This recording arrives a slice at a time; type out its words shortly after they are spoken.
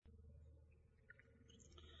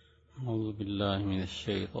أعوذ بالله من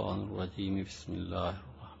الشيطان الرجيم. بسم الله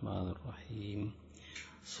الرحمن الرحيم.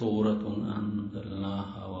 سورة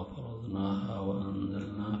أنزلناها وفرضناها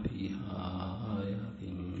وأنزلنا فيها آيات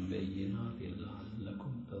بينات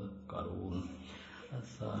لعلكم تذكرون.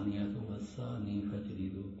 الثانية والثاني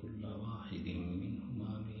فاجلدوا كل واحد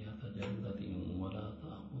منهما 100 جلدة ولا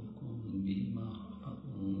تأخذكم بهما رأفة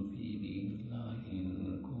في دين الله إن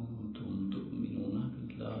كنتم تؤمنون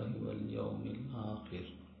بالله واليوم الآخر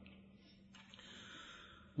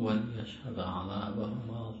وليشهد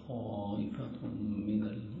عذابهما طائفة من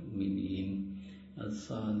المؤمنين.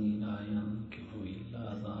 الزاني لا ينكح إلا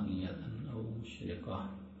زانية أو مشركة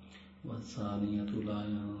والزانية لا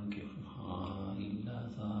ينكحها إلا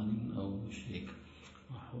زان أو مشرك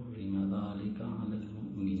وحرم ذلك على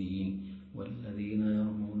المؤمنين. والذين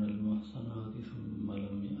يرمون المحصنات ثم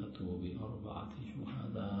لم يأتوا ب4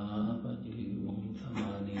 شهداء فاجلدوهم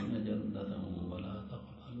 80 جلدة ولا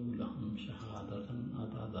تقبلوا لهم شهادة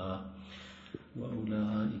أبدا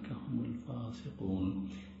وأولئك هم الفاسقون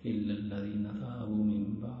إلا الذين تابوا من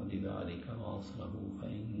بعد ذلك وأصلحوا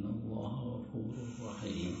فإن الله غفور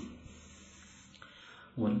رحيم.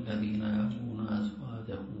 والذين يرمون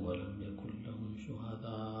أزواجهم ولم يكن لهم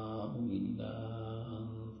شهداء إلا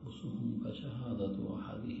أنفسهم فشهادة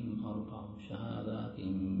أحدهم 4 شهادات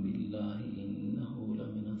بالله إنه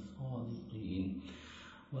لمن الصادقين.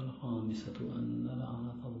 والخامسة أن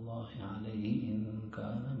لعنة الله عليه إن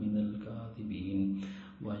كان من الكاذبين.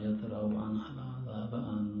 ويدرأ عنها العذاب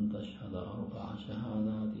أن تشهد 4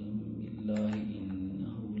 شهادات بالله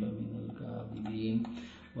إنه لمن الكاذبين.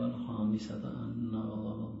 والخامسة أن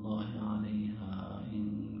غضب الله عليها إن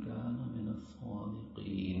كان من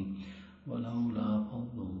الصادقين. ولولا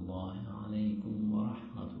فضل الله عليكم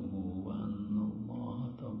ورحمته وأن الله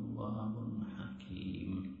تواب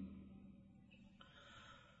حكيم.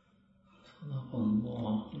 صدق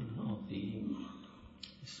الله العظيم.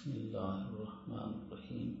 بسم اللہ الرحمن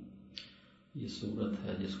الرحیم. یہ صورت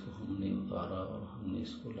ہے جس کو ہم نے اتارا اور ہم نے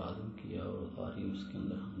اس کو لازم کیا اور اتاری. اس کے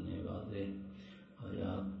اندر ہم نے واضح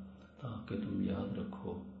آیات تاکہ تم یاد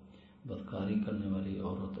رکھو. بدکاری کرنے والی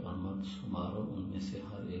عورت اور مرد شمارو، ان میں سے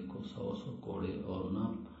ہر ایک کو 100 کوڑے اور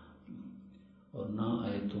نہ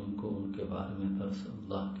آئے تم کو ان کے بارے میں ترس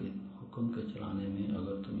اللہ کے حکم کے چلانے میں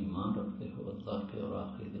اگر تم ایمان رکھتے ہو اللہ پہ اور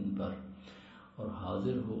آخری دن پر اور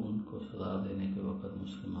حاضر ہو ان کو سزا دینے کے وقت.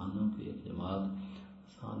 مسلمانوں کی ایک جماعت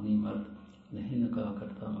ثانی مرد نہیں نکاح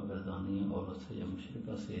کرتا مگر زانی عورت سے یا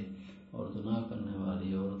مشرکہ سے، اور زنا کرنے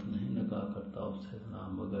والی عورت نہیں نکاح کرتا اس سے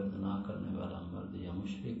مگر زنا کرنے والا مرد یا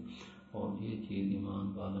مشرک، اور یہ چیز ایمان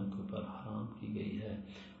والوں کے اوپر حرام کی گئی ہے.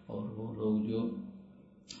 اور وہ لوگ جو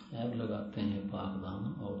عیب لگاتے ہیں پاک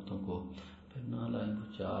دامن عورتوں کو پھر نہ لائیں وہ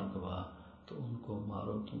 4 گواہ تو ان کو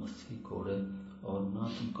مارو تم 80 کوڑے اور نہ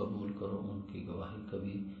تم قبول کرو ان کی گواہی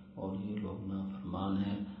کبھی. اور یہ لوگ نافرمان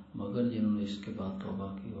ہیں مگر جنہوں نے اس کے بعد توبہ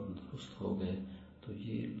کی اور درست ہو گئے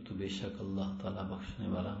تو بے شک اللہ تعالیٰ بخشنے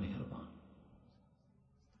والا مہربان.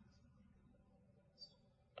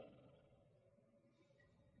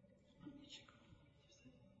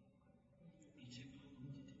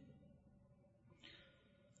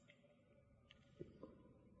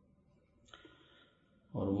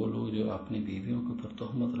 اور وہ لوگ جو اپنی بیویوں کے اوپر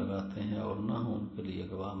تہمت لگاتے ہیں اور نہ ہو ان کے لیے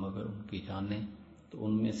گواہ مگر ان کی جانیں تو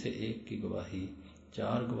ان میں سے ایک کی گواہی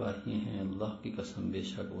 4 گواہی ہیں. اللہ کی قسم بے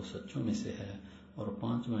شک وہ سچوں میں سے ہے. اور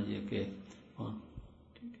پانچویں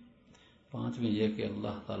یہ کہ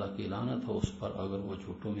اللہ تعالیٰ کی لعنت ہو اس پر اگر وہ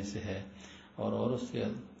جھوٹوں میں سے ہے. اور عورت سے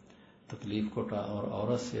تکلیف کو اور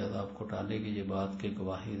عورت سے عذاب کو ٹالے گی یہ بات کہ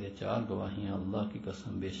گواہی دے 4 گواہیاں اللہ کی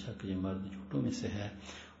قسم بے شک یہ مرد جھوٹوں میں سے ہے.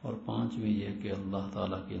 اور پانچویں یہ کہ اللہ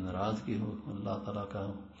تعالیٰ کی ناراضگی ہو، اللہ تعالیٰ کا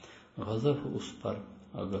غضب ہو اس پر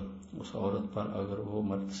اگر اس عورت پر اگر وہ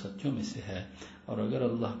مرد سچوں میں سے ہے. اور اگر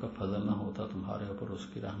اللہ کا فضل نہ ہوتا تمہارے اوپر اس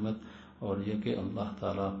کی رحمت، اور یہ کہ اللہ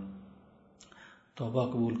تعالیٰ توبہ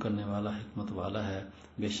قبول کرنے والا حکمت والا ہے.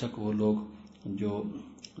 بے شک وہ لوگ جو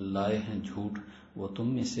لائے ہیں جھوٹ وہ تم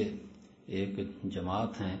میں سے ایک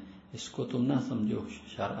جماعت ہیں. اس کو تم نہ سمجھو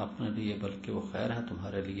شر اپنے لیے بلکہ وہ خیر ہے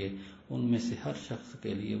تمہارے لیے. ان میں سے ہر شخص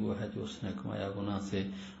کے لیے وہ ہے جو اس نے کمایا گناہ سے،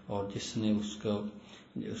 اور جس نے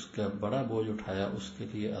اس کا بڑا بوجھ اٹھایا اس کے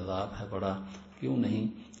لیے عذاب ہے بڑا. کیوں نہیں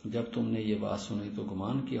جب تم نے یہ بات سنی تو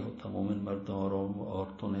گمان کیا ہوتا مومن مردوں اور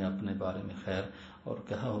عورتوں نے اپنے بارے میں خیر، اور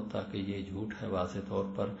کہا ہوتا کہ یہ جھوٹ ہے واضح طور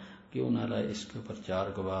پر. کیوں نہ لائے اس کے اوپر 4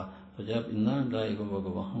 گواہ؟ تو جب نہ لائے گا وہ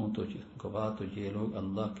گواہ تو یہ لوگ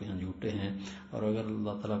اللہ کے ہاں جھوٹے ہیں. اور اگر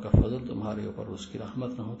اللہ تعالیٰ کا فضل تمہارے اوپر اس کی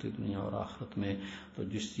رحمت نہ ہوتی دنیا اور آخرت میں تو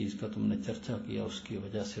جس چیز کا تم نے چرچا کیا اس کی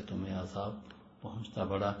وجہ سے تمہیں عذاب پہنچتا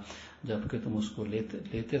بڑھا، جبکہ تم اس کو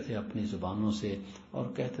لیتے تھے اپنی زبانوں سے اور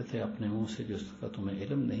کہتے تھے اپنے منہ سے جس کا تمہیں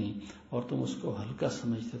علم نہیں، اور تم اس کو ہلکا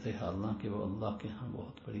سمجھتے تھے، حالانکہ وہ اللہ کے ہاں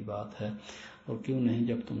بہت بڑی بات ہے۔ اور کیوں نہیں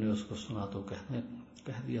جب تم نے اس کو سنا تو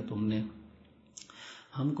کہہ دیا تم نے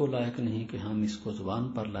ہم کو لائق نہیں کہ ہم اس کو زبان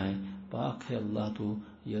پر لائیں، پاک ہے اللہ تو،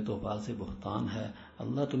 یہ تو واضح بہتان ہے۔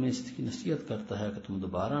 اللہ تمہیں اس کی نصیحت کرتا ہے کہ تم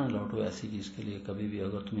دوبارہ نہ لوٹو ایسی چیز کے لیے کبھی بھی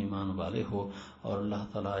اگر تم ایمان والے ہو، اور اللہ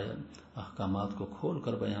تعالیٰ احکامات کو کھول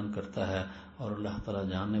کر بیان کرتا ہے، اور اللہ تعالیٰ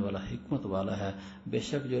جاننے والا حکمت والا ہے۔ بے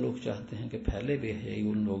شک جو لوگ چاہتے ہیں کہ پھیلے بے حیائی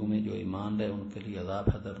ان لوگوں میں جو ایمان لے، ان کے لیے عذاب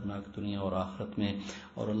ہے دردناک دنیا اور آخرت میں،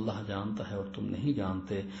 اور اللہ جانتا ہے اور تم نہیں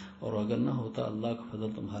جانتے۔ اور اگر نہ ہوتا اللہ کا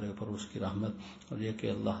فضل تمہارے اوپر، اس کی رحمت، اور یہ کہ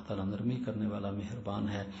اللہ تعالیٰ نرمی کرنے والا مہربان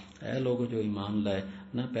ہے۔ اے لوگوں جو ایمان لائے،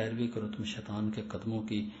 نہ پیروی کرو تم شیطان کے قدموں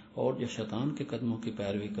کی، اور جو شیطان کے قدموں کی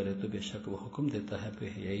پیروی کرے تو بے شک وہ حکم دیتا ہے بے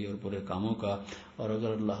حیائی اور برے کاموں کا۔ اور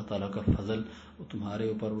اگر اللہ تعالیٰ کا فضل تمہارے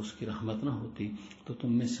اوپر، اس کی رحمت نہ ہوتی تو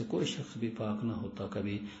تم میں سے کوئی شخص بھی پاک نہ ہوتا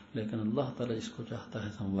کبھی، لیکن اللہ تعالیٰ جس کو چاہتا ہے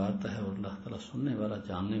سنوارتا ہے، اور اللہ تعالیٰ سننے والا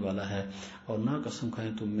جاننے والا ہے۔ اور نہ قسم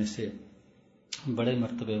کھائیں تم میں سے بڑے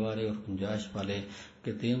مرتبے والے اور گنجائش والے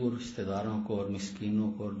کہ دیں وہ رشتہ داروں کو اور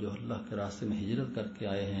مسکینوں کو، اور جو اللہ کے راستے میں ہجرت کر کے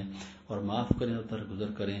آئے ہیں، اور معاف کریں اور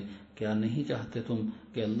درگزر کریں۔ کیا نہیں چاہتے تم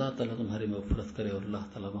کہ اللہ تعالیٰ تمہاری مغفرت کرے، اور اللہ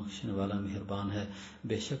تعالیٰ بخشنے والا مہربان ہے۔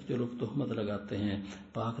 بے شک جو لوگ تہمت لگاتے ہیں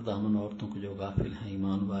پاک دامن عورتوں کو جو غافل ہیں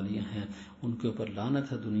ایمان والیاں ہیں، ان کے اوپر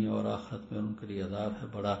لعنت ہے دنیا اور آخرت میں، اور ان کے لیے عذاب ہے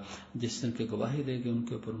بڑا، جس دن کی گواہی دے گی ان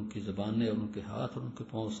کے اوپر ان کی زبانیں اور ان کے ہاتھ اور ان کے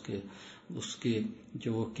پاؤں اس کے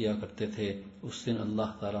جو وہ کیا کرتے تھے۔ اس دن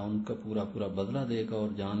اللہ تعالیٰ ان کا پورا بدلہ دے گا، اور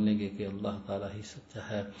جان لیں گے کہ اللہ تعالیٰ ہی سچا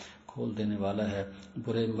ہے، کھول دینے والا ہے۔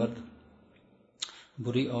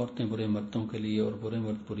 بری عورتیں برے مردوں کے لیے، اور برے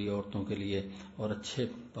مرد بری عورتوں کے لیے، اور اچھے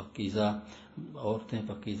پاکیزہ عورتیں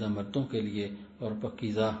پاکیزہ مردوں کے لیے، اور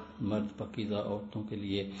پاکیزہ مرد پاکیزہ عورتوں کے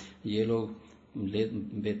لیے۔ یہ لوگ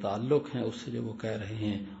بے تعلق ہیں اس سے جو وہ کہہ رہے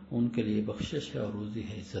ہیں، ان کے لیے بخشش ہے اور روزی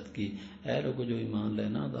ہے عزت کی۔ اے لوگوں جو ایمان لے،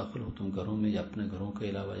 نہ داخل ہو تم گھروں میں یا اپنے گھروں کے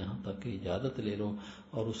علاوہ یہاں تک کہ اجازت لے لو،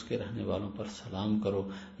 اور اس کے رہنے والوں پر سلام کرو،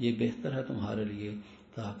 یہ بہتر ہے تمہارے لیے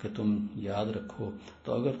تاکہ تم یاد رکھو۔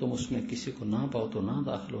 تو اگر تم اس میں کسی کو نہ پاؤ تو نہ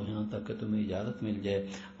داخل ہو یہاں تک کہ تمہیں اجازت مل جائے،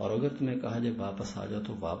 اور اگر تمہیں کہا جائے واپس آ جاؤ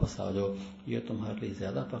تو واپس آ جاؤ، یہ تمہارے لیے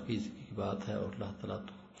زیادہ پاکیزگی کی بات ہے، اور اللہ تعالیٰ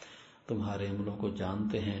تمہارے عملوں کو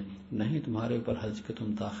جانتے ہیں۔ نہیں تمہارے اوپر حج کہ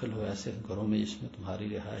تم داخل ہو ایسے گھروں میں جس میں تمہاری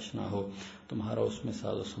رہائش نہ ہو، تمہارا اس میں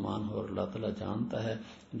ساز و سامان ہو، اور اللہ تعالیٰ جانتا ہے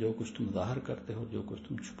جو کچھ تم ظاہر کرتے ہو جو کچھ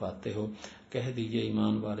تم چھپاتے ہو۔ کہہ دیجئے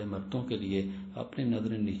ایمان والے مردوں کے لیے اپنی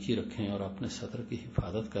نظریں نیچی رکھیں اور اپنے سطر کی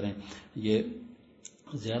حفاظت کریں، یہ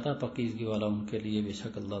زیادہ پاکیزگی والا ان کے لیے، بے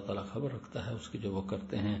شک اللہ تعالیٰ خبر رکھتا ہے اس کی جو وہ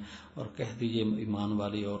کرتے ہیں۔ اور کہہ دیجئے ایمان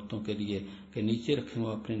والی عورتوں کے لیے کہ نیچے رکھیں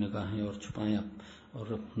وہ اپنی نگاہیں، اور چھپائیں اور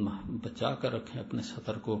بچا کر رکھیں اپنے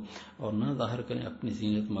سطر کو، اور نہ ظاہر کریں اپنی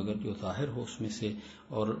زینت مگر جو ظاہر ہو اس میں سے،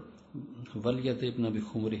 اور وَلْيَضْرِبْنَ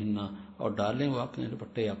بِخُمُرِهِنَّ، اور ڈالیں وہ اپنے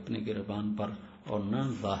دوپٹے اپنے گریبان پر، اور نہ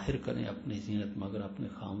ظاہر کریں اپنی زینت مگر اپنے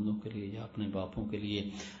خامدوں کے لیے یا اپنے باپوں کے لیے،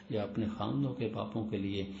 یا اپنے خامدوں کے باپوں کے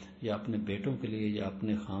لیے، یا اپنے بیٹوں کے لیے، یا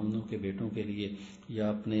اپنے خامدوں کے بیٹوں کے لیے، یا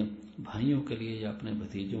اپنے بھائیوں کے لیے، یا اپنے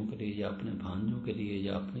بھتیجوں کے لیے، یا اپنے بھانجوں کے لیے،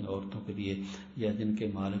 یا اپنی عورتوں کے لیے، یا جن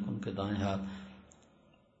کے مالک ان کے دائیں ہاتھ،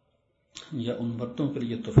 یا ان مردوں کے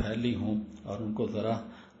لیے تو پھیلی ہوں اور ان کو ذرا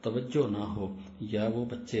توجہ نہ ہو، یا وہ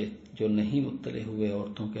بچے جو نہیں مطلع ہوئے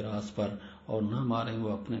عورتوں کے راز پر، اور نہ ماریں وہ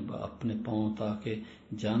اپنے پاؤں تاکہ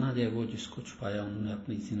جانا جائے وہ جس کو چھپایا انہوں نے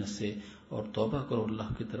اپنی زینت سے۔ اور توبہ کرو اللہ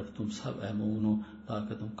کی طرف تم سب اے مومنو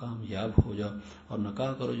تاکہ تم کامیاب ہو جاؤ، اور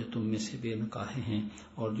نکاح کرو جو تم میں سے بے نکاحے ہیں،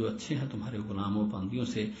 اور جو اچھے ہیں تمہارے غلاموں بندیوں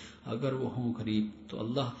سے، اگر وہ ہوں غریب تو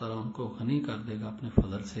اللہ تعالیٰ ان کو غنی کر دے گا اپنے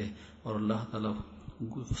فضل سے، اور اللہ تعالیٰ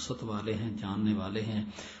وسعت والے ہیں، جاننے والے ہیں۔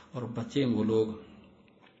 اور بچیں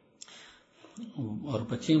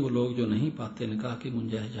وہ لوگ جو نہیں پاتے نکاح کی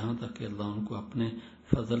گنجائش جہاں تک کہ اللہ ان کو اپنے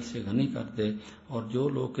فضل سے غنی کر دے، اور جو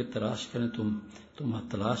لوگ کہ تلاش کریں تم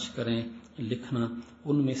تلاش کریں لکھنا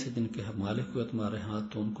ان میں سے جن کے مالک ہوئے تمہارے ہاتھ،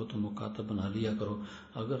 تو ان کو تم مکاتب بنا لیا کرو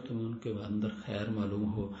اگر تمہیں ان کے اندر خیر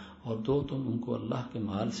معلوم ہو، اور دو تم ان کو اللہ کے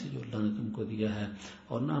مال سے جو اللہ نے تم کو دیا ہے،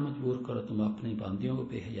 اور نہ مجبور کرو تم اپنی باندیوں کو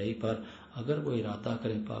بے حیائی پر اگر وہ ارادہ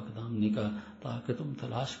کریں پاک دامنی کا، تاکہ تم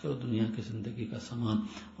تلاش کرو دنیا کی زندگی کا سامان،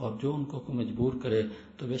 اور جو ان کو مجبور کرے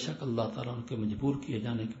تو بے شک اللہ تعالیٰ ان کے مجبور کیے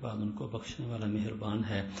جانے کے بعد ان کو بخشنے والا مہربان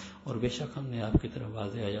ہے۔ اور بے شک ہم نے آپ کی طرف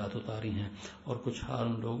واضح آیات اتاری ہیں، اور کچھ حال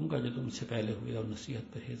ان لوگوں کا جو تم سے پہلے ہوئے، اور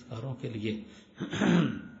نصیحت پرہیزگاروں کے لیے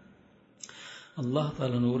اللہ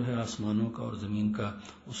تعالیٰ نور ہے آسمانوں کا اور زمین کا.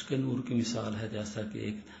 اس کے نور کی مثال ہے جیسا کہ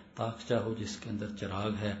ایک تاخچہ ہو جس کے اندر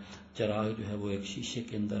چراغ ہے. چراغ جو ہے وہ ایک شیشے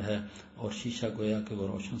کے اندر ہے اور شیشہ گویا کہ وہ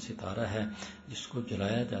روشن ستارہ ہے جس کو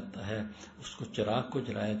جلایا جاتا ہے. اس کو چراغ کو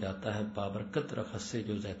جلایا جاتا ہے بابرکت درخت سے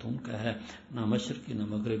جو زیتون کا ہے. نہ مشرقی نہ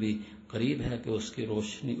مغربی. قریب ہے کہ اس کی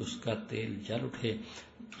روشنی اس کا تیل جل اٹھے.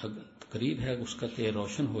 قریب ہے کہ اس کا تیل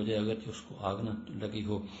روشن ہو جائے اگرچہ اس کو آگ نہ لگی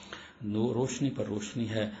ہو. روشنی پر روشنی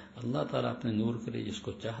ہے. اللہ تعالیٰ اپنے نور کے لیے جس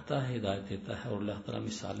کو چاہتا ہے ہدایت دیتا ہے اور اللہ تعالیٰ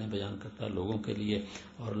مثالیں بیان کرتا ہے لوگوں کے لیے.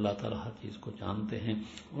 اور اللہ تعالیٰ ہر چیز کو جانتے ہیں.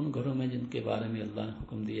 ان گھروں میں جن کے بارے میں اللہ نے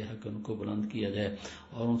حکم دیا ہے کہ ان کو بلند کیا جائے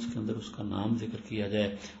اور اس کے اندر اس کا نام ذکر کیا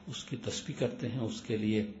جائے, اس کی تسبیح کرتے ہیں اس کے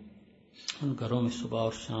لیے. ان گھروں میں صبح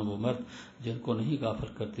اور شام وہ مرد جن کو نہیں غافل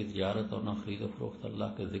کرتی تجارت اور نہ خرید و فروخت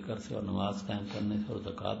اللہ کے ذکر سے اور نماز قائم کرنے سے اور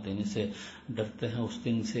زکوٰۃ دینے سے ڈرتے ہیں اس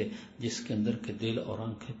دن سے جس کے اندر کے دل اور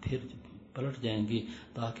آنکھیں پھر پلٹ جائیں گی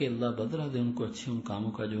تاکہ اللہ بدلہ دے ان کو اچھے ان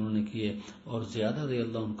کاموں کا جو انہوں نے کیے اور زیادہ دے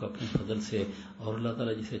اللہ ان کو اپنے فضل سے. اور اللہ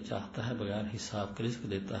تعالیٰ جسے چاہتا ہے بغیر حساب کا رزق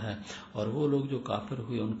دیتا ہے. اور وہ لوگ جو کافر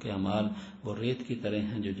ہوئے ان کے اعمال وہ ریت کی طرح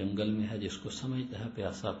ہیں جو جنگل میں ہے جس کو سمجھتا ہے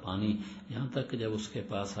پیاسا پانی, یہاں تک کہ جب اس کے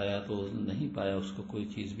پاس آیا تو نہیں پایا اس کو کوئی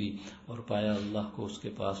چیز بھی, اور پایا اللہ کو اس کے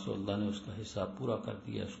پاس تو اللہ نے اس کا حساب پورا کر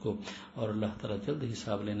دیا اس کو. اور اللہ تعالیٰ جلد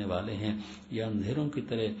حساب لینے والے ہیں. یا اندھیروں کی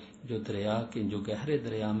طرح جو دریا کے جو گہرے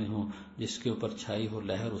دریا میں ہوں جس کے اوپر چھائی ہو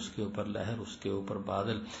لہر اس کے اوپر لہر اس کے اوپر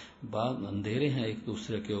بادل اندھیرے ہیں ایک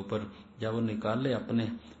دوسرے کے اوپر. جب وہ نکالے اپنے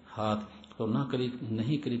ہاتھ تو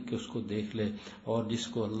نہیں قریب کہ اس کو دیکھ لے. اور جس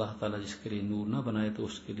کو اللہ تعالیٰ جس کے لیے نور نہ بنائے تو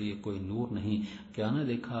اس کے لیے کوئی نور نہیں. کیا نہ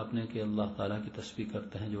دیکھا آپ نے کہ اللہ تعالیٰ کی تسبیح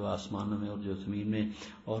کرتے ہیں جو آسمانوں میں اور جو زمین میں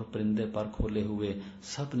اور پرندے پر کھولے ہوئے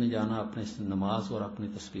سب نے جانا اپنے نماز اور اپنی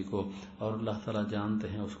تسبیح کو. اور اللہ تعالیٰ جانتے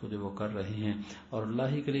ہیں اس کو جو وہ کر رہے ہیں. اور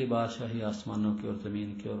اللہ ہی کے لیے بادشاہی آسمانوں کی اور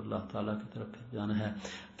زمین کی اور اللہ تعالیٰ کی طرف پھر جانا ہے.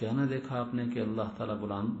 کیا نہ دیکھا آپ نے کہ اللہ تعالیٰ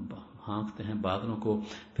بلند ہانکتے ہیں بادلوں کو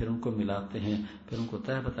پھر ان کو ملاتے ہیں پھر ان کو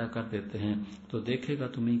طے بطے کر دیتے ہیں تو دیکھے گا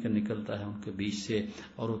تمہیں کہ نکلتا ہے ان کے بیچ سے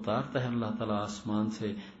اور اتارتا ہے اللہ تعالیٰ آسمان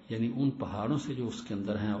سے یعنی ان پہاڑوں سے جو اس کے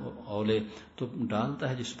اندر ہیں اولے تو ڈالتا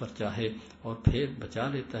ہے جس پر چاہے اور پھر بچا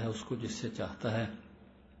لیتا ہے اس کو جس سے چاہتا ہے.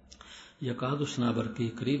 یکاد اسنا برقی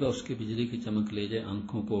قریب ہے اس کی بجلی کی چمک لے جائے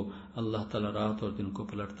آنکھوں کو. اللہ تعالیٰ رات اور دن کو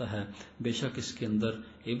پلٹتا ہے. بے شک اس کے اندر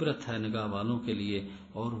عبرت ہے نگاہ والوں کے لیے.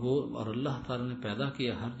 اور اللہ تعالیٰ نے پیدا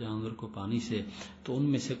کیا ہر جانور کو پانی سے تو ان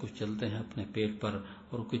میں سے کچھ چلتے ہیں اپنے پیٹ پر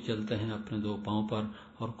اور کچھ چلتے ہیں اپنے 2 پاؤں پر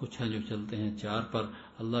اور کچھ ہیں جو چلتے ہیں 4 پر.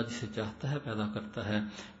 اللہ جسے چاہتا ہے پیدا کرتا ہے.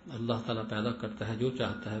 اللہ تعالیٰ پیدا کرتا ہے جو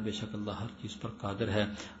چاہتا ہے. بے شک اللہ ہر چیز پر قادر ہے.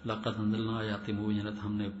 لقد انزلنا آیات مبینات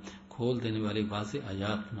ہم نے کھول دینے والی واضح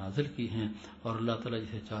آیات نازل کی ہیں. اور اللہ تعالیٰ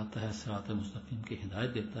جسے چاہتا ہے صراط مستقیم کی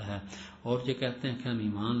ہدایت دیتا ہے. اور یہ کہتے ہیں کہ ہم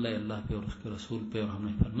ایمان لائے اللہ پہ اور اس کے رسول پہ اور ہم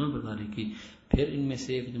نے فرما برداری کی. پھر ان میں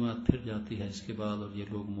سے ایک جماعت پھر جاتی ہے اس کے بعد اور یہ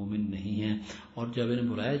لوگ مومن نہیں ہیں. اور جب انہیں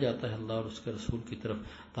بلایا جاتا ہے اللہ اور اس کے رسول کی طرف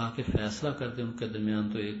تاکہ فیصلہ کر دیں ان کے درمیان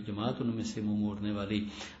تو ایک جماعت ان میں سے منہ موڑنے والی.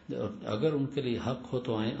 اگر ان کے لیے حق ہو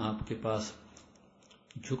تو آئیں آپ کے پاس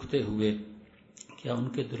جھکتے ہوئے. کیا ان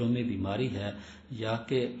کے دلوں میں بیماری ہے یا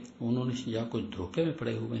کہ انہوں نے یا کچھ دھوکے میں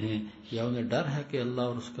پڑے ہوئے ہیں یا انہیں ڈر ہے کہ اللہ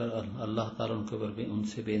اور اس کا اللہ تعالیٰ ان کے اوپر ان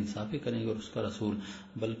سے بے انصافی کریں گے اور اس کا رسول,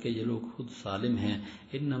 بلکہ یہ لوگ خود ظالم ہیں.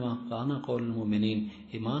 انما کان قول المؤمنین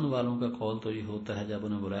ایمان والوں کا قول تو یہ ہوتا ہے جب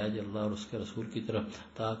انہیں بلایا جائے اللہ اور اس کے رسول کی طرف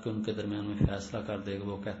تاکہ ان کے درمیان میں فیصلہ کر دے گا.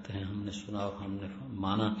 وہ کہتے ہیں ہم نے سنا اور ہم نے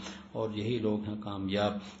مانا اور یہی لوگ ہیں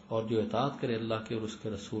کامیاب. اور جو اطاعت کرے اللہ کے اور اس کے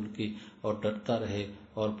رسول کی اور ڈرتا رہے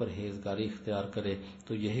اور پرہیزگاری اختیار کرے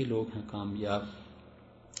تو یہی لوگ ہیں کامیاب.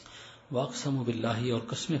 واقسموا باللہ اور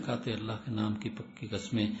قسمیں کھاتے اللہ کے نام کی پکی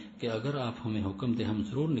قسمیں کہ اگر آپ ہمیں حکم دیں ہم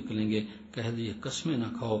ضرور نکلیں گے. کہہ دیے قسمیں نہ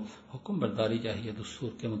کھاؤ, حکم برداری چاہیے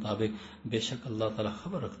دستور کے مطابق. بے شک اللہ تعالیٰ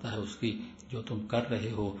خبر رکھتا ہے اس کی جو تم کر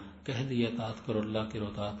رہے ہو. کہہ دیے اطاعت کرو اللہ کی اور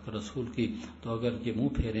اطاعت کرو رسول کی. تو اگر یہ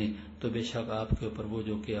منہ پھیریں تو بے شک آپ کے اوپر وہ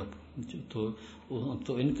جو کہ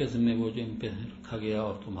تو ان کے ذمہ وہ جو ان پہ رکھا گیا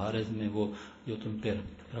اور تمہارے ذمہ وہ جو تم پہ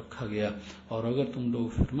رکھا گیا. اور اگر تم لوگ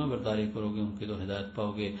فرما برداری کرو گے ان کی تو ہدایت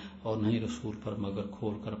پاؤ گے اور نہیں رسول پر مگر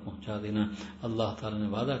کھول کر پہنچا دینا. اللہ تعالیٰ نے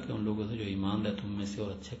وعدہ کیا ان لوگوں سے جو ایمان لے تم میں سے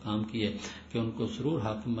اور اچھے کام کیے کہ ان کو ضرور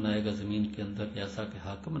حاکم بنائے گا زمین کے اندر جیسا کہ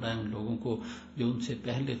حاکم بنائے ان لوگوں کو جو ان سے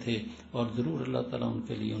پہلے تھے. اور ضرور اللہ تعالیٰ ان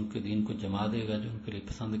کے لیے ان کے دین کو جما دے گا جو ان کے لیے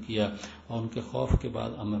پسند کیا اور ان کے خوف کے بعد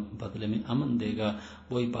بدلے میں امن دے گا.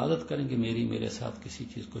 وہ عبادت کریں گے میرے ساتھ کسی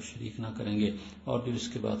چیز کو شریک نہ کریں گے. اور جو اس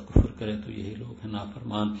کے بعد کفر کرے تو یہی لوگ ہیں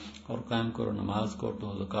نافرمان. اور قائم کرو نماز کو اور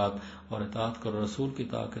دو زکوٰۃ اور اطاعت کرو رسول کی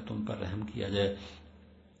تاکہ تم پر رحم کیا جائے.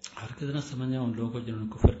 ہرگز نہ سمجھیں ان لوگوں کو جنہوں نے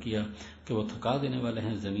کفر کیا کہ وہ تھکا دینے والے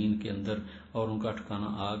ہیں زمین کے اندر اور ان کا ٹھکانہ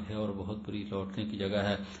آگ ہے اور بہت بری لوٹنے کی جگہ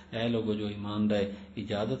ہے۔ اے لوگوں جو ایمان لائے،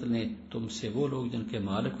 اجازت لیں تم سے وہ لوگ جن کے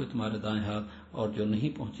مالک ہوئے تمہارے دائیں ہاتھ اور جو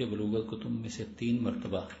نہیں پہنچے بلوغت کو تم میں سے 3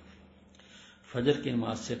 مرتبہ، فجر کی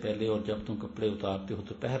نماز سے پہلے اور جب تم کپڑے اتارتے ہو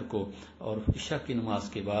دوپہر کو، اور عشاء کی نماز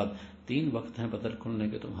کے بعد۔ 3 وقت ہیں بدل کھلنے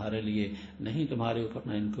کے تمہارے لیے، نہیں تمہارے اوپر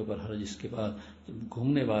نہ ان کے اوپر حرج اس کے بعد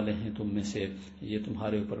گھومنے والے ہیں تم میں سے، یہ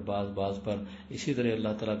تمہارے اوپر بعض پر۔ اسی طرح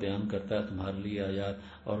اللہ تعالیٰ بیان کرتا ہے تمہارے لیے آیات،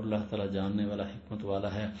 اور اللہ تعالیٰ جاننے والا حکمت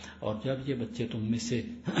والا ہے۔ اور جب یہ بچے تم میں سے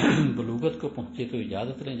بلوغت کو پہنچے تو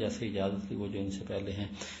اجازت لیں جیسے اجازت لی وہ جو ان سے پہلے ہیں۔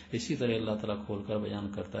 اسی طرح اللہ تعالیٰ کھول کر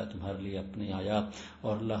بیان کرتا ہے تمہارے لیے اپنی آیات،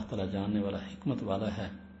 اور اللہ تعالیٰ جاننے والا حکمت والا ہے۔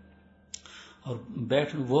 اور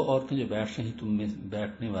وہ عورتیں جو بیٹھ رہی تم میں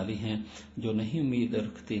بیٹھنے والی ہیں جو نہیں امید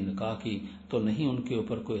رکھتی نکاح کی، تو نہیں ان کے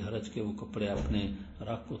اوپر کوئی حرج کہ وہ کپڑے اپنے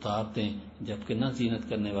رخ اتار دیں، جبکہ نہ زینت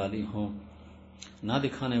کرنے والی ہوں نہ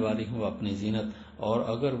دکھانے والی ہوں اپنی زینت، اور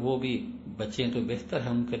اگر وہ بھی بچیں تو بہتر ہے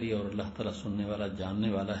ان کے لیے، اور اللہ تعالیٰ سننے والا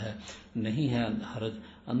جاننے والا ہے۔ نہیں ہے حرج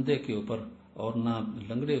اندھے کے اوپر اور نہ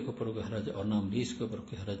لنگڑے کے اوپر کوئی حرج، اور نہ مریض کے اوپر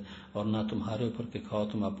کوئی حرج، اور نہ تمہارے اوپر کہ کھاؤ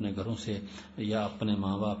تم اپنے گھروں سے یا اپنے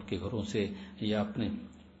ماں باپ کے گھروں سے یا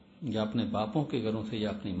اپنے باپوں کے گھروں سے یا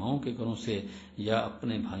اپنی ماؤں کے گھروں سے یا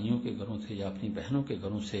اپنے بھائیوں کے گھروں سے یا اپنی بہنوں کے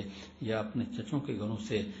گھروں سے یا اپنے چچوں کے گھروں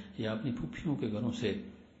سے یا اپنی پھوپھیوں کے گھروں سے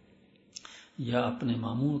یا اپنے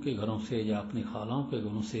ماموں کے گھروں سے یا اپنی خالاؤں کے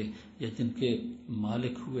گھروں سے یا جن کے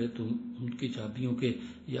مالک ہوئے تم ان کی چابیوں کے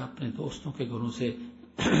یا اپنے دوستوں کے گھروں سے۔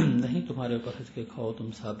 نہیں تمہارے اوپر حج کے کھاؤ تم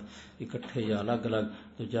سب اکٹھے یا الگ الگ،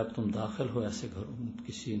 تو جب تم داخل ہو ایسے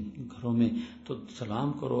کسی گھروں میں تو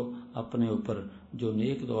سلام کرو اپنے اوپر، جو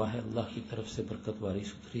نیک دعا ہے اللہ کی طرف سے برکت والی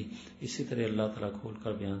ستھری۔ اسی طرح اللہ تعالیٰ کھول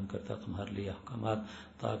کر بیان کرتا تمہارے لیے احکامات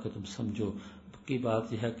تاکہ تم سمجھو۔ کی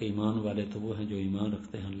بات یہ ہے کہ ایمان والے تو وہ ہیں جو ایمان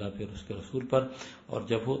رکھتے ہیں اللہ پہ اور اس کے رسول پر، اور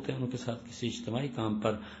جب ہوتے ہیں ان کے ساتھ کسی اجتماعی کام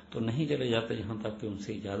پر تو نہیں چلے جاتے یہاں تک کہ ان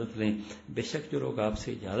سے اجازت لیں۔ بے شک جو لوگ آپ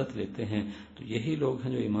سے اجازت لیتے ہیں تو یہی لوگ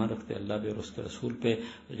ہیں جو ایمان رکھتے ہیں اللہ پہ اور اس کے رسول پہ۔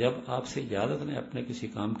 تو جب آپ سے اجازت لیں اپنے کسی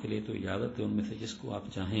کام کے لیے تو اجازت دیں ان میں سے جس کو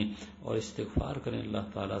آپ چاہیں، اور استغفار کریں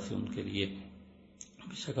اللہ تعالیٰ سے ان کے لیے،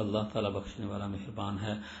 بے شک اللہ تعالیٰ بخشنے والا مہربان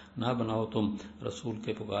ہے۔ نہ بناؤ تم رسول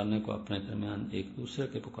کے پکارنے کو اپنے درمیان ایک دوسرے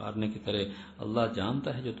کے پکارنے کی طرح، اللہ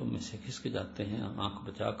جانتا ہے جو تم میں سے کھسک جاتے ہیں آنکھ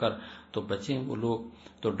بچا کر، تو بچیں وہ لوگ،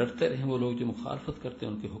 تو ڈرتے رہیں وہ لوگ جو مخالفت کرتے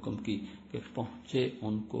ہیں ان کے حکم کی، کہ پہنچے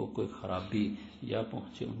ان کو کوئی خرابی یا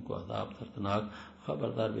پہنچے ان کو عذاب دردناک۔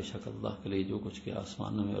 خبردار بے شک اللہ کے لیے جو کچھ کے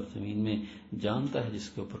آسمانوں میں اور زمین میں جانتا ہے جس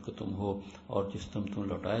کے اوپر کہ تم ہو، اور جس تم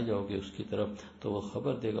لوٹائے جاؤ گے اس کی طرف تو وہ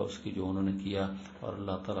خبر دے گا اس کی جو انہوں نے کیا، اور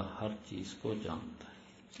اللہ تعالیٰ ہر چیز کو جانتا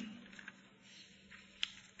ہے۔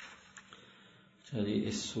 چلیے،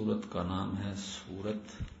 اس سورت کا نام ہے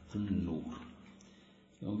سورت النور،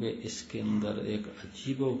 کیونکہ اس کے اندر ایک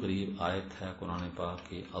عجیب و غریب آیت ہے قرآن پاک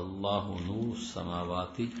کی، اللہ نور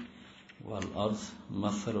السماوات والارض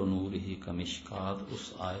مثل نورہ کمشکات،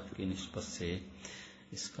 اس آیت کی نسبت سے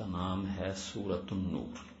اس کا نام ہے سورت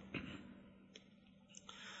النور،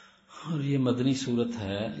 اور یہ مدنی صورت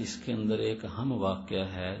ہے۔ اس کے اندر ایک اہم واقعہ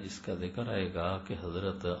ہے جس کا ذکر آئے گا کہ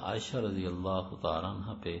حضرت عائشہ رضی اللہ تعالیٰ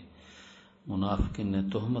عنہ پہ منافقین نے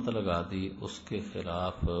تہمت لگا دی، اس کے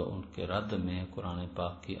خلاف ان کے رد میں قرآن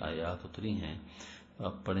پاک کی آیات اتری ہیں،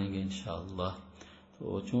 آپ پڑھیں گے انشاءاللہ۔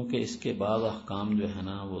 تو چونکہ اس کے بعد احکام جو ہے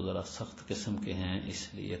نا وہ ذرا سخت قسم کے ہیں، اس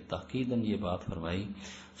لیے تاکیداً یہ بات فرمائی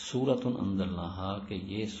سورۃ انزلناہا، کہ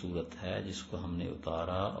یہ صورت ہے جس کو ہم نے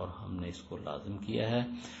اتارا اور ہم نے اس کو لازم کیا ہے،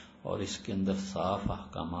 اور اس کے اندر صاف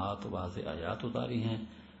احکامات واضح آیات اتاری ہیں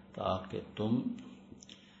تاکہ تم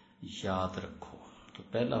یاد رکھو۔ تو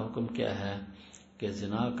پہلا حکم کیا ہے کہ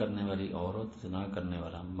زنا کرنے والی عورت، زنا کرنے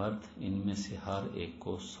والا مرد، ان میں سے ہر ایک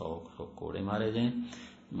کو 100 کوڑے مارے جائیں،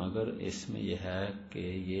 مگر اس میں یہ ہے کہ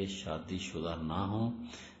یہ شادی شدہ نہ ہوں۔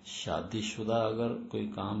 شادی شدہ اگر کوئی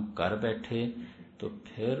کام کر بیٹھے تو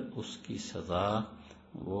پھر اس کی سزا،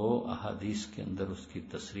 وہ احادیث کے اندر اس کی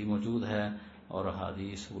تصریح موجود ہے، اور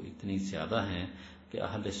احادیث وہ اتنی زیادہ ہیں کہ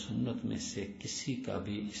اہل سنت میں سے کسی کا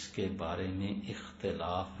بھی اس کے بارے میں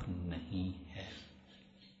اختلاف نہیں ہے،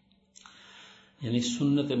 یعنی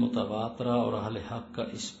سنت متواترہ اور اہل حق کا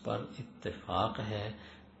اس پر اتفاق ہے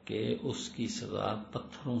کہ اس کی سزا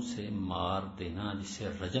پتھروں سے مار دینا، جسے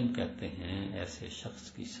رجم کہتے ہیں، ایسے شخص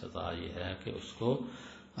کی سزا یہ ہے کہ اس کو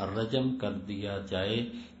رجم کر دیا جائے۔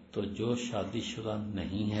 تو جو شادی شدہ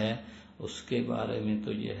نہیں ہے اس کے بارے میں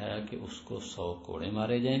تو یہ ہے کہ اس کو 100 کوڑے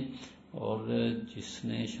مارے جائیں، اور جس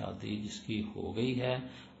نے شادی جس کی ہو گئی ہے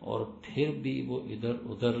اور پھر بھی وہ ادھر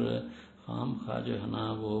ادھر خام خواہ جو ہے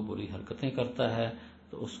نا وہ بری حرکتیں کرتا ہے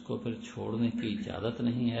تو اس کو پھر چھوڑنے کی اجازت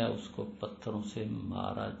نہیں ہے، اس کو پتھروں سے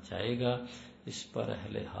مارا جائے گا۔ اس پر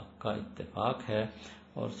اہل حق کا اتفاق ہے،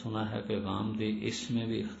 اور سنا ہے کہ غامدی اس میں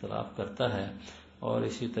بھی اختلاف کرتا ہے۔ اور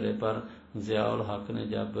اسی طرح پر ضیاء الحق نے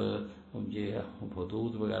جب یہ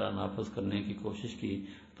حدود وغیرہ نافذ کرنے کی کوشش کی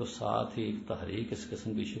تو ساتھ ہی ایک تحریک اس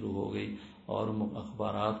قسم کی شروع ہو گئی، اور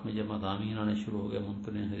اخبارات میں جب مضامین آنے شروع ہو گئے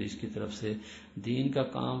منکر حدیث کی طرف سے، دین کا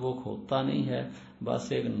کام وہ ہوتا نہیں ہے،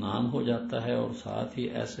 بس ایک نام ہو جاتا ہے، اور ساتھ ہی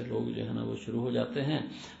ایسے لوگ جو ہے نا وہ شروع ہو جاتے ہیں،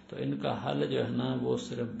 تو ان کا حل جو ہے نا وہ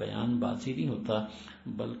صرف بیان بازی نہیں ہوتا،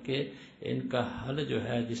 بلکہ ان کا حل جو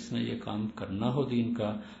ہے جس نے یہ کام کرنا ہو دین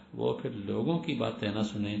کا، وہ پھر لوگوں کی باتیں نہ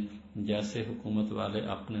سنیں، جیسے حکومت والے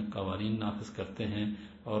اپنے قوانین نافذ کرتے ہیں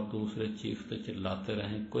اور دوسرے چیختے چلاتے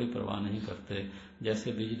رہیں، کوئی پرواہ نہیں کرتے،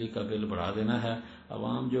 جیسے بجلی کا بل بڑھا دینا ہے،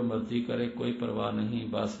 عوام جو مرضی کرے کوئی پرواہ نہیں،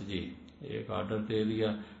 بس جی ایک آرڈر دے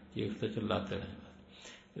دیا، چیختے چلاتے رہیں۔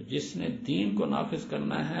 تو جس نے دین کو نافذ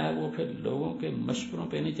کرنا ہے وہ پھر لوگوں کے مشوروں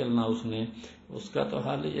پہ نہیں چلنا، اس کا تو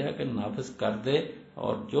حال یہ ہے کہ نافذ کر دے،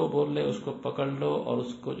 اور جو بول لے اس کو پکڑ لو اور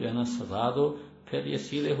اس کو جو ہے نا سزا دو، پھر یہ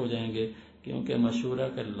سیدھے ہو جائیں گے، کیونکہ مشورہ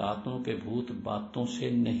کے لاتوں کے بھوت باتوں سے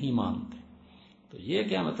نہیں مانتے۔ تو یہ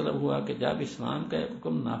کیا مطلب ہوا کہ جب اسلام کا ایک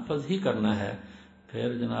حکم نافذ ہی کرنا ہے،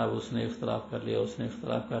 پھر جناب اس نے اختلاف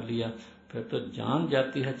کر لیا، پھر تو جان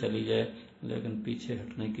جاتی ہے چلی جائے، لیکن پیچھے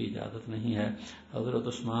ہٹنے کی اجازت نہیں ہے۔ حضرت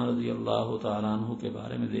عثمان رضی اللہ تعالیٰ عنہ کے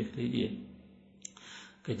بارے میں دیکھ لیجئے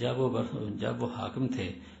کہ جب وہ حاکم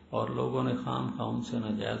تھے اور لوگوں نے خام ان سے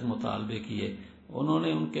ناجائز مطالبے کیے، انہوں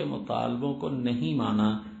نے ان کے مطالبوں کو نہیں مانا،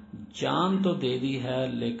 جان تو دے دی ہے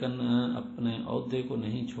لیکن اپنے عہدے کو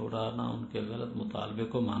نہیں چھوڑا، نہ ان کے غلط مطالبے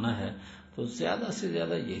کو مانا ہے۔ تو زیادہ سے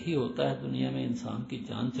زیادہ یہی ہوتا ہے دنیا میں، انسان کی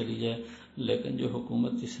جان چلی جائے، لیکن جو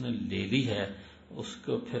حکومت جس نے لے لی ہے اس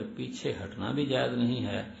کو پھر پیچھے ہٹنا بھی جائز نہیں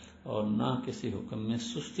ہے، اور نہ کسی حکم میں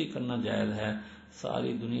سستی کرنا جائز ہے۔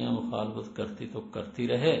 ساری دنیا مخالفت کرتی تو کرتی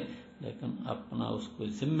رہے، لیکن اپنا اس کو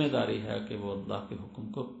ذمہ داری ہے کہ وہ اللہ کے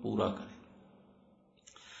حکم کو پورا کرے۔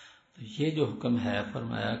 تو یہ جو حکم ہے،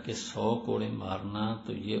 فرمایا کہ 100 کوڑے مارنا،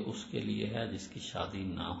 تو یہ اس کے لیے ہے جس کی شادی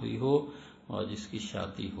نہ ہوئی ہو، اور جس کی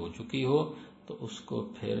شادی ہو چکی ہو تو اس کو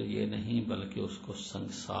پھر یہ نہیں بلکہ اس کو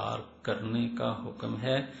سنگسار کرنے کا حکم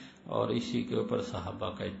ہے، اور اسی کے اوپر صحابہ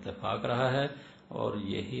کا اتفاق رہا ہے، اور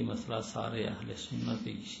یہی مسئلہ سارے اہل سنت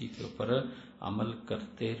اسی کے اوپر عمل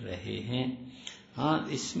کرتے رہے ہیں۔ ہاں،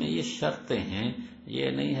 اس میں یہ شرطیں ہیں، یہ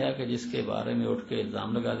نہیں ہے کہ جس کے بارے میں اٹھ کے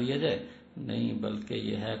الزام لگا دیا جائے، نہیں، بلکہ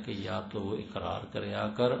یہ ہے کہ یا تو وہ اقرار کرے آ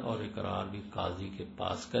کر، اور اقرار بھی قاضی کے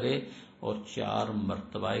پاس کرے، اور 4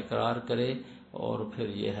 مرتبہ اقرار کرے، اور پھر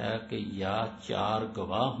یہ ہے کہ یا 4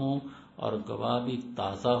 گواہ ہوں، اور گواہ بھی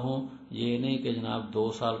تازہ ہوں، یہ نہیں کہ جناب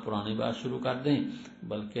 2 سال پرانی بات شروع کر دیں،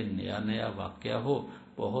 بلکہ نیا واقعہ ہو،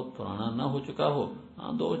 بہت پرانا نہ ہو چکا ہو۔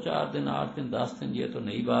 ہاں، 2-4 دن 8 دن 10 دن یہ تو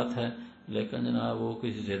نئی بات ہے، لیکن جناب وہ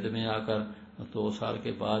کسی ضد میں آ کر 2 سال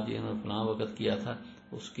کے بعد یہ انہوں نے فلاں وقت کیا تھا،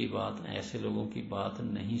 اس کی بات، ایسے لوگوں کی بات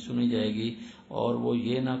نہیں سنی جائے گی۔ اور وہ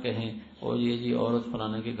یہ نہ کہیں اور یہ جی عورت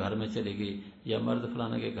فلانے کے گھر میں چلی گئی یا مرد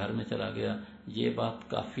فلانے کے گھر میں چلا گیا، یہ بات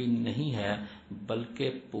کافی نہیں ہے،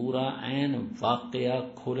 بلکہ پورا عین واقعہ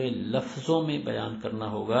کھلے لفظوں میں بیان کرنا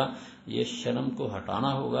ہوگا، یہ شرم کو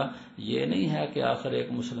ہٹانا ہوگا۔ یہ نہیں ہے کہ آخر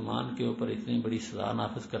ایک مسلمان کے اوپر اتنی بڑی سزا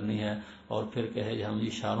نافذ کرنی ہے اور پھر کہے ہم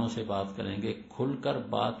اشاروں سے بات کریں گے، کھل کر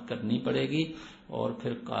بات کرنی پڑے گی، اور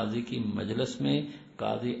پھر قاضی کی مجلس میں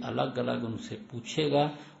قاضی الگ الگ ان سے پوچھے گا،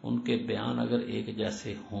 ان کے بیان اگر ایک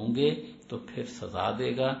جیسے ہوں گے تو پھر سزا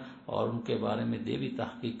دے گا، اور ان کے بارے میں یہ بھی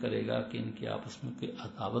تحقیق کرے گا کہ ان کی آپس میں کوئی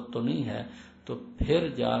عداوت تو نہیں ہے، تو پھر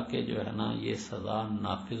جا کے جو ہے نا یہ سزا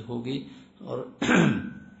نافذ ہوگی۔ اور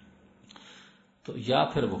تو یا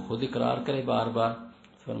پھر وہ خود اقرار کرے بار بار،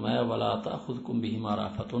 فرمایا وَلَا تَأْخُذْكُمْ بِهِمَا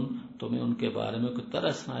رَأْفَةٌ، تمہیں ان کے بارے میں کوئی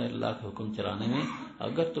ترس نہ آئے اللہ کے حکم چلانے میں،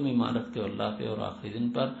 اگر تم ایمان رکھتے ہو اللہ پہ اور آخری دن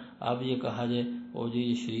پر۔ اب یہ کہا جائے او جی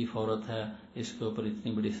یہ شریف عورت ہے، اس کے اوپر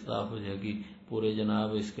اتنی بڑی سزا ہو جائے گی، پورے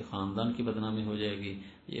جناب اس کے خاندان کی بدنامی ہو جائے گی،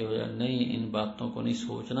 یہ ہو جائے، نہیں، ان باتوں کو نہیں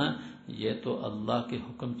سوچنا، یہ تو اللہ کے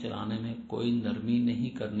حکم چلانے میں کوئی نرمی نہیں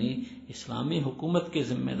کرنی، اسلامی حکومت کی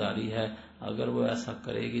ذمہ داری ہے، اگر وہ ایسا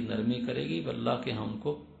کرے گی، نرمی کرے گی، اللہ کے ہاں ان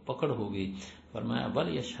کو پکڑ ہوگی۔ فرمایا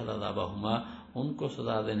وَلْيَشْهَدْ عَذَابَهُمَا، ان کو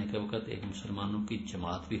سزا دینے کے وقت ایک مسلمانوں کی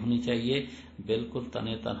جماعت بھی ہونی چاہیے، بالکل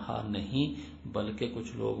تنہا نہیں، بلکہ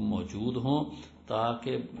کچھ لوگ موجود ہوں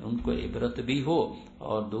تاکہ ان کو عبرت بھی ہو،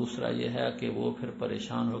 اور دوسرا یہ ہے کہ وہ پھر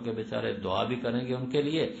پریشان ہو کے بیچارے دعا بھی کریں گے ان کے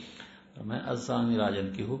لیے۔ میں الزانی راجن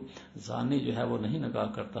کی ہوں، زانی جو ہے وہ نہیں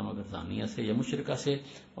نکاح کرتا مگر زانیہ سے یا مشرکہ سے،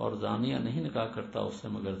 اور زانیہ نہیں نکاح کرتا اس سے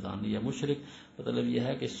مگر زانی یا مشرک۔ مطلب یہ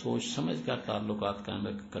ہے کہ سوچ سمجھ کر تعلقات قائم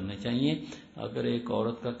کرنے چاہیے۔ اگر ایک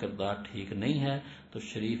عورت کا کردار ٹھیک نہیں ہے تو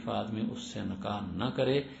شریف آدمی اس سے نکاح نہ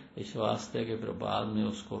کرے، اس واسطے کہ پھر بعد میں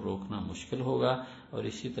اس کو روکنا مشکل ہوگا۔ اور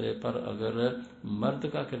اسی طرح پر اگر مرد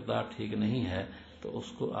کا کردار ٹھیک نہیں ہے تو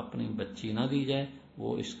اس کو اپنی بچی نہ دی جائے،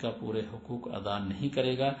 وہ اس کا پورے حقوق ادا نہیں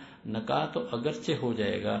کرے گا۔ نکاح تو اگرچہ ہو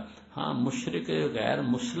جائے گا، ہاں مشرک غیر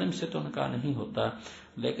مسلم سے تو نکاح نہیں ہوتا،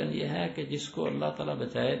 لیکن یہ ہے کہ جس کو اللہ تعالیٰ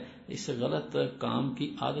بچائے اس غلط کام کی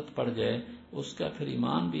عادت پڑ جائے، اس کا پھر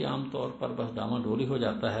ایمان بھی عام طور پر بس دامہ ڈولی ہو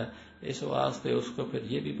جاتا ہے، اس واسطے اس کو پھر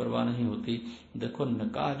یہ بھی پرواہ نہیں ہوتی۔ دیکھو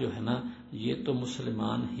نکاح جو ہے نا یہ تو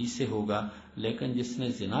مسلمان ہی سے ہوگا، لیکن جس نے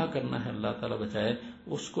زنا کرنا ہے اللہ تعالیٰ بچائے،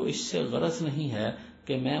 اس کو اس سے غرض نہیں ہے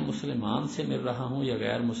کہ میں مسلمان سے مل رہا ہوں یا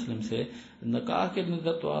غیر مسلم سے۔ نکاح کے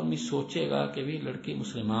اندر تو آدمی سوچے گا کہ بھی لڑکی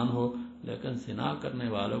مسلمان ہو، لیکن زنا کرنے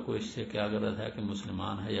والوں کو اس سے کیا غرض ہے کہ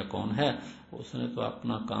مسلمان ہے یا کون ہے، اس نے تو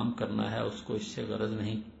اپنا کام کرنا ہے، اس کو اس سے غرض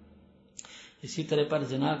نہیں۔ اسی طرح پر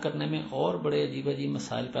زنا کرنے میں اور بڑے عجیب عجیب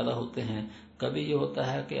مسائل پیدا ہوتے ہیں۔ کبھی یہ ہوتا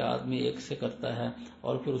ہے کہ آدمی ایک سے کرتا ہے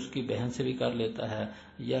اور پھر اس کی بہن سے بھی کر لیتا ہے،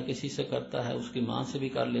 یا کسی سے کرتا ہے اس کی ماں سے بھی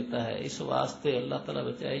کر لیتا ہے۔ اس واسطے اللہ تعالیٰ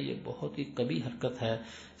بچائے یہ بہت ہی کبھی حرکت ہے،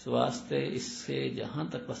 اس واسطے اس سے جہاں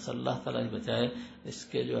تک بس اللہ تعالیٰ بچائے، اس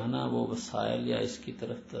کے جو ہے نا وہ وسائل یا اس کی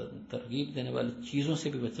طرف ترغیب دینے والی چیزوں سے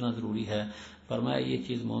بھی بچنا ضروری ہے۔ فرمایا یہ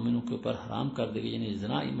چیز مومنوں کے اوپر حرام کر دے گی، یعنی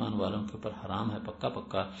زنا ایمان والوں کے اوپر حرام ہے پکا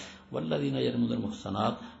پکا۔ والذین یرمون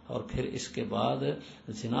المحصنات، اور پھر اس کے بعد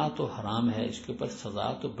زنا تو حرام ہے، اس کے اوپر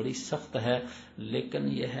سزا تو بڑی سخت ہے، لیکن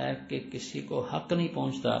یہ ہے کہ کسی کو حق نہیں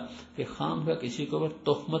پہنچتا کہ خام کا کسی کو اوپر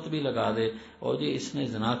تہمت بھی لگا دے اور جی اس نے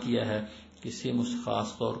زنا کیا ہے۔ کسی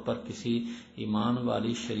خاص طور پر کسی ایمان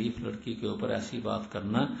والی شریف لڑکی کے اوپر ایسی بات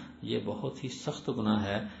کرنا یہ بہت ہی سخت گناہ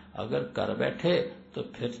ہے۔ اگر کر بیٹھے تو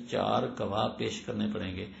پھر 4 گواہ پیش کرنے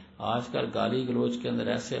پڑیں گے۔ آج کل گالی گلوچ کے اندر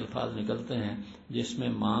ایسے الفاظ نکلتے ہیں جس میں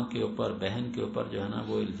ماں کے اوپر بہن کے اوپر جو ہے نا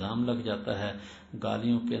وہ الزام لگ جاتا ہے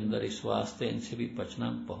گالیوں کے اندر، اس واسطے ان سے بھی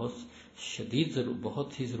بچنا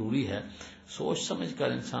بہت ہی ضروری ہے۔ سوچ سمجھ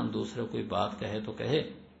کر انسان دوسرے کوئی بات کہے تو کہے۔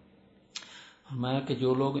 فرمایا کہ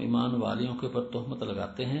جو لوگ ایمان والیوں کے اوپر تہمت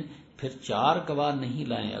لگاتے ہیں پھر 4 گواہ نہیں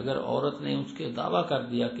لائیں۔ اگر عورت نے اس کے دعویٰ کر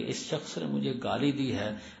دیا کہ اس شخص نے مجھے گالی دی ہے،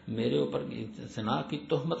 میرے اوپر زنا کی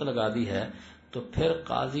تہمت لگا دی ہے، تو پھر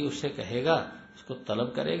قاضی اسے کہے گا، اس کو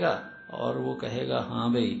طلب کرے گا اور وہ کہے گا ہاں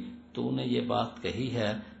بھئی تو نے یہ بات کہی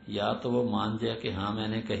ہے، یا تو وہ مان جائے کہ ہاں میں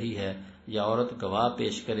نے کہی ہے، یا عورت گواہ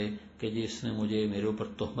پیش کرے کہ جی اس نے مجھے میرے اوپر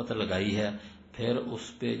تہمت لگائی ہے۔ پھر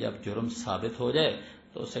اس پہ جب جرم ثابت ہو جائے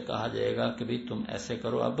تو اسے کہا جائے گا کہ بھی تم ایسے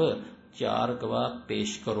کرو، اب 4 گواہ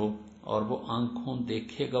پیش کرو، اور وہ آنکھوں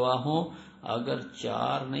دیکھے گواہ ہوں۔ اگر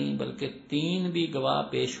 4 نہیں بلکہ 3 بھی گواہ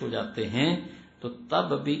پیش ہو جاتے ہیں تو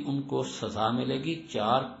تب بھی ان کو سزا ملے گی،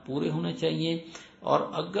 4 پورے ہونے چاہیے۔ اور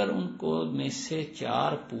اگر ان کو میں سے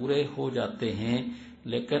 4 پورے ہو جاتے ہیں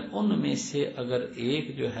لیکن ان میں سے اگر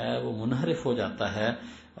ایک جو ہے وہ منحرف ہو جاتا ہے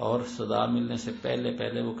اور سزا ملنے سے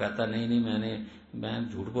پہلے وہ کہتا نہیں میں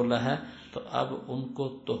جھوٹ بولا ہے، تو اب ان کو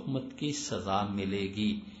تہمت کی سزا ملے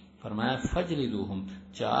گی۔ فرمایا فجلدوہم،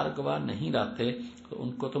 4 گواہ نہیں لاتے تو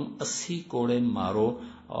ان کو تم 80 کوڑے مارو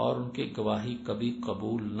اور ان کی گواہی کبھی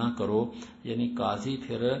قبول نہ کرو۔ یعنی قاضی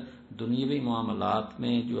پھر دنیاوی معاملات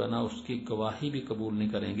میں جو ہے نا اس کی گواہی بھی قبول نہیں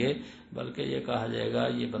کریں گے، بلکہ یہ کہا جائے گا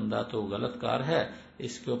یہ بندہ تو غلط کار ہے،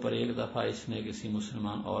 اس کے اوپر ایک دفعہ اس نے کسی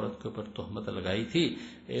مسلمان عورت کے اوپر تہمت لگائی تھی،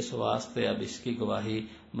 اس واسطے اب اس کی گواہی،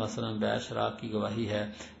 مثلا بیع شراء کی گواہی ہے،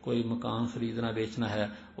 کوئی مکان خریدنا بیچنا ہے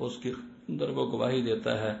اس کے اندر وہ گواہی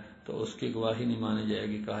دیتا ہے تو اس کی گواہی نہیں مانی جائے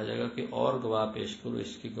گی، کہا جائے گا کہ اور گواہ پیش کرو،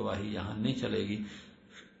 اس کی گواہی یہاں نہیں چلے گی۔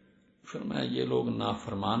 فرمایا یہ لوگ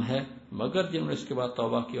نافرمان ہے، مگر جنہوں نے اس کے بعد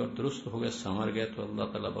توبہ کی اور درست ہو گئے سنور گئے تو اللہ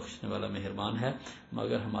تعالیٰ بخشنے والا مہربان ہے۔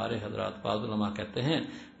 مگر ہمارے حضرات بعض علماء کہتے ہیں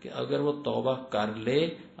کہ اگر وہ توبہ کر لے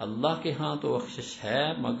اللہ کے ہاں تو بخشش ہے،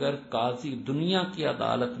 مگر قاضی دنیا کی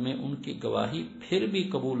عدالت میں ان کی گواہی پھر بھی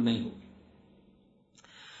قبول نہیں ہوگی۔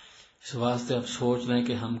 اس واسطے اب سوچ لیں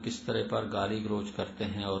کہ ہم کس طرح پر گالی گلوچ کرتے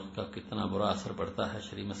ہیں اور اس کا کتنا برا اثر پڑتا ہے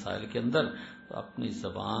شرعی مسائل کے اندر، تو اپنی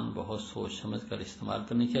زبان بہت سوچ سمجھ کر استعمال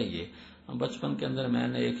کرنی چاہیے۔ بچپن کے اندر میں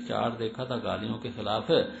نے ایک چارٹ دیکھا تھا گالیوں کے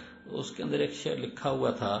خلاف، اس کے اندر ایک شعر لکھا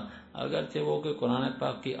ہوا تھا، اگرچہ وہ کہ قرآن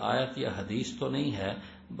پاک کی آیت یا حدیث تو نہیں ہے،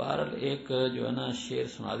 بہرحال ایک جو ہے نا شعر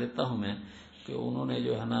سنا دیتا ہوں میں کہ انہوں نے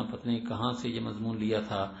جو ہے نا پتہ نہیں کہاں سے یہ مضمون لیا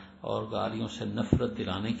تھا، اور گالیوں سے نفرت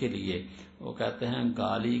دلانے کے لیے وہ کہتے ہیں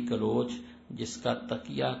گالی گلوچ جس کا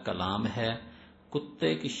تکیہ کلام ہے،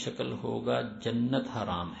 کتے کی شکل ہوگا جنت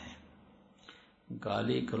حرام ہے۔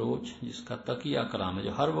 گالی گلوچ جس کا تقیہ کلام ہے،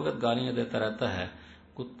 جو ہر وقت گالیاں دیتا رہتا ہے،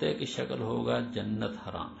 کتے کی شکل ہوگا، جنت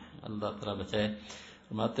حرام ہے۔ اللہ تعالیٰ بچائے۔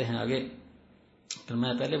 فرماتے ہیں آگے، پھر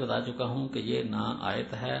میں پہلے بتا چکا ہوں کہ یہ نہ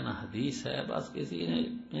آیت ہے نہ حدیث ہے، بس کسی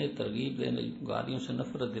نے ترغیب دینے، گالیوں سے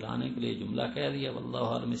نفرت دلانے کے لیے جملہ کہہ دیا، واللہ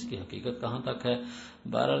عالم اس کی حقیقت کہاں تک ہے۔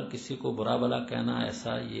 بہرحال کسی کو برا بلا کہنا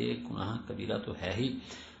ایسا یہ گناہ کبیرہ تو ہے ہی۔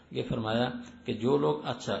 یہ فرمایا کہ جو لوگ،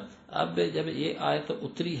 اچھا اب جب یہ آیت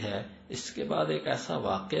اتری ہے اس کے بعد ایک ایسا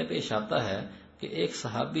واقعہ پیش آتا ہے کہ ایک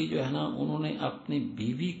صحابی جو ہے نا، انہوں نے اپنی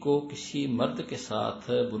بیوی کو کسی مرد کے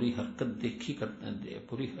ساتھ بری حرکت دیکھی،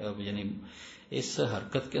 یعنی اس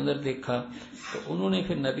حرکت کے اندر دیکھا، تو انہوں نے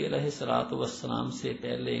پھر نبی علیہ الصلوۃ والسلام سے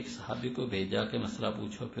پہلے ایک صحابی کو بھیجا کہ مسئلہ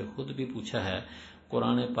پوچھو، پھر خود بھی پوچھا ہے۔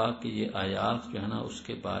 قرآن پاک کی یہ آیات جو ہے نا اس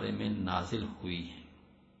کے بارے میں نازل ہوئی ہیں۔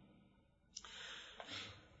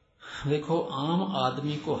 دیکھو، عام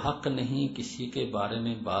آدمی کو حق نہیں کسی کے بارے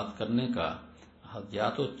میں بات کرنے کا، یا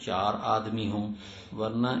تو 4 آدمی ہوں،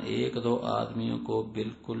 ورنہ 1-2 آدمیوں کو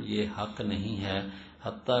بالکل یہ حق نہیں ہے۔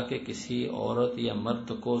 حتیٰ کہ کسی عورت یا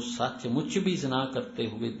مرد کو سچ مچ بھی زنا کرتے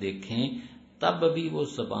ہوئے دیکھیں تب بھی وہ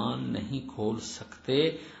زبان نہیں کھول سکتے۔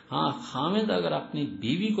 ہاں، خامد اگر اپنی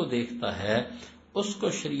بیوی کو دیکھتا ہے، اس کو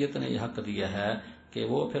شریعت نے یہ حق دیا ہے کہ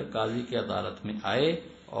وہ پھر قاضی کی عدالت میں آئے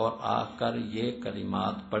اور آ کر یہ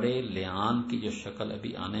کلمات پڑھے، لعان کی جو شکل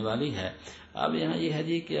ابھی آنے والی ہے۔ اب یہاں یہ ہے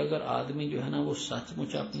جی کہ اگر آدمی جو ہے نا وہ سچ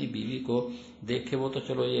مچ اپنی بیوی کو دیکھے، وہ تو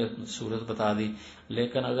چلو یہ صورت بتا دی،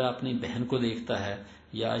 لیکن اگر اپنی بہن کو دیکھتا ہے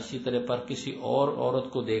یا اسی طرح پر کسی اور عورت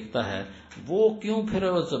کو دیکھتا ہے، وہ کیوں پھر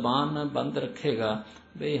زبان بند رکھے گا؟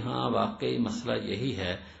 بھئی ہاں، واقعی مسئلہ یہی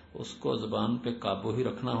ہے، اس کو زبان پہ قابو ہی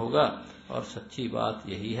رکھنا ہوگا۔ اور سچی بات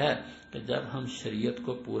یہی ہے کہ جب ہم شریعت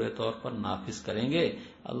کو پورے طور پر نافذ کریں گے،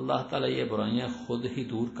 اللہ تعالیٰ یہ برائیاں خود ہی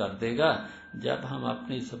دور کر دے گا۔ جب ہم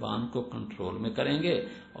اپنی زبان کو کنٹرول میں کریں گے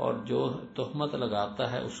اور جو تہمت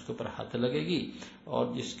لگاتا ہے اس کے اوپر حد لگے گی، اور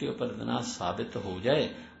جس کے اوپر زنا ثابت ہو جائے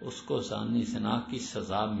اس کو زانی زنا کی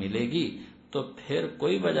سزا ملے گی، تو پھر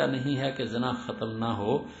کوئی وجہ نہیں ہے کہ زنا ختم نہ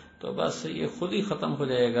ہو، تو بس یہ خود ہی ختم ہو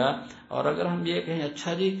جائے گا۔ اور اگر ہم یہ کہیں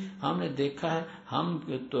اچھا جی ہم نے دیکھا ہے،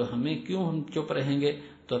 ہمیں کیوں ہم چپ رہیں گے،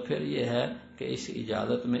 تو پھر یہ ہے کہ اس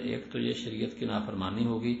اجازت میں ایک تو یہ شریعت کی نافرمانی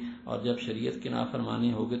ہوگی، اور جب شریعت کی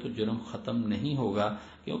نافرمانی ہوگی تو جرم ختم نہیں ہوگا،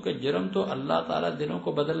 کیونکہ جرم تو اللہ تعالیٰ دلوں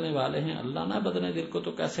کو بدلنے والے ہیں، اللہ نہ بدلے دل کو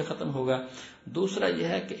تو کیسے ختم ہوگا۔ دوسرا یہ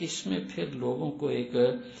ہے کہ اس میں پھر لوگوں کو ایک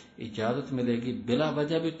اجازت ملے گی، بلا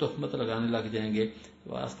وجہ بھی تہمت لگانے لگ جائیں گے۔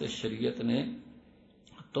 واسطے شریعت نے،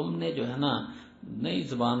 تم نے جو ہے نا نئی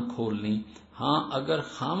زبان کھولنی۔ ہاں، اگر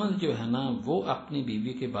خامد جو ہے نا وہ اپنی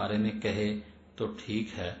بیوی کے بارے میں کہے تو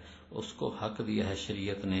ٹھیک ہے، اس کو حق دیا ہے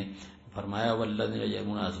شریعت نے۔ فرمایا والذین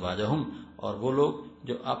یرمون ازواجہم، اور وہ لوگ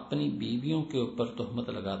جو اپنی بیویوں کے اوپر تہمت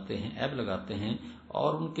لگاتے ہیں، عیب لگاتے ہیں،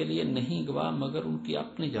 اور ان کے لیے نہیں گواہ مگر ان کی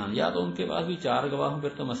اپنی جان، یا تو ان کے پاس بھی 4 گواہ ہوں،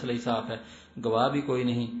 پھر تو مسئلہ ہی صاف ہے، گواہ بھی کوئی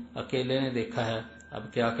نہیں، اکیلے نے دیکھا ہے،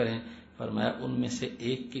 اب کیا کریں؟ فرمایا ان میں سے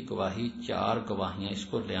ایک کی گواہی، 4 گواہیاں، اس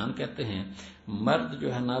کو لیان کہتے ہیں۔ مرد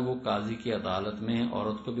جو ہے نا وہ قاضی کی عدالت میں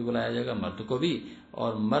عورت کو بھی بلایا جائے گا، مرد کو بھی،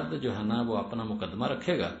 اور مرد جو ہے نا وہ اپنا مقدمہ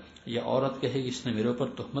رکھے گا، یا عورت کہے گی اس نے میرے اوپر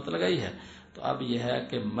تہمت لگائی ہے، تو اب یہ ہے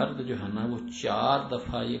کہ مرد جو ہے نا وہ 4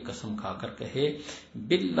 دفعہ یہ قسم کھا کر کہے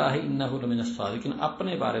باللہ انہ لمن الصادقین،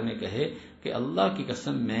 اپنے بارے میں کہے کہ اللہ کی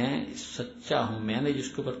قسم میں سچا ہوں، میں نے جس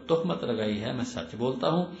کے اوپر تہمت لگائی ہے میں سچ بولتا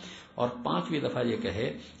ہوں، اور 5ویں دفعہ یہ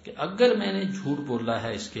کہے کہ اگر میں نے جھوٹ بولا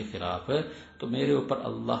ہے اس کے خلاف تو میرے اوپر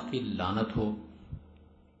اللہ کی لعنت ہو۔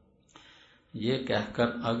 یہ کہہ کر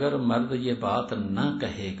اگر مرد یہ بات نہ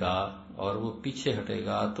کہے گا اور وہ پیچھے ہٹے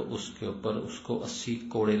گا تو اس کے اوپر اس کو 80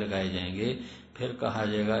 کوڑے لگائے جائیں گے، پھر کہا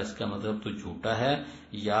جائے گا اس کا مطلب تو جھوٹا ہے،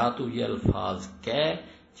 یا تو یہ الفاظ کہہ،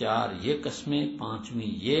 4 یہ قسمیں،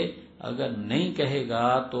 5ویں یہ، اگر نہیں کہے گا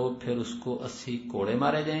تو پھر اس کو 80 کوڑے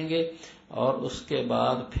مارے جائیں گے، اور اس کے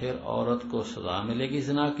بعد پھر عورت کو سزا ملے گی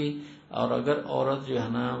زنا کی۔ اور اگر عورت جو ہے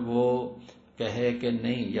نا وہ کہے کہ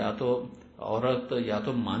نہیں، یا تو عورت یا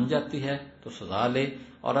تو مان جاتی ہے تو سزا لے،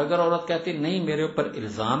 اور اگر عورت کہتی نہیں میرے اوپر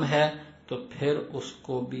الزام ہے تو پھر اس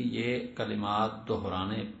کو بھی یہ کلمات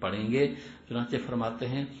دہرانے پڑیں گے۔ چنانچہ فرماتے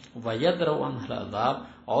ہیں وَيَدْرَوْ عَنْهَا الْعَذَابَ،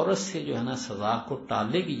 عورت سے جو ہے نا سزا کو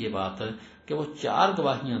ٹالے گی یہ بات کہ وہ 4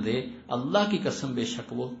 گواہیاں دے، اللہ کی قسم بے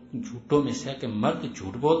شک وہ جھوٹوں میں سے ہے، کہ مرد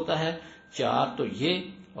جھوٹ بولتا ہے، 4 تو یہ،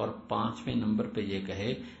 اور 5ویں نمبر پہ یہ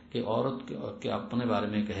کہے کہ عورت کے اپنے بارے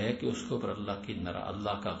میں کہے کہ اس کے اوپر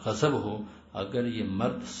اللہ کا غضب ہو اگر یہ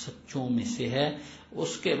مرد سچوں میں سے ہے۔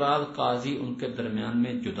 اس کے بعد قاضی ان کے درمیان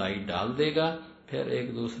میں جدائی ڈال دے گا، پھر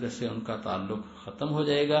ایک دوسرے سے ان کا تعلق ختم ہو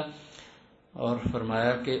جائے گا۔ اور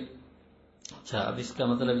فرمایا کہ اچھا، اب اس کا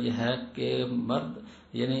مطلب یہ ہے کہ مرد،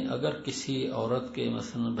 یعنی اگر کسی عورت کے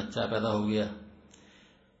مثلا بچہ پیدا ہو گیا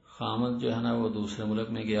خامد جو ہے نا وہ دوسرے ملک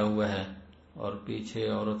میں گیا ہوا ہے اور پیچھے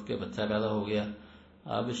عورت کے بچہ پیدا ہو گیا.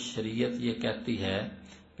 اب شریعت یہ کہتی ہے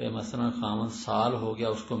کہ مثلا خامد سال ہو گیا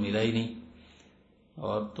اس کو ملا ہی نہیں،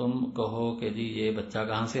 اور تم کہو کہ جی یہ بچہ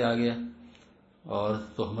کہاں سے آ گیا اور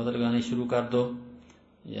تہمت لگانی شروع کر دو.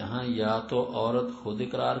 یہاں یا تو عورت خود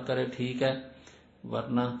اقرار کرے ٹھیک ہے،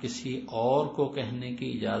 ورنہ کسی اور کو کہنے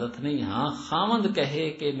کی اجازت نہیں. ہاں خامند کہے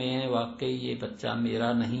کہ میں واقعی یہ بچہ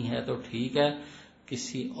میرا نہیں ہے تو ٹھیک ہے،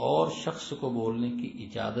 کسی اور شخص کو بولنے کی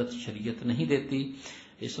اجازت شریعت نہیں دیتی.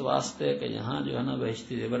 اس واسطے کہ یہاں جو ہے نا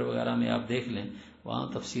بہشتی زیور وغیرہ میں آپ دیکھ لیں وہاں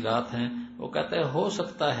تفصیلات ہیں. وہ کہتے ہیں ہو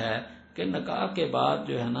سکتا ہے کہ نکاح کے بعد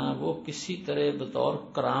جو ہے نا وہ کسی طرح بطور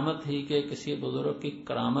کرامت ہی کہ کسی بزرگ کی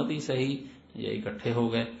کرامت ہی صحیح یہ اکٹھے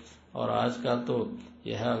ہو گئے. اور آج کل تو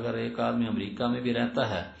یہ ہے اگر ایک آدمی امریکہ میں بھی رہتا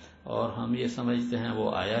ہے اور ہم یہ سمجھتے ہیں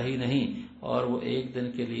وہ آیا ہی نہیں اور وہ ایک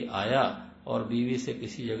دن کے لیے آیا اور بیوی سے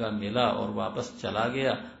کسی جگہ ملا اور واپس چلا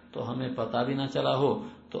گیا تو ہمیں پتہ بھی نہ چلا ہو،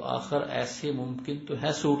 تو آخر ایسے ممکن تو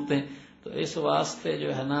ہے صورتیں. تو اس واسطے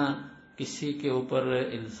جو ہے نا کسی کے اوپر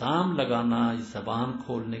الزام لگانا زبان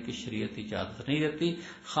کھولنے کی شریعت اجازت نہیں دیتی.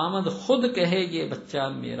 خامد خود کہے یہ بچہ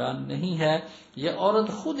میرا نہیں ہے، یہ عورت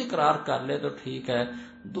خود اقرار کر لے تو ٹھیک ہے،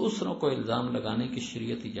 دوسروں کو الزام لگانے کی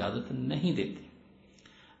شریعت اجازت نہیں دیتی.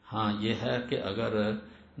 ہاں یہ ہے کہ اگر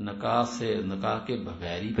نکاح کے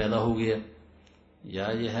بغیر ہی پیدا ہو گیا، یا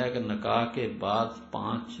یہ ہے کہ نکاح کے بعد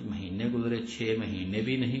 5 مہینے گزرے 6 مہینے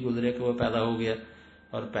بھی نہیں گزرے کہ وہ پیدا ہو گیا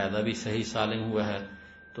اور پیدا بھی صحیح سالم ہوا ہے،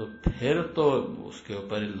 تو پھر تو اس کے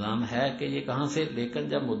اوپر الزام ہے کہ یہ کہاں سے. لیکن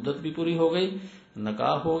جب مدت بھی پوری ہو گئی،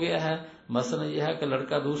 نکاح ہو گیا ہے، مثلا یہ ہے کہ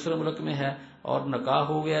لڑکا دوسرے ملک میں ہے اور نکاح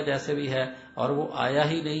ہو گیا جیسے بھی ہے اور وہ آیا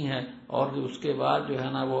ہی نہیں ہے، اور اس کے بعد جو ہے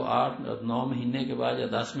نا وہ 8-9 مہینے کے بعد یا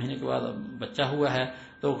 10 مہینے کے بعد بچہ ہوا ہے،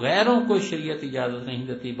 تو غیروں کو شریعت اجازت نہیں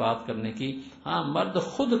دیتی بات کرنے کی. ہاں مرد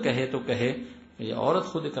خود کہے تو کہے، یہ عورت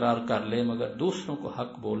خود اقرار کر لے، مگر دوسروں کو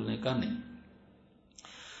حق بولنے کا نہیں.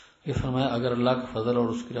 یہ فرمایا اگر اللہ کا فضل اور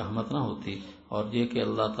اس کی رحمت نہ ہوتی اور یہ کہ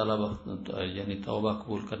اللہ تعالیٰ یعنی توبہ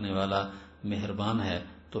قبول کرنے والا مہربان ہے،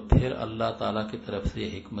 تو پھر اللہ تعالیٰ کی طرف سے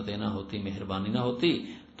یہ حکمتیں نہ ہوتی، مہربانی نہ ہوتی،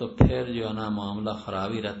 تو پھر جو ہے نا معاملہ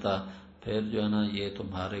خراب ہی رہتا، پھر جو ہے نا یہ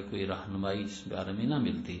تمہارے کوئی رہنمائی اس بارے میں نہ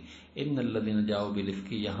ملتی. ان الذین جاؤوا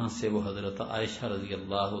بالافک، یہاں سے وہ حضرت عائشہ رضی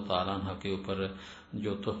اللہ تعالیٰ عنہ کے اوپر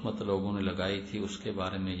جو تہمت لوگوں نے لگائی تھی اس کے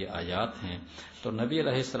بارے میں یہ آیات ہیں. تو نبی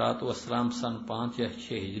علیہ الصلوۃ والسلام سن 5 یا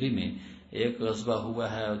 6 ہجری میں ایک غزوہ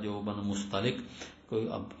ہوا ہے جو بنو مستلق کوئی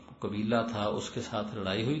قبیلہ تھا، اس کے ساتھ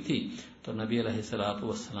لڑائی ہوئی تھی. تو نبی علیہ الصلوۃ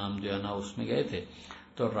والسلام جو ہے نا اس میں گئے تھے،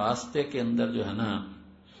 تو راستے کے اندر جو ہے نا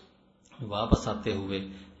واپس آتے ہوئے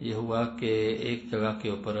یہ ہوا کہ ایک جگہ کے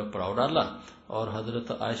اوپر پڑاؤ ڈالا اور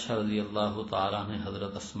حضرت عائشہ رضی اللہ تعالیٰ نے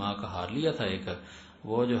حضرت اسماء کا ہار لیا تھا ایک.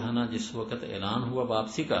 وہ جو ہے نا جس وقت اعلان ہوا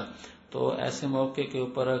واپسی کا، تو ایسے موقع کے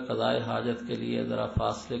اوپر قضاء حاجت کے لیے ذرا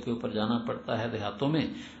فاصلے کے اوپر جانا پڑتا ہے دیہاتوں میں،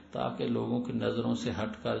 تاکہ لوگوں کی نظروں سے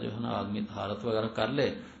ہٹ کر جو ہے نا آدمی طہارت وغیرہ کر لے.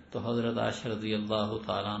 تو حضرت عائشہ رضی اللہ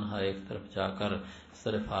تعالیٰ عنہ ایک طرف جا کر اس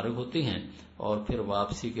طرح فارغ ہوتی ہیں اور پھر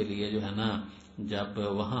واپسی کے لیے جو ہے نا جب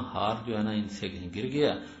وہاں ہار جو ہے نا ان سے گر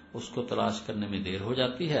گیا اس کو تلاش کرنے میں دیر ہو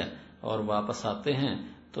جاتی ہے اور واپس آتے ہیں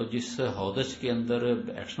تو جس ہودج کے اندر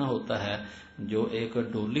بیٹھنا ہوتا ہے، جو ایک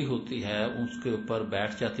ڈولی ہوتی ہے اس کے اوپر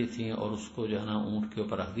بیٹھ جاتی تھیں اور اس کو جو ہے نا اونٹ کے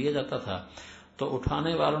اوپر رکھ دیا جاتا تھا. تو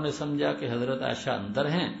اٹھانے والوں نے سمجھا کہ حضرت عائشہ اندر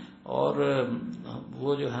ہیں اور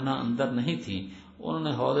وہ جو ہے نا اندر نہیں تھی، انہوں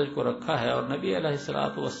نے ہودج کو رکھا ہے اور نبی علیہ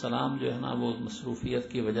الصلوۃ والسلام جو ہے نا وہ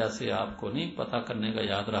مصروفیت کی وجہ سے آپ کو نہیں پتہ کرنے کا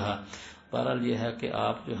یاد رہا. بہرحال یہ ہے کہ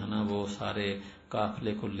آپ جو ہے نا وہ سارے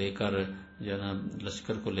قافلے کو لے کر جو ہے نا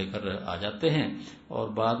لشکر کو لے کر آ جاتے ہیں اور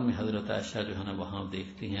بعد میں حضرت عائشہ جو ہے نا وہاں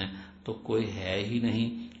دیکھتی ہیں تو کوئی ہے ہی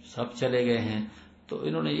نہیں، سب چلے گئے ہیں. تو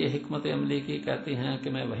انہوں نے یہ حکمت عملی کی، کہتی ہیں کہ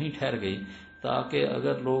میں وہیں ٹھہر گئی تاکہ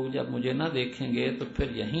اگر لوگ جب مجھے نہ دیکھیں گے تو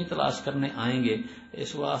پھر یہیں تلاش کرنے آئیں گے،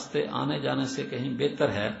 اس واسطے آنے جانے سے کہیں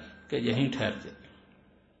بہتر ہے کہ یہیں ٹھہر جائے.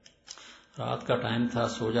 رات کا ٹائم تھا،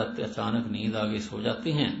 سو جاتے، اچانک نیند آ گئی، سو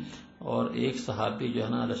جاتی ہیں. اور ایک صحابی جو ہے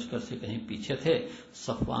نا لشکر سے کہیں پیچھے تھے،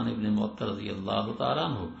 صفوان ابن معطل رضی اللہ تعالیٰ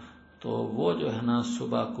عنہ، تو وہ جو ہے نا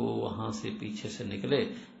صبح کو وہاں سے پیچھے سے نکلے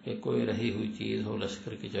کہ کوئی رہی ہوئی چیز ہو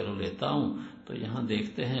لشکر کی، چلو لیتا ہوں. تو یہاں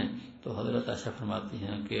دیکھتے ہیں تو حضرت عائشہ فرماتی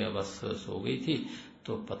ہیں کہ بس سو گئی تھی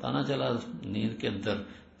تو پتہ نہ چلا، نیند کے اندر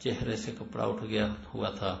چہرے سے کپڑا اٹھ گیا ہوا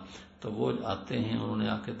تھا. تو وہ آتے ہیں، انہوں نے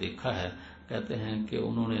آ کے دیکھا ہے، کہتے ہیں کہ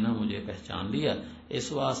انہوں نے نا مجھے پہچان لیا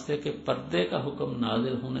اس واسطے کہ پردے کا حکم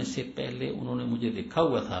نازل ہونے سے پہلے انہوں نے مجھے دیکھا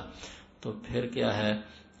ہوا تھا. تو پھر کیا ہے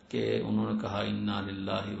کہ انہوں نے کہا انا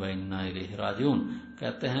للہ و انا الیہ راجعون.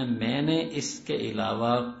 کہتے ہیں میں نے اس کے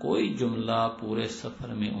علاوہ کوئی جملہ پورے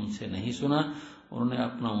سفر میں ان سے نہیں سنا انہوں نے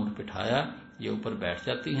اپنا اونٹ بٹھایا، یہ اوپر بیٹھ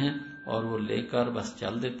جاتی ہیں اور وہ لے کر بس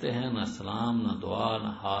چل دیتے ہیں، نہ سلام نہ دعا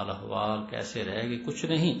نہ حال احوال کیسے رہے گی کچھ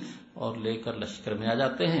نہیں، اور لے کر لشکر میں آ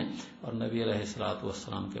جاتے ہیں اور نبی علیہ الصلوۃ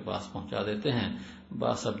والسلام کے پاس پہنچا دیتے ہیں۔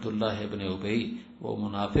 بس عبداللہ ابن ابی وہ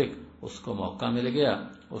منافق، اس کو موقع مل گیا،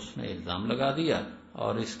 اس نے الزام لگا دیا،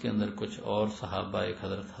 اور اس کے اندر کچھ اور صحابہ، ایک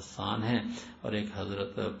حضرت حسان ہیں اور ایک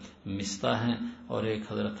حضرت مستہ ہیں اور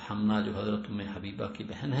ایک حضرت حمنہ جو حضرت ام حبیبہ کی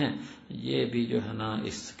بہن ہیں، یہ بھی جو ہے نا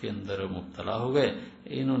اس کے اندر مبتلا ہو گئے۔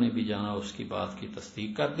 انہوں نے بھی جانا اس کی بات کی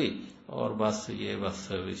تصدیق کر دی، اور بس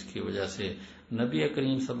اس کی وجہ سے نبی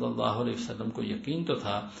کریم صلی اللہ علیہ وسلم کو یقین تو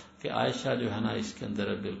تھا کہ عائشہ جو ہے نا اس کے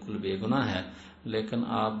اندر بالکل بے گناہ ہے، لیکن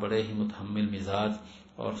آپ بڑے ہی متحمل مزاج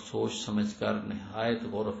اور سوچ سمجھ کر نہایت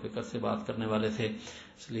غور و فکر سے بات کرنے والے تھے،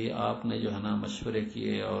 اس لیے آپ نے جو ہے نا مشورے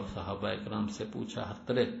کیے اور صحابہ اکرام سے پوچھا ہر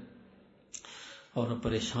طرح، اور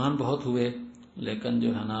پریشان بہت ہوئے، لیکن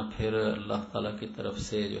جو ہے نا پھر اللہ تعالیٰ کی طرف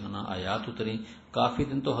سے جو ہے نا آیات اتری۔ کافی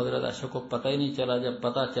دن تو حضرت عائشہ کو پتہ ہی نہیں چلا، جب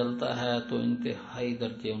پتہ چلتا ہے تو انتہائی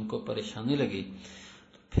درجے ان کو پریشانی لگی،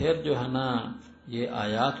 پھر جو ہے نا یہ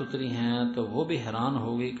آیات اتری ہیں تو وہ بھی حیران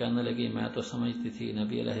ہوگی، کہنے لگی میں تو سمجھتی تھی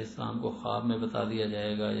نبی علیہ السلام کو خواب میں بتا دیا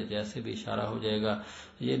جائے گا یا جیسے بھی اشارہ ہو جائے گا،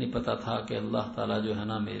 یہ نہیں پتا تھا کہ اللہ تعالیٰ جو ہے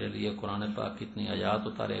نا میرے لیے قرآن پاک کی اتنی آیات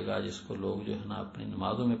اتارے گا جس کو لوگ جو ہے نا اپنی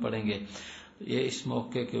نمازوں میں پڑھیں گے۔ یہ اس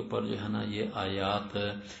موقع کے اوپر جو ہے نا یہ آیات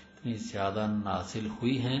اتنی زیادہ نازل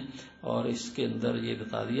ہوئی ہیں، اور اس کے اندر یہ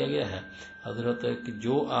بتا دیا گیا ہے حضرت کہ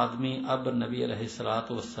جو آدمی اب نبی علیہ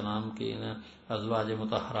الصلوۃ والسلام کے ازواج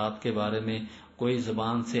مطہرات کے بارے میں کوئی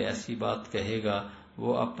زبان سے ایسی بات کہے گا،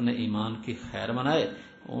 وہ اپنے ایمان کی خیر منائے،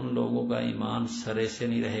 ان لوگوں کا ایمان سرے سے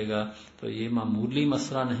نہیں رہے گا۔ تو یہ معمولی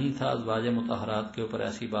مسئلہ نہیں تھا ازواج مطہرات کے اوپر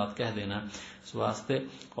ایسی بات کہہ دینا اس واسطے۔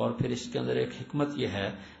 اور پھر اس کے اندر ایک حکمت یہ ہے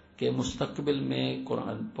کہ مستقبل میں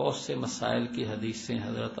قرآن بہت سے مسائل کی حدیثیں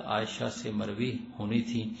حضرت عائشہ سے مروی ہونی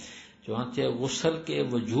تھیں، چنانچہ غسل کے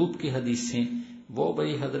وجوب کی حدیثیں وہ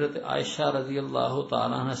بھئی حضرت عائشہ رضی اللہ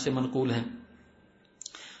تعالیٰ عنہ سے منقول ہیں۔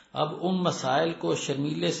 اب ان مسائل کو،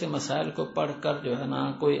 شرمیلے سے مسائل کو پڑھ کر جو ہے نا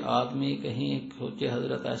کوئی آدمی کہیں سوچے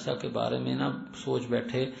حضرت عائشہ کے بارے میں نہ سوچ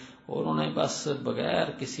بیٹھے، اور انہوں نے بس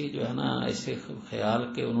بغیر کسی جو ہے نا ایسے خیال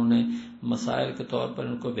کے انہوں نے مسائل کے طور پر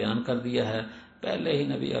ان کو بیان کر دیا ہے۔ پہلے ہی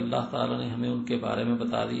نبی اللہ تعالیٰ نے ہمیں ان کے بارے میں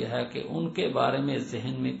بتا دیا ہے کہ ان کے بارے میں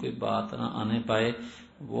ذہن میں کوئی بات نہ آنے پائے،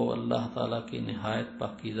 وہ اللہ تعالیٰ کی نہایت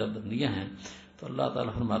پاکیزہ بندیاں ہیں۔ تو اللہ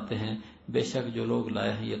تعالیٰ فرماتے ہیں بے شک جو لوگ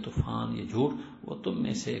لائے ہیں یہ طوفان، یہ جھوٹ، وہ تم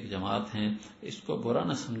میں سے ایک جماعت ہیں، اس کو برا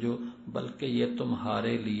نہ سمجھو بلکہ یہ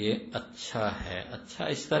تمہارے لیے اچھا ہے۔ اچھا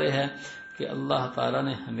اس طرح ہے کہ اللہ تعالیٰ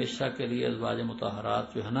نے ہمیشہ کے لیے ازواج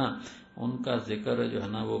مطہرات جو ہے نا ان کا ذکر جو ہے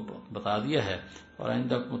نا وہ بتا دیا ہے، اور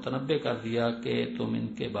آئندہ متنبہ کر دیا کہ تم ان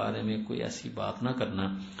کے بارے میں کوئی ایسی بات نہ کرنا۔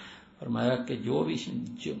 فرمایا کہ جو بھی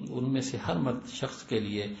ان میں سے ہر مرد شخص کے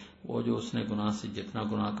لیے وہ جو اس نے گناہ سے جتنا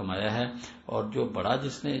گناہ کمایا ہے، اور جو بڑا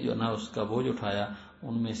جس نے جو نا اس کا بوجھ اٹھایا،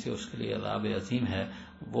 ان میں سے اس کے لیے عذاب عظیم ہے۔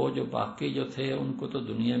 وہ جو باقی جو تھے ان کو تو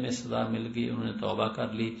دنیا میں سزا مل گئی، انہوں نے توبہ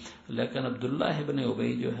کر لی، لیکن عبداللہ ابن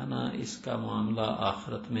ابی جو ہے نا اس کا معاملہ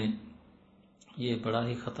آخرت میں یہ بڑا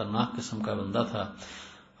ہی خطرناک قسم کا بندہ تھا۔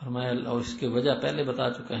 فرمایا اور اس کی وجہ پہلے بتا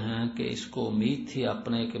چکے ہیں کہ اس کو امید تھی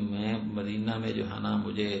اپنے کہ میں مدینہ میں جو ہے نا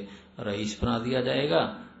مجھے رئیس بنا دیا جائے گا،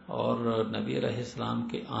 اور نبی علیہ السلام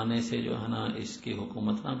کے آنے سے جو ہے نا اس کی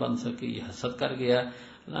حکومت نہ بن سکی، یہ حسد کر گیا،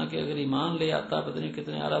 حالانکہ اگر ایمان لے آتا پتہ نہیں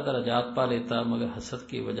کتنے اعلیٰ درجات پا لیتا، مگر حسد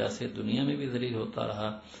کی وجہ سے دنیا میں بھی ذلیل ہوتا رہا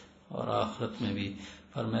اور آخرت میں بھی۔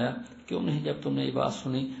 فرمایا کیوں نہیں جب تم نے یہ بات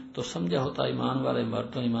سنی تو سمجھا ہوتا ایمان والے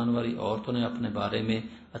مردوں ایمان والی عورتوں نے اپنے بارے میں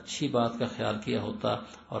اچھی بات کا خیال کیا ہوتا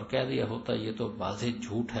اور کہہ دیا ہوتا یہ تو واضح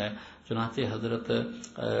جھوٹ ہے۔ چنانچہ حضرت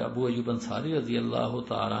ابو ایوب انصاری رضی اللہ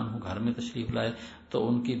تعالیٰ عنہ گھر میں تشریف لائے تو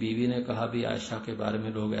ان کی بیوی نے کہا بھی عائشہ کے بارے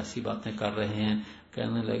میں لوگ ایسی باتیں کر رہے ہیں،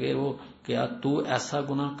 کہنے لگے وہ کیا تو ایسا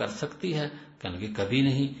گناہ کر سکتی ہے؟ کہنے لگے کبھی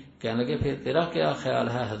نہیں۔ کہنے لگے پھر تیرا کیا خیال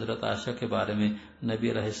ہے حضرت عائشہ کے بارے میں؟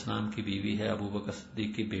 نبی علیہ السلام کی بیوی ہے، ابو بکر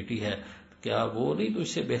صدیق کی بیٹی ہے، کیا وہ نہیں تو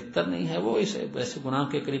اس سے بہتر نہیں ہے؟ وہ اس ایسے گناہ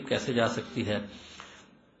کے قریب کیسے جا سکتی ہے؟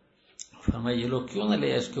 فرمایا یہ لوگ کیوں نہ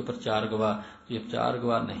لے اس کے اوپر 4 گواہ؟ جب 4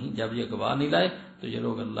 گواہ نہیں، جب یہ گواہ نہیں لائے تو یہ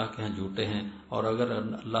لوگ اللہ کے ہاں جھوٹے ہیں، اور اگر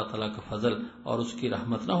اللہ تعالیٰ کا فضل اور اس کی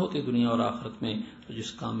رحمت نہ ہوتی دنیا اور آخرت میں تو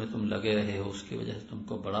جس کام میں تم لگے رہے ہو اس کی وجہ سے تم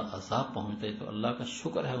کو بڑا عذاب پہنچتا۔ تو اللہ کا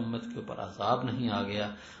شکر ہے امت کے اوپر عذاب نہیں آ گیا،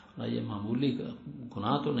 نہ یہ معمولی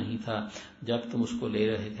گناہ تو نہیں تھا جب تم اس کو لے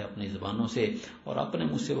رہے تھے اپنی زبانوں سے، اور اپنے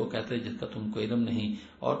منہ سے وہ کہتے جس کا تم کو علم نہیں،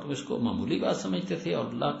 اور تم اس کو معمولی بات سمجھتے تھے، اور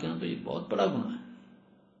اللہ کے ہاں تو یہ بہت بڑا گناہ ہے۔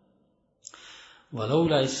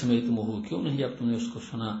 ولولا اذ سمعتموہ، کیوں نہیں جب تم نے اس کو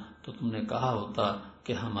سنا تو تم نے کہا ہوتا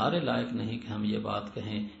کہ ہمارے لائق نہیں کہ ہم یہ بات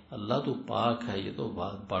کہیں، اللہ تو پاک ہے، یہ تو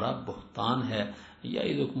بڑا بہتان ہے۔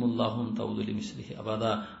 یعظکم اللہ ان تعودوا لمثلہ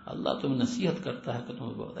ابدا، اللہ تمہیں نصیحت کرتا ہے کہ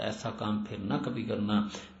تم ایسا کام پھر نہ کبھی کرنا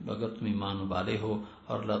اگر تم ایمان والے ہو۔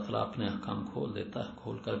 اور اللہ تعالیٰ اپنے احکام کھول دیتا ہے،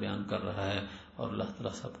 کھول کر بیان کر رہا ہے، اور اللہ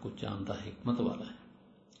تعالیٰ سب کچھ جانتا ہے، حکمت والا ہے۔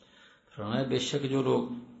 فرمایا بے شک جو لوگ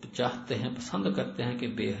چاہتے ہیں، پسند کرتے ہیں کہ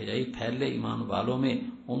بے حیائی پھیلے ایمان والوں میں،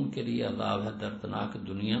 ان کے لیے عذاب ہے دردناک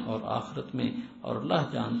دنیا اور آخرت میں، اور اللہ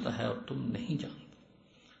جانتا ہے اور تم نہیں جانتے۔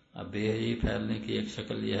 اب بے حیائی پھیلنے کی ایک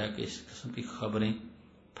شکل یہ ہے کہ اس قسم کی خبریں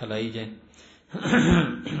پھیلائی جائیں۔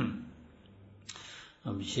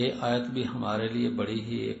 اب یہ آیت بھی ہمارے لیے بڑی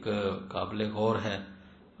ہی ایک قابل غور ہے۔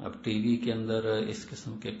 اب ٹی وی کے اندر اس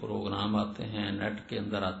قسم کے پروگرام آتے ہیں، نیٹ کے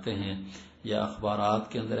اندر آتے ہیں، یا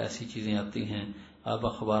اخبارات کے اندر ایسی چیزیں آتی ہیں۔ اب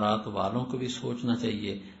اخبارات والوں کو بھی سوچنا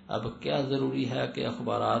چاہیے، اب کیا ضروری ہے کہ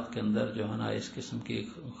اخبارات کے اندر جو ہے نا اس قسم کی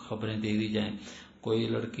خبریں دے دی جائیں۔ کوئی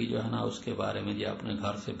لڑکی جو ہے نا اس کے بارے میں، یہ اپنے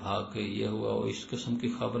گھر سے بھاگ کے یہ ہوا، اس قسم کی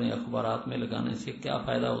خبریں اخبارات میں لگانے سے کیا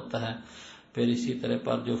فائدہ ہوتا ہے؟ پھر اسی طرح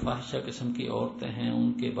پر جو فاحشہ قسم کی عورتیں ہیں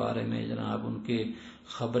ان کے بارے میں جناب ان کے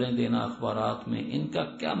خبریں دینا اخبارات میں، ان کا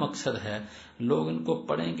کیا مقصد ہے؟ لوگ ان کو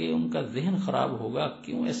پڑھیں گے، ان کا ذہن خراب ہوگا،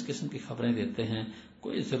 کیوں اس قسم کی خبریں دیتے ہیں؟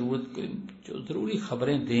 کوئی جو ضروری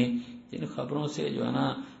خبریں دیں جن خبروں سے جو ہے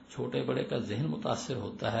نا چھوٹے بڑے کا ذہن متاثر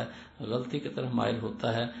ہوتا ہے، غلطی کی طرف مائل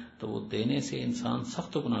ہوتا ہے، تو وہ دینے سے انسان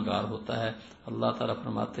سخت گناہگار ہوتا ہے۔ اللہ تعالیٰ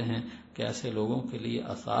فرماتے ہیں کہ ایسے لوگوں کے لیے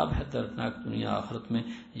عذاب ہے دردناک دنیا آخرت میں۔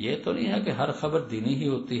 یہ تو نہیں ہے کہ ہر خبر دینی ہی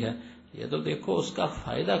ہوتی ہے، یہ تو دیکھو اس کا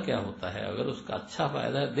فائدہ کیا ہوتا ہے، اگر اس کا اچھا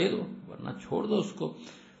فائدہ ہے دے دو، ورنہ چھوڑ دو اس کو۔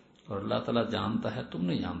 اور اللہ تعالیٰ جانتا ہے، تم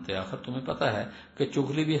نہیں جانتے، آخر تمہیں پتہ ہے کہ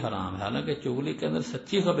چغلی بھی حرام ہے، حالانکہ چغلی کے اندر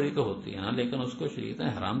سچی خبری تو ہوتی ہے نا، لیکن اس کو شریعت نے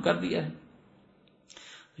حرام کر دیا ہے۔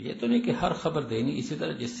 یہ تو نہیں کہ ہر خبر دینی، اسی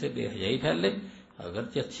طرح جس سے بے حیائی پھیلے،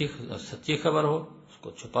 اگرچہ سچی خبر ہو اس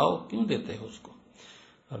کو چھپاؤ، کیوں دیتے ہو اس کو؟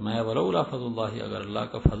 فرمایا ولولا فضل اللہ، اگر اللہ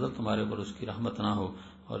کا فضل تمہارے اوپر، اس کی رحمت نہ ہو،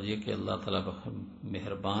 اور یہ کہ اللہ تعالیٰ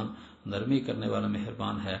مہربان، نرمی کرنے والا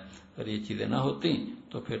مہربان ہے، اگر یہ چیزیں نہ ہوتی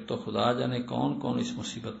تو پھر تو خدا جانے کون کون اس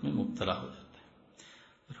مصیبت میں مبتلا ہو جاتے۔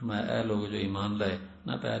 فرمایا اے لوگ جو ایمان لائے،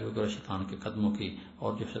 نہ پیروی کرو شیطان کے قدموں کی،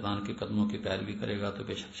 اور جو شیطان کے قدموں کی پیروی کرے گا تو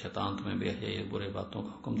بے شک شیطان تمہیں بے حیائی برے باتوں کا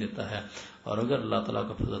حکم دیتا ہے۔ اور اگر اللہ تعالیٰ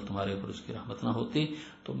کا فضل تمہارے اوپر، اس کی رحمت نہ ہوتی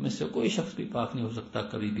تو میں سے کوئی شخص بھی پاک نہیں ہو سکتا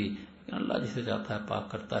کبھی بھی، لیکن اللہ جسے چاہتا ہے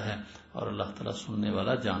پاک کرتا ہے، اور اللہ تعالیٰ سننے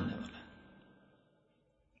والا جاننے والا ہے۔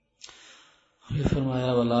 یہ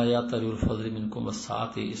فرمایا ولا یأتل الفضل منکم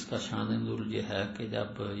والسعۃ، اس کا شان نزول یہ ہے کہ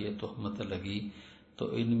جب یہ تہمت لگی تو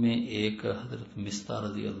ان میں ایک حضرت مصطح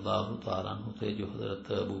رضی اللہ تعالیٰ عنہ تھے، جو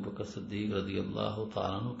حضرت ابو بکر صدیق رضی اللہ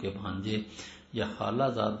تعالیٰ عنہ کے بھانجے یا خالہ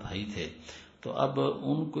زاد بھائی تھے۔ تو اب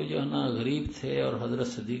ان کو جو ہے نا غریب تھے، اور حضرت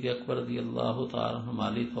صدیق اکبر رضی اللہ تعالیٰ عنہ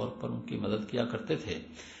مالی طور پر ان کی مدد کیا کرتے تھے۔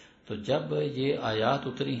 تو جب یہ آیات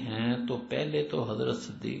اتری ہیں تو پہلے تو حضرت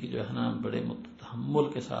صدیق جو ہے نا بڑے تحمل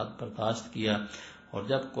کے ساتھ برداشت کیا، اور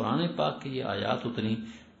جب قرآن پاک کی یہ آیات اتری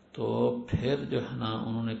تو پھر جو ہے نا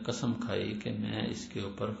انہوں نے قسم کھائی کہ میں اس کے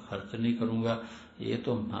اوپر خرچ نہیں کروں گا، یہ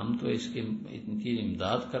تو ہم تو اس کی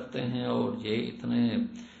امداد کرتے ہیں، اور یہ اتنے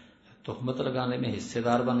تہمت لگانے میں حصے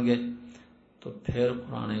دار بن گئے۔ تو پھر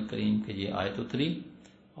قرآن کریم کی یہ آیت اتری،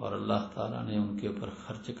 اور اللہ تعالیٰ نے ان کے اوپر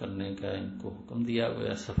خرچ کرنے کا ان کو حکم دیا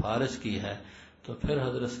گیا، سفارش کی ہے۔ تو پھر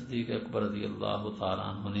حضرت صدیق اکبر رضی اللہ تعالیٰ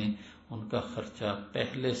عنہ نے ان کا خرچہ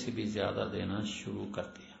پہلے سے بھی زیادہ دینا شروع کر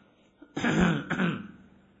دیا۔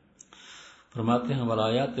 فرماتے ہیں ولا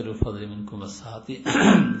یأتل الفضل منکم والسعۃ،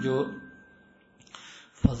 جو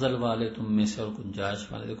فضل والے تم میں سے اور گنجائش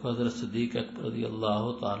والے، دیکھو حضرت صدیق اکبر رضی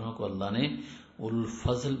اللہ تعالیٰ کو اللہ نے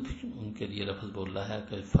الفضل ان کے لیے لفظ بولا ہے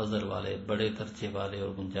کہ فضل والے، بڑے درجے والے اور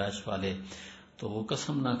گنجائش والے۔ تو وہ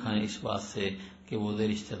قسم نہ کھائیں اس بات سے کہ وہ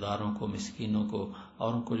رشتہ داروں کو، مسکینوں کو،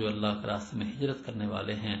 اور ان کو جو اللہ کے راستے میں ہجرت کرنے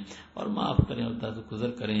والے ہیں، اور معاف کریں اور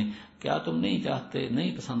درگزر کریں۔ کیا تم نہیں چاہتے،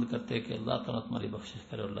 نہیں پسند کرتے کہ اللہ تعالیٰ تمہاری بخشش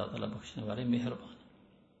کرے، اور اللہ تعالیٰ بخشنے والے مہربان۔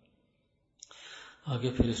 آگے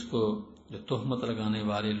پھر اس کو جو تہمت لگانے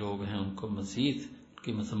والے لوگ ہیں ان کو مزید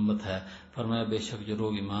کی مذمت ہے۔ فرمایا بے شک جو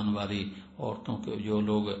لوگ ایمان والی عورتوں کے، جو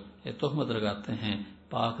لوگ تہمت لگاتے ہیں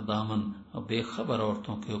پاک دامن اور بے خبر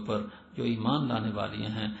عورتوں کے اوپر جو ایمان لانے والی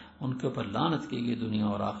ہیں، ان کے اوپر لعنت کی گئی دنیا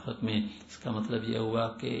اور آخرت میں۔ اس کا مطلب یہ ہوا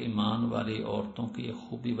کہ ایمان والی عورتوں کی یہ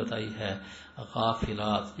خوبی بتائی ہے،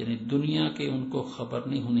 غافلات، یعنی دنیا کے ان کو خبر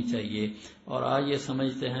نہیں ہونی چاہیے، اور آج یہ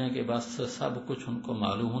سمجھتے ہیں کہ بس سب کچھ ان کو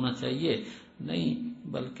معلوم ہونا چاہیے، نہیں،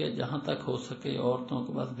 بلکہ جہاں تک ہو سکے عورتوں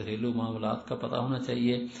کو بس گھریلو معاملات کا پتہ ہونا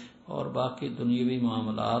چاہیے، اور باقی دنیاوی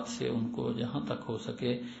معاملات سے ان کو جہاں تک ہو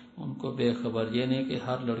سکے ان کو بے خبر. یہ نہیں کہ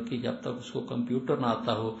ہر لڑکی جب تک اس کو کمپیوٹر نہ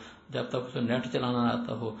آتا ہو، جب تک اس کو نیٹ چلانا نہ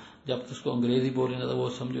آتا ہو، جب تک اس کو انگریزی بولنا نہ آتا وہ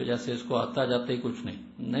سمجھو جیسے اس کو آتا جاتا ہی کچھ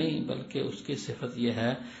نہیں، بلکہ اس کی صفت یہ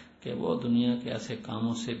ہے کہ وہ دنیا کے ایسے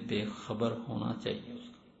کاموں سے بے خبر ہونا چاہیے.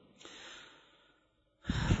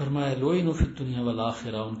 فرمایا لوئنوا فی الدنیا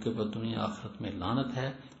والآخرہ، ان کے اوپر دنیا آخرت میں لعنت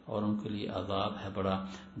ہے اور ان کے لیے عذاب ہے بڑا،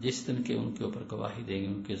 جس دن کے ان کے اوپر گواہی دیں گے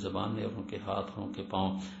ان کے زبانیں اور ان کے ہاتھ اور ان کے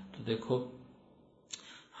پاؤں. تو دیکھو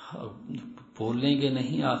بولیں گے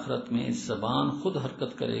نہیں آخرت میں، زبان خود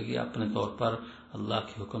حرکت کرے گی اپنے طور پر اللہ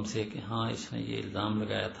کے حکم سے کہ ہاں اس نے یہ الزام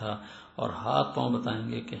لگایا تھا، اور ہاتھ پاؤں بتائیں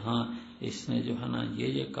گے کہ ہاں اس نے جو ہے نا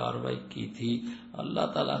یہ کارروائی کی تھی. اللہ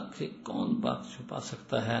تعالیٰ سے کون بات چھپا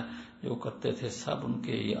سکتا ہے؟ جو کرتے تھے سب ان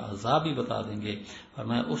کے یہ عذاب ہی بتا دیں گے. اور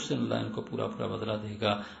میں اس دن اللہ ان کو پورا بدلہ دے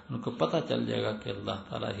گا. ان کو پتہ چل جائے گا کہ اللہ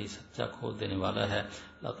تعالیٰ ہی سچا کھول دینے والا ہے،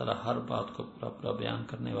 اللہ تعالیٰ ہر بات کو پورا بیان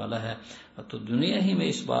کرنے والا ہے. تو دنیا ہی میں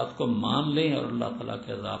اس بات کو مان لیں اور اللہ تعالیٰ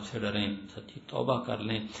کے عذاب سے ڈریں، سچی توبہ کر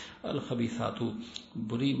لیں. الخبیثات،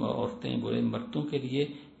 بری عورتیں برے مردوں کے لیے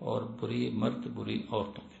اور بری مرد بری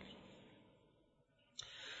عورتوں کے لیے.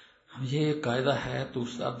 یہ ایک قاعدہ ہے. تو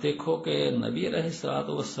اب دیکھو کہ نبی علیہ الصلوۃ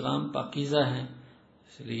والسلام پاکیزہ ہیں،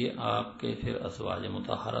 اس لیے آپ کے پھر ازواج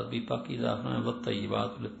مطہرات بھی پاکیزہ ہیں.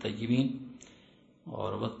 والطیبات للطیبین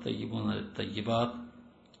اور والطیبون للطیبات.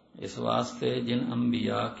 اس واسطے جن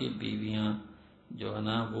انبیاء کی بیویاں جو ہے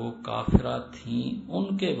نا وہ کافرہ تھیں،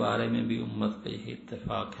 ان کے بارے میں بھی امت کا یہی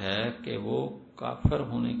اتفاق ہے کہ وہ کافر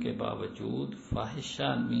ہونے کے باوجود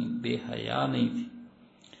فاحشہ بے حیا نہیں تھی،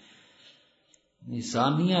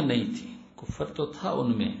 زانیہ نہیں تھی. کفر تو تھا ان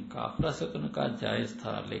میں، کافرہ سے تو نکاح جائز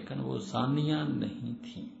تھا لیکن وہ زانیہ نہیں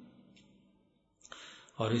تھی.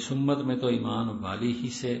 اور اس امت میں تو ایمان والی ہی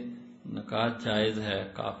سے نکاح جائز ہے،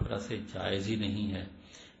 کافرہ سے جائز ہی نہیں ہے.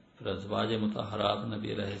 پھر ازواج مطہرات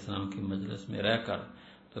نبی علیہ السلام کی مجلس میں رہ کر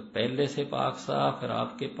تو پہلے سے پاک صاف، پھر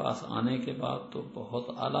آپ کے پاس آنے کے بعد تو بہت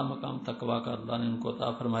اعلیٰ مقام تقویٰ کا اللہ نے ان کو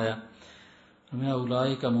عطا فرمایا. میں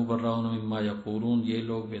اولئک مبرؤون مما یقولون، یہ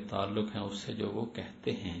لوگ بے تعلق ہیں اس سے جو وہ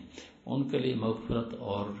کہتے ہیں. ان کے لیے مغفرت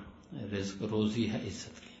اور رزق روزی ہے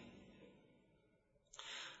عزت کی.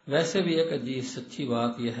 ویسے بھی ایک عجیب سچی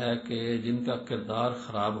بات یہ ہے کہ جن کا کردار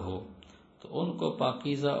خراب ہو تو ان کو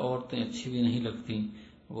پاکیزہ عورتیں اچھی بھی نہیں لگتی.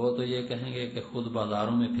 وہ تو یہ کہیں گے کہ خود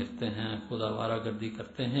بازاروں میں پھرتے ہیں، خود آوارہ گردی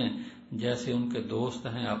کرتے ہیں، جیسے ان کے دوست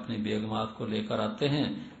ہیں اپنی بیگمات کو لے کر آتے ہیں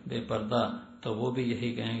بے پردہ، تو وہ بھی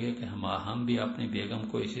یہی کہیں گے کہ ہم بھی اپنی بیگم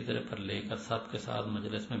کو اسی طرح پر لے کر سب کے ساتھ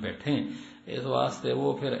مجلس میں بیٹھیں. اس واسطے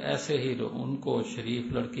وہ پھر ایسے ہی ان کو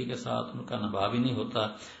شریف لڑکی کے ساتھ ان کا نبھا بھی نہیں ہوتا.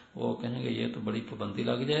 وہ کہیں گے یہ تو بڑی پابندی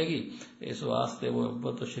لگ جائے گی، اس واسطے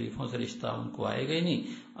وہ تو شریفوں سے رشتہ ان کو آئے گا ہی نہیں.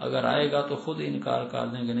 اگر آئے گا تو خود انکار کر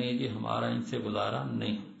دیں گے نہیں جی ہمارا ان سے گزارا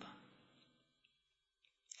نہیں ہوتا.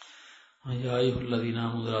 یا ایھا الذین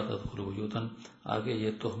آمنوا لا تدخلوا بیوتا، آگے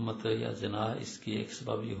یہ تہمت یا زنا اس کی ایک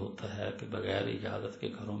سبب یہ ہوتا ہے کہ بغیر اجازت کے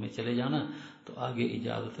گھروں میں چلے جانا. تو آگے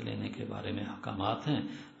اجازت لینے کے بارے میں احکامات ہیں.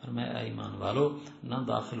 اور میں اے ایمان والو نہ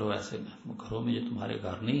داخل ہو ایسے گھروں میں جو تمہارے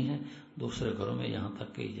گھر نہیں ہیں، دوسرے گھروں میں یہاں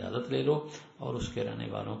تک کہ اجازت لے لو اور اس کے رہنے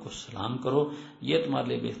والوں کو سلام کرو، یہ تمہارے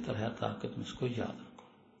لیے بہتر ہے تاکہ تم اس کو یاد رکھو.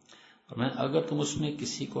 اور میں اگر تم اس میں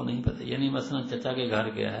کسی کو نہیں پتہ، یعنی مثلا چچا کے گھر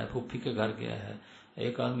گیا ہے، پھوپھی کے گھر گیا ہے،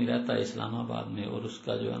 ایک آدمی رہتا ہے اسلام آباد میں اور اس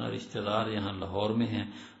کا جو ہے نا رشتہ دار یہاں لاہور میں ہیں،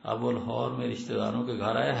 اب وہ لاہور میں رشتہ داروں کے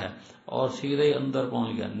گھر آیا ہے اور سیدھے ہی اندر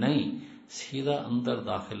پہنچ گیا، نہیں، سیدھا اندر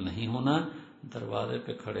داخل نہیں ہونا، دروازے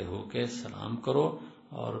پہ کھڑے ہو کے سلام کرو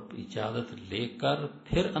اور اجازت لے کر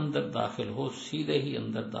پھر اندر داخل ہو. سیدھے ہی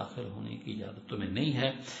اندر داخل ہونے کی اجازت تمہیں نہیں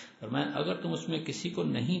ہے. اور میں اگر تم اس میں کسی کو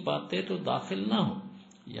نہیں پاتے تو داخل نہ ہو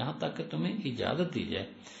یہاں تک کہ تمہیں اجازت دی جائے.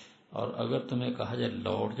 اور اگر تمہیں کہا جائے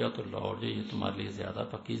لوٹ جاؤ تو لوٹ جاؤ، یہ تمہارے لیے زیادہ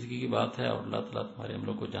پاکیزگی کی بات ہے اور اللہ تعالیٰ تمہارے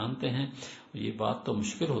عملوں کو جانتے ہیں. یہ بات تو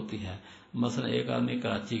مشکل ہوتی ہے. مثلا ایک آدمی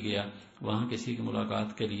کراچی گیا وہاں کسی کی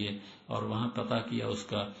ملاقات کے لیے اور وہاں پتہ کیا اس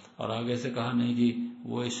کا اور آگے سے کہا نہیں جی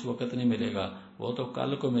وہ اس وقت نہیں ملے گا، وہ تو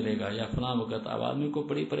کل کو ملے گا یا فلاں وقت. اب آدمی کو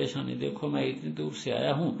بڑی پریشانی، دیکھو میں اتنی دور سے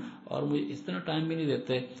آیا ہوں اور مجھے اتنا ٹائم بھی نہیں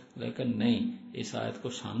دیتے. لیکن نہیں، اس آیت کو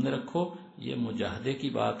سامنے رکھو، یہ مجاہدے کی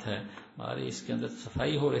بات ہے، ہماری اس کے اندر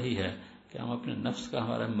صفائی ہو رہی ہے کہ ہم اپنے نفس کا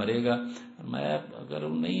ہمارا مرے گا. میں اگر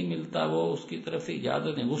نہیں ملتا وہ اس کی طرف سے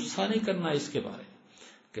اجازت نہیں، غصہ نہیں کرنا اس کے بارے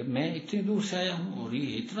کہ میں اتنی دور سے آیا ہوں اور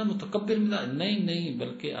یہ اتنا متکبر ملا، نہیں،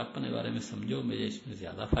 بلکہ اپنے بارے میں سمجھو مجھے اس میں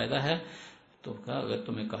زیادہ فائدہ ہے. تو کہا اگر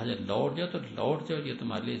تمہیں کہا جائے لوٹ جاؤ تو لوٹ جاؤ، یہ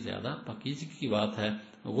تمہارے لیے زیادہ پاکیزگی کی بات ہے.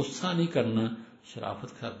 غصہ نہیں کرنا، شرافت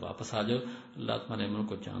کے ساتھ واپس آ جاؤ، اللہ تمہارے عمل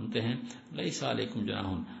کو جانتے ہیں. لیس علیکم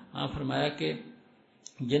جناح، فرمایا کہ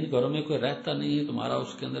جن گھروں میں کوئی رہتا نہیں ہے تمہارا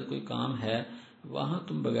اس کے اندر کوئی کام ہے وہاں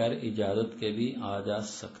تم بغیر اجازت کے بھی آ جا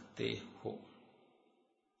سکتے ہو۔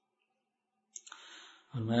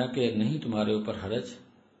 فرمایا کہ نہیں تمہارے اوپر حرج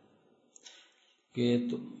کہ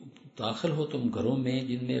داخل ہو تم گھروں میں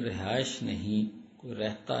جن میں رہائش نہیں، کوئی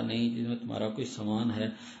رہتا نہیں، جن میں تمہارا کوئی سامان ہے،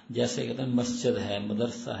 جیسے کہتے ہیں مسجد ہے،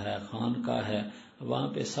 مدرسہ ہے، خانقاہ ہے، وہاں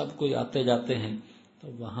پہ سب کوئی آتے جاتے ہیں،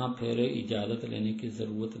 تو وہاں پھر اجازت لینے کی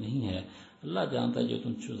ضرورت نہیں ہے۔ اللہ جانتا ہے جو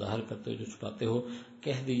تم ظاہر کرتے ہو، جو چھپاتے ہو۔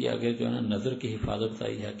 کہہ دیجیے اگر جو ہے نا نظر کی حفاظت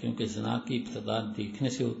بتائی ہے، کیونکہ زنا کی ابتدا دیکھنے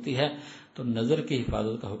سے ہوتی ہے، تو نظر کی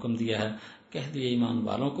حفاظت کا حکم دیا ہے۔ کہہ دیے ایمان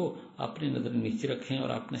والوں کو اپنی نظر نیچے رکھیں اور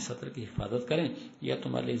اپنے سطر کی حفاظت کریں، یہ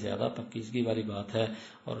تمہارے لیے زیادہ پاکیزگی والی بات ہے،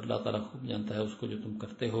 اور اللہ تعالیٰ خوب جانتا ہے اس کو جو تم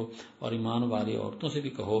کرتے ہو۔ اور ایمان والی عورتوں سے بھی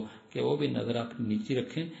کہو کہ وہ بھی نظر اپنی نیچے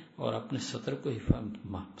رکھیں اور اپنے سطر کی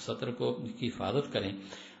حفاظت کریں۔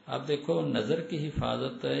 اب دیکھو نظر کی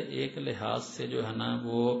حفاظت ایک لحاظ سے جو ہے نا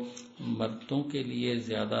وہ مردوں کے لیے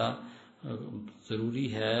زیادہ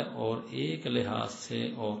ضروری ہے اور ایک لحاظ سے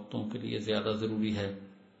عورتوں کے لیے زیادہ ضروری ہے۔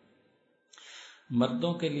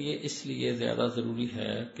 مردوں کے لیے اس لیے زیادہ ضروری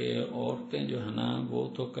ہے کہ عورتیں جو ہے نا وہ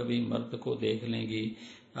تو کبھی مرد کو دیکھ لیں گی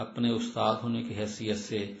اپنے استاد ہونے کی حیثیت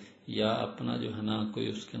سے، یا اپنا جو ہے نا کوئی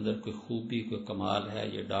اس کے اندر کوئی خوبی، کوئی کمال ہے،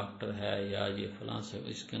 یہ ڈاکٹر ہے یا یہ فلاں سے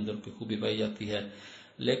اس کے اندر کوئی خوبی پائی جاتی ہے۔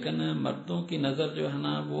 لیکن مردوں کی نظر جو ہے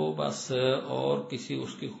نا وہ بس اور کسی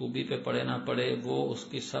اس کی خوبی پہ پڑے نہ پڑے، وہ اس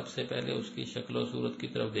کی سب سے پہلے اس کی شکل و صورت کی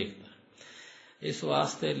طرف دیکھتا ہے۔ اس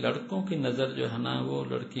واسطے لڑکوں کی نظر جو ہے نا وہ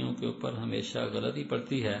لڑکیوں کے اوپر ہمیشہ غلط ہی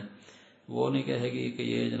پڑتی ہے۔ وہ نہیں کہے گی کہ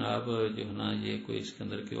یہ جناب جو ہے نا یہ کوئی اس کے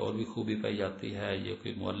اندر کی اور بھی خوبی پائی جاتی ہے، یہ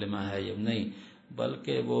کوئی معلمہ ہے، یہ نہیں،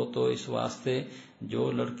 بلکہ وہ تو اس واسطے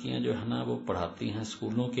جو لڑکیاں جو ہے نا وہ پڑھاتی ہیں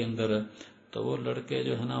اسکولوں کے اندر، تو وہ لڑکے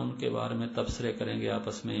جو ہے نا ان کے بارے میں تبصرے کریں گے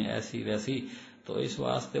آپس میں ایسی ویسی، تو اس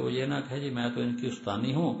واسطے وہ یہ نہ کہے جی میں تو ان کی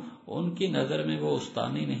استانی ہوں، ان کی نظر میں وہ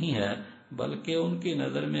استانی نہیں ہے، بلکہ ان کی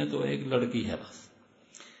نظر میں تو ایک لڑکی ہے بس۔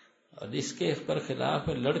 اور اس کے پر خلاف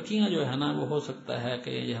لڑکیاں جو ہے نا وہ ہو سکتا ہے کہ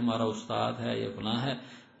یہ ہمارا استاد ہے، یہ فلاں ہے،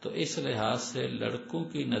 تو اس لحاظ سے لڑکوں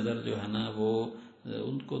کی نظر جو ہے نا وہ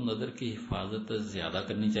ان کو نظر کی حفاظت زیادہ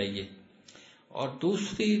کرنی چاہیے۔ اور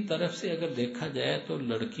دوسری طرف سے اگر دیکھا جائے تو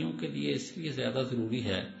لڑکیوں کے لیے اس لیے زیادہ ضروری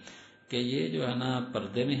ہے کہ یہ جو ہے نا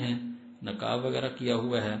پردے میں ہیں، نقاب وغیرہ کیا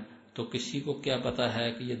ہوا ہے، تو کسی کو کیا پتا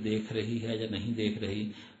ہے کہ یہ دیکھ رہی ہے یا نہیں دیکھ رہی۔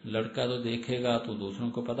 لڑکا تو دیکھے گا تو دوسروں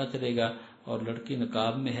کو پتا چلے گا، اور لڑکی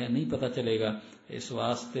نقاب میں ہے نہیں پتا چلے گا۔ اس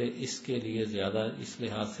واسطے اس کے لیے زیادہ اس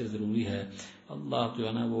لحاظ سے ضروری ہے۔ اللہ جو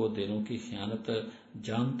ہے نا وہ دلوں کی خیانت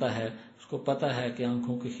جانتا ہے، اس کو پتا ہے کہ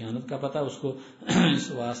آنکھوں کی خیانت کا پتا اس کو، اس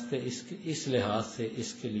واسطے اس لحاظ سے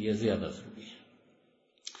اس کے لیے زیادہ ضروری ہے۔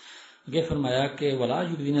 یہ فرمایا کہ ولا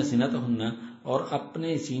یبدین زینتہن، اور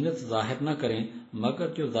اپنے زینت ظاہر نہ کریں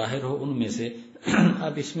مگر جو ظاہر ہو ان میں سے۔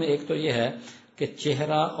 اب اس میں ایک تو یہ ہے کہ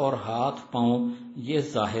چہرہ اور ہاتھ پاؤں یہ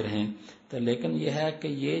ظاہر ہیں، تو لیکن یہ ہے کہ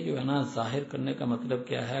یہ جو ہے نا ظاہر کرنے کا مطلب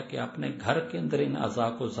کیا ہے کہ اپنے گھر کے اندر ان اعضاء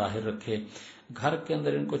کو ظاہر رکھے، گھر کے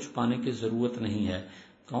اندر ان کو چھپانے کی ضرورت نہیں ہے۔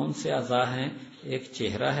 کون سے اعضاء ہیں؟ ایک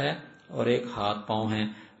چہرہ ہے اور ایک ہاتھ پاؤں ہیں۔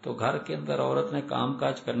 تو گھر کے اندر عورت نے کام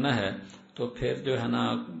کاج کرنا ہے تو پھر جو ہے نا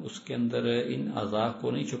اس کے اندر ان اعضاء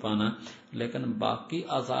کو نہیں چھپانا، لیکن باقی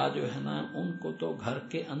اعضاء جو ہے نا ان کو تو گھر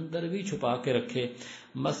کے اندر بھی چھپا کے رکھے۔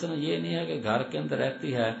 مثلا یہ نہیں ہے کہ گھر کے اندر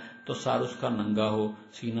رہتی ہے تو سر اس کا ننگا ہو،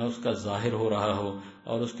 سینہ اس کا ظاہر ہو رہا ہو،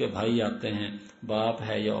 اور اس کے بھائی آتے ہیں، باپ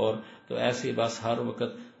ہے یا اور، تو ایسی بس ہر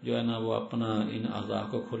وقت جو ہے نا وہ اپنا ان اعضاء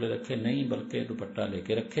کو کھلے رکھے، نہیں بلکہ دوپٹہ لے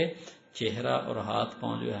کے رکھے، چہرہ اور ہاتھ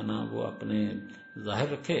پاؤں جو ہے نا وہ اپنے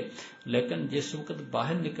ظاہر رکھے۔ لیکن جس وقت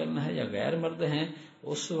باہر نکلنا ہے یا غیر مرد ہیں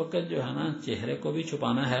اس وقت جو ہے نا چہرے کو بھی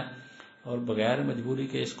چھپانا ہے اور بغیر مجبوری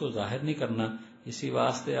کے اس کو ظاہر نہیں کرنا۔ اسی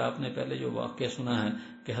واسطے آپ نے پہلے جو واقعہ سنا ہے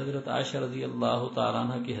کہ حضرت عائشہ رضی اللہ تعالیٰ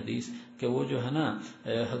عنہ کی حدیث کہ وہ جو ہے نا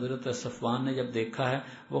حضرت صفوان نے جب دیکھا ہے،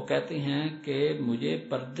 وہ کہتی ہیں کہ مجھے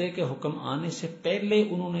پردے کے حکم آنے سے پہلے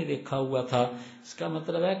انہوں نے دیکھا ہوا تھا۔ اس کا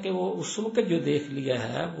مطلب ہے کہ وہ اس وقت جو دیکھ لیا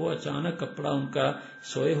ہے وہ اچانک کپڑا ان کا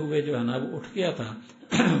سوئے ہوئے جو ہے نا وہ اٹھ گیا تھا،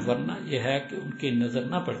 ورنہ یہ ہے کہ ان کی نظر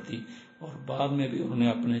نہ پڑتی، اور بعد میں بھی انہوں نے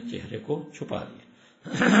اپنے چہرے کو چھپا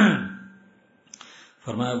لیا۔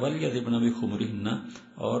 فرمایا وَلْيَضْرِبْنَ بِخُمُرِهِنَّ،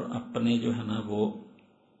 اور اپنے جو ہے نا وہ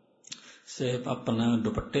سے اپنا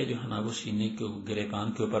دوپٹے جو ہے نا وہ سینے کے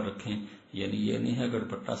گریبان کے اوپر رکھیں، یعنی یہ نہیں ہے کہ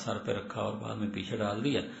دوپٹہ سر پہ رکھا اور بعد میں پیچھے ڈال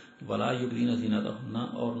دیا۔ وَلَا يُبْدِينَ زِينَتَهُنَّ،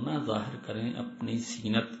 اور نہ ظاہر کریں اپنی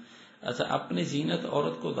زینت۔ اچھا اپنی زینت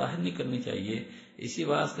عورت کو ظاہر نہیں کرنی چاہیے، اسی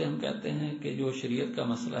واسطے ہم کہتے ہیں کہ جو شریعت کا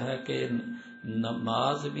مسئلہ ہے کہ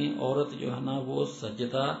نماز میں عورت جو ہے نا وہ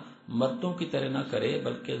سجدہ مردوں کی طرح نہ کرے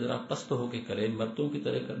بلکہ ذرا پست ہو کے کرے، مردوں کی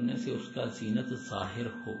طرح کرنے سے اس کا زینت ظاہر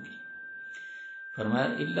ہوگی۔ فرمایا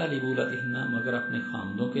الا لبولتہن، مگر اپنے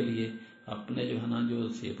خامدوں کے لیے، اپنے جو ہے نا جو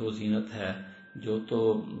زیب و زینت ہے جو تو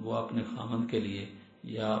وہ اپنے خامند کے لیے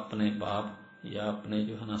یا اپنے باپ یا اپنے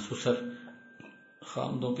جو ہے نا سسر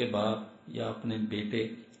خامدوں کے باپ یا اپنے بیٹے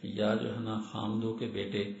یا جو ہے نا خامدوں کے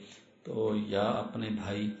بیٹے تو یا اپنے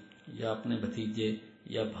بھائی یا اپنے بھتیجے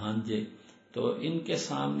یا بھانجے، تو ان کے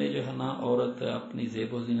سامنے جو ہے نا عورت اپنی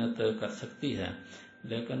زیب و زینت کر سکتی ہے،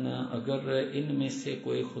 لیکن اگر ان میں سے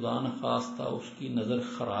کوئی خدا نخواستہ اس کی نظر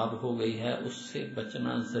خراب ہو گئی ہے اس سے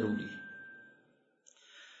بچنا ضروری ہے۔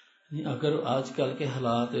 اگر آج کل کے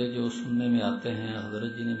حالات جو سننے میں آتے ہیں،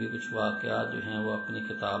 حضرت جی نے بھی کچھ واقعات جو ہیں وہ اپنی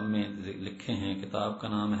کتاب میں لکھے ہیں، کتاب کا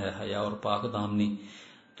نام ہے حیا اور پاک دامنی،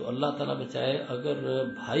 تو اللہ تعالیٰ بچائے اگر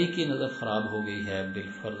بھائی کی نظر خراب ہو گئی ہے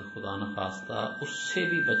بالفرض خدا نخواستہ، اس سے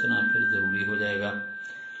بھی بچنا پھر ضروری ہو جائے گا۔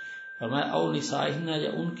 فرمایا او نسائہن،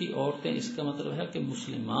 یا ان کی عورتیں، اس کا مطلب ہے کہ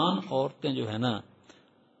مسلمان عورتیں جو ہے نا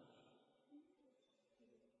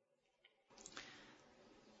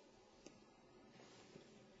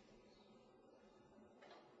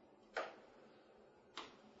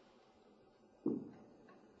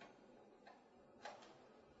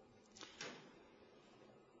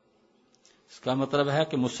کا مطلب ہے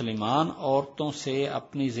کہ مسلمان عورتوں سے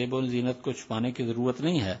اپنی زیب و زینت کو چھپانے کی ضرورت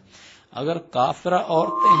نہیں ہے۔ اگر کافرہ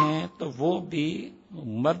عورتیں ہیں تو وہ بھی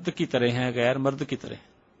مرد کی طرح ہیں، غیر مرد کی طرح۔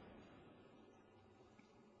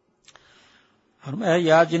 فرمایا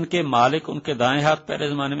یا جن کے مالک ان کے دائیں ہاتھ پہلے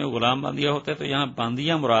زمانے میں غلام باندیا ہوتے تو یہاں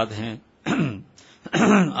باندیاں مراد ہیں۔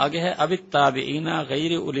 آگے ہے اب التابعین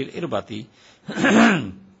غیر اولی الارباتی،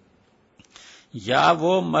 یا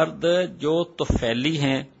وہ مرد جو طفیلی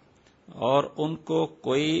ہیں اور ان کو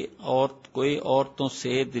کوئی عورتوں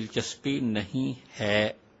سے دلچسپی نہیں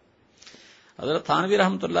ہے۔ حضرت تھانوی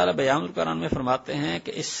رحمۃ اللہ علیہ بیان القرآن میں فرماتے ہیں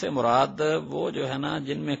کہ اس سے مراد وہ جو ہے نا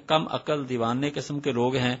جن میں کم عقل دیوانے قسم کے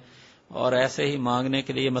لوگ ہیں اور ایسے ہی مانگنے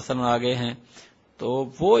کے لیے مثلا آگے ہیں، تو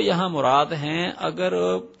وہ یہاں مراد ہیں۔ اگر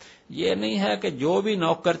یہ نہیں ہے کہ جو بھی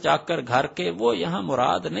نوکر چاکر گھر کے، وہ یہاں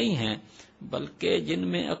مراد نہیں ہیں، بلکہ جن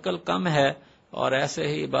میں عقل کم ہے اور ایسے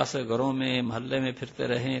ہی بس گھروں میں محلے میں پھرتے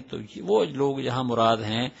رہیں، تو وہ لوگ یہاں مراد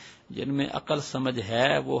ہیں۔ جن میں عقل سمجھ ہے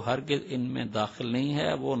وہ ہرگز ان میں داخل نہیں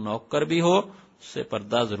ہے، وہ نوکر بھی ہو اس سے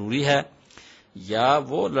پردہ ضروری ہے، یا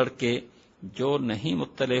وہ لڑکے جو نہیں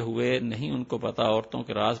مطلع ہوئے، نہیں ان کو پتا عورتوں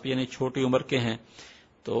کے راز بھی، یعنی چھوٹی عمر کے ہیں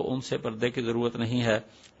تو ان سے پردے کی ضرورت نہیں ہے۔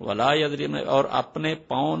 ولا یضربن، اور اپنے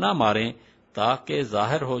پاؤں نہ ماریں تاکہ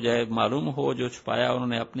ظاہر ہو جائے، معلوم ہو جو چھپایا انہوں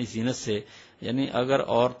نے اپنی زینت سے۔ یعنی اگر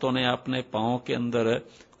عورتوں نے اپنے پاؤں کے اندر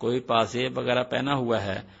کوئی پازیب وغیرہ پہنا ہوا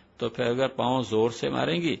ہے تو پھر اگر پاؤں زور سے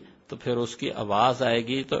ماریں گی تو پھر اس کی آواز آئے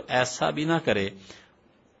گی، تو ایسا بھی نہ کرے۔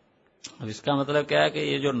 اب اس کا مطلب کیا ہے کہ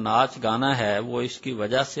یہ جو ناچ گانا ہے وہ اس کی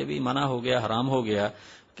وجہ سے بھی منع ہو گیا، حرام ہو گیا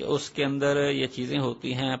کہ اس کے اندر یہ چیزیں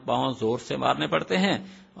ہوتی ہیں، پاؤں زور سے مارنے پڑتے ہیں،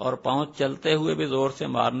 اور پاؤں چلتے ہوئے بھی زور سے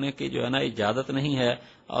مارنے کی جو ہے نا اجازت نہیں ہے،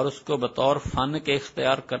 اور اس کو بطور فن کے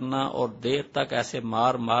اختیار کرنا اور دیر تک ایسے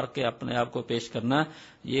مار مار کے اپنے آپ کو پیش کرنا،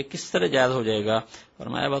 یہ کس طرح جائز ہو جائے گا؟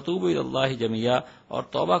 فرمایا وَتُوبُوا إِلَى اللَّهِ جَمِيعًا، اور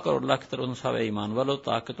توبہ کرو اللہ کی طرف صاحب ایمان والو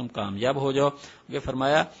تاکہ تم کامیاب ہو جاؤ۔ یہ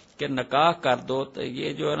فرمایا کہ نکاح کر دو، تو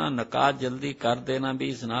یہ جو ہے نا نکاح جلدی کر دینا بھی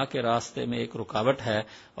زنا کے راستے میں ایک رکاوٹ ہے،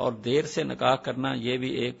 اور دیر سے نکاح کرنا یہ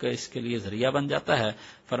بھی ایک اس کے لیے ذریعہ بن جاتا ہے۔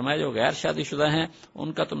 فرمایا جو غیر شادی شدہ ہیں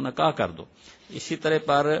ان کا تم نکاح کر دو۔ اسی طرح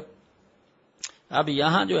پر اب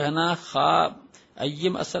یہاں جو ہے نا خواب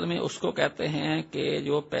ایم اصل میں اس کو کہتے ہیں کہ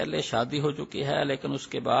جو پہلے شادی ہو چکی ہے لیکن اس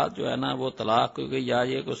کے بعد جو ہے نا وہ طلاق ہو گئی، یا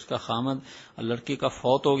یہ کہ اس کا خامد لڑکی کا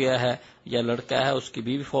فوت ہو گیا ہے، یا لڑکا ہے اس کی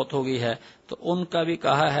بیوی فوت ہو گئی ہے، تو ان کا بھی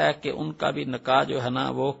کہا ہے کہ ان کا بھی نکاح جو ہے نا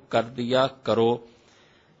وہ کر دیا کرو۔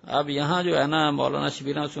 اب یہاں جو ہے نا مولانا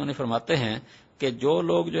شبیر احمد سنانی فرماتے ہیں کہ جو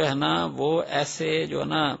لوگ جو ہے نا وہ ایسے جو ہے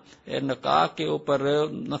نا نکاح کے اوپر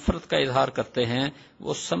نفرت کا اظہار کرتے ہیں،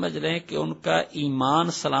 وہ سمجھ لیں کہ ان کا ایمان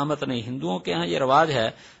سلامت نہیں۔ ہندوؤں کے ہاں یہ رواج ہے،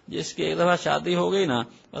 جس کی ایک دفعہ شادی ہو گئی نا،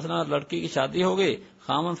 مثلا لڑکی کی شادی ہو گئی،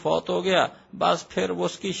 خامن فوت ہو گیا، بس پھر وہ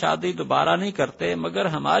اس کی شادی دوبارہ نہیں کرتے، مگر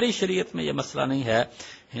ہماری شریعت میں یہ مسئلہ نہیں ہے۔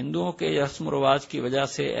 ہندوؤں کے رسم و رواج کی وجہ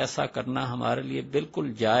سے ایسا کرنا ہمارے لیے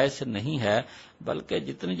بالکل جائز نہیں ہے، بلکہ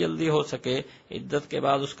جتنی جلدی ہو سکے عدت کے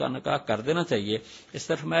بعد اس کا نکاح کر دینا چاہیے۔ اس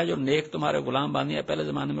طرف میں جو نیک تمہارے غلام باندیا، پہلے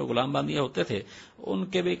زمانے میں غلام باندیا ہوتے تھے، ان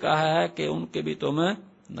کے بھی کہا ہے کہ ان کے بھی تم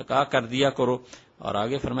نکاح کر دیا کرو۔ اور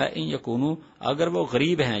آگے فرمایا ان یکونو، اگر وہ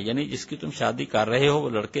غریب ہیں، یعنی جس کی تم شادی کر رہے ہو وہ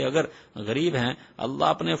لڑکے اگر غریب ہیں، اللہ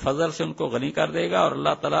اپنے فضل سے ان کو غنی کر دے گا، اور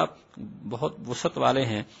اللہ تعالیٰ بہت وسعت والے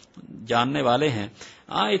ہیں، جاننے والے ہیں۔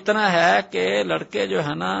 اتنا ہے کہ لڑکے جو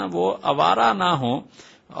ہے نا وہ آوارہ نہ ہوں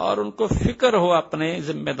اور ان کو فکر ہو، اپنے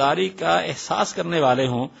ذمہ داری کا احساس کرنے والے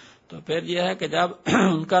ہوں، تو پھر یہ ہے کہ جب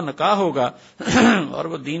ان کا نکاح ہوگا اور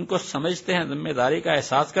وہ دین کو سمجھتے ہیں، ذمہ داری کا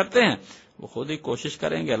احساس کرتے ہیں، وہ خود ہی کوشش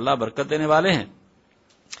کریں گے، اللہ برکت دینے والے ہیں۔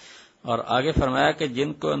 اور آگے فرمایا کہ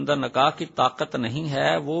جن کو اندر نکاح کی طاقت نہیں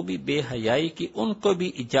ہے وہ بھی بے حیائی کی ان کو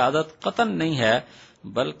بھی اجازت قطعاً نہیں ہے،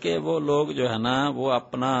 بلکہ وہ لوگ جو ہے نا وہ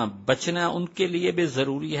اپنا بچنا ان کے لیے بھی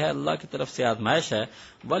ضروری ہے، اللہ کی طرف سے آزمائش ہے۔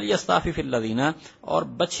 وَلْيَسْتَعْفِفِ الَّذِينَ، اور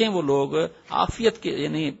بچیں وہ لوگ عافیت کے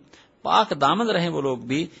یعنی پاک دامن رہیں وہ لوگ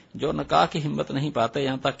بھی جو نکاح کی ہمت نہیں پاتے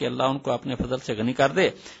یہاں تک کہ اللہ ان کو اپنے فضل سے غنی کر دے۔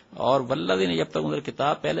 اور والذین یبتغون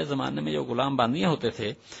الکتاب، پہلے زمانے میں جو غلام باندیاں ہوتے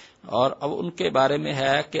تھے، اور اب ان کے بارے میں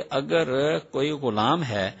ہے کہ اگر کوئی غلام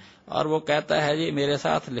ہے اور وہ کہتا ہے جی میرے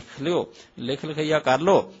ساتھ لکھ لکھیا کر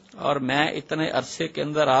لو اور میں اتنے عرصے کے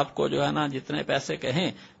اندر آپ کو جو ہے نا جتنے پیسے کہیں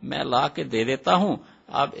میں لا کے دے دیتا ہوں،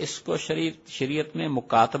 اب اس کو شریعت میں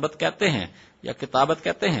مکاتبت کہتے ہیں یا کتابت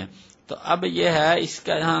کہتے ہیں۔ تو اب یہ ہے اس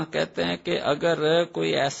کا یہاں کہتے ہیں کہ اگر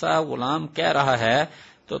کوئی ایسا غلام کہہ رہا ہے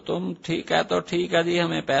تو تم ٹھیک ہے تو ٹھیک ہے جی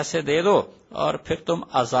ہمیں پیسے دے دو اور پھر تم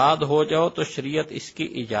آزاد ہو جاؤ، تو شریعت اس کی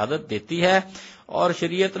اجازت دیتی ہے۔ اور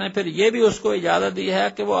شریعت نے پھر یہ بھی اس کو اجازت دی ہے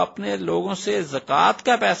کہ وہ اپنے لوگوں سے زکوٰۃ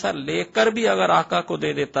کا پیسہ لے کر بھی اگر آقا کو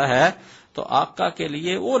دے دیتا ہے تو آقا کے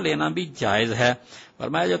لیے وہ لینا بھی جائز ہے۔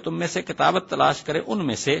 فرمایا جو تم میں سے کتابت تلاش کرے ان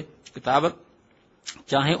میں سے، کتابت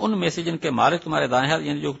چاہے ان میں سے جن کے مالک تمہارے دائیں ہیں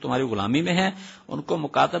یعنی جو تمہاری غلامی میں ہیں، ان کو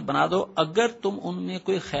مکاتب بنا دو۔ اگر تم ان میں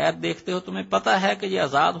کوئی خیر دیکھتے ہو، تمہیں پتا ہے کہ یہ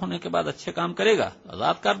آزاد ہونے کے بعد اچھے کام کرے گا،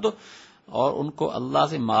 آزاد کر دو۔ اور ان کو اللہ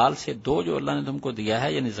سے مال سے دو جو اللہ نے تم کو دیا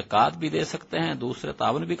ہے، یعنی زکوٰۃ بھی دے سکتے ہیں، دوسرے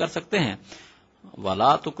تعاون بھی کر سکتے ہیں۔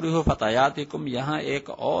 وَلَا تُكْرِهُ فَتَيَاتِكُمْ، یہاں ایک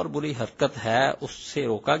اور بری حرکت ہے، اس سے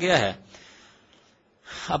روکا گیا ہے۔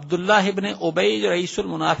 عبداللہ ابن ابی رئیس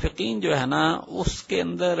المنافقین جو ہے نا، اس کے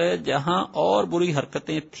اندر جہاں اور بری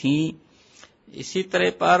حرکتیں تھیں، اسی طرح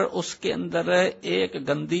پر اس کے اندر ایک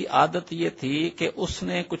گندی عادت یہ تھی کہ اس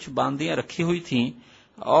نے کچھ باندیاں رکھی ہوئی تھیں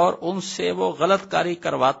اور ان سے وہ غلط کاری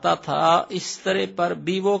کرواتا تھا، اس طرح پر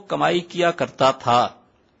بھی وہ کمائی کیا کرتا تھا۔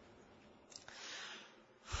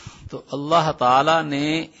 تو اللہ تعالی نے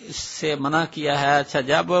اس سے منع کیا ہے۔ اچھا،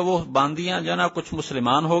 جب وہ باندیاں جو نا کچھ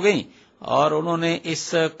مسلمان ہو گئیں اور انہوں نے اس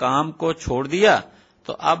کام کو چھوڑ دیا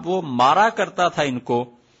تو اب وہ مارا کرتا تھا ان کو،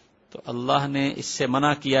 تو اللہ نے اس سے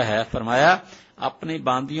منع کیا ہے۔ فرمایا اپنی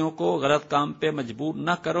باندیوں کو غلط کام پہ مجبور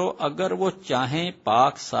نہ کرو، اگر وہ چاہیں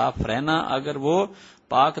پاک صاف رہنا، اگر وہ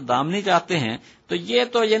پاک دامنی چاہتے ہیں تو یہ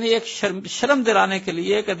تو یعنی ایک شرم دلانے کے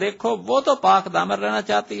لیے کہ دیکھو وہ تو پاک دامن رہنا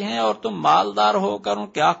چاہتی ہیں اور تم مالدار ہو کر ان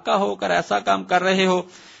کے آقا ہو کر ایسا کام کر رہے ہو،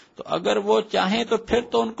 تو اگر وہ چاہیں تو پھر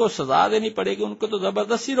تو ان کو سزا دینی پڑے گی، ان کو تو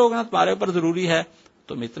زبردستی روکنا تمہارے اوپر ضروری ہے۔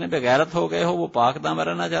 تم اتنے بغیرت ہو گئے ہو، وہ پاک دامن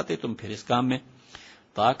رہنا چاہتی، تم پھر اس کام میں،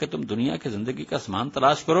 تاکہ تم دنیا کی زندگی کا سامان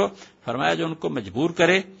تلاش کرو۔ فرمایا جو ان کو مجبور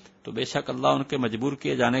کرے تو بے شک اللہ ان کے مجبور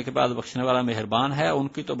کیے جانے کے بعد بخشنے والا مہربان ہے، ان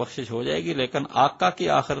کی تو بخشش ہو جائے گی لیکن آقا کی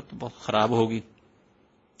آخرت بہت خراب ہوگی۔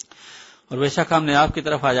 اور بے شک ہم نے آپ کی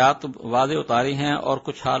طرف آیات واضح اتاری ہیں اور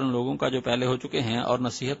کچھ حال ان لوگوں کا جو پہلے ہو چکے ہیں اور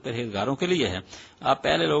نصیحت پرہیزگاروں کے لیے ہے۔ آپ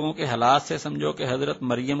پہلے لوگوں کے حالات سے سمجھو کہ حضرت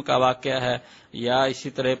مریم کا واقعہ ہے، یا اسی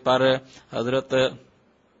طرح پر حضرت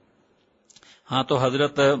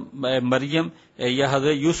مریم یا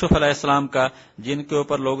حضرت یوسف علیہ السلام کا، جن کے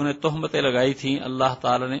اوپر لوگوں نے تہمتیں لگائی تھیں، اللہ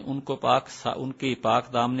تعالی نے ان کو ان کی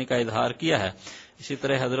پاک دامنی کا اظہار کیا ہے۔ اسی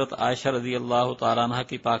طرح حضرت عائشہ رضی اللہ تعالیٰ عنہ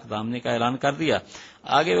کی پاک دامنی کا اعلان کر دیا۔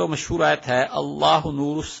 آگے وہ مشہور آیت ہے، اللہ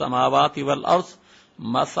نور السماوات والارض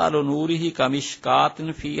مثل نورہ کمشکات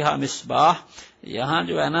فیہا مصباح۔ یہاں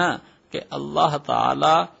جو ہے نا کہ اللہ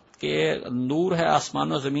تعالی کہ نور ہے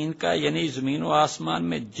آسمان و زمین کا، یعنی زمین و آسمان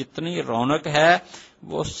میں جتنی رونق ہے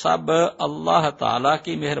وہ سب اللہ تعالی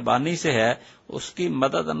کی مہربانی سے ہے، اس کی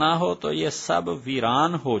مدد نہ ہو تو یہ سب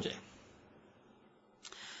ویران ہو جائے۔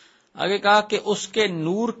 آگے کہا کہ اس کے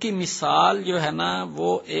نور کی مثال جو ہے نا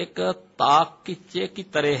وہ ایک تاقچے کی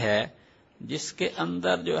طرح ہے، جس کے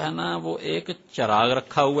اندر جو ہے نا وہ ایک چراغ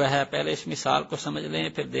رکھا ہوا ہے۔ پہلے اس مثال کو سمجھ لیں،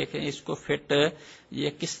 پھر دیکھیں اس کو فٹ یہ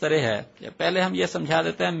کس طرح ہے۔ پہلے ہم یہ سمجھا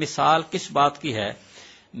دیتے ہیں مثال کس بات کی ہے۔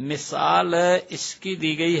 مثال اس کی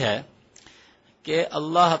دی گئی ہے کہ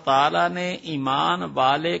اللہ تعالی نے ایمان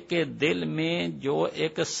والے کے دل میں جو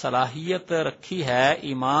ایک صلاحیت رکھی ہے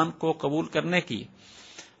ایمان کو قبول کرنے کی،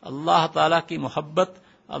 اللہ تعالی کی محبت،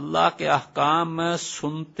 اللہ کے احکام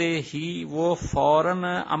سنتے ہی وہ فوراً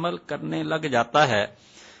عمل کرنے لگ جاتا ہے۔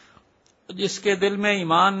 جس کے دل میں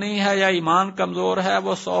ایمان نہیں ہے یا ایمان کمزور ہے،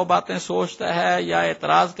 وہ 100 باتیں سوچتا ہے یا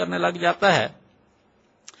اعتراض کرنے لگ جاتا ہے،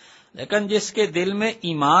 لیکن جس کے دل میں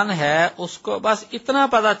ایمان ہے اس کو بس اتنا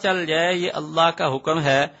پتہ چل جائے یہ اللہ کا حکم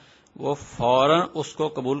ہے، وہ فوراً اس کو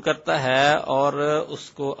قبول کرتا ہے اور اس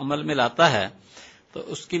کو عمل میں لاتا ہے۔ تو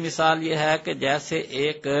اس کی مثال یہ ہے کہ جیسے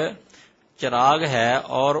ایک چراغ ہے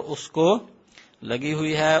اور اس کو لگی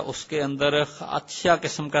ہوئی ہے، اس کے اندر اچھا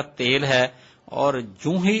قسم کا تیل ہے، اور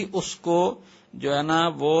جو ہی اس کو جو ہے نا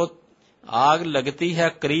وہ آگ لگتی ہے،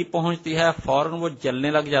 قریب پہنچتی ہے، فوراً وہ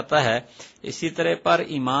جلنے لگ جاتا ہے. اسی طرح پر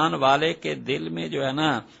ایمان والے کے دل میں جو ہے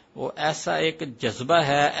نا وہ ایسا ایک جذبہ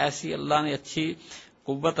ہے، ایسی اللہ نے اچھی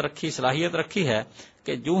قوت رکھی، صلاحیت رکھی ہے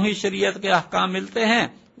کہ جو ہی شریعت کے احکام ملتے ہیں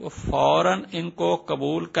وہ فوراً ان کو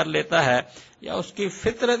قبول کر لیتا ہے، یا اس کی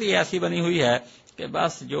فطرت ہی ایسی بنی ہوئی ہے کہ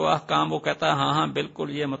بس جو احکام وہ کہتا ہے ہاں بالکل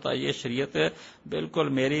یہ شریعت بالکل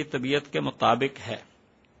میری طبیعت کے مطابق ہے.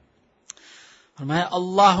 فرمایا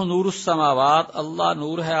اللہ نور السماوات، اللہ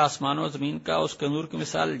نور ہے آسمان و زمین کا. اس کے نور کی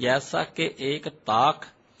مثال جیسا کہ ایک تاک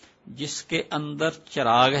جس کے اندر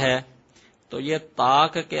چراغ ہے. تو یہ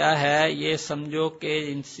تاک کیا ہے؟ یہ سمجھو کہ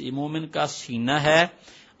مومن کا سینہ ہے،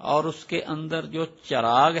 اور اس کے اندر جو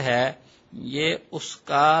چراغ ہے یہ اس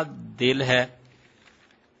کا دل ہے.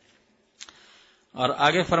 اور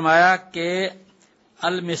آگے فرمایا کہ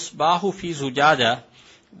المصباح فی زجاجہ،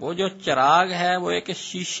 وہ جو چراغ ہے وہ ایک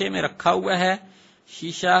شیشے میں رکھا ہوا ہے،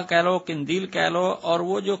 شیشہ کہہ لو، قندیل کہہ لو، اور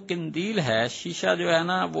وہ جو قندیل ہے، شیشہ جو ہے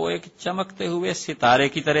نا وہ ایک چمکتے ہوئے ستارے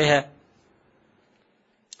کی طرح ہے.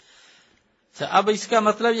 اب اس کا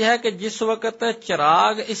مطلب یہ ہے کہ جس وقت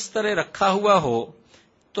چراغ اس طرح رکھا ہوا ہو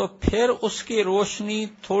تو پھر اس کی روشنی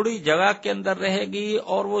تھوڑی جگہ کے اندر رہے گی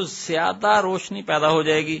اور وہ زیادہ روشنی پیدا ہو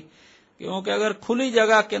جائے گی، کیونکہ اگر کھلی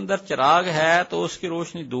جگہ کے اندر چراغ ہے تو اس کی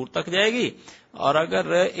روشنی دور تک جائے گی، اور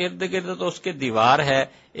اگر ارد گرد تو اس کے دیوار ہے،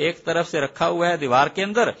 ایک طرف سے رکھا ہوا ہے دیوار کے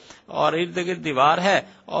اندر اور ارد گرد دیوار ہے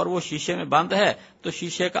اور وہ شیشے میں بند ہے، تو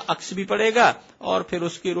شیشے کا عکس بھی پڑے گا اور پھر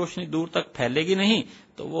اس کی روشنی دور تک پھیلے گی نہیں،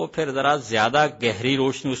 تو وہ پھر ذرا زیادہ گہری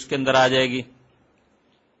روشنی اس کے اندر آ جائے گی.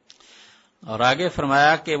 اور آگے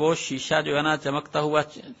فرمایا کہ وہ شیشہ جو ہے نا چمکتا ہوا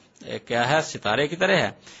کیا ہے؟ ستارے کی طرح ہے.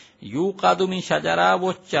 یوقد من شجرہ،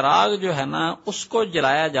 وہ چراغ جو ہے نا اس کو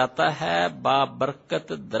جلایا جاتا ہے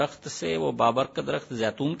بابرکت درخت سے، وہ بابرکت درخت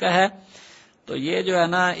زیتون کا ہے. تو یہ جو ہے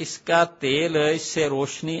نا اس کا تیل، اس سے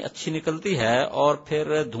روشنی اچھی نکلتی ہے اور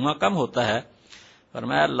پھر دھواں کم ہوتا ہے.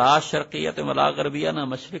 فرمایا لا شرقیت ولا غربیہ، نہ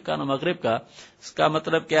مشرق کا نہ مغرب کا. اس کا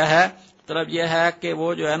مطلب کیا ہے؟ مطلب یہ ہے کہ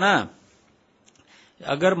وہ جو ہے نا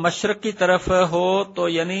اگر مشرق کی طرف ہو تو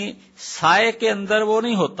یعنی سائے کے اندر وہ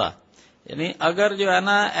نہیں ہوتا، یعنی اگر جو ہے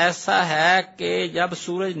نا ایسا ہے کہ جب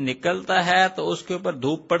سورج نکلتا ہے تو اس کے اوپر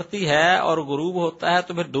دھوپ پڑتی ہے اور غروب ہوتا ہے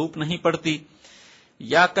تو پھر دھوپ نہیں پڑتی،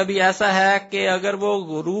 یا کبھی ایسا ہے کہ اگر وہ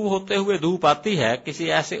غروب ہوتے ہوئے دھوپ آتی ہے،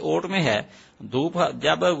 کسی ایسے اوٹ میں ہے، دھوپ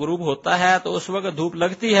جب غروب ہوتا ہے تو اس وقت دھوپ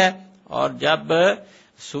لگتی ہے اور جب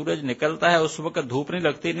سورج نکلتا ہے اس وقت دھوپ نہیں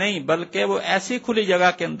لگتی، نہیں، بلکہ وہ ایسی کھلی جگہ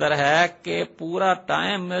کے اندر ہے کہ پورا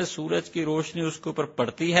ٹائم سورج کی روشنی اس کے اوپر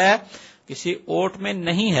پڑتی ہے، کسی اوٹ میں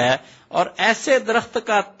نہیں ہے. اور ایسے درخت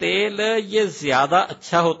کا تیل یہ زیادہ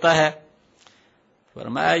اچھا ہوتا ہے.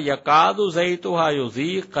 فرمایا یکاد زیتھا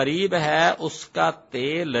یضیء، قریب ہے اس کا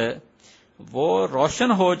تیل وہ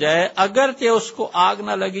روشن ہو جائے، اگرچہ اس کو آگ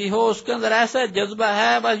نہ لگی ہو، اس کے اندر ایسا جذبہ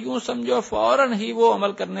ہے بس یوں سمجھو فوراً ہی وہ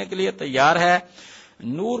عمل کرنے کے لیے تیار ہے.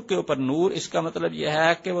 نور کے اوپر نور، اس کا مطلب یہ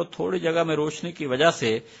ہے کہ وہ تھوڑی جگہ میں روشنی کی وجہ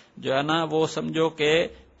سے جو ہے نا وہ سمجھو کہ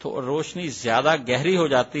روشنی زیادہ گہری ہو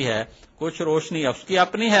جاتی ہے. کچھ روشنی اس کی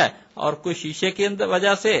اپنی ہے اور کوئی شیشے کی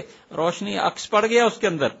وجہ سے روشنی عکس پڑ گیا اس کے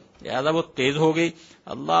اندر، لہذا وہ تیز ہو گئی.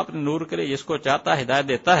 اللہ اپنے نور کے لیے جس کو چاہتا ہے ہدایت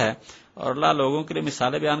دیتا ہے، اور اللہ لوگوں کے لیے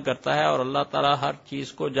مثالیں بیان کرتا ہے، اور اللہ تعالیٰ ہر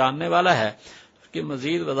چیز کو جاننے والا ہے. اس کی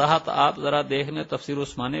مزید وضاحت آپ ذرا دیکھنے تفسیر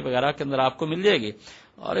عثمانی وغیرہ کے اندر آپ کو مل جائے گی،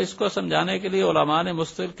 اور اس کو سمجھانے کے لیے علماء نے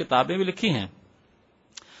مختلف کتابیں بھی لکھی ہیں.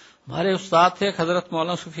 ہمارے استاد تھے حضرت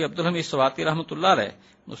مولانا صوفی عبدالحمید سواتی رحمۃ اللہ علیہ،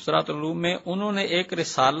 نصرات العلوم میں انہوں نے ایک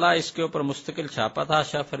رسالہ اس کے اوپر مستقل چھاپا تھا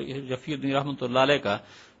شاہ رفیع الدین رحمۃ اللہ علیہ کا،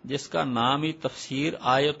 جس کا نام ہی تفسیر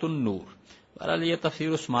آیت النور. بہرحال یہ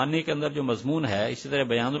تفسیر عثمانی کے اندر جو مضمون ہے، اسی طرح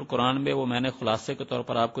بیان القرآن میں وہ میں نے خلاصے کے طور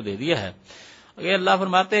پر آپ کو دے دیا ہے. اگر اللہ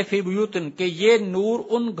فرماتے ہیں فی بیوتن کہ یہ نور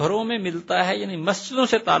ان گھروں میں ملتا ہے، یعنی مسجدوں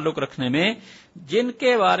سے تعلق رکھنے میں، جن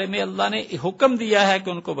کے بارے میں اللہ نے حکم دیا ہے کہ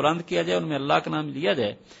ان کو بلند کیا جائے، ان میں اللہ کا نام لیا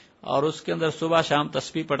جائے، اور اس کے اندر صبح شام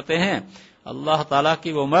تسبیح پڑھتے ہیں. اللہ تعالیٰ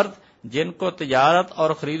کی وہ مرد جن کو تجارت اور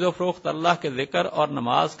خرید و فروخت اللہ کے ذکر اور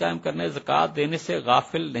نماز قائم کرنے، زکوٰۃ دینے سے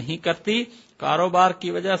غافل نہیں کرتی، کاروبار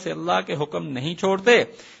کی وجہ سے اللہ کے حکم نہیں چھوڑتے،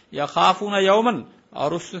 یا خافون یومن،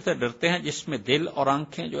 اور اس سے ڈرتے ہیں جس میں دل اور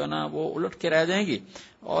آنکھیں جو ہے نا وہ الٹ کے رہ جائیں گی،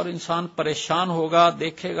 اور انسان پریشان ہوگا،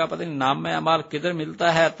 دیکھے گا پتہ نہیں نام اعمال کدھر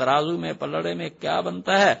ملتا ہے، ترازو میں پلڑے میں کیا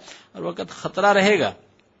بنتا ہے، اور وقت خطرہ رہے گا،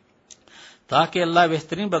 تاکہ اللہ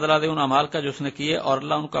بہترین بدلہ دے ان اعمال کا جو اس نے کیے، اور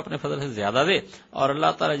اللہ ان کو اپنے فضل سے زیادہ دے، اور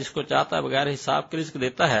اللہ تعالیٰ جس کو چاہتا ہے بغیر حساب کے رزق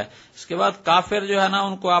دیتا ہے. اس کے بعد کافر جو ہے نا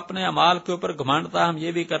ان کو اپنے اعمال کے اوپر گھمنڈ تھا، ہم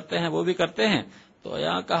یہ بھی کرتے ہیں وہ بھی کرتے ہیں، تو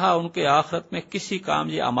یہاں کہا ان کے آخرت میں کسی کام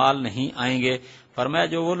یہ اعمال نہیں آئیں گے. فرمایا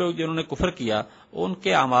جو وہ لوگ جنہوں نے کفر کیا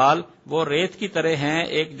उनके अमाल वो रेत की तरह हैं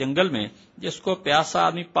एक जंगल में जिसको प्यासा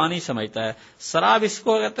आदमी पानी समझता है। सराब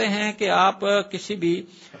इसको कहते हैं कि आप किसी भी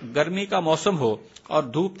गर्मी का मौसम हो और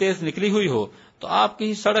धूप तेज निकली हुई हो तो आप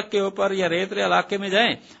किसी सड़क के ऊपर या रेतले इलाके में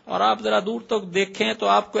जाएं और आप जरा दूर तक देखें तो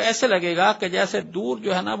आपको ऐसे लगेगा कि जैसे दूर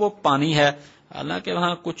जो है ना वो पानी है, हालांकि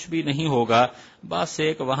वहां कुछ भी नहीं होगा, बस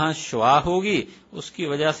एक वहां शुआ होगी, उसकी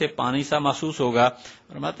वजह से पानी सा महसूस होगा।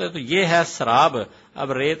 और मतलब तो ये है शराब।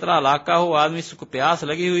 अब रेतला इलाका हो, आदमी को प्यास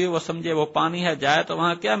लगी हुई है, वो समझे वो पानी है, जाए तो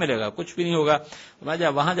वहां क्या मिलेगा, कुछ भी नहीं होगा।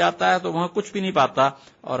 जब वहां जाता है तो वहां कुछ भी नहीं पाता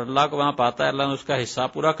और अल्लाह को वहां पाता है। अल्लाह ने उसका हिस्सा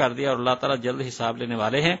पूरा कर दिया और अल्लाह ताला जल्द हिसाब लेने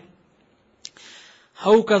वाले हैं।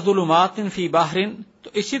 हऊ का ज़ुलुमातिन फी बाहरिन,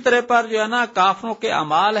 तो इसी तरह पर जो है ना काफरों के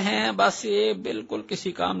अमाल हैं, बस ये बिल्कुल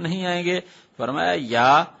किसी काम नहीं आएंगे। फरमाया या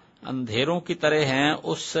अंधेरों की तरह हैं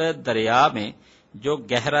उस दरिया में जो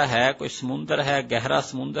गहरा है, कोई समुंदर है, गहरा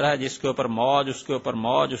समुंदर है जिसके ऊपर मौज, उसके ऊपर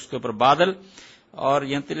मौज, उसके ऊपर बादल, और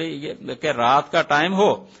ये कि रात का टाइम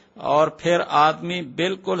हो और फिर आदमी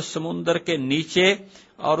बिल्कुल समुंदर के नीचे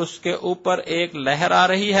और उसके ऊपर एक लहर आ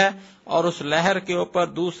रही है और उस लहर के ऊपर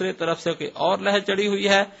दूसरी तरफ से कोई और लहर चढ़ी हुई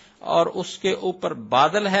है और उसके ऊपर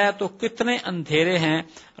बादल है। तो कितने अंधेरे हैं,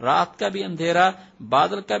 रात का भी अंधेरा,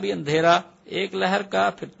 बादल का भी अंधेरा, एक लहर का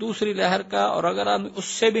फिर दूसरी लहर का, और अगर आदमी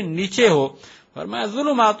उससे भी नीचे हो, फरमाया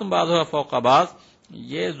ज़ुलुमातुन बाज़ुहा फ़ौक़ बाज़,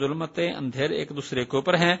 ये जुल्मतें अंधेरे एक दूसरे के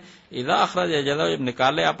ऊपर हैं। इज़ा अख़रज यदहु, जब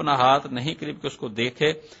निकाले अपना हाथ, नहीं करीब कि उसको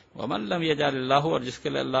देखे। वमन लम यजअलिल्लाहु, और जिसके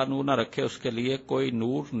लिए अल्लाह नूर न रखे उसके लिए कोई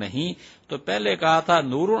नूर नहीं। तो पहले कहा था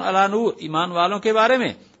नूरुन अला नूर ईमान वालों के बारे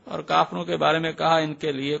में, और काफिरों के बारे में कहा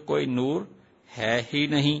इनके लिए कोई नूर है ही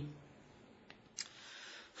नहीं।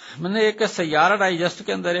 मैंने एक सैयारा डाइजेस्ट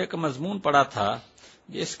के अंदर एक मजमून पढ़ा था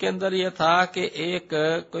जिसके अंदर यह था कि एक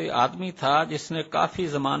कोई आदमी था जिसने काफी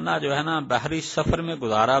जमाना जो है ना बहरी सफर में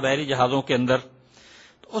गुजारा, बहरी जहाजों के अंदर।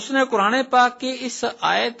 तो उसने कुरान पाक की इस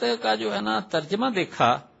आयत का जो है ना तर्जमा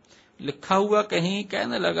देखा, लिखा हुआ कहीं,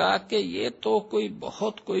 कहने लगा कि ये तो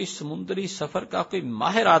कोई समुद्री सफर का कोई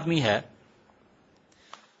माहिर आदमी है,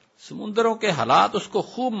 समुद्रों के हालात उसको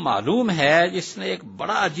खूब मालूम है, जिसने एक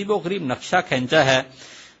बड़ा अजीबोगरीब नक्शा खींचा है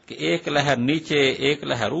कि एक लहर नीचे, एक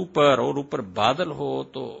लहर ऊपर और ऊपर बादल हो।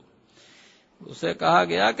 तो उसे कहा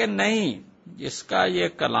गया कि नहीं, जिसका ये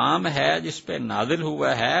कलाम है, जिस पे नाजिल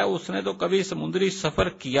हुआ है, उसने तो कभी समुद्री सफर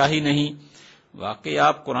किया ही नहीं। वाकई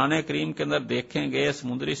आप कुरान करीम के अंदर देखेंगे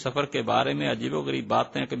समुद्री सफर के बारे में अजीबोगरीब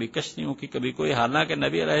बातें, कभी कश्तियों की, कभी कोई, हालांकि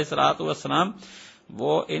नबी अलैहिस्सलातु वस्सलाम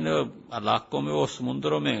वो इन इलाकों में, वो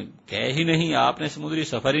समुद्रों में गए ही नहीं, आपने समुद्री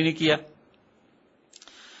सफर ही नहीं किया।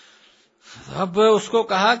 अब उसको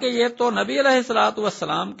कहा कि ये तो नबी अलैहिस्सलातु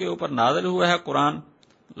वस्सलाम के ऊपर नाज़िल हुआ है कुरान।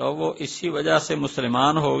 लो वो इसी वजह से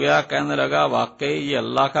मुसलमान हो गया, कहने लगा वाकई ये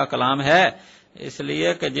अल्लाह का कलाम है,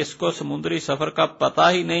 इसलिए कि जिसको समुद्री सफर का पता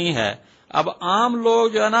ही नहीं है। अब आम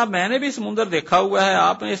लोग जो है ना, मैंने भी समुद्र देखा हुआ है,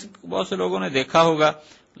 आपने बहुत से लोगों ने देखा होगा,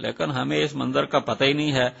 लेकिन हमें इस मंजर का पता ही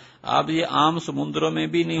नहीं है। अब ये आम समुद्रों में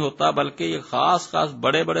भी नहीं होता, बल्कि ये खास खास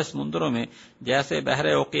बड़े बड़े समुद्रों में, जैसे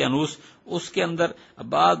बहरे ओकियानूस, उसके अंदर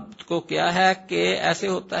बात को क्या है कि ऐसे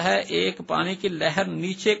होता है, एक पानी की लहर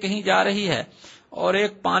नीचे कहीं जा रही है और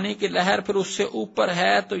एक पानी की लहर फिर उससे ऊपर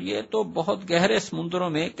है। तो ये तो बहुत गहरे समुद्रों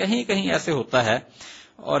में कहीं कहीं ऐसे होता है।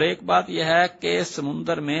 और एक बात यह है कि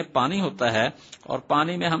समुद्र में पानी होता है और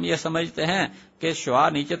पानी में हम ये समझते हैं कि शुआ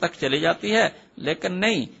नीचे तक चली जाती है, लेकिन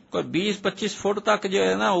नहीं, कोई 20-25 फुट तक जो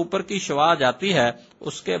है ना ऊपर की शुआ जाती है,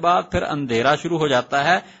 उसके बाद फिर अंधेरा शुरू हो जाता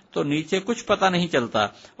है, तो नीचे कुछ पता नहीं चलता।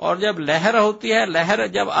 और जब लहर होती है, लहर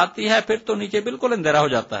जब आती है, फिर तो नीचे बिल्कुल अंधेरा हो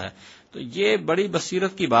जाता है। तो ये बड़ी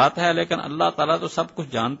बसीरत की बात है, लेकिन अल्लाह ताला तो सब कुछ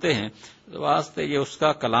जानते हैं, वास्ते ये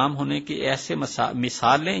उसका कलाम होने की ऐसे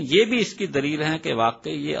मिसालें ये भी इसकी दलील हैं कि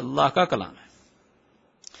वाकई ये अल्लाह का कलाम है।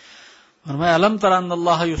 और मैं अलम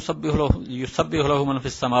तरअन्नल्लाह युसब्बिहु लहु मन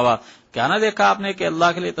फिस समावात, क्या ना देखा आपने कि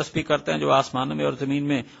अल्लाह के लिए तस्बीह करते हैं जो आसमानों में और जमीन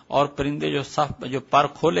में, और परिंदे जो पर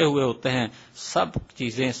खोले हुए होते हैं, सब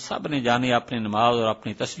चीजें सब ने जानी अपनी नमाज और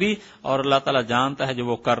अपनी तस्बीह, और अल्लाह ताला जानता है जो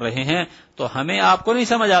वो कर रहे हैं। तो हमें आपको नहीं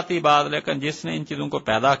समझ आती बात, लेकिन जिसने इन चीजों को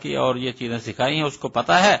पैदा किया और ये चीजें सिखाई हैं उसको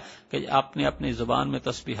पता है कि आपने अपनी जुबान में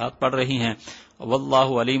तस्बीहात पढ़ रही हैं।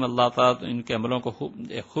 वल्लाहु अलीम, अल्लाह ताला इनके अमलों को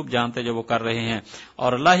खूब जानते जो वो कर रहे हैं।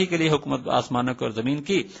 और अल्लाह ही के लिए हुकूमत आसमानों की और जमीन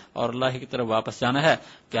की, और अल्लाह ही की तरफ वापस जाना है।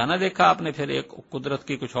 क्या ना देखा आपने, फिर एक कुदरत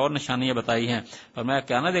की कुछ और निशानियां बताई हैं। और मैं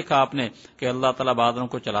क्या ना देखा आपने कि अल्लाह ताला बादलों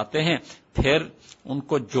को चलाते हैं फिर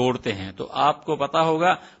उनको जोड़ते हैं। तो आपको पता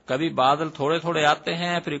होगा कभी बादल थोड़े थोड़े आते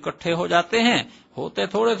हैं, फिर इकट्ठे हो जाते हैं, होते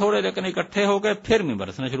थोड़े थोड़े लेकिन इकट्ठे हो गए, फिर भी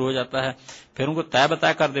बरसना शुरू हो जाता है, फिर उनको तय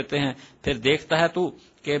बता कर देते हैं। फिर देखता है तू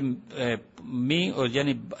कि मी और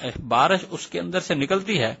यानी बारिश उसके अंदर से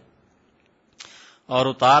निकलती है اور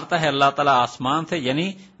اتارتا ہے اللہ تعالیٰ آسمان سے،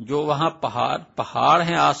 یعنی جو وہاں پہاڑ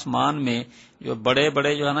ہیں آسمان میں جو بڑے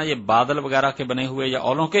بڑے جو ہے نا یہ بادل وغیرہ کے بنے ہوئے یا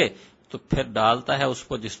اولوں کے، تو پھر ڈالتا ہے اس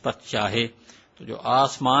کو جس پر چاہے. تو جو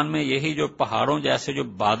آسمان میں یہی جو پہاڑوں جیسے جو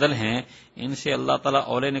بادل ہیں ان سے اللہ تعالیٰ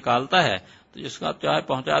اولے نکالتا ہے، تو جس کا چاہے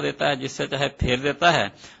پہنچا دیتا ہے، جس سے چاہے پھیر دیتا ہے.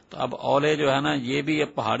 تو اب اولے جو ہے نا یہ بھی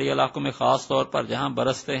پہاڑی علاقوں میں خاص طور پر جہاں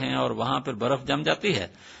برستے ہیں اور وہاں پھر برف جم جاتی ہے،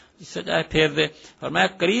 جس سے چاہے پھیر دے. اور میں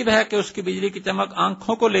قریب ہے کہ اس کی بجلی کی چمک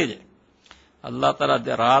آنکھوں کو لے جائے. اللہ تعالیٰ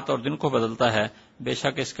رات اور دن کو بدلتا ہے، بے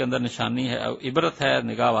شک اس کے اندر نشانی ہے، عبرت ہے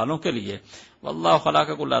نگاہ والوں کے لیے. واللہ خلق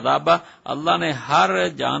کل دابہ، اللہ نے ہر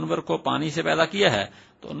جانور کو پانی سے پیدا کیا ہے،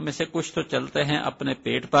 تو ان میں سے کچھ تو چلتے ہیں اپنے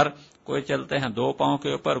پیٹ پر، کوئی چلتے ہیں 2 پاؤں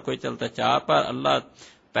کے اوپر، کوئی چلتا ہے 4 پر. اللہ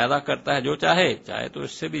پیدا کرتا ہے جو چاہے تو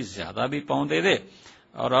اس سے بھی زیادہ بھی پاؤں دے دے.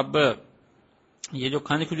 اور اب یہ جو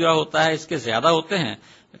کھنج کھجورا ہوتا ہے اس کے زیادہ ہوتے ہیں،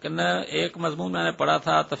 لیکن ایک مضمون میں نے پڑھا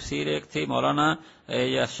تھا، تفسیر ایک تھی مولانا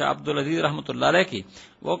یا شاہ عبد العزیز رحمۃ اللہ علیہ کی،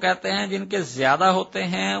 وہ کہتے ہیں جن کے زیادہ ہوتے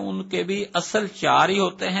ہیں ان کے بھی اصل 4 ہی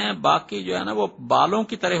ہوتے ہیں، باقی جو ہے نا وہ بالوں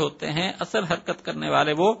کی طرح ہوتے ہیں، اصل حرکت کرنے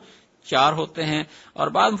والے وہ 4 ہوتے ہیں. اور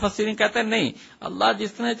بعض مفسرین کہتے ہیں نہیں، اللہ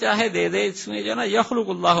جتنے چاہے دے دے، اس میں جو ہے نا یخلق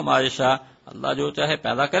اللہ ما یشاء، اللہ جو چاہے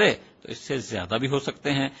پیدا کرے، تو اس سے زیادہ بھی ہو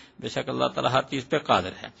سکتے ہیں. بے شک اللہ تعالیٰ ہر چیز پہ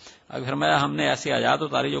قادر ہے. اب فرمایا ہم نے ایسی آیات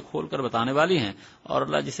اتاری جو کھول کر بتانے والی ہیں، اور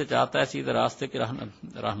اللہ جسے چاہتا ہے سیدھے راستے کی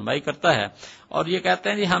رہنمائی کرتا ہے. اور یہ کہتے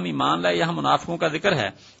ہیں جی ہم ایمان لائے، یہاں منافقوں کا ذکر ہے،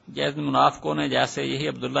 جیسے منافقوں نے جیسے یہی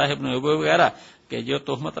عبداللہ ابن ابی وغیرہ کہ جو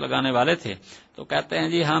تہمت لگانے والے تھے، تو کہتے ہیں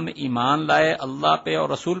جی ہم ایمان لائے اللہ پہ اور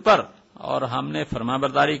رسول پر، اور ہم نے فرما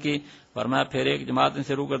برداری کی. فرمایا پھر ایک جماعت ان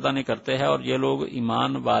سے روگردانی کرتے ہیں اور یہ لوگ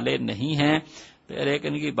ایمان والے نہیں ہیں. پھر ایک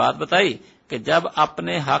ان کی بات بتائی کہ جب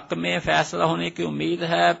اپنے حق میں فیصلہ ہونے کی امید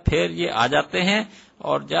ہے پھر یہ آ جاتے ہیں،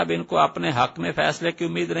 اور جب ان کو اپنے حق میں فیصلے کی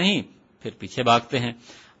امید نہیں پھر پیچھے بھاگتے ہیں.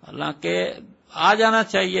 حالانکہ آ جانا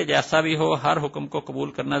چاہیے، جیسا بھی ہو ہر حکم کو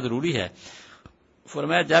قبول کرنا ضروری ہے.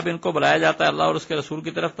 فرمایا جب ان کو بلایا جاتا ہے اللہ اور اس کے رسول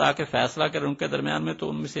کی طرف تاکہ فیصلہ کریں ان کے درمیان میں، تو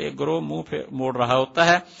ان میں سے ایک گروہ منہ موڑ رہا ہوتا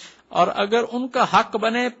ہے، اور اگر ان کا حق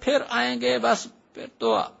بنے پھر آئیں گے، بس پھر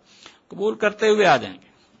تو قبول کرتے ہوئے آ جائیں گے.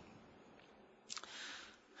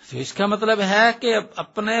 تو اس کا مطلب ہے کہ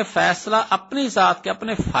اپنے فیصلہ اپنی ذات کے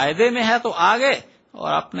اپنے فائدے میں ہے تو آ گئے،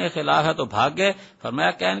 اور اپنے خلاف ہے تو بھاگ گئے.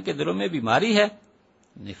 فرمایا کہ ان کے دلوں میں بیماری ہے،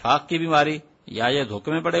 نفاق کی بیماری، یا یہ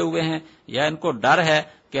دھوکے میں پڑے ہوئے ہیں، یا ان کو ڈر ہے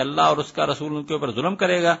کہ اللہ اور اس کا رسول ان کے اوپر ظلم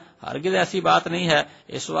کرے گا. ہرگز ایسی بات نہیں ہے.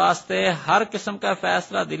 اس واسطے ہر قسم کا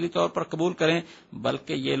فیصلہ دلی طور پر قبول کریں،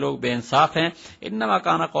 بلکہ یہ لوگ بے انصاف ہیں. انما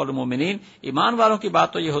کان قول المؤمنین، ایمان والوں کی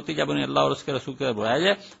بات تو یہ ہوتی جب انہیں اللہ اور اس کے رسول کی طرف بلایا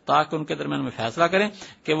جائے تاکہ ان کے درمیان میں فیصلہ کریں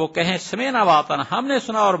کہ وہ کہیں سمعنا واطعنا، ہم نے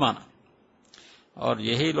سنا اور مانا. اور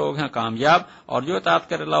یہی لوگ ہیں کامیاب، اور جو اطاعت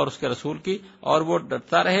کرے اللہ اور اس کے رسول کی، اور وہ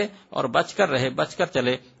ڈرتا رہے اور بچ کر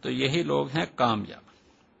چلے، تو یہی لوگ ہیں کامیاب.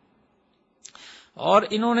 اور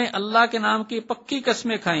انہوں نے اللہ کے نام کی پکی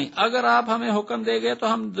قسمیں کھائیں، اگر آپ ہمیں حکم دیں گے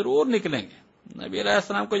تو ہم ضرور نکلیں گے. نبی علیہ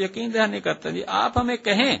السلام کو یقین دہانی کرتے جی آپ ہمیں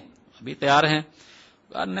کہیں، ابھی تیار ہیں.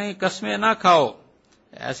 نہیں قسمیں نہ کھاؤ،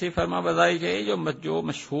 ایسی فرما برداری چاہیے جو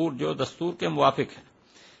مشہور جو دستور کے موافق ہے.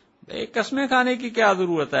 قسمیں کھانے کی کیا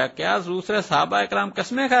ضرورت ہے؟ کیا دوسرے صحابہ اکرام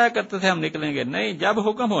قسمیں کھایا کرتے تھے ہم نکلیں گے؟ نہیں، جب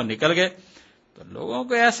حکم ہو نکل گئے. تو لوگوں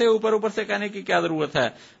کو ایسے اوپر سے کہنے کی کیا ضرورت ہے؟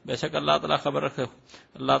 بے شک اللہ تعالیٰ خبر رکھے،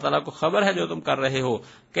 اللہ تعالیٰ کو خبر ہے جو تم کر رہے ہو.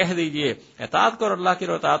 کہہ دیجئے اطاعت کرو اللہ کی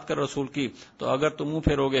اور اطاعت کرو رسول کی، تو اگر تم منہ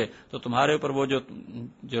پھیرو گے تو تمہارے اوپر وہ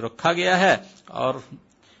جو رکھا گیا ہے، اور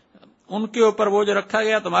ان کے اوپر وہ جو رکھا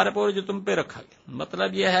گیا تمہارے اوپر جو تم پہ رکھا گیا.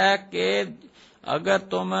 مطلب یہ ہے کہ اگر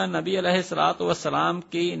تم نبی علیہ الصلوۃ والسلام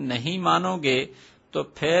کی نہیں مانو گے تو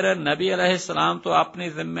پھر نبی علیہ السلام تو اپنی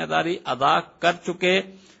ذمہ داری ادا کر چکے،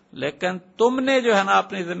 لیکن تم نے جو ہے نا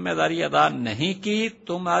اپنی ذمہ داری ادا نہیں کی،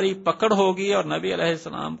 تمہاری پکڑ ہوگی، اور نبی علیہ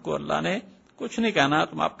السلام کو اللہ نے کچھ نہیں کہنا،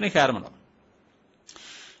 تم اپنی خیر مناؤ.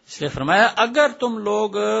 اس لیے فرمایا اگر تم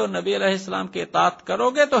لوگ نبی علیہ السلام کی اطاعت کرو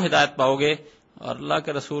گے تو ہدایت پاؤ گے، اور اللہ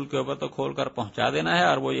کے رسول کے اوپر تو کھول کر پہنچا دینا ہے،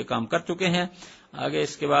 اور وہ یہ کام کر چکے ہیں. آگے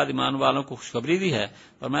اس کے بعد ایمان والوں کو خوشخبری دی ہے،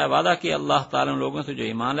 فرمایا وعدہ کیا اللہ تعالیٰ ان لوگوں سے جو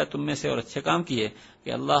ایمان ہے تم میں سے اور اچھے کام کیے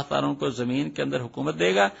کہ اللہ تعالیٰ ان کو زمین کے اندر حکومت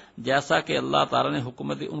دے گا جیسا کہ اللہ تعالیٰ نے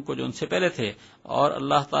حکومت دی ان کو جو ان سے پہلے تھے، اور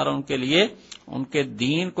اللہ تعالیٰ ان کے لیے ان کے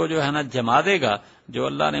دین کو جو ہے نا جما دے گا جو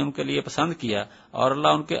اللہ نے ان کے لیے پسند کیا، اور اللہ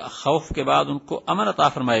ان کے خوف کے بعد ان کو امن عطا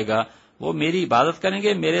فرمائے گا. وہ میری عبادت کریں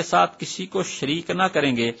گے، میرے ساتھ کسی کو شریک نہ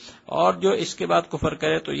کریں گے، اور جو اس کے بعد کفر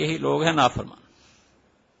کرے تو یہی لوگ ہیں نافرمان.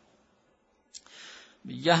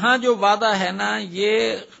 یہاں جو وعدہ ہے نا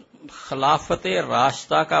یہ خلافت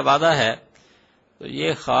راشدہ کا وعدہ ہے. تو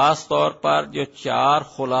یہ خاص طور پر جو 4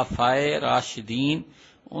 خلفائے راشدین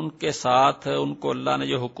ان کے ساتھ ان کو اللہ نے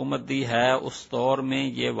جو حکومت دی ہے اس دور میں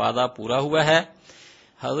یہ وعدہ پورا ہوا ہے۔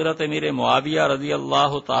 حضرت امیر معاویہ رضی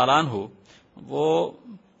اللہ تعالیٰ عنہ وہ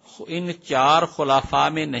ان 4 خلفاء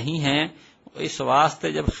میں نہیں ہیں، اس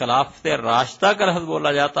واسطے جب خلافت راشدہ کا لفظ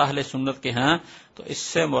بولا جاتا اہل سنت کے ہاں تو اس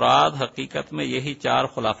سے مراد حقیقت میں یہی 4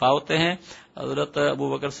 خلفاء ہوتے ہیں، حضرت ابو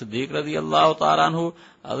بکر صدیق رضی اللہ تعالیٰ عنہ،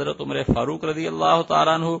 حضرت عمر فاروق رضی اللہ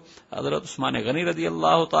تعالیٰ عنہ، حضرت عثمان غنی رضی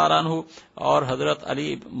اللہ تعالیٰ عنہ اور حضرت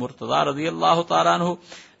علی مرتضی رضی اللہ تعالیٰ عنہ،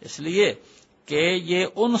 اس لیے کہ یہ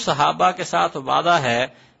ان صحابہ کے ساتھ وعدہ ہے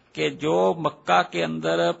کہ جو مکہ کے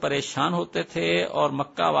اندر پریشان ہوتے تھے اور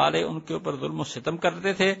مکہ والے ان کے اوپر ظلم و ستم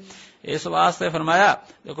کرتے تھے، اس واسطے فرمایا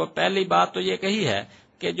دیکھو پہلی بات تو یہ کہی ہے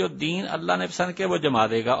کہ جو دین اللہ نے پسند کیا وہ جما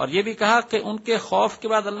دے گا، اور یہ بھی کہا کہ ان کے خوف کے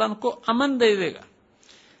بعد اللہ ان کو امن دے دے گا۔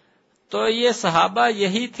 تو یہ صحابہ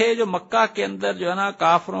یہی تھے جو مکہ کے اندر جو ہے نا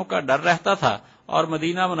کافروں کا ڈر رہتا تھا، اور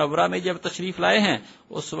مدینہ منورہ میں جب تشریف لائے ہیں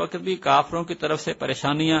اس وقت بھی کافروں کی طرف سے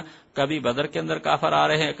پریشانیاں، کبھی بدر کے اندر کافر آ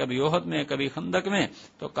رہے ہیں، کبھی احد میں، کبھی خندق میں،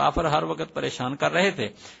 تو کافر ہر وقت پریشان کر رہے تھے۔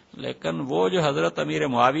 لیکن وہ جو حضرت امیر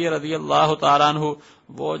معاویہ رضی اللہ تعالیٰ عنہ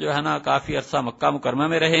وہ جو ہے نا کافی عرصہ مکہ مکرمہ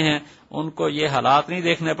میں رہے ہیں، ان کو یہ حالات نہیں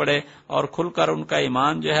دیکھنے پڑے، اور کھل کر ان کا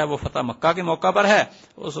ایمان جو ہے وہ فتح مکہ کے موقع پر ہے،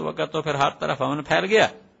 اس وقت تو پھر ہر طرف امن پھیل گیا۔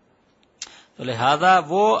 تو لہذا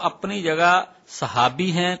وہ اپنی جگہ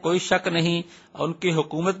صحابی ہیں، کوئی شک نہیں، ان کی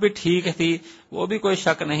حکومت بھی ٹھیک تھی، وہ بھی کوئی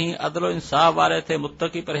شک نہیں، عدل و انصاف والے تھے،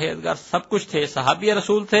 متقی پرہیزگار سب کچھ تھے، صحابی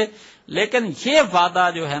رسول تھے، لیکن یہ وعدہ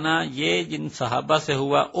جو ہے نا یہ جن صحابہ سے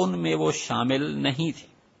ہوا ان میں وہ شامل نہیں تھے۔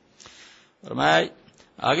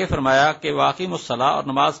 آگے فرمایا کہ واقیم الصلاۃ، اور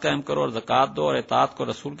نماز قائم کرو اور زکوٰۃ دو اور اطاعت کو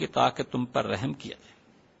رسول کی تاکہ تم پر رحم کیا جائے۔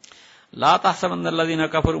 لا تحسبن الذین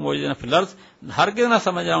کفروا معجزین فی الارض، ہرگز نہ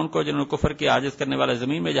سمجھنا ان کو جنہوں نے کفر کی عاجز کرنے والے،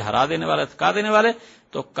 زمین میں جو ہرا دینے والے، تھکا دینے والے۔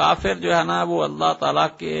 تو کافر جو ہے نا وہ اللہ تعالیٰ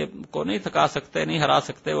کے کو نہیں تھکا سکتے، نہیں ہرا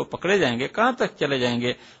سکتے، وہ پکڑے جائیں گے، کہاں تک چلے جائیں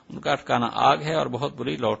گے، ان کا ٹھکانہ آگ ہے اور بہت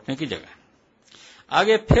بری لوٹنے کی جگہ ہے۔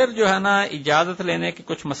 آگے پھر جو ہے نا اجازت لینے کے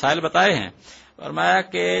کچھ مسائل بتائے ہیں، فرمایا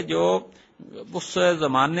کہ جو اس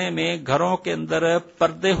زمانے میں گھروں کے اندر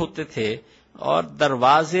پردے ہوتے تھے اور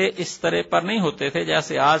دروازے اس طرح پر نہیں ہوتے تھے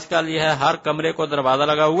جیسے آج کل یہ ہے ہر کمرے کو دروازہ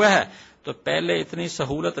لگا ہوا ہے، تو پہلے اتنی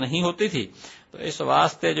سہولت نہیں ہوتی تھی، تو اس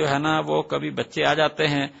واسطے جو ہے نا وہ کبھی بچے آ جاتے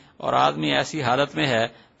ہیں اور آدمی ایسی حالت میں ہے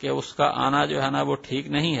کہ اس کا آنا جو ہے نا وہ ٹھیک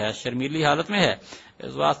نہیں ہے، شرمیلی حالت میں ہے،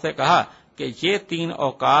 اس واسطے کہا کہ یہ 3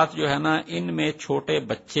 اوقات جو ہے نا ان میں چھوٹے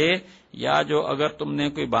بچے یا جو اگر تم نے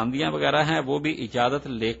کوئی باندیاں وغیرہ ہیں وہ بھی اجازت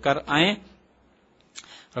لے کر آئیں۔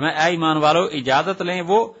 فرمایا اے ایمان والو اجازت لیں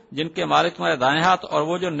وہ جن کے مالک تمہارے دائیں ہاتھ، اور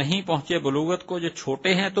وہ جو نہیں پہنچے بلوغت کو، جو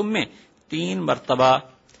چھوٹے ہیں تم میں، 3 مرتبہ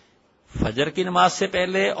فجر کی نماز سے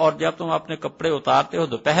پہلے، اور جب تم اپنے کپڑے اتارتے ہو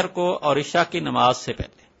دوپہر کو، اور عشاء کی نماز سے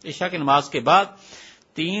پہلے، عشاء کی نماز کے بعد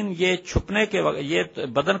 3 یہ چھپنے کے وقت، یہ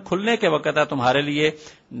بدن کھلنے کے وقت ہے تمہارے لیے،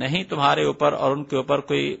 نہیں تمہارے اوپر اور ان کے اوپر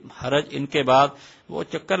کوئی حرج۔ ان کے بعد وہ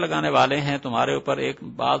چکر لگانے والے ہیں تمہارے اوپر، ایک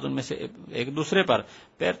بعض ان میں سے ایک دوسرے پر،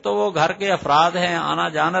 پھر تو وہ گھر کے افراد ہیں، آنا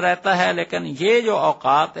جانا رہتا ہے، لیکن یہ جو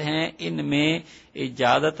اوقات ہیں ان میں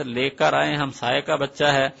اجازت لے کر آئیں۔ ہمسائے کا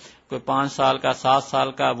بچہ ہے کوئی 5 سال کا، 7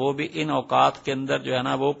 سال کا، وہ بھی ان اوقات کے اندر جو ہے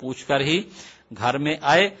نا وہ پوچھ کر ہی گھر میں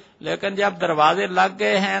آئے، لیکن جب دروازے لگ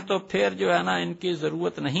گئے ہیں تو پھر جو ہے نا ان کی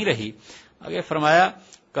ضرورت نہیں رہی۔ آگے فرمایا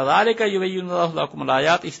کذالک یبین اللہ لکم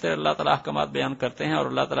الآیات، اس طرح اللہ تعالیٰ احکامات بیان کرتے ہیں اور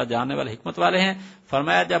اللہ تعالیٰ جاننے والے حکمت والے ہیں۔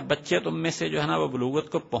 فرمایا جب بچے تم میں سے جو ہے نا وہ بلوغت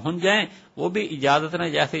کو پہنچ جائیں وہ بھی اجازت نہیں،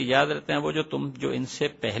 جیسے اجازت رہتے ہیں وہ جو ان سے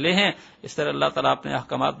پہلے ہیں، اس طرح اللہ تعالیٰ اپنے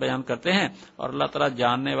احکامات بیان کرتے ہیں اور اللہ تعالیٰ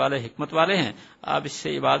جاننے والے حکمت والے ہیں۔ اب اس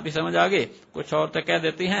سے یہ بات بھی سمجھ آگے، کچھ عورتیں کہہ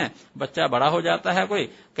دیتی ہیں بچہ بڑا ہو جاتا ہے، کوئی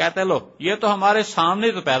کہتے لو یہ تو ہمارے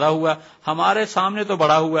سامنے تو پیدا ہوا، ہمارے سامنے تو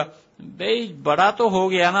بڑا ہوا۔ بھئی بڑا تو ہو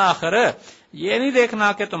گیا نا، آخر یہ نہیں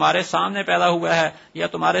دیکھنا کہ تمہارے سامنے پیدا ہوا ہے یا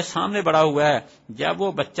تمہارے سامنے بڑا ہوا ہے۔ جب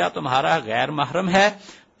وہ بچہ تمہارا غیر محرم ہے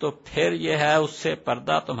تو پھر یہ ہے اس سے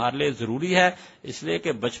پردہ تمہارے لیے ضروری ہے، اس لیے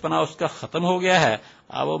کہ بچپنا اس کا ختم ہو گیا ہے۔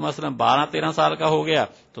 اب وہ مثلا 12-13 سال کا ہو گیا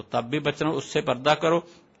تو تب بھی بچپنا اس سے پردہ کرو،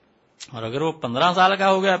 اور اگر وہ 15 سال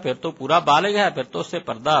کا ہو گیا پھر تو پورا بالغ ہے، پھر تو اس سے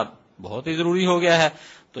پردہ بہت ہی ضروری ہو گیا ہے۔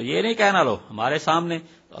 تو یہ نہیں کہنا لو ہمارے سامنے،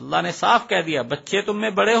 تو اللہ نے صاف کہہ دیا بچے تم میں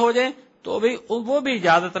بڑے ہو جائیں تو بھی وہ بھی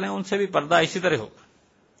اجازت لیں، ان سے بھی پردہ اسی طرح ہوگا۔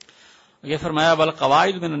 یہ فرمایا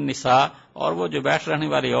بالقواعد من النساء، اور وہ جو بیٹھ رہنے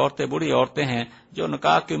والی عورتیں، بوڑھی عورتیں ہیں جو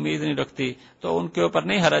نکاح کی امید نہیں رکھتی، تو ان کے اوپر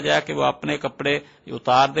نہیں حرج ہے کہ وہ اپنے کپڑے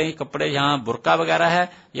اتار دیں۔ کپڑے یہاں برقع وغیرہ ہے،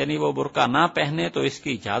 یعنی وہ برقع نہ پہنے تو اس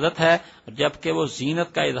کی اجازت ہے، جبکہ وہ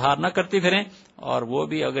زینت کا اظہار نہ کرتی پھریں، اور وہ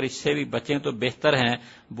بھی اگر اس سے بھی بچیں تو بہتر ہیں۔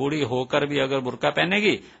 بوڑھی ہو کر بھی اگر برقع پہنے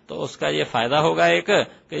گی تو اس کا یہ فائدہ ہوگا ایک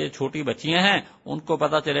کہ یہ چھوٹی بچیاں ہیں ان کو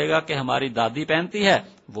پتہ چلے گا کہ ہماری دادی پہنتی ہے،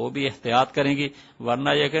 وہ بھی احتیاط کریں گی، ورنہ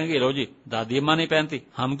یہ کہیں گی لو جی دادی اماں نہیں پہنتی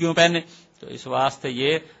ہم کیوں پہنے. تو اس واسطے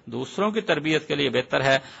یہ دوسروں کی تربیت کے لیے بہتر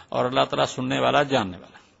ہے، اور اللہ تعالیٰ سننے والا جاننے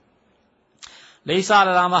والا. لیسا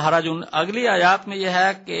علامہ حرج. اگلی آیات میں یہ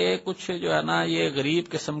ہے کہ کچھ جو ہے نا یہ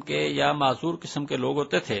غریب قسم کے یا معذور قسم کے لوگ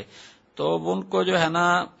ہوتے تھے، تو ان کو جو ہے نا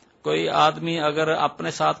کوئی آدمی اگر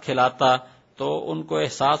اپنے ساتھ کھلاتا تو ان کو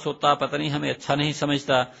احساس ہوتا پتہ نہیں ہمیں اچھا نہیں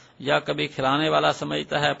سمجھتا، یا کبھی کھلانے والا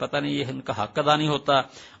سمجھتا ہے پتہ نہیں یہ ان کا حق ادا نہیں ہوتا،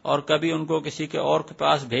 اور کبھی ان کو کسی کے اور کے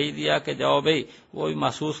پاس بھیج دیا کہ جاؤ بھائی، وہ بھی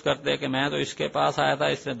محسوس کرتے کہ میں تو اس کے پاس آیا تھا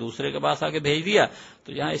اس نے دوسرے کے پاس آ کے بھیج دیا.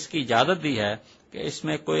 تو یہاں اس کی اجازت دی ہے کہ اس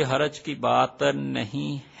میں کوئی حرج کی بات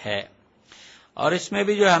نہیں ہے. اور اس میں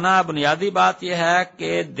بھی جو ہے نا بنیادی بات یہ ہے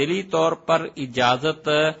کہ دلی طور پر اجازت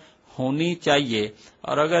ہونی چاہیے،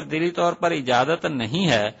 اور اگر دلی طور پر اجازت نہیں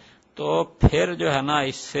ہے تو پھر جو ہے نا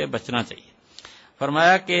اس سے بچنا چاہیے.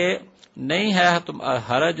 فرمایا کہ نہیں ہے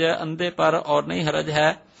حرج اندھے پر، اور نہیں حرج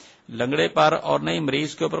ہے لنگڑے پر، اور نہیں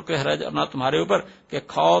مریض کے اوپر کوئی حرج، نہ تمہارے اوپر کہ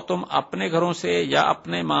کھاؤ تم اپنے گھروں سے یا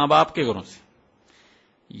اپنے ماں باپ کے گھروں سے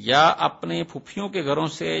یا اپنے پھوپھیوں کے گھروں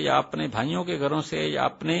سے یا اپنے بھائیوں کے گھروں سے یا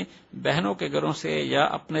اپنے بہنوں کے گھروں سے یا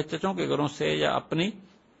اپنے چچوں کے گھروں سے یا اپنی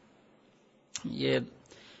یہ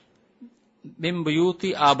من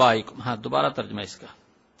بیوتی آبائکم. ہاں دوبارہ ترجمہ اس کا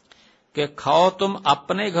کہ کھاؤ تم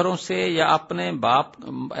اپنے گھروں سے یا اپنے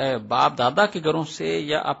باپ دادا کے گھروں سے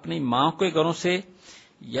یا اپنی ماں کے گھروں سے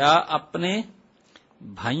یا اپنے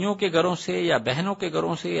بھائیوں کے گھروں سے یا بہنوں کے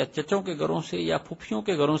گھروں سے یا چچوں کے گھروں سے یا پھوپھیوں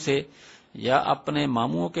کے گھروں سے یا اپنے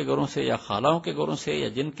ماموں کے گھروں سے یا خالاؤں کے گھروں سے یا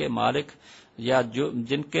جن کے مالک یا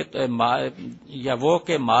جن کے یا وہ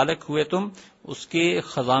کے مالک ہوئے تم اس کے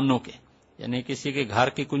خزانوں کے، یعنی کسی کے گھر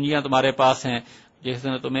کی کنجیاں تمہارے پاس ہیں، جس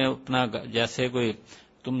نے تمہیں اپنا جیسے کوئی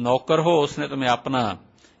تم نوکر ہو اس نے تمہیں اپنا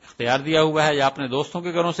اختیار دیا ہوا ہے، یا اپنے دوستوں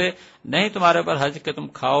کے گھروں سے نہیں تمہارے اوپر حج کہ تم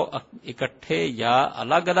کھاؤ اکٹھے یا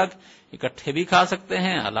الگ الگ. اکٹھے بھی کھا سکتے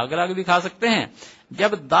ہیں، الگ الگ بھی کھا سکتے ہیں.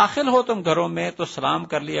 جب داخل ہو تم گھروں میں تو سلام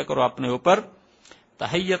کر لیا کرو اپنے اوپر.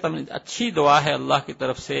 تحیت اچھی دعا ہے اللہ کی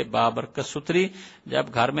طرف سے بابرکت ستری.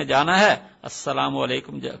 جب گھر میں جانا ہے السلام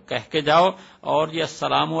علیکم کہہ کے جاؤ، اور یہ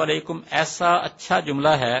السلام علیکم ایسا اچھا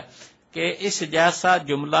جملہ ہے کہ اس جیسا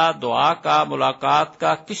جملہ دعا کا ملاقات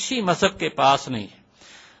کا کسی مذہب کے پاس نہیں ہے.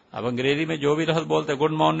 اب انگریزی میں جو بھی لفظ بولتے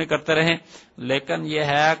گڈ مارننگ کرتے رہیں، لیکن یہ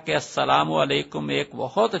ہے کہ السلام علیکم ایک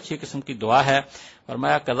بہت اچھی قسم کی دعا ہے.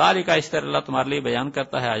 فرمایا کذالک، اس طرح اللہ تمہارے لیے بیان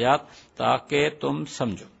کرتا ہے آیات تاکہ تم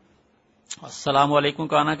سمجھو. السلام علیکم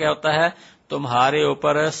کا معنی کیا ہوتا ہے؟ تمہارے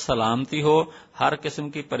اوپر سلامتی ہو، ہر قسم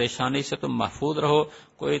کی پریشانی سے تم محفوظ رہو،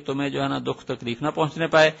 کوئی تمہیں جو ہے نا دکھ تکلیف نہ پہنچنے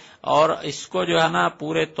پائے. اور اس کو جو ہے نا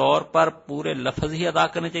پورے طور پر پورے لفظ ہی ادا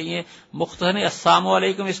کرنے چاہیے. مختصر السلام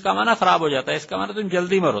علیکم اس کا معنی خراب ہو جاتا ہے، اس کا معنی تم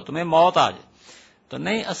جلدی مرو، تمہیں موت آ جائے. تو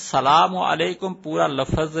نہیں، السلام علیکم پورا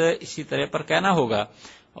لفظ اسی طرح پر کہنا ہوگا.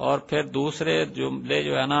 اور پھر دوسرے جملے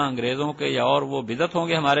جو ہے نا انگریزوں کے یا اور وہ بدعت ہوں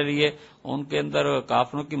گے ہمارے لیے، ان کے اندر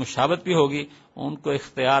کافروں کی مشابہت بھی ہوگی، ان کو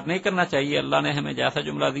اختیار نہیں کرنا چاہیے. اللہ نے ہمیں جیسا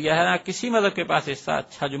جملہ دیا ہے نا کسی مذہب کے پاس ایسا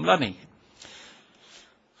اچھا جملہ نہیں ہے.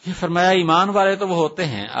 یہ فرمایا ایمان والے تو وہ ہوتے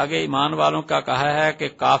ہیں. آگے ایمان والوں کا کہا ہے کہ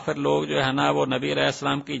کافر لوگ جو ہے نا وہ نبی علیہ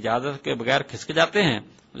السلام کی اجازت کے بغیر کھسک جاتے ہیں،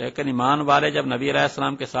 لیکن ایمان والے جب نبی علیہ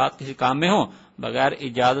السلام کے ساتھ کسی کام میں ہوں بغیر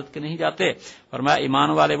اجازت کے نہیں جاتے. فرمایا ایمان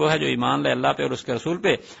والے وہ ہے جو ایمان لے اللہ پہ اور اس کے رسول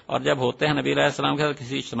پہ، اور جب ہوتے ہیں نبی علیہ السلام کے ساتھ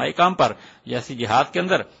کسی اجتماعی کام پر جیسی جہاد کے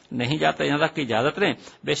اندر نہیں جاتے یہاں تک کہ اجازت لیں.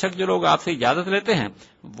 بے شک جو لوگ آپ سے اجازت لیتے ہیں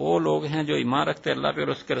وہ لوگ ہیں جو ایمان رکھتے ہیں اللہ پہ اور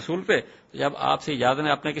اس کے رسول پہ. جب آپ سے اجازت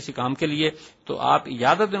لیں اپنے کسی کام کے لیے تو آپ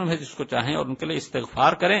اجازت دیں جس کو چاہیں اور ان کے لیے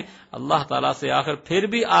استغفار کریں اللہ تعالیٰ سے. آخر پھر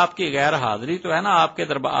بھی آپ کی غیر حاضری تو ہے نا آپ کے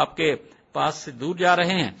دربار آپ کے پاس سے دور جا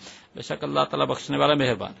رہے ہیں. بے شک اللہ تعالیٰ بخشنے والا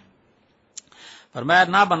مہربان. فرمایا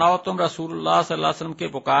نہ بناؤ تم رسول اللہ صلی اللہ علیہ وسلم کے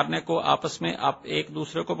پکارنے کو آپس میں آپ ایک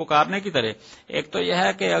دوسرے کو پکارنے کی طرح. ایک تو یہ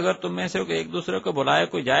ہے کہ اگر تم میں سے ایک دوسرے کو بلائے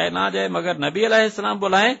کوئی جائے نہ جائے مگر نبی علیہ السلام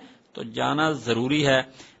بلائیں تو جانا ضروری ہے.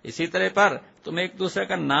 اسی طرح پر تم ایک دوسرے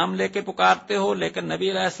کا نام لے کے پکارتے ہو لیکن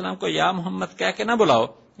نبی علیہ السلام کو یا محمد کہہ کے نہ بلاؤ،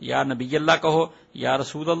 یا نبی اللہ کہو یا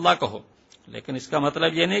رسول اللہ کہو. لیکن اس کا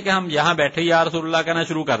مطلب یہ نہیں کہ ہم یہاں بیٹھے یا رسول اللہ کہنا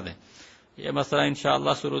شروع کر دیں. یہ مسئلہ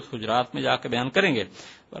انشاءاللہ سورۃ حجرات میں جا کے بیان کریں گے.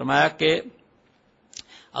 فرمایا کہ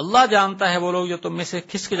اللہ جانتا ہے وہ لوگ جو تم میں سے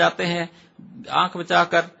کھسک جاتے ہیں آنکھ بچا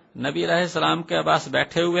کر نبی علیہ السلام کے پاس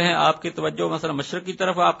بیٹھے ہوئے ہیں، آپ کی توجہ مثلا مشرق کی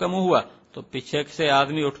طرف آپ کا منہ ہوا تو پیچھے سے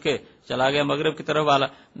آدمی اٹھ کے چلا گیا مغرب کی طرف والا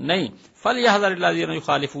نہیں. فَلْيَحْذَرِ الَّذِينَ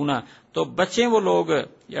يُخَالِفُونَ، تو بچیں وہ لوگ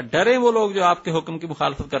یا ڈریں وہ لوگ جو آپ کے حکم کی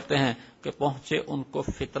مخالفت کرتے ہیں کہ پہنچے ان کو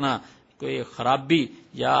فتنہ، کوئی خرابی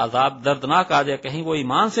یا عذاب دردناک آ جائے، کہیں وہ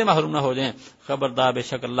ایمان سے محروم نہ ہو جائیں. خبردار بے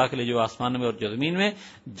شک اللہ کے لیے جو آسمان میں اور جو زمین میں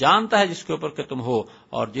جانتا ہے جس کے اوپر کہ تم ہو،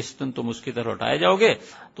 اور جس دن تم اس کی طرف اٹھائے جاؤ گے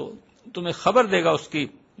تو تمہیں خبر دے گا اس کی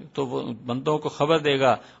تو وہ بندوں کو خبر دے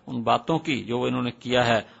گا ان باتوں کی جو انہوں نے کیا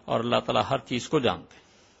ہے، اور اللہ تعالیٰ ہر چیز کو جانتے ہیں۔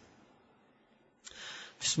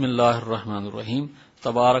 بسم اللہ الرحمن الرحیم۔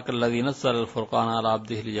 تبارک الذی نزل الفرقان علی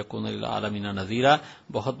عبدہ لیکون للعالمین نذیرا۔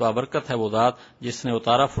 بہت بابرکت ہے وہ ذات جس نے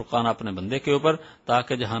اتارا فرقان اپنے بندے کے اوپر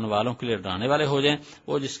تاکہ جہان والوں کے لیے ڈرانے والے ہو جائیں۔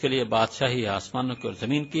 وہ جس کے لیے بادشاہی ہے آسمانوں کی اور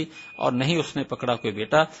زمین کی، اور نہیں اس نے پکڑا کوئی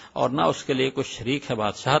بیٹا اور نہ اس کے لیے کوئی شریک ہے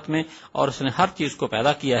بادشاہت میں، اور اس نے ہر چیز کو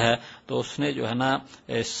پیدا کیا ہے، تو اس نے جو ہے نا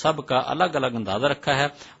سب کا الگ الگ اندازہ رکھا ہے،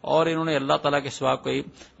 اور انہوں نے اللہ تعالیٰ کے سوا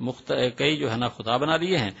کئی جو ہے نا خدا بنا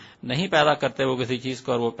لیے ہیں۔ نہیں پیدا کرتے وہ کسی چیز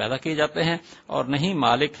کو اور وہ پیدا کیے جاتے ہیں، اور نہیں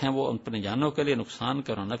مالک ہیں وہ اپنے جانوں کے لیے نقصان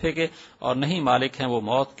کے اور نفع کے، اور نہیں مالک ہیں وہ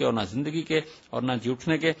موت کے اور نہ زندگی کے اور نہ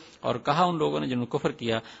جھوٹنے کے۔ اور کہا ان لوگوں نے جنہوں نے کفر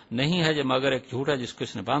کیا، نہیں ہے جو مگر ایک جھوٹ ہے جس کو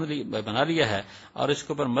اس نے بنا لیا ہے، اور اس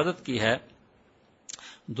کے اوپر مدد کی ہے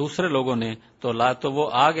دوسرے لوگوں نے، تو وہ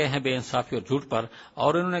آ گئے ہیں بے انصافی اور جھوٹ پر۔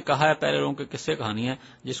 اور انہوں نے کہا ہے پہلے لوگوں کے قصے کہانیاں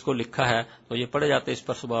جس کو لکھا ہے تو یہ پڑھے جاتے اس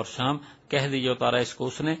پر صبح اور شام۔ کہہ دیجیے اتارا اس کو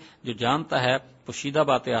اس نے جو جانتا ہے پوشیدہ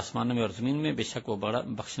باتیں آسمانوں میں اور زمین میں، بے شک وہ بڑا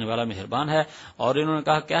بخشنے والا مہربان ہے۔ اور انہوں نے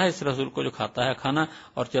کہا کیا ہے اس رسول کو جو کھاتا ہے کھانا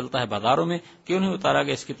اور چلتا ہے بازاروں میں، کیوں نہیں اتارا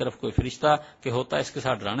گیا اس کی طرف کوئی فرشتہ کہ ہوتا ہے اس کے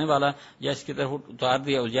ساتھ ڈرانے والا، یا اس کی طرف اتار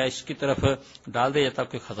دیا یا اس کی طرف ڈال دیا جاتا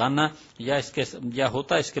کوئی خزانہ، یا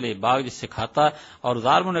ہوتا اس کے لیے باغ جس سے کھاتا۔ اور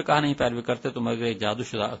ظالموں نے کہا نہیں پیروی کرتے تو مگر ایک جادو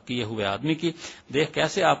شدہ کیے ہوئے آدمی کی، دیکھ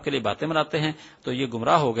کیسے آپ کے لیے باتیں بناتے ہیں، تو یہ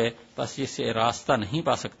گمراہ ہو گئے، بس اس سے راستہ نہیں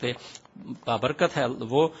پا سکتے۔ بابرکت ہے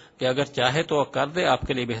وہ کہ اگر چاہے تو کر دے آپ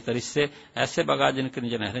کے لیے بہتر اس سے، ایسے بگا جن کے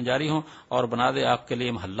نیچے نہریں جاری ہوں، اور بنا دے آپ کے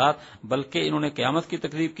لیے محلات۔ بلکہ انہوں نے قیامت کی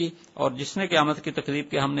تکذیب کی، اور جس نے قیامت کی تکذیب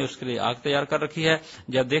کی ہم نے اس کے لیے آگ تیار کر رکھی ہے۔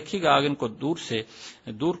 جب دیکھے گا آگ ان کو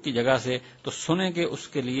دور کی جگہ سے، تو سنیں گے اس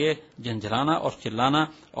کے لیے جھنجھلانا اور چلانا،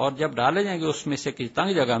 اور جب ڈالے جائیں گے اس میں سے کسی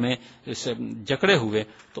تنگ جگہ میں جکڑے ہوئے،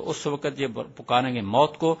 تو اس وقت یہ پکاریں گے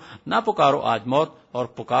موت کو، نہ پکارو آج موت، اور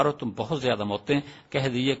پکارو تم بہت زیادہ موتیں۔ کہہ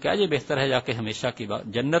دیجیے کیا یہ بہتر ہے جا کے ہمیشہ کی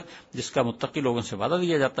جنت جس کا متقی لوگوں سے وعدہ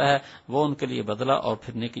دیا جاتا ہے، وہ ان کے لیے بدلہ اور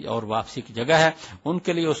پھرنے کی اور واپسی کی جگہ ہے، ان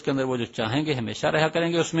کے لیے اس کے اندر وہ جو چاہیں گے ہمیشہ رہا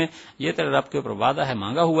کریں گے اس میں، یہ تیرے رب کے اوپر وعدہ ہے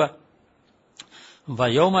مانگا ہوا۔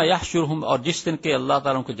 وَيَوْمَ يَحْشُرُهُمْ، اور جس دن کے اللہ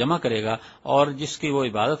تعالیٰ کو جمع کرے گا اور جس کی وہ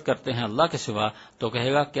عبادت کرتے ہیں اللہ کے سوا، تو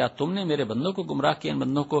کہے گا کیا تم نے میرے بندوں کو گمراہ کیا ان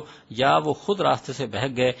بندوں کو، یا وہ خود راستے سے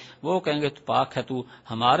بہک گئے۔ وہ کہیں گے تو پاک ہے تو،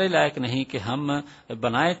 ہمارے لائق نہیں کہ ہم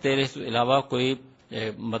بنائے تیرے علاوہ کوئی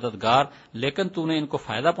مددگار، لیکن تو نے ان کو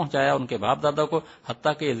فائدہ پہنچایا ان کے باپ دادا کو،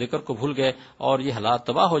 حتیٰ کہ یہ ذکر کو بھول گئے، اور یہ حالات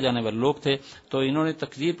تباہ ہو جانے والے لوگ تھے۔ تو انہوں نے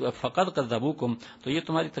تکذیب فقط کذبوکم، تو یہ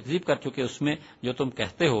تمہاری تکذیب کر چکے اس میں جو تم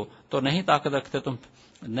کہتے ہو، تو نہیں طاقت رکھتے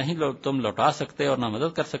تم لوٹا سکتے اور نہ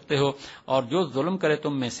مدد کر سکتے ہو، اور جو ظلم کرے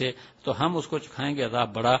تم میں سے تو ہم اس کو چکھائیں گے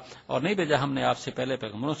عذاب بڑا۔ اور نہیں بھیجا ہم نے آپ سے پہلے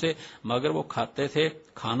پیغمبروں سے مگر وہ کھاتے تھے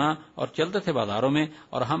کھانا اور چلتے تھے بازاروں میں،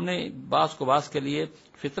 اور ہم نے بعض کو بعض کے لیے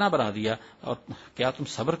فتنہ بنا دیا، اور کیا تم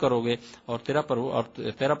صبر کرو گے، اور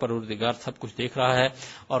تیرا پروردگار سب کچھ دیکھ رہا ہے۔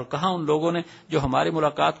 اور کہا ان لوگوں نے جو ہماری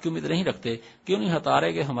ملاقات کی امید نہیں رکھتے، کیوں نہیں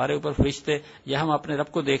ہتارے گے ہمارے اوپر فرشتے یا ہم اپنے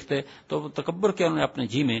رب کو دیکھتے، تو وہ تکبر کیا انہوں نے اپنے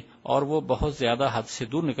جی میں، اور وہ بہت زیادہ حد سے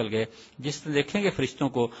دور نکل گئے۔ جس دن دیکھیں گے فرشتوں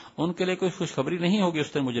کو ان کے لیے کوئی خوشخبری نہیں ہوگی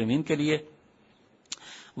اس دن مجرمین کے لیے،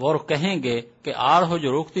 وہ کہیں گے کہ آڑ ہو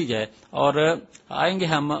جو روک دی جائے، اور آئیں گے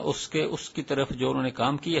ہم اس کی طرف جو انہوں نے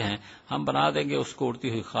کام کیے ہیں، ہم بنا دیں گے اس کو اڑتی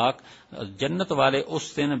ہوئی خاک۔ جنت والے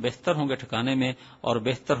اس دن بہتر ہوں گے ٹھکانے میں اور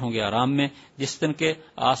بہتر ہوں گے آرام میں، جس دن کے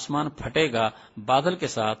آسمان پھٹے گا بادل کے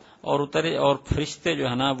ساتھ اور فرشتے جو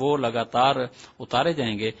ہے نا وہ لگاتار اتارے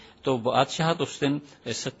جائیں گے، تو بادشاہت اس دن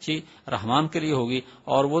سچی رحمان کے لیے ہوگی،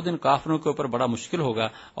 اور وہ دن کافروں کے اوپر بڑا مشکل ہوگا۔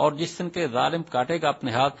 اور جس دن کے ظالم کاٹے گا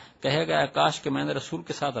اپنے ہاتھ، کہے گا کاش کہ میں نے رسول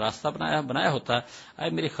کے ساتھ راستہ بنایا ہوتا، اے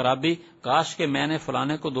میری خرابی، کاش کہ میں نے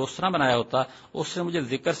فلانے کو دوست نہ بنایا ہوتا، اس نے مجھے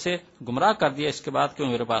ذکر سے گمراہ کر دیا، اس کے بعد کیوں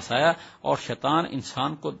میرے پاس آیا۔ اور شیطان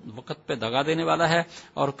انسان کو وقت پہ دگا دینے والا ہے،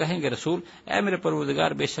 اور کہیں گے رسول اے میرے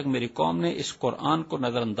پروردگار بے شک میری قوم نے اس قرآن کو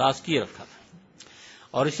نظر انداز کیے رکھا تھا۔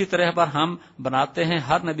 اور اسی طرح پر ہم بناتے ہیں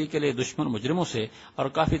ہر نبی کے لیے دشمن مجرموں سے، اور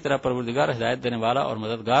کافی طرح پروردگار ہدایت دینے والا اور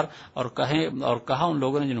مددگار۔ اور کہا ان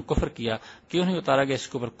لوگوں نے جنہوں کفر کیا کیوں نہیں اتارا گیا اس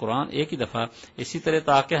کے اوپر قرآن ایک ہی دفعہ، اسی طرح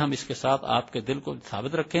تاکہ ہم اس کے ساتھ آپ کے دل کو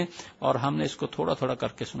ثابت رکھیں، اور ہم نے اس کو تھوڑا تھوڑا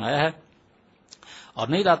کر کے سنایا ہے۔ اور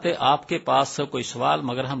نہیں لاتے آپ کے پاس کوئی سوال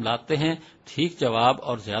مگر ہم لاتے ہیں ٹھیک جواب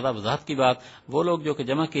اور زیادہ وضاحت کی بات۔ وہ لوگ جو کہ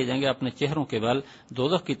جمع کیے جائیں گے اپنے چہروں کے بل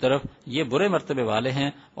دوزخ کی طرف، یہ برے مرتبے والے ہیں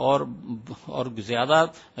اور زیادہ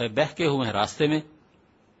بہکے ہوئے ہیں راستے میں۔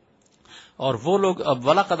 اور وہ لوگ اب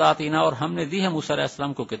وَلَقَدْ آتَيْنَا، اور ہم نے دی ہے موسیٰ علیہ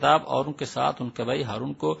السلام کو کتاب، اور ان کے ساتھ ان کے بھائی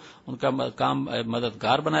ہارون کو ان کا کام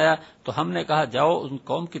مددگار بنایا. تو ہم نے کہا جاؤ ان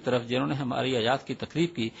قوم کی طرف جنہوں نے ہماری آیات کی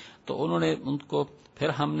تکذیب کی، تو انہوں نے ان کو پھر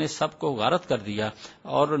ہم نے سب کو غارت کر دیا.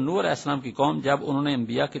 اور نوح علیہ السلام کی قوم جب انہوں نے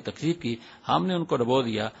انبیاء کی تکذیب کی، ہم نے ان کو ڈبو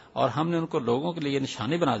دیا اور ہم نے ان کو لوگوں کے لیے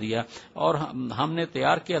نشانی بنا دیا، اور ہم نے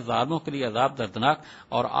تیار کیا ظالموں کے لیے عذاب دردناک.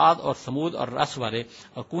 اور عاد اور ثمود اور رس والے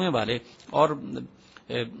اور کنویں والے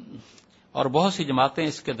اور بہت سی جماعتیں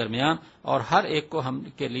اس کے درمیان، اور ہر ایک کو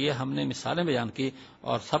کے لیے ہم نے مثالیں بیان کی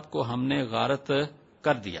اور سب کو ہم نے غارت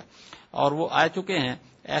کر دیا. اور وہ آ چکے ہیں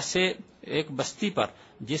ایسے ایک بستی پر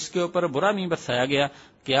جس کے اوپر برا مینہ برسایا گیا،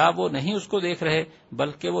 کیا وہ نہیں اس کو دیکھ رہے،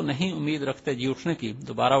 بلکہ وہ نہیں امید رکھتے جی اٹھنے کی،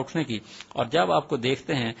 دوبارہ اٹھنے کی، اور جب آپ کو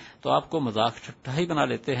دیکھتے ہیں تو آپ کو مذاق ٹھٹھا ہی بنا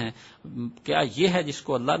لیتے ہیں. کیا یہ ہے جس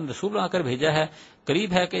کو اللہ نے رسول بنا کر بھیجا ہے؟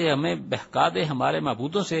 قریب ہے کہ یہ ہمیں بہکا دے ہمارے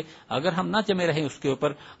معبودوں سے، اگر ہم نہ جمے رہیں اس کے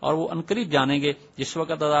اوپر. اور وہ انقریب جانیں گے. جس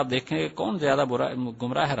وقت آپ دیکھیں گے کون زیادہ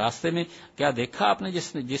گمراہ ہے راستے میں. کیا دیکھا آپ نے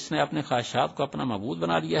جس نے اپنے خواہشات کو اپنا معبود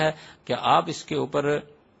بنا لیا ہے؟ کیا آپ اس کے اوپر،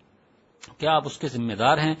 کیا آپ اس کے ذمہ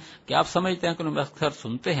دار ہیں؟ کیا آپ سمجھتے ہیں کہ ان اکثر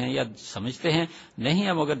سنتے ہیں یا سمجھتے ہیں؟ نہیں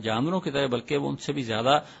ہے مگر جانوروں کی طرح، بلکہ وہ ان سے بھی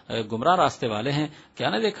زیادہ گمراہ راستے والے ہیں. کیا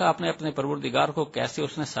نہ دیکھا آپ نے اپنے پروردگار کو کیسے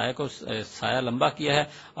اس نے سایہ لمبا کیا ہے،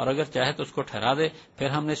 اور اگر چاہے تو اس کو ٹھہرا دے. پھر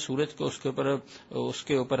ہم نے سورج کو اس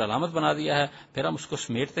کے اوپر علامت بنا دیا ہے، پھر ہم اس کو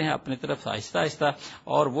سمیٹتے ہیں اپنی طرف آہستہ آہستہ.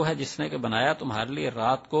 اور وہ ہے جس نے کہ بنایا تمہارے لیے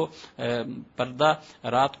رات کو پردہ،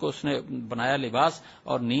 رات کو اس نے بنایا لباس،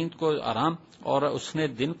 اور نیند کو آرام، اور اس نے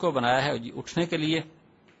دن کو بنایا ہے اٹھنے کے لیے.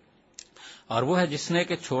 اور وہ ہے جس نے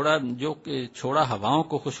کہ چھوڑا ہواؤں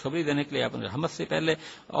کو خوشخبری دینے کے لیے اپنی رحمت سے پہلے،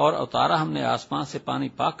 اور اتارا ہم نے آسمان سے پانی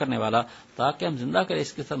پاک کرنے والا تاکہ ہم زندہ کریں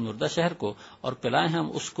اس کے ساتھ مردہ شہر کو، اور پلائیں ہم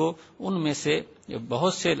اس کو ان میں سے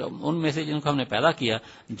جن کو ہم نے پیدا کیا،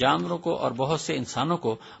 جانوروں کو اور بہت سے انسانوں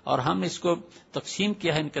کو. اور ہم نے اس کو تقسیم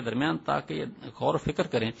کیا ہے ان کے درمیان تاکہ یہ غور و فکر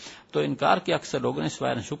کریں. تو انکار کیا اکثر لوگوں نے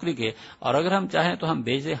سوائے ناشکری کے. اور اگر ہم چاہیں تو ہم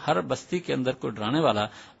بھیجیں ہر بستی کے اندر کوئی ڈرانے والا،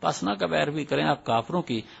 پس نہ کا پیروی کریں آپ کافروں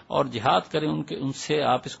کی، اور جہاد کریں ان سے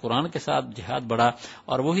آپ اس قرآن کے ساتھ جہاد بڑھا.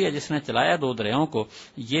 اور وہی ہے جس نے چلایا دو دریاؤں کو،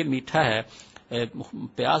 یہ میٹھا ہے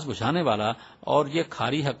پیاس بجھانے والا، اور یہ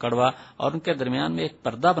کھاری ہے کڑوا، اور ان کے درمیان میں ایک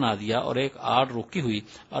پردہ بنا دیا اور ایک آڑ روکی ہوئی.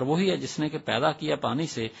 اور وہی ہے جس نے کہ پیدا کیا پانی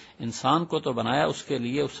سے انسان کو، تو بنایا اس کے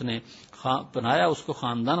لیے بنایا اس کو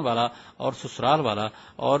خاندان والا اور سسرال والا.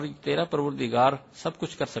 اور تیرا پروردگار سب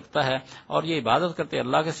کچھ کر سکتا ہے. اور یہ عبادت کرتے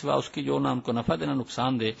اللہ کے سوا اس کی جو نہ ان کو نفع دے نہ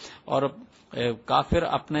نقصان دے. اور کافر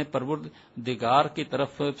اپنے پروردگار کی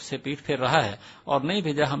طرف سے پیٹ پھیر رہا ہے. اور نہیں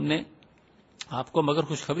بھیجا ہم نے آپ کو مگر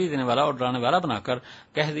خوشخبری دینے والا اور ڈرانے والا بنا کر.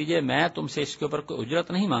 کہہ دیجئے میں تم سے اس کے اوپر کوئی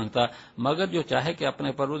اجرت نہیں مانگتا، مگر جو چاہے کہ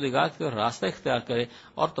اپنے پروردگار کے راستہ اختیار کرے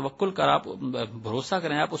اور توکل کر آپ بھروسہ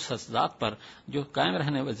کریں آپ اس ذات پر جو قائم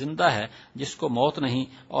رہنے میں زندہ ہے، جس کو موت نہیں،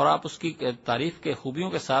 اور آپ اس کی تعریف کے خوبیوں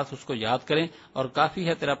کے ساتھ اس کو یاد کریں. اور کافی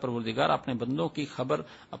ہے تیرا پروردگار اپنے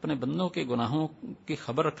بندوں کے گناہوں کی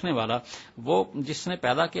خبر رکھنے والا، وہ جس نے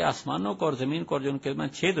پیدا کیا آسمانوں کو اور زمین کو، اور جو ان کے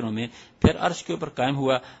 6 دنوں میں پھر عرش کے اوپر قائم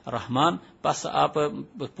ہوا. رحمان، پس آپ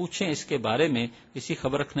پوچھیں اس کے بارے میں کسی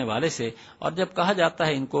خبر رکھنے والے سے. اور جب کہا جاتا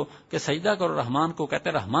ہے ان کو کہ سجدہ کرو رحمان کو، کہتے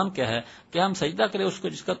ہیں رحمان کیا ہے؟ کہ ہم سجدہ کریں اس کو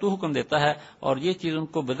جس کا تو حکم دیتا ہے، اور یہ چیز ان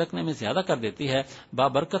کو بدکنے میں زیادہ کر دیتی ہے.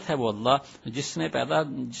 بابرکت ہے وہ اللہ جس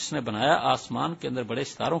نے بنایا آسمان کے اندر بڑے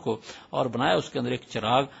ستاروں کو، اور بنایا اس کے اندر ایک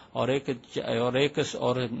چراغ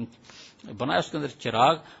بنایا اس کے اندر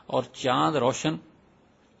چراغ اور چاند روشن.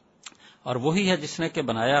 اور وہی ہے جس نے کہ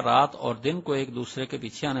بنایا رات اور دن کو ایک دوسرے کے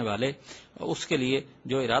پیچھے آنے والے، اس کے لیے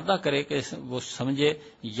جو ارادہ کرے کہ وہ سمجھے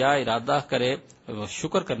یا ارادہ کرے وہ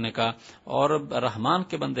شکر کرنے کا. اور رحمان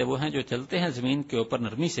کے بندے وہ ہیں جو چلتے ہیں زمین کے اوپر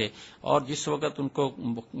نرمی سے، اور جس وقت ان کو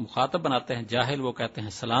مخاطب بناتے ہیں جاہل وہ کہتے ہیں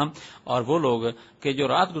سلام. اور وہ لوگ کہ جو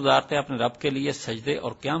رات گزارتے ہیں اپنے رب کے لیے سجدے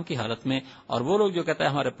اور قیام کی حالت میں، اور وہ لوگ جو کہتے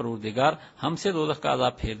ہیں ہمارے پروردگار ہم سے دوزخ کا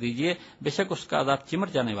عذاب پھیر دیجئے، بے شک اس کا عذاب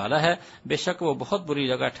چمٹ جانے والا ہے، بے شک وہ بہت بری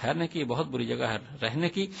جگہ ٹھہرنے کی، بہت بری جگہ ہے رہنے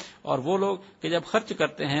کی. اور وہ لوگ کہ جب خرچ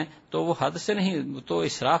کرتے ہیں تو وہ حد سے نہیں، تو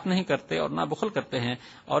اسراف نہیں کرتے اور نہ بخل کرتے ہیں،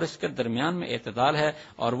 اور اس کے درمیان میں اعتدال ہے.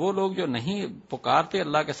 اور وہ لوگ جو نہیں پکارتے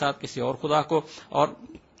اللہ کے ساتھ کسی اور خدا کو، اور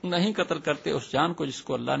نہیں قتل کرتے اس جان کو جس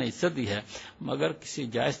کو اللہ نے عزت دی ہے مگر کسی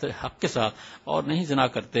جائز حق کے ساتھ، اور نہیں زنا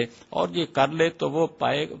کرتے، اور یہ کر لے تو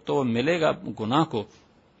وہ ملے گا گناہ کو،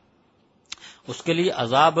 اس کے لیے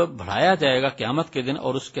عذاب بڑھایا جائے گا قیامت کے دن،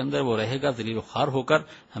 اور اس کے اندر وہ رہے گا ذلیل و خوار ہو کر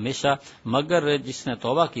ہمیشہ. مگر جس نے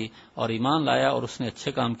توبہ کی اور ایمان لایا اور اس نے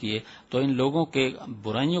اچھے کام کیے تو ان لوگوں کے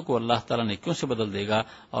برائیوں کو اللہ تعالیٰ نے کیوں سے بدل دے گا.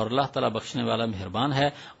 اور اللہ تعالیٰ بخشنے والا مہربان ہے.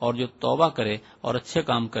 اور جو توبہ کرے اور اچھے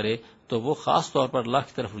کام کرے تو وہ خاص طور پر اللہ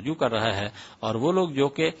کی طرف رجوع کر رہا ہے. اور وہ لوگ جو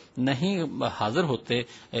کہ نہیں حاضر ہوتے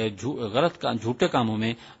غلط جھوٹے کاموں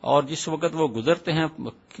میں، اور جس وقت وہ گزرتے ہیں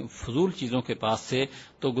فضول چیزوں کے پاس سے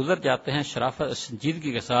تو گزر جاتے ہیں شرافت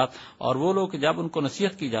سنجیدگی کے ساتھ، اور وہ لوگ جب ان کو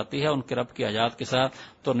نصیحت کی جاتی ہے ان کے رب کی آیات کے ساتھ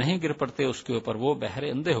تو نہیں گر پڑتے اس کے اوپر وہ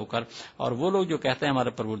بہرے اندھے ہو کر. اور وہ لوگ جو کہتے ہیں ہمارے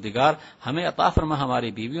پروردگار ہمیں عطا فرما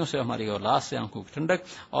ہماری بیویوں سے ہماری اولاد سے آنکھوں کی ٹھنڈک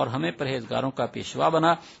اور ہمیں پرہیزگاروں کا پیشوا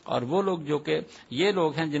بنا. اور وہ لوگ جو کہ یہ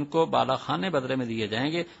لوگ ہیں جن کو بالا خانے بدلے میں دیے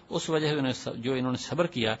جائیں گے اس وجہ سے جو انہوں نے صبر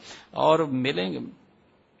کیا، اور ملیں گے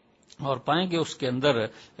اور پائیں گے اس کے اندر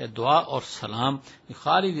دعا اور سلام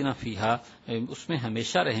خالدین فیہا، اس میں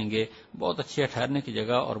ہمیشہ رہیں گے. بہت اچھی ٹھہرنے کی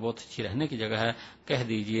جگہ اور بہت اچھی رہنے کی جگہ ہے. کہہ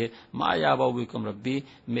دیجئے ما یعبأ بکم ربی،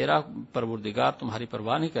 میرا پروردگار تمہاری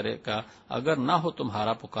پرواہ نہیں کرے گا. اگر نہ ہو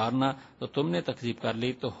تمہارا پکارنا تو تم نے تکذیب کر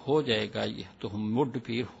لی تو ہو جائے گا یہ تو مڈ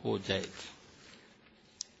پیر ہو جائے گی.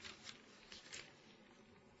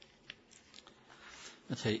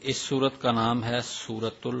 اچھا، اس سورت کا نام ہے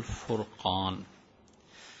سورۃ الفرقان.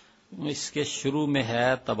 اس کے شروع میں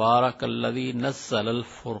ہے تبارک الذی نزل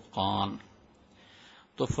الفرقان.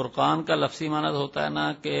 تو فرقان کا لفظی معنی ہوتا ہے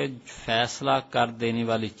نا کہ فیصلہ کر دینے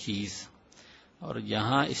والی چیز، اور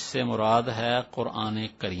یہاں اس سے مراد ہے قرآن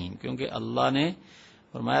کریم، کیونکہ اللہ نے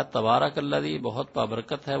فرمایا تبارک الذی، بہت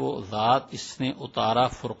بابرکت ہے وہ ذات جس نے اتارا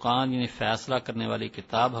فرقان، یعنی فیصلہ کرنے والی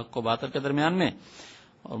کتاب حق و باطل کے درمیان میں،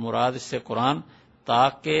 اور مراد اس سے قرآن،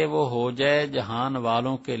 تاکہ وہ ہو جائے جہان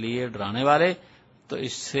والوں کے لیے ڈرانے والے. تو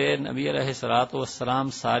اس سے نبی علیہ الصلوۃ والسلام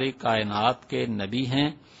ساری کائنات کے نبی ہیں.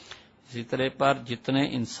 اسی طرح پر جتنے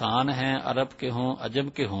انسان ہیں، عرب کے ہوں عجم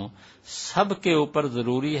کے ہوں، سب کے اوپر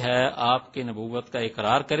ضروری ہے آپ کی نبوت کا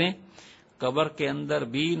اقرار کریں. قبر کے اندر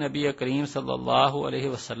بھی نبی کریم صلی اللہ علیہ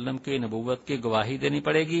وسلم کی نبوت کی گواہی دینی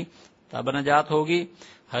پڑے گی، تب نجات ہوگی.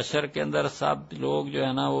 حشر کے اندر سب لوگ جو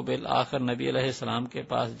ہے نا وہ بالآخر نبی علیہ السلام کے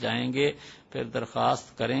پاس جائیں گے، پھر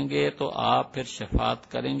درخواست کریں گے تو آپ پھر شفاعت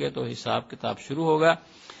کریں گے تو حساب کتاب شروع ہوگا.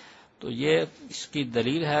 تو یہ اس کی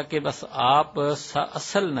دلیل ہے کہ بس آپ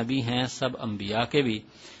اصل نبی ہیں سب انبیاء کے بھی.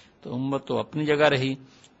 تو امت تو اپنی جگہ رہی.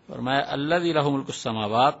 فرمایا الذی لہ ملک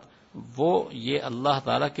السماوات، وہ یہ اللہ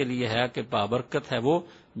تعالیٰ کے لیے ہے کہ بابرکت ہے وہ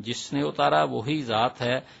جس نے اتارا، وہی ذات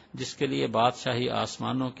ہے جس کے لیے بادشاہی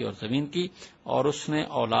آسمانوں کی اور زمین کی، اور اس نے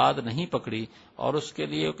اولاد نہیں پکڑی، اور اس کے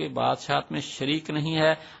لیے کوئی بادشاہت میں شریک نہیں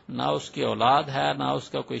ہے، نہ اس کی اولاد ہے، نہ اس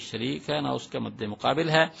کا کوئی شریک ہے، نہ اس کا مد مقابل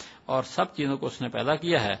ہے، اور سب چیزوں کو اس نے پیدا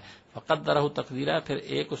کیا ہے. فقدرہ تقدیرہ، پھر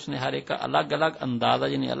ایک اس نے ہر ایک کا الگ الگ اندازہ،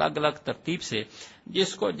 یعنی الگ الگ ترتیب سے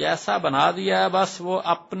جس کو جیسا بنا دیا ہے بس وہ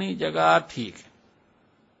اپنی جگہ ٹھیک ہے.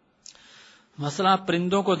 مثلا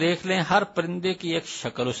پرندوں کو دیکھ لیں، ہر پرندے کی ایک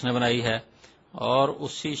شکل اس نے بنائی ہے اور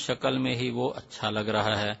اسی شکل میں ہی وہ اچھا لگ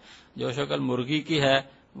رہا ہے. جو شکل مرغی کی ہے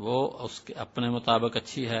وہ اس کے اپنے مطابق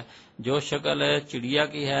اچھی ہے، جو شکل چڑیا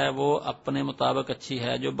کی ہے وہ اپنے مطابق اچھی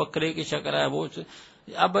ہے، جو بکرے کی شکل ہے وہ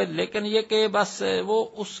اب لیکن یہ کہ بس وہ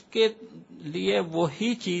اس کے لیے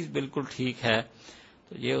وہی چیز بالکل ٹھیک ہے.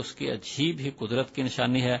 تو یہ اس کی عجیب ہی قدرت کی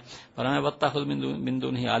نشانی ہے. فرمایا واتخذوا من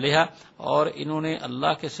دونہ آلہہ، اور انہوں نے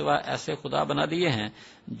اللہ کے سوا ایسے خدا بنا دیے ہیں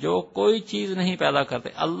جو کوئی چیز نہیں پیدا کرتے.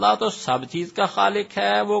 اللہ تو سب چیز کا خالق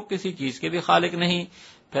ہے، وہ کسی چیز کے بھی خالق نہیں.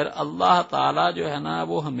 پھر اللہ تعالی جو ہے نا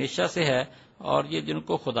وہ ہمیشہ سے ہے، اور یہ جن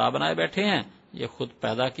کو خدا بنائے بیٹھے ہیں یہ خود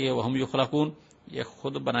پیدا کیے، وہم یخلقون، یہ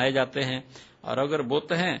خود بنائے جاتے ہیں. اور اگر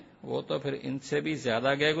بت ہیں وہ تو پھر ان سے بھی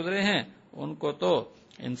زیادہ گئے گزرے ہیں، ان کو تو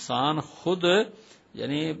انسان خود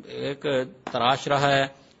یعنی ایک تراش رہا ہے.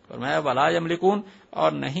 فرمایا ولا یملکون،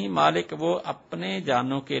 اور نہیں مالک وہ اپنے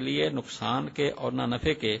جانوں کے لیے نقصان کے اور نہ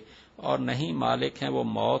نفع کے، اور نہیں مالک ہیں وہ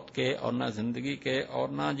موت کے اور نہ زندگی کے اور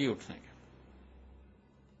نہ جی اٹھنے کے.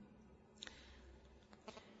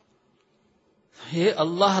 یہ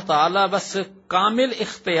اللہ تعالی بس کامل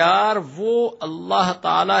اختیار وہ اللہ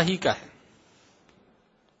تعالی ہی کا ہے.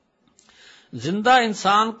 زندہ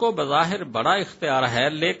انسان کو بظاہر بڑا اختیار ہے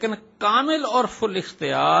لیکن کامل اور فل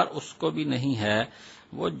اختیار اس کو بھی نہیں ہے.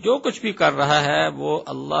 وہ جو کچھ بھی کر رہا ہے وہ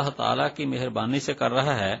اللہ تعالی کی مہربانی سے کر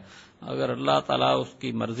رہا ہے. اگر اللہ تعالی اس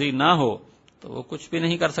کی مرضی نہ ہو تو وہ کچھ بھی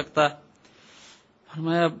نہیں کر سکتا.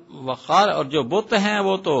 وقال، اور جو بت ہیں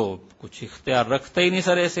وہ تو کچھ اختیار رکھتے ہی نہیں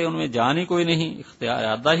سرے سے، ان میں جان ہی کوئی نہیں، اختیار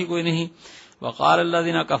ارادہ ہی کوئی نہیں. وقال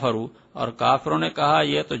الذین کفروا، اور کافروں نے کہا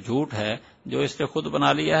یہ تو جھوٹ ہے جو اس نے خود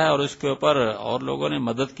بنا لیا ہے اور اس کے اوپر اور لوگوں نے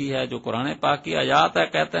مدد کی ہے. جو قرآن پاک کی آیات ہے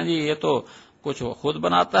کہتے ہیں جی یہ تو کچھ خود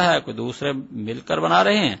بناتا ہے، کوئی دوسرے مل کر بنا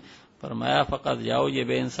رہے ہیں. فرمایا فقط جاؤ، یہ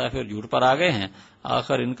بے انصافی اور جھوٹ پر آ گئے ہیں.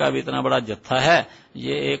 آخر ان کا بھی اتنا بڑا جتھا ہے،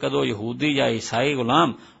 یہ ایک دو یہودی یا عیسائی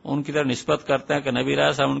غلام ان کی طرح نسبت کرتے ہیں کہ نبی علیہ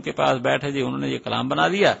السلام ان کے پاس بیٹھے جی انہوں نے یہ کلام بنا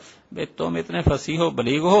دیا. بھئی تم اتنے فصیح و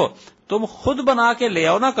بلیغ ہو، تم خود بنا کے لے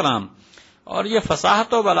آؤ نا کلام. اور یہ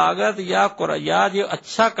فصاحت و بلاغت یا جو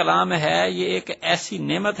اچھا کلام ہے یہ ایک ایسی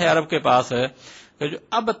نعمت ہے عرب کے پاس کہ جو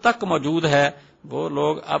اب تک موجود ہے. وہ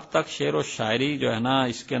لوگ اب تک شعر و شاعری جو ہے نا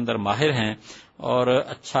اس کے اندر ماہر ہیں اور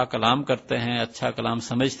اچھا کلام کرتے ہیں, اچھا کلام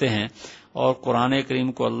سمجھتے ہیں. اور قرآن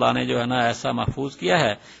کریم کو اللہ نے جو ہے نا ایسا محفوظ کیا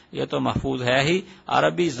ہے, یہ تو محفوظ ہے ہی,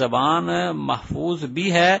 عربی زبان محفوظ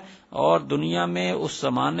بھی ہے اور دنیا میں اس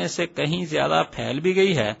زمانے سے کہیں زیادہ پھیل بھی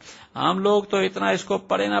گئی ہے. عام لوگ تو اتنا اس کو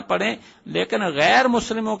پڑھے نہ پڑھیں, لیکن غیر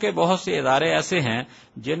مسلموں کے بہت سے ادارے ایسے ہیں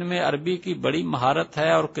جن میں عربی کی بڑی مہارت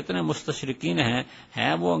ہے اور کتنے مستشرقین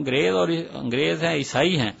ہیں وہ انگریز ہیں,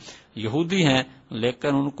 عیسائی ہیں, یہودی ہیں,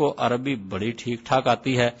 لیکن ان کو عربی بڑی ٹھیک ٹھاک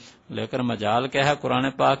آتی ہے. لیکن مجال کیا ہے قرآن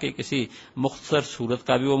پاک کی کسی مختصر صورت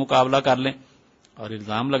کا بھی وہ مقابلہ کر لیں اور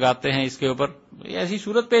الزام لگاتے ہیں اس کے اوپر ایسی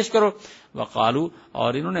صورت پیش کرو. وقالو,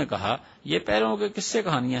 اور انہوں نے کہا یہ پہلوں کے قصے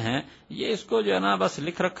کہانیاں ہیں, یہ اس کو جو ہے نا بس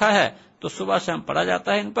لکھ رکھا ہے تو صبح شام پڑھا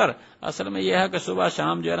جاتا ہے ان پر. اصل میں یہ ہے کہ صبح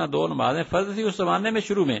شام جو ہے نا 2 نمازیں فرض تھی اس زمانے میں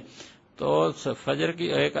شروع میں, تو فجر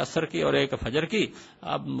کی ایک عصر کی اور ایک فجر کی.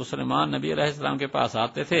 اب مسلمان نبی علیہ السلام کے پاس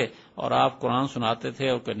آتے تھے اور آپ قرآن سناتے تھے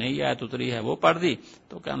اور کہ نئی آیت اتری ہے وہ پڑھ دی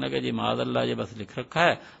تو کہنے لگے جی معاذ اللہ یہ بس لکھ رکھا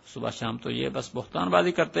ہے, صبح شام تو یہ بس بہتان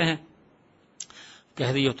بازی کرتے ہیں.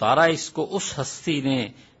 کہہ دی اتارا اس کو اس ہستی نے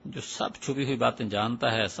جو سب چھپی ہوئی باتیں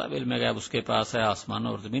جانتا ہے, سب علم غیب اس کے پاس ہے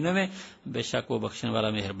آسمانوں اور زمینوں میں, بے شک وہ بخشنے والا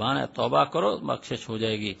مہربان ہے. توبہ کرو بخشش ہو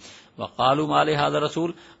جائے گی. وقالوا ما لهذا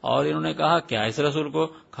رسول, اور انہوں نے کہا کیا اس رسول کو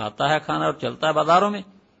کھاتا ہے کھانا اور چلتا ہے بازاروں میں.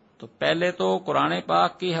 تو پہلے تو قرآن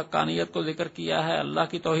پاک کی حقانیت کو ذکر کیا ہے, اللہ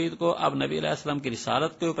کی توحید کو. اب نبی علیہ السلام کی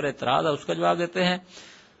رسالت کے اوپر اعتراض ہے, اس کا جواب دیتے ہیں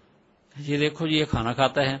یہ دیکھو جی یہ کھانا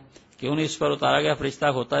کھاتا ہے, کیوں نہیں اس پر اتارا گیا فرشتہ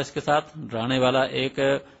ہوتا ہے اس کے ساتھ ڈرانے والا. ایک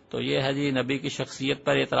تو یہ ہے جی نبی کی شخصیت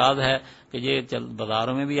پر اعتراض ہے کہ یہ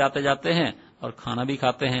بازاروں میں بھی آتے جاتے ہیں اور کھانا بھی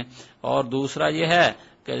کھاتے ہیں. اور دوسرا یہ ہے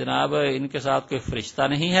کہ جناب ان کے ساتھ کوئی فرشتہ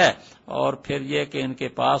نہیں ہے, اور پھر یہ کہ ان کے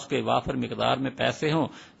پاس کوئی وافر مقدار میں پیسے ہوں,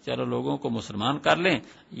 چلو لوگوں کو مسلمان کر لیں,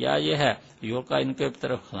 یا یہ ہے یوں کا ان کے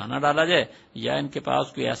طرف خزانہ ڈالا جائے, یا ان کے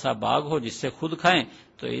پاس کوئی ایسا باغ ہو جس سے خود کھائیں.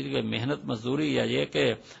 تو یہ محنت مزدوری یا یہ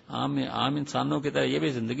کہ عام انسانوں کی طرح یہ بھی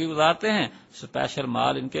زندگی گزارتے ہیں, اسپیشل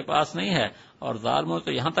مال ان کے پاس نہیں ہے. اور ظالموں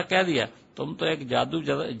تو یہاں تک کہہ دیا تم تو ایک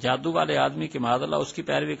جادو والے آدمی کی معاذ اللہ اس کی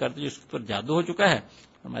پیروی کرتے جس پر جادو ہو چکا ہے,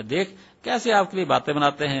 میں دیکھ کیسے آپ کے لیے باتیں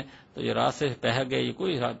بناتے ہیں. تو یہ راہ سے بہہ گئے, یہ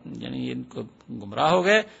کوئی یعنی ان کو گمراہ ہو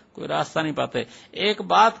گئے, کوئی راستہ نہیں پاتے, ایک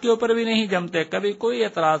بات کے اوپر بھی نہیں جمتے, کبھی کوئی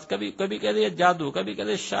اعتراض, کبھی کہہ دیا جادو, کبھی کہہ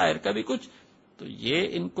دیا شاعر, کبھی کچھ. تو یہ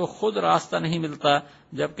ان کو خود راستہ نہیں ملتا,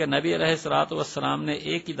 جبکہ نبی علیہ الصلوۃ والسلام نے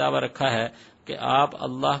ایک ہی دعویٰ رکھا ہے کہ آپ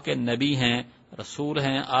اللہ کے نبی ہیں, رسول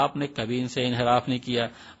ہیں. آپ نے کبھی ان سے انحراف نہیں کیا,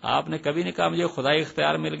 آپ نے کبھی نہیں کہا مجھے خدائی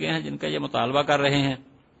اختیار مل گئے ہیں جن کا یہ مطالبہ کر رہے ہیں.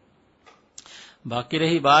 باقی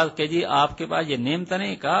رہی بات کہ جی آپ کے پاس یہ نعمت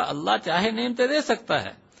نہیں, کہا اللہ چاہے نعمتیں دے سکتا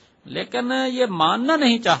ہے لیکن یہ ماننا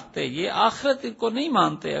نہیں چاہتے, یہ آخرت کو نہیں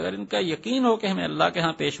مانتے. اگر ان کا یقین ہو کہ ہمیں اللہ کے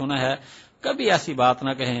ہاں پیش ہونا ہے کبھی ایسی بات نہ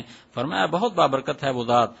کہیں. فرمایا بہت بابرکت ہے وہ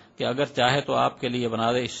ذات کہ اگر چاہے تو آپ کے لیے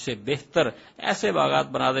بنا دے اس سے بہتر ایسے باغات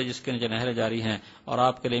بنا دے جس کے نیچے نہریں جاری ہیں, اور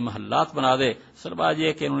آپ کے لیے محلات بنا دے. اصل بات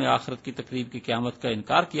یہ کہ انہوں نے آخرت کی تقریب کی قیامت کا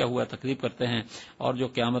انکار کیا ہوا, تقریب کرتے ہیں, اور جو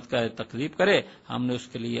قیامت کا تقریب کرے ہم نے اس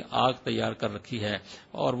کے لیے آگ تیار کر رکھی ہے.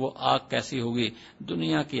 اور وہ آگ کیسی ہوگی,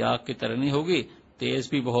 دنیا کی آگ کی طرح نہیں ہوگی, تیز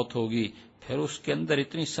بھی بہت ہوگی, پھر اس کے اندر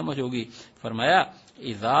اتنی سمجھ ہوگی. فرمایا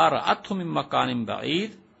اذا رأتهم من مکان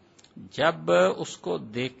بعید, جب اس کو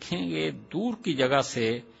دیکھیں گے دور کی جگہ سے,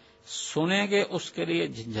 سنیں گے اس کے لیے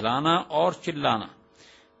جھنجھلانا اور چلانا.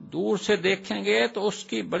 دور سے دیکھیں گے تو اس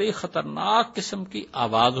کی بڑی خطرناک قسم کی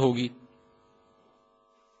آواز ہوگی.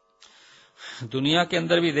 دنیا کے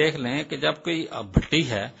اندر بھی دیکھ لیں کہ جب کوئی بھٹی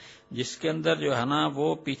ہے جس کے اندر جو ہے نا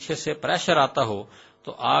وہ پیچھے سے پریشر آتا ہو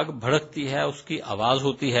تو آگ بھڑکتی ہے, اس کی آواز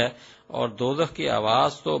ہوتی ہے. اور دوزخ کی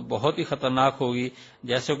آواز تو بہت ہی خطرناک ہوگی,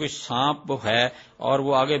 جیسے کوئی سانپ ہے اور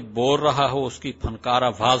وہ آگے بول رہا ہو, اس کی پھنکار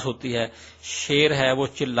آواز ہوتی ہے. شیر ہے وہ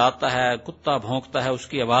چلاتا ہے, کتا بھونکتا ہے, اس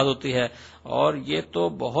کی آواز ہوتی ہے, اور یہ تو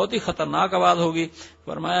بہت ہی خطرناک آواز ہوگی.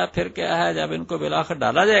 فرمایا پھر کیا ہے, جب ان کو بلاخر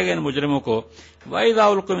ڈالا جائے گا ان مجرموں کو, وَإِذَا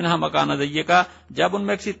أُلْقُوا مِنْهَا مَكَانًا ضَيِّقًا, جب ان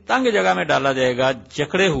میں کسی تنگ جگہ میں ڈالا جائے گا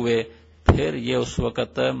جکڑے ہوئے, پھر یہ اس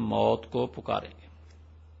وقت موت کو پکاریں گے.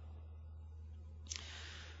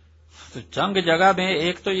 تو تنگ جگہ میں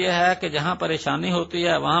ایک تو یہ ہے کہ جہاں پریشانی ہوتی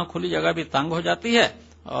ہے وہاں کھلی جگہ بھی تنگ ہو جاتی ہے,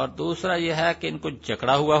 اور دوسرا یہ ہے کہ ان کو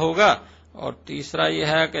جکڑا ہوا ہوگا, اور تیسرا یہ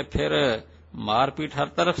ہے کہ پھر مار پیٹ ہر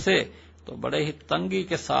طرف سے, تو بڑے ہی تنگی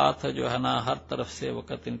کے ساتھ جو ہے نا ہر طرف سے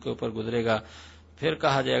وقت ان کے اوپر گزرے گا. پھر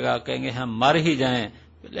کہا جائے گا, کہیں گے ہم مر ہی جائیں,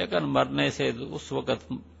 لیکن مرنے سے اس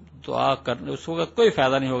وقت دعا کرنے اس وقت کوئی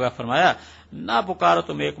فائدہ نہیں ہوگا. فرمایا نہ پکارو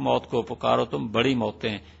تم ایک موت کو, پکارو تم بڑی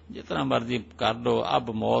موتیں جتنا مرضی کر لو اب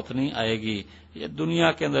موت نہیں آئے گی، یہ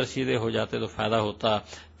دنیا کے اندر سیدھے ہو جاتے تو فائدہ ہوتا۔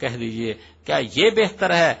 کہہ دیجئے کیا یہ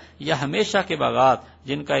بہتر ہے یا ہمیشہ کے باغات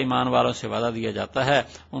جن کا ایمان والوں سے وعدہ دیا جاتا ہے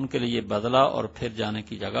ان کے لیے بدلہ اور پھر جانے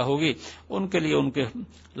کی جگہ ہوگی، ان کے لیے ان کے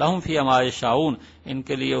لہم فیہا ما یشاؤون، ان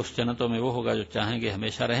کے لیے اس جنتوں میں وہ ہوگا جو چاہیں گے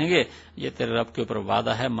ہمیشہ رہیں گے۔ یہ تیرے رب کے اوپر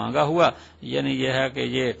وعدہ ہے مانگا ہوا، یعنی یہ ہے کہ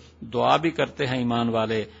یہ دعا بھی کرتے ہیں ایمان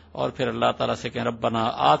والے اور پھر اللہ تعالیٰ سے کہیں ربنا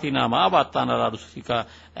آتنا ما وعدتنا علی رسلک،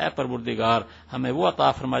 اے پروردگار ہمیں وہ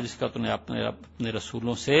عطا فرما جس کا تو نے اپنے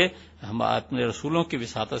رسولوں سے اپنے رسولوں کی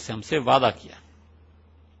وساطت سے ہم سے وعدہ کیا۔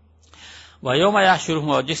 وَيَوْمَ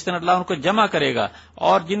يَحْشُرُهُمْ، اور جس دن اللہ ان کو جمع کرے گا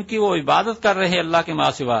اور جن کی وہ عبادت کر رہے ہیں اللہ کے ماں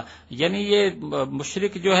سوا، یعنی یہ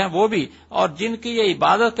مشرک جو ہیں وہ بھی اور جن کی یہ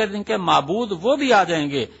عبادت کر جن کے معبود وہ بھی آ جائیں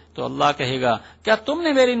گے، تو اللہ کہے گا کیا تم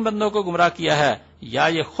نے میرے ان بندوں کو گمراہ کیا ہے یا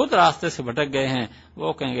یہ خود راستے سے بھٹک گئے ہیں؟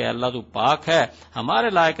 وہ کہیں گے اللہ تو پاک ہے، ہمارے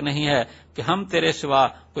لائق نہیں ہے کہ ہم تیرے سوا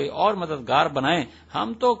کوئی اور مددگار بنائیں،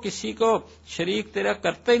 ہم تو کسی کو شریک تیرا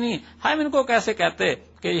کرتے ہی نہیں، ہم ان کو کیسے کہتے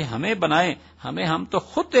کہ یہ ہمیں بنائیں، ہم تو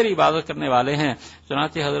خود تیری عبادت کرنے والے ہیں۔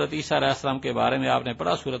 چنانچہ حضرت عیسیٰ علیہ السلام کے بارے میں آپ نے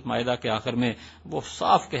پڑھا سورۃ مائدہ کے آخر میں، وہ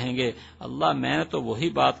صاف کہیں گے اللہ میں نے تو وہی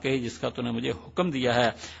بات کہی جس کا تو نے مجھے حکم دیا ہے،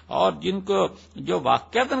 اور جن کو جو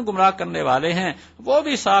واقعتاً گمراہ کرنے والے ہیں وہ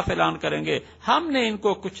بھی صاف اعلان کریں گے ہم نے ان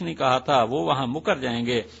کو کچھ نہیں کہا تھا، وہ وہاں مکر جائیں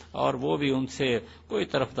گے اور وہ بھی ان سے کوئی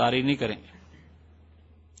طرفداری نہیں کریں گے۔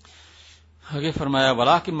 آگے فرمایا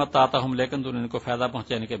وَلَٰكِن مَّتَّعْتَهُمْ، لیکن تو نے ان کو فائدہ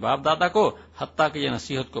پہنچانے کے باپ دادا کو، حتیٰ کہ یہ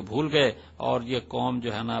نصیحت کو بھول گئے اور یہ قوم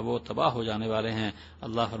جو ہے نا وہ تباہ ہو جانے والے ہیں۔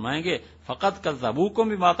 اللہ فرمائیں گے فَقَدْ كَذَّبُوكُم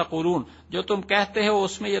بِمَا تَقُولُونَ، جو تم کہتے ہو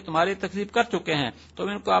اس میں یہ تمہاری تکذیب کر چکے ہیں، تم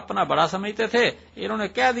ان کو اپنا بڑا سمجھتے تھے، انہوں نے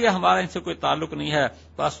کہہ دیا ہمارا ان سے کوئی تعلق نہیں ہے،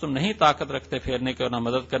 بس تم نہیں طاقت رکھتے پھیرنے کی اور نہ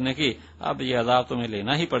مدد کرنے کی، اب یہ عذاب تمہیں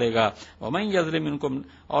لینا ہی پڑے گا۔ وَمَن يَظْلِم مِّنكُمْ،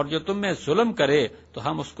 اور جو تم میں ظلم کرے تو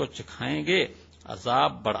ہم اس کو چکھائیں گے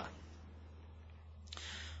عذاب بڑا۔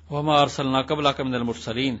 وَمَا أَرْسَلْنَا قَبْلَكَ مِنَ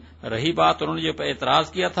الْمُرْسَلِينَ، رہی بات انہوں نے جو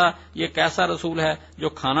اعتراض کیا تھا یہ کیسا رسول ہے جو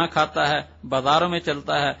کھانا کھاتا ہے بازاروں میں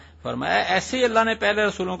چلتا ہے، فرمایا ایسے ہی اللہ نے پہلے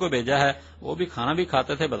رسولوں کو بھیجا ہے، وہ بھی کھانا بھی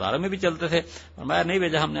کھاتے تھے بازاروں میں بھی چلتے تھے، فرمایا نہیں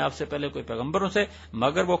بھیجا ہم نے آپ سے پہلے کوئی پیغمبروں سے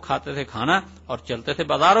مگر وہ کھاتے تھے کھانا اور چلتے تھے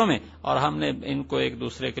بازاروں میں، اور ہم نے ان کو ایک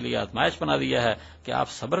دوسرے کے لیے آزمائش بنا دیا ہے کہ آپ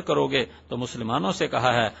صبر کرو گے تو مسلمانوں سے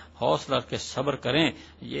کہا ہے حوصلہ کے صبر کریں،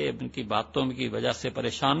 یہ ان کی باتوں کی وجہ سے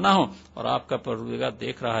پریشان نہ ہوں اور آپ کا پروردگار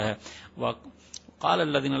دیکھ رہا ہے۔ قال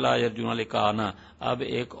الذين لا يرجون لقاءنا، اب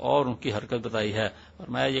ایک اور ان کی حرکت بتائی ہے،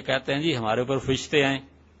 فرمایا یہ کہتے ہیں جی ہمارے اوپر فرشتے آئیں،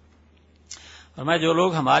 فرمایا جو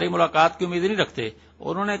لوگ ہماری ملاقات کی امید نہیں رکھتے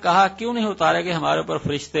انہوں نے کہا کیوں نہیں اتارے گے ہمارے اوپر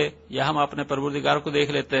فرشتے یا ہم اپنے پروردگار کو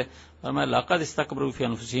دیکھ لیتے، فرمایا لقد استكبروا في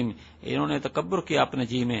انفسهم، انہوں نے تکبر کیا اپنے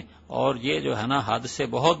جی میں اور یہ جو ہے نا حد سے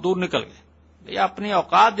بہت دور نکل گئے۔ یہ اپنی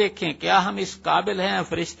اوقات دیکھیں، کیا ہم اس قابل ہیں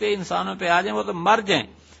فرشتے انسانوں پہ آ جائیں وہ تو مر جائیں،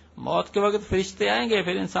 موت کے وقت فرشتے آئیں گے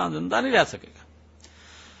پھر انسان زندہ نہیں رہ سکے گا۔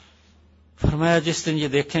 فرمایا جس دن یہ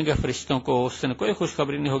دیکھیں گے فرشتوں کو اس دن کوئی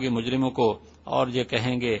خوشخبری نہیں ہوگی مجرموں کو، اور یہ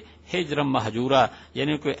کہیں گے ہجرم مہجورا،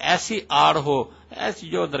 یعنی کوئی ایسی آڑ ہو ایسی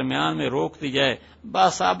جو درمیان میں روک دی جائے،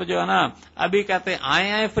 بس اب جو ہے نا ابھی کہتے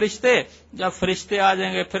آئے فرشتے، جب فرشتے آ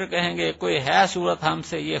جائیں گے پھر کہیں گے کوئی ہے صورت ہم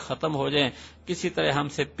سے یہ ختم ہو جائیں کسی طرح ہم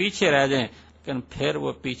سے پیچھے رہ جائیں، لیکن پھر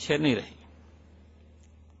وہ پیچھے نہیں رہیں۔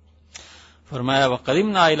 فرمایا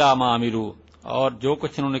وَقَدِمْنَا إِلَىٰ مَا عَمِلُوا، اور جو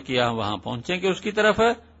کچھ انہوں نے کیا ہم وہاں پہنچیں گے اس کی طرف،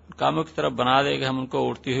 کاموں کی طرف بنا دے گے ہم ان کو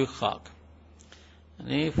اڑتی ہوئی خاک،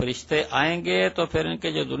 یعنی فرشتے آئیں گے تو پھر ان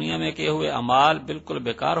کے جو دنیا میں کیے ہوئے اعمال بالکل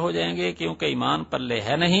بیکار ہو جائیں گے کیونکہ ایمان پلے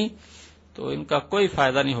ہے نہیں تو ان کا کوئی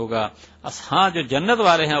فائدہ نہیں ہوگا۔ ہاں جو جنت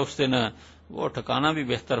والے ہیں اس دن وہ ٹھکانہ بھی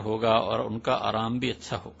بہتر ہوگا اور ان کا آرام بھی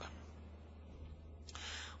اچھا ہوگا۔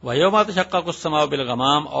 وَيَوْمَ تَشَقَّقُ السَّمَاءُ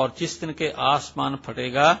بِالْغَمَامِ، اور جس دن کے آسمان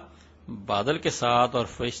پھٹے گا بادل کے ساتھ اور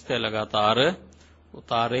فرشتے لگاتار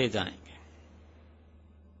اتارے جائیں گے۔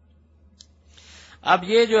 اب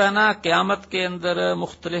یہ جو ہے نا قیامت کے اندر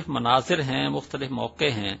مختلف مناظر ہیں، مختلف موقع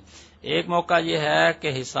ہیں۔ ایک موقع یہ ہے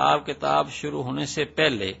کہ حساب کتاب شروع ہونے سے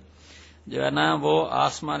پہلے جو ہے نا وہ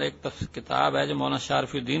آسمان ایک کتاب ہے جو مولانا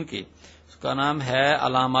شارفی الدین کی، اس کا نام ہے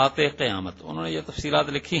علامات قیامت، انہوں نے یہ تفصیلات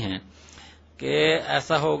لکھی ہیں کہ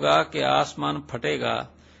ایسا ہوگا کہ آسمان پھٹے گا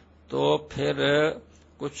تو پھر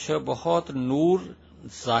کچھ بہت نور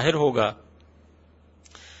ظاہر ہوگا،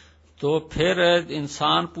 تو پھر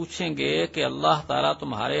انسان پوچھیں گے کہ اللہ تعالیٰ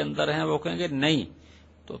تمہارے اندر ہیں، وہ کہیں گے نہیں،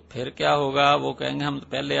 تو پھر کیا ہوگا؟ وہ کہیں گے ہم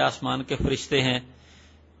پہلے آسمان کے فرشتے ہیں،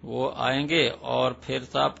 وہ آئیں گے اور پھر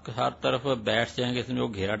سب ہر طرف بیٹھ جائیں گے، اس میں وہ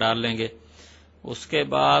گھیرا ڈال لیں گے، اس کے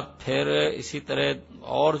بعد پھر اسی طرح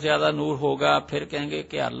اور زیادہ نور ہوگا، پھر کہیں گے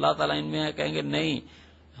کہ اللہ تعالیٰ ان میں ہے، کہیں گے نہیں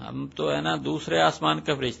ہم تو ہے نا دوسرے آسمان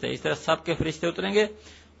کے فرشتے، اس طرح سب کے فرشتے اتریں گے،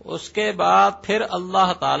 اس کے بعد پھر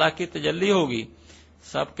اللہ تعالی کی تجلی ہوگی،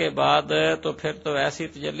 سب کے بعد تو پھر تو ایسی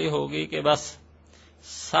تجلی ہوگی کہ بس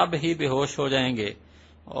سب ہی بے ہوش ہو جائیں گے،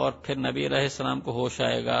 اور پھر نبی علیہ السلام کو ہوش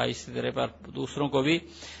آئے گا، اسی طرح پر دوسروں کو بھی۔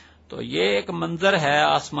 تو یہ ایک منظر ہے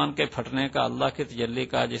آسمان کے پھٹنے کا، اللہ کی تجلی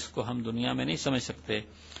کا، جس کو ہم دنیا میں نہیں سمجھ سکتے۔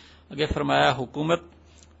 آگے فرمایا حکومت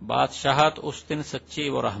بادشاہت اس دن سچی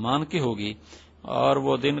و رحمان کی ہوگی، اور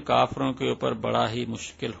وہ دن کافروں کے اوپر بڑا ہی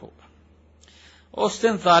مشکل ہوگا۔ اس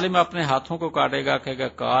دن ظالم اپنے ہاتھوں کو کاٹے گا، کہے گا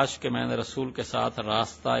کاش کہ میں نے رسول کے ساتھ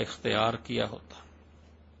راستہ اختیار کیا ہوتا۔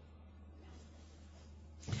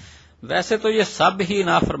 ویسے تو یہ سب ہی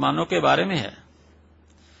نافرمانوں کے بارے میں ہے،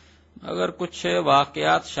 اگر کچھ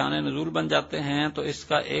واقعات شان نزول بن جاتے ہیں تو اس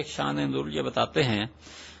کا ایک شان نزول یہ بتاتے ہیں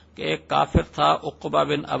کہ ایک کافر تھا عقبہ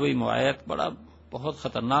بن ابی معیط، بہت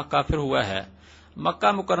خطرناک کافر ہوا ہے۔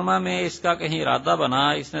 مکہ مکرمہ میں اس کا کہیں ارادہ بنا،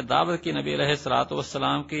 اس نے دعوت کی نبی علیہ الصلوۃ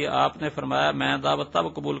والسلام کی، آپ نے فرمایا میں دعوت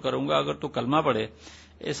تب قبول کروں گا اگر تو کلمہ پڑھے۔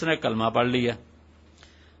 اس نے کلمہ پڑھ لیا۔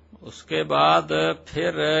 اس کے بعد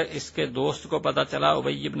پھر اس کے دوست کو پتا چلا،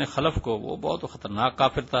 ابی بن خلف کو، وہ بہت خطرناک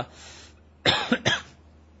کافر تھا،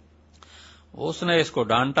 اس نے اس کو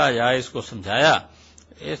ڈانٹا یا اس کو سمجھایا،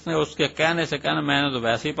 اس نے اس کے کہنے سے کہنا میں نے تو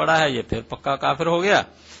ویسے ہی پڑھا ہے، یہ پھر پکا کافر ہو گیا۔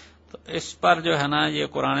 تو اس پر جو ہے نا یہ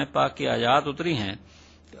قرآن پاک کی آیات اتری ہیں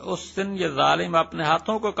کہ اس دن یہ ظالم اپنے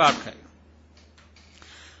ہاتھوں کو کاٹ کھائے گا،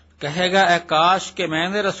 کہے گا اے کاش کہ میں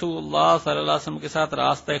نے رسول اللہ صلی اللہ علیہ وسلم کے ساتھ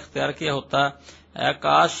راستہ اختیار کیا ہوتا، اے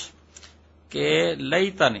کاش کہ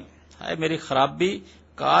لیتنی، اے میری خرابی،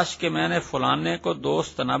 کاش کہ میں نے فلانے کو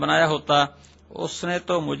دوست نہ بنایا ہوتا، اس نے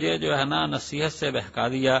تو مجھے جو ہے نا نصیحت سے بہکا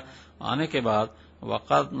دیا۔ آنے کے بعد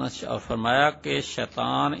وقت اور فرمایا کہ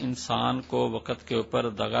شیطان انسان کو وقت کے اوپر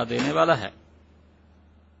دغا دینے والا ہے۔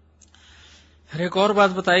 پھر ایک اور بات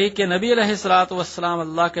بتائی کہ نبی علیہ الصلوۃ والسلام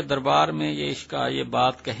اللہ کے دربار میں یہ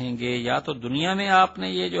بات کہیں گے، یا تو دنیا میں آپ نے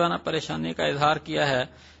یہ جو ہے نا پریشانی کا اظہار کیا ہے،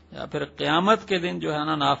 یا پھر قیامت کے دن جو ہے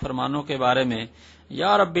نا نافرمانوں کے بارے میں،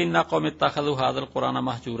 یا ربی ان قوم اتخذوا ھذا القرآن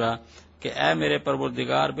مہجورا، کہ اے میرے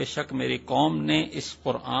پروردگار بے شک میری قوم نے اس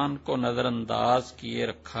قرآن کو نظر انداز کیے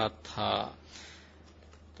رکھا تھا۔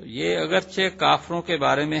 تو یہ اگرچہ کافروں کے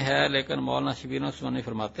بارے میں ہے، لیکن مولانا شبیر عثمانی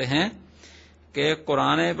فرماتے ہیں کہ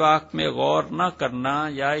قرآن پاک میں غور نہ کرنا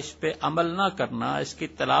یا اس پہ عمل نہ کرنا، اس کی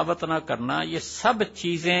تلاوت نہ کرنا، یہ سب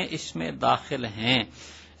چیزیں اس میں داخل ہیں۔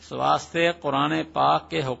 اس واسطے قرآن پاک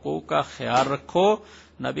کے حقوق کا خیال رکھو۔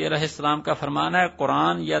 نبی علیہ السلام کا فرمان ہے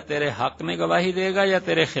قرآن یا تیرے حق میں گواہی دے گا یا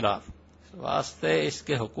تیرے خلاف، اس واسطے اس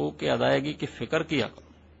کے حقوق کی ادائیگی کی فکر کیا کرو۔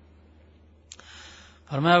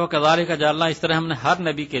 فرمایا وَكَذَلِكَ جَعَلْنَا، اس طرح ہم نے ہر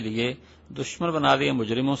نبی کے لیے دشمن بنا دیے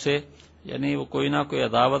مجرموں سے، یعنی وہ کوئی نہ کوئی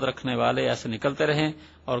عداوت رکھنے والے ایسے نکلتے رہیں،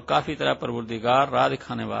 اور کافی طرح پروردگار راہ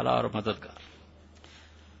دکھانے والا اور مددگار۔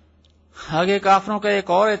 آگے کافروں کا ایک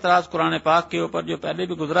اور اعتراض قرآن پاک کے اوپر جو پہلے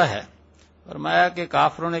بھی گزرا ہے، فرمایا کہ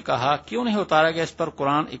کافروں نے کہا کیوں نہیں اتارا گیا اس پر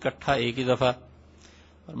قرآن اکٹھا ایک ہی دفعہ،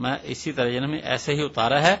 فرمایا اسی طرح میں ایسے ہی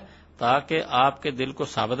اتارا ہے تاکہ آپ کے دل کو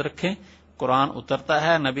ثابت رکھیں۔ قرآن اترتا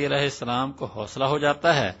ہے، نبی علیہ السلام کو حوصلہ ہو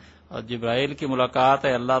جاتا ہے، اور جبرائیل کی ملاقات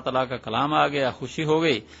ہے، اللہ تعالیٰ کا کلام آ گیا، خوشی ہو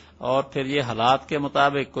گئی، اور پھر یہ حالات کے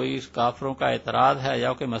مطابق کوئی کافروں کا اعتراض ہے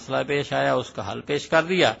یا کوئی مسئلہ پیش آیا، اس کا حل پیش کر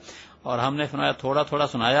دیا، اور ہم نے فرمایا تھوڑا تھوڑا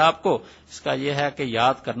سنایا آپ کو۔ اس کا یہ ہے کہ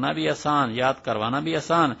یاد کرنا بھی آسان، یاد کروانا بھی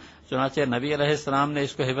آسان، چنانچہ نبی علیہ السلام نے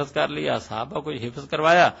اس کو حفظ کر لیا، صحابہ کو حفظ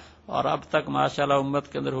کروایا، اور اب تک ماشاءاللہ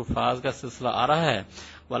امت کے اندر حفاظ کا سلسلہ آ رہا ہے۔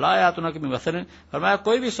 ولا یاتونک بمثل، فرمایا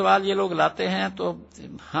کوئی بھی سوال یہ لوگ لاتے ہیں تو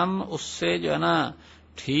ہم اس سے جو ہے نا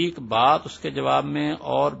ٹھیک بات اس کے جواب میں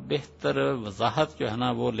اور بہتر وضاحت جو ہے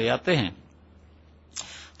نا وہ لے آتے ہیں۔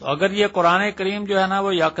 تو اگر یہ قرآن کریم جو ہے نا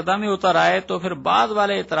وہ یکدم ہی اتر آئے تو پھر بعد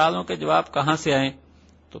والے اعتراضوں کے جواب کہاں سے آئیں؟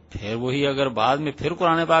 تو پھر وہی اگر بعد میں پھر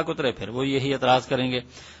قرآن پاک اترے پھر وہ یہی اعتراض کریں گے۔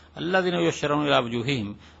 الذین یحشرون الی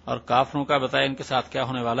وجوہہم، اور کافروں کا بتایا ان کے ساتھ کیا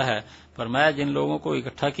ہونے والا ہے، فرمایا جن لوگوں کو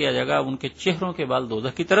اکٹھا کیا جائے گا ان کے چہروں کے بال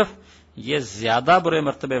دوزخ کی طرف، یہ زیادہ برے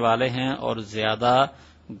مرتبے والے ہیں اور زیادہ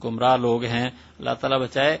گمراہ لوگ ہیں۔ اللہ تعالیٰ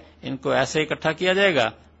بچائے، ان کو ایسے اکٹھا کیا جائے گا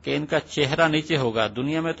کہ ان کا چہرہ نیچے ہوگا۔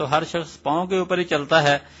 دنیا میں تو ہر شخص پاؤں کے اوپر ہی چلتا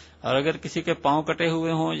ہے، اور اگر کسی کے پاؤں کٹے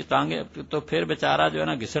ہوئے ہوں یہ ٹانگیں تو پھر بیچارہ جو ہے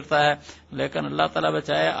نا گھسٹتا ہے، لیکن اللہ تعالیٰ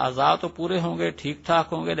بچائے اعضاء تو پورے ہوں گے، ٹھیک ٹھاک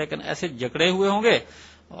ہوں گے، لیکن ایسے جکڑے ہوئے ہوں گے،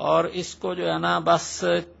 اور اس کو جو ہے نا بس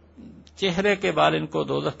چہرے کے بال ان کو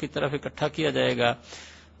دوزخ کی طرف اکٹھا کیا جائے گا۔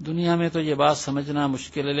 دنیا میں تو یہ بات سمجھنا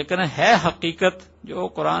مشکل ہے، لیکن ہے حقیقت، جو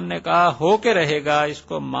قرآن نے کہا ہو کے رہے گا، اس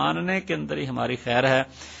کو ماننے کے اندر ہی ہماری خیر ہے۔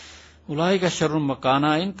 اولئک شر مکانہ،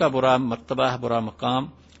 ان کا برا مرتبہ ہے، برا مقام،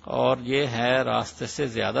 اور یہ ہے راستے سے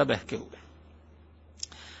زیادہ بہکے ہوئے۔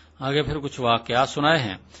 آگے پھر کچھ واقعات سنائے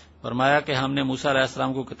ہیں فرمایا کہ ہم نے موسیٰ علیہ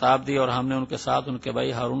السلام کو کتاب دی اور ہم نے ان کے ساتھ ان کے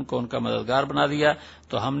بھائی ہارون کو ان کا مددگار بنا دیا،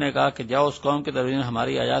 تو ہم نے کہا کہ جاؤ اس قوم کے درمیان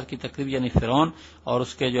ہماری آیات کی تقریب یعنی فرعون اور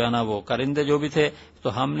اس کے جو ہے نا وہ کرندے جو بھی تھے، تو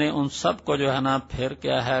ہم نے ان سب کو جو ہے نا پھر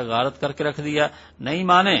کیا ہے غارت کر کے رکھ دیا، نہیں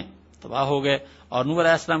مانے تباہ ہو گئے۔ اور نوح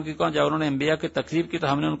علیہ السلام کی قوم جب انہوں نے انبیاء کی تکذیب کی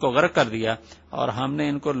تو ہم نے ان کو غرق کر دیا اور ہم نے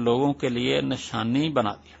ان کو لوگوں کے لیے نشانی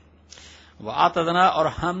بنا دیا۔ وَأَعْتَدْنَا، اور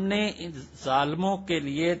ہم نے ان ظالموں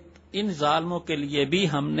کے لیے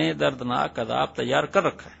بھی ہم نے دردناک عذاب تیار کر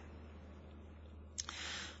رکھا ہے۔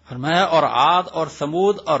 فرمایا اور عاد اور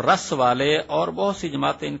ثمود اور رس والے اور بہت سی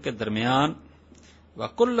جماعتیں ان کے درمیان،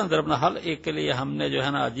 وَكُلًّا ضَرَبْنَا، ہر ایک کے لیے ہم نے جو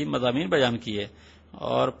ہے نا عجیب مضامین بیان کیے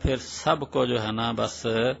اور پھر سب کو جو ہے نا بس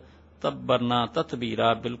تبرنا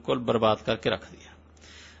تتبیرا بالکل برباد کر کے رکھ دیا۔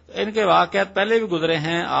 ان کے واقعات پہلے بھی گزرے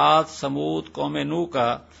ہیں، عاد، ثمود، قوم نوح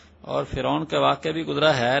کا اور فرعون کا واقعہ بھی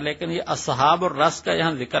گزرا ہے، لیکن یہ اصحاب الرس کا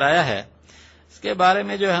یہاں ذکر آیا ہے، اس کے بارے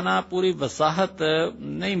میں جو ہے نا پوری وضاحت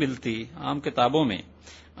نہیں ملتی عام کتابوں میں۔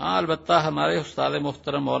 البتہ ہمارے استاد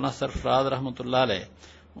محترم مولانا سرفراز رحمۃ اللہ علیہ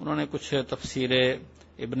انہوں نے کچھ تفسیر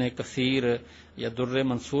ابن کثیر یا در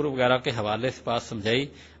منصور وغیرہ کے حوالے سے بات سمجھائی،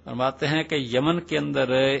 فرماتے ہیں کہ یمن کے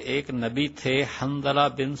اندر ایک نبی تھے حنظلہ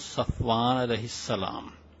بن صفوان علیہ السلام،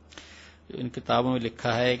 ان کتابوں میں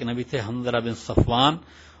لکھا ہے ایک نبی تھے حنظلہ بن صفوان،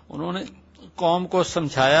 انہوں نے قوم کو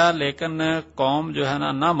سمجھایا لیکن قوم جو ہے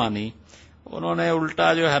نا نہ مانی، انہوں نے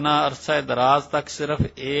الٹا جو ہے نا عرصہ دراز تک صرف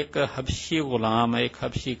ایک حبشی غلام، ایک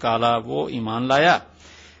حبشی کالا وہ ایمان لایا،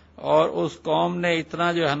 اور اس قوم نے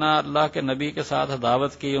اتنا جو ہے نا اللہ کے نبی کے ساتھ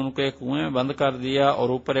عداوت کی، ان کو ایک کنویں میں بند کر دیا اور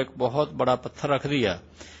اوپر ایک بہت بڑا پتھر رکھ دیا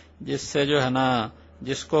جس سے جو ہے نا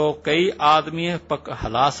جس کو کئی آدمی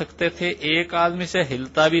ہلا سکتے تھے، ایک آدمی سے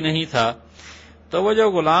ہلتا بھی نہیں تھا، تو وہ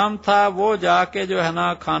جو غلام تھا وہ جا کے جو ہے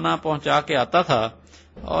نا کھانا پہنچا کے آتا تھا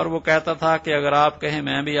اور وہ کہتا تھا کہ اگر آپ کہیں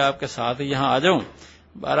میں بھی آپ کے ساتھ یہاں آ جاؤں۔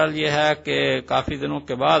 بہرحال یہ ہے کہ کافی دنوں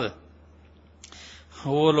کے بعد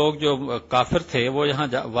وہ لوگ جو کافر تھے وہ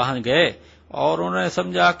وہاں گئے اور انہوں نے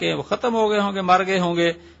سمجھا کہ وہ ختم ہو گئے ہوں گے، مر گئے ہوں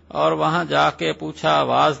گے، اور وہاں جا کے پوچھا،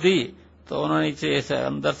 آواز دی تو انہوں نے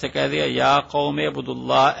اندر سے کہہ دیا یا قوم عبد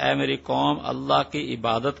اللہ، اے میری قوم اللہ کی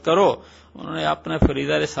عبادت کرو۔ انہوں نے اپنے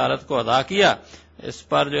فریضہ رسالت کو ادا کیا۔ اس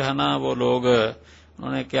پر جو ہے نا وہ لوگ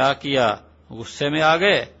انہوں نے کیا کیا، غصے میں آ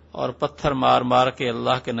گئے اور پتھر مار مار کے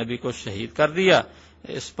اللہ کے نبی کو شہید کر دیا۔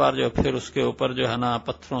 اس پر جو پھر اس کے اوپر جو ہے نا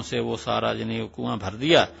پتھروں سے وہ سارا کنواں بھر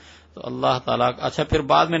دیا، تو اللہ تعالیٰ اچھا پھر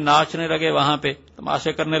بعد میں ناچنے لگے، وہاں پہ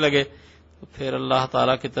تماشے کرنے لگے، تو پھر اللہ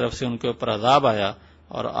تعالیٰ کی طرف سے ان کے اوپر عذاب آیا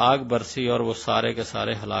اور آگ برسی اور وہ سارے کے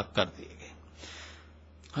سارے ہلاک کر دیے گئے۔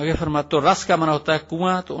 آگے فرماتے تو رس کا منع ہوتا ہے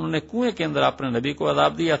کنواں، تو انہوں نے کنویں کے اندر اپنے نبی کو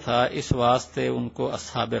عذاب دیا تھا، اس واسطے ان کو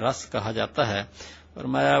اصحاب رس کہا جاتا ہے۔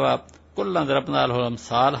 فرمایا کلاً ضربنا لہ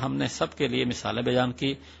الامثال، ہم نے سب کے لیے مثالیں بیان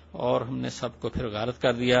کی اور ہم نے سب کو پھر غارت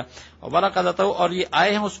کر دیا۔ اور یہ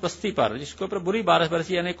آئے ہیں اس بستی پر جس کے اوپر بری بارش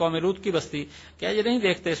برسی، یعنی قوم لوط کی بستی، کیا یہ نہیں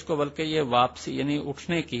دیکھتے اس کو، بلکہ یہ واپسی یعنی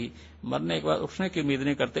اٹھنے کی، مرنے کے بعد اٹھنے کی امید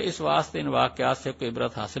نہیں کرتے، اس واسطے ان واقعات سے کوئی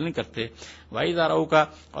عبرت حاصل نہیں کرتے۔ وَإِذَا رَأَوْكَ،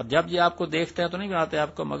 اور جب یہ آپ کو دیکھتے ہیں تو نہیں بناتے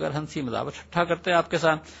آپ کو مگر ہنسی مذاق ٹھٹھا کرتے ہیں آپ کے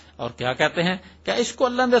ساتھ، اور کیا کہتے ہیں، کیا اس کو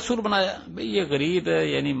اللہ نے رسول بنایا؟ بھئی یہ غریب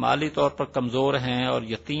یعنی مالی طور پر کمزور ہیں اور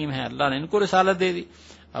یتیم ہیں، اللہ نے ان کو رسالت دے دی۔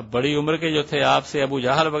 اب بڑی عمر کے جو تھے آپ سے ابو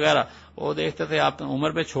جہل وغیرہ، وہ دیکھتے تھے آپ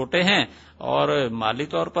عمر پہ چھوٹے ہیں اور مالی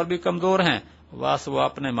طور پر بھی کمزور ہیں، بس وہ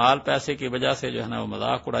اپنے مال پیسے کی وجہ سے جو ہے نا وہ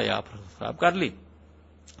مذاق اڑایا، آپ خراب کر لی۔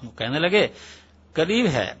 وہ کہنے لگے قریب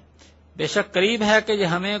ہے، بے شک قریب ہے کہ یہ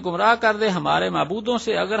ہمیں گمراہ کر دے ہمارے معبودوں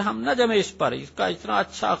سے، اگر ہم نہ جمے اس پر، اس کا اتنا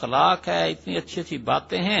اچھا اخلاق ہے، اتنی اچھی اچھی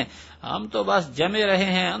باتیں ہیں، ہم تو بس جمے رہے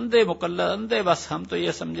ہیں اندھے مقلد اندھے، بس ہم تو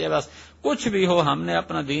یہ سمجھے بس کچھ بھی ہو ہم نے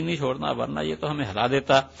اپنا دین نہیں چھوڑنا، ورنہ یہ تو ہمیں ہلا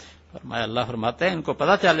دیتا۔ فرمایا اللہ فرماتے ہیں ان کو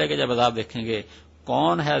پتہ چلے گا جب عذاب دیکھیں گے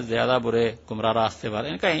کون ہے زیادہ برے گمراہ راستے والے،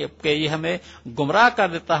 ان کا کہ یہ ہمیں گمراہ کر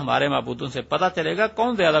دیتا ہمارے معبودوں سے، پتہ چلے گا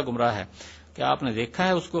کون زیادہ گمراہ ہے۔ کیا آپ نے دیکھا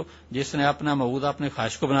ہے اس کو جس نے اپنا معبود اپنی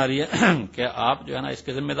خواہش کو بنا لیا؟ کہ آپ جو ہے نا اس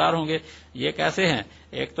کے ذمہ دار ہوں گے؟ یہ کیسے ہیں؟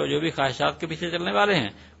 ایک تو جو بھی خواہشات کے پیچھے چلنے والے ہیں،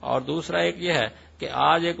 اور دوسرا ایک یہ ہے کہ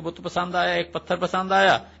آج ایک بت پسند آیا، ایک پتھر پسند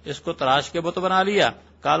آیا، اس کو تراش کے بت بنا لیا،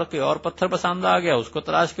 کل کوئی اور پتھر پسند آ گیا، اس کو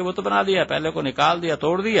تراش کے بت بنا لیا، پہلے کو نکال دیا،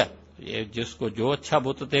 توڑ دیا۔ یہ جس کو جو اچھا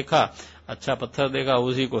بت دیکھا، اچھا پتھر دیکھا،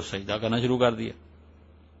 اسی کو سجدہ کرنا شروع کر دیا۔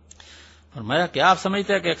 فرمایا کیا آپ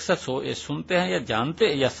سمجھتے ہیں کہ اکثر سنتے ہیں یا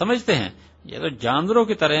جانتے یا سمجھتے ہیں، یہ تو جانوروں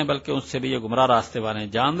کی طرح ہیں، بلکہ ان سے بھی یہ گمراہ راستے والے ہیں۔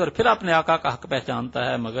 جانور پھر اپنے آقا کا حق پہچانتا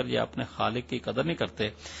ہے مگر یہ اپنے خالق کی قدر نہیں کرتے۔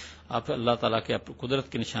 آپ اللہ تعالیٰ کے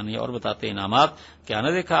قدرت کی نشانی اور بتاتے انعامات. کیا نہ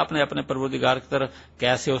دیکھا آپ نے اپنے پروردگار کی طرف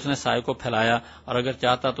کیسے اس نے سائے کو پھیلایا اور اگر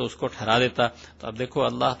چاہتا تو اس کو ٹھہرا دیتا. تو اب دیکھو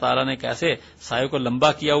اللہ تعالیٰ نے کیسے سائے کو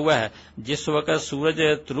لمبا کیا ہوا ہے. جس وقت سورج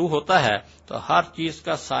طلوع ہوتا ہے تو ہر چیز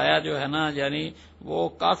کا سایہ جو ہے نا یعنی وہ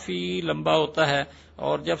کافی لمبا ہوتا ہے,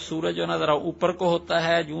 اور جب سورج جو ہے نا ذرا اوپر کو ہوتا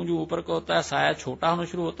ہے, جوں اوپر کو ہوتا ہے سایہ چھوٹا ہونا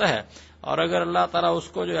شروع ہوتا ہے. اور اگر اللہ تعالیٰ اس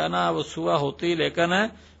کو جو ہے نا وہ صبح ہوتی لیکن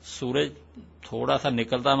سورج تھوڑا سا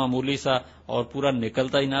نکلتا معمولی سا اور پورا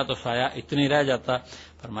نکلتا ہی نہ تو سایہ اتنی رہ جاتا.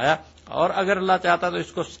 فرمایا اور اگر اللہ چاہتا تو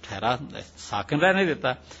اس کو ٹھہرا ساکن رہنے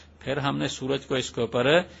دیتا. پھر ہم نے سورج کو اس کے اوپر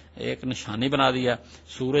ایک نشانی بنا دیا.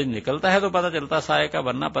 سورج نکلتا ہے تو پتہ چلتا سایہ کا,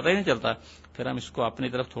 ورنہ پتہ ہی نہیں چلتا. پھر ہم اس کو اپنی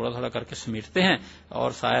طرف تھوڑا تھوڑا کر کے سمیٹتے ہیں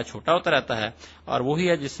اور سایہ چھوٹا ہوتا رہتا ہے. اور وہی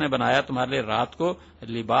ہے جس نے بنایا تمہارے لیے رات کو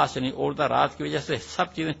لباس, یعنی اوڑھتا رات کی وجہ سے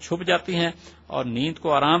سب چیزیں چھپ جاتی ہیں, اور نیند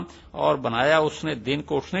کو آرام, اور بنایا اس نے دن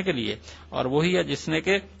کو اٹھنے کے لیے. اور وہی ہے جس نے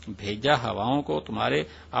کہ بھیجا ہواؤں کو تمہارے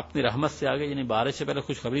اپنی رحمت سے آگے, یعنی بارش سے پہلے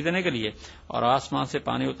خوشخبری دینے کے لیے, اور آسمان سے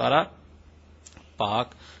پانی اتارا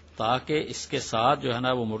پاک تاکہ اس کے ساتھ جو ہے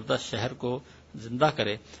نا وہ مردہ شہر کو زندہ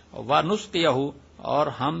کرے. وَنُسْقِيَهُ اور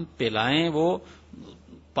ہم پلائیں وہ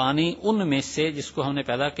پانی ان میں سے جس کو ہم نے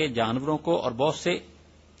پیدا کیا جانوروں کو اور بہت سے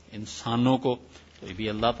انسانوں کو. تو یہ بھی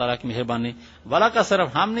اللہ تعالیٰ کی مہربانی. ولا کا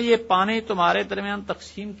صرف ہم نے یہ پانی تمہارے درمیان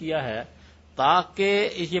تقسیم کیا ہے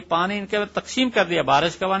تاکہ یہ پانی ان کے تقسیم کر دیا.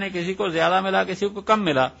 بارش کا پانی کسی کو زیادہ ملا کسی کو کم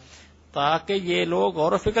ملا تاکہ یہ لوگ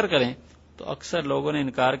غور و فکر کریں. تو اکثر لوگوں نے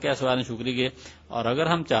انکار کیا, سوائے ناشکری کے. اور اگر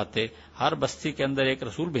ہم چاہتے ہر بستی کے اندر ایک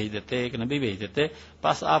رسول بھیج دیتے, ایک نبی بھیج دیتے,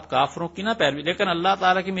 بس آپ کافروں کی نہ پیروی. لیکن اللہ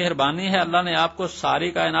تعالیٰ کی مہربانی ہے, اللہ نے آپ کو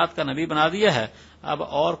ساری کائنات کا نبی بنا دیا ہے. اب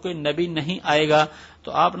اور کوئی نبی نہیں آئے گا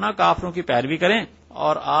تو آپ نہ کافروں کی پیروی کریں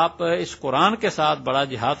اور آپ اس قرآن کے ساتھ بڑا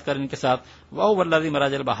جہاد کریں ان کے ساتھ. وَهُوَ الَّذِي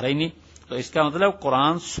مَرَجَ الْبَحْرَيْنِ تو اس کا مطلب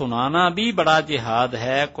قرآن سنانا بھی بڑا جہاد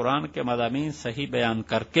ہے. قرآن کے مضامین صحیح بیان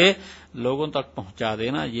کر کے لوگوں تک پہنچا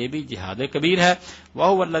دینا یہ بھی جہاد کبیر ہے.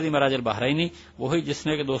 وَهُوَ الَّذِي مَرَجَ الْبَحْرَيْنِ وہی جس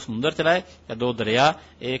نے کہ دو سمندر چلائے یا دو دریا,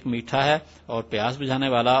 ایک میٹھا ہے اور پیاس بجھانے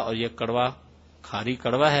والا, اور یہ کڑوا کھاری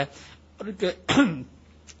کڑوا ہے, اور ان کے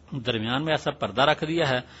درمیان میں ایسا پردہ رکھ دیا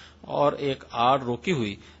ہے اور ایک آڑ روکی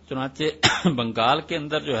ہوئی. چنانچہ بنگال کے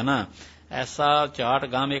اندر جو ہے نا ایسا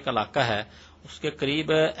چاٹ گام ایک علاقہ ہے, اس کے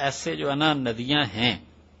قریب ایسے جو ہے نا ندیاں ہیں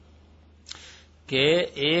کہ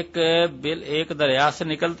ایک دریا سے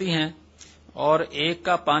نکلتی ہیں اور ایک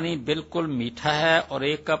کا پانی بالکل میٹھا ہے اور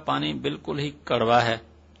ایک کا پانی بالکل ہی کڑوا ہے.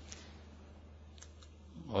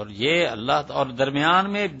 اور یہ اللہ اور درمیان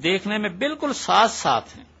میں دیکھنے میں بالکل ساتھ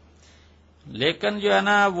ساتھ ہیں, لیکن جو ہے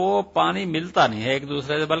نا وہ پانی ملتا نہیں ہے ایک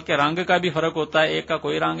دوسرے سے, بلکہ رنگ کا بھی فرق ہوتا ہے. ایک کا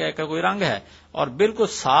کوئی رنگ ہے, ایک کا کوئی رنگ ہے, اور بالکل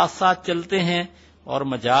ساتھ ساتھ چلتے ہیں. اور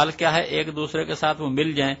مجال کیا ہے ایک دوسرے کے ساتھ وہ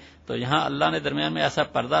مل جائیں. تو یہاں اللہ نے درمیان میں ایسا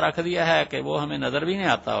پردہ رکھ دیا ہے کہ وہ ہمیں نظر بھی نہیں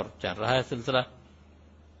آتا اور چل رہا ہے سلسلہ.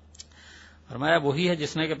 فرمایا وہی ہے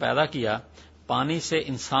جس نے کہ پیدا کیا پانی سے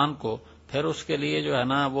انسان کو, پھر اس کے لیے جو ہے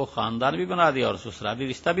نا وہ خاندان بھی بنا دیا اور سسرالی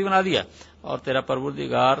رشتہ بھی بنا دیا. اور تیرا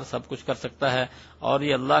پروردگار سب کچھ کر سکتا ہے, اور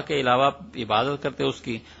یہ اللہ کے علاوہ عبادت کرتے اس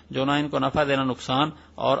کی جو نہ ان کو نفع دینا نقصان.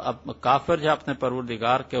 اور اب کافر جو اپنے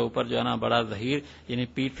پروردگار کے اوپر جو ہے نا بڑا ظہیر یعنی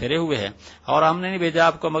پیٹ پھیرے ہوئے ہیں. اور ہم نے نہیں بھیجا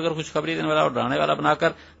آپ کو مگر خوشخبری دینے والا اور ڈرانے والا بنا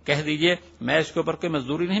کر. کہہ دیجئے میں اس کے اوپر کوئی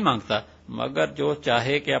مزدوری نہیں مانگتا, مگر جو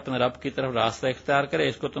چاہے کہ اپنے رب کی طرف راستہ اختیار کرے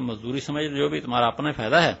اس کو تم مزدوری سمجھ جو بھی تمہارا اپنا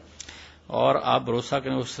فائدہ ہے. اور آپ بھروسہ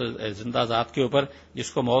کریں اس زندہ ذات کے اوپر جس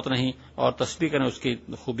کو موت نہیں, اور تسبیح کریں اس کی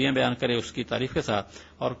خوبیاں بیان کریں اس کی تعریف کے ساتھ.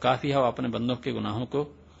 اور کافی ہے اپنے بندوں کے گناہوں کو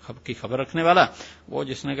کی خبر رکھنے والا, وہ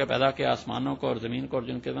جس نے کہ پیدا کیا آسمانوں کو اور زمین کو اور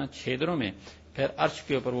جن کے چھیدروں میں, پھر عرش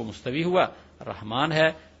کے اوپر وہ مستوی ہوا. رحمان ہے,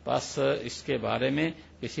 بس اس کے بارے میں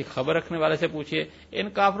کسی خبر رکھنے والے سے پوچھیے. ان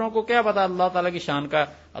کافروں کو کیا پتا اللہ تعالیٰ کی شان کا؟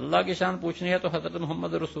 اللہ کی شان پوچھنی ہے تو حضرت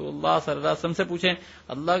محمد رسول اللہ صلی اللہ علیہ وسلم سے پوچھیں.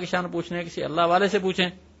 اللہ کی شان پوچھنی ہے کسی اللہ والے سے پوچھیں.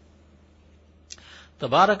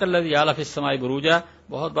 تبارک الذی جعل فی السماء بروجا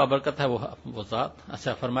بہت بابرکت ہے وہ ذات.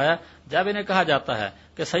 اچھا فرمایا جب انہیں کہا جاتا ہے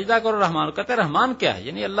کہ سجدہ کرو رحمان, کہتے رحمان کیا ہے,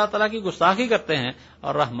 یعنی اللہ تعالیٰ کی گستاخی کرتے ہیں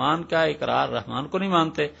اور رحمان کا اقرار, رحمان کو نہیں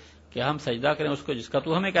مانتے کہ ہم سجدہ کریں اس کو جس کا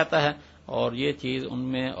تو ہمیں کہتا ہے. اور یہ چیز ان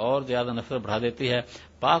میں اور زیادہ نفرت بڑھا دیتی ہے.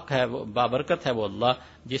 پاک ہے وہ بابرکت ہے وہ اللہ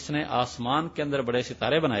جس نے آسمان کے اندر بڑے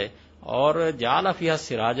ستارے بنائے, اور جعل فیہا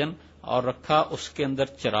سراجن اور رکھا اس کے اندر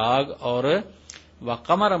چراغ, اور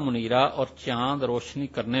وقمر منیرا اور چاند روشنی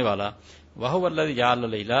کرنے والا. وَهُوَ الَّذِي جَعَلَ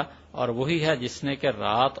اللَّيْلَ اور وہی ہے جس نے کہ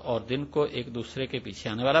رات اور دن کو ایک دوسرے کے پیچھے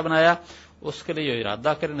آنے والا بنایا. اس کے لیے جو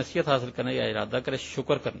ارادہ کرے نصیحت حاصل کرنے یا ارادہ کرے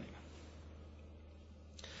شکر کرنے کا.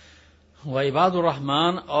 وعباد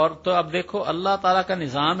الرحمان اور تو اب دیکھو اللہ تعالیٰ کا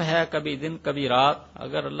نظام ہے کبھی دن کبھی رات.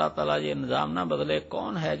 اگر اللہ تعالیٰ یہ نظام نہ بدلے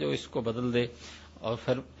کون ہے جو اس کو بدل دے؟ اور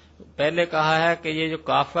پھر پہلے کہا ہے کہ یہ جو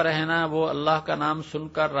کافر ہے نا وہ اللہ کا نام سن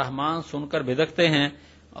کر رحمان سن کر بدکتے ہیں،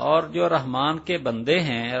 اور جو رحمان کے بندے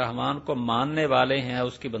ہیں، رحمان کو ماننے والے ہیں،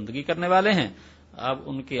 اس کی بندگی کرنے والے ہیں، اب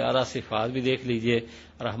ان کی اعلیٰ صفات بھی دیکھ لیجئے۔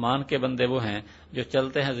 رحمان کے بندے وہ ہیں جو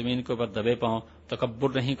چلتے ہیں زمین کے اوپر دبے پاؤں، تکبر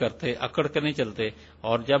نہیں کرتے، اکڑ کے نہیں چلتے،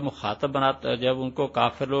 اور جب مخاطب بناتے، جب ان کو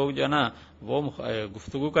کافر لوگ جو ہے نا وہ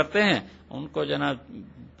گفتگو کرتے ہیں، ان کو جو ہے نا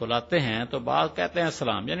بلاتے ہیں تو بعض کہتے ہیں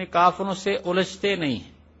سلام، یعنی کافروں سے الجھتے نہیں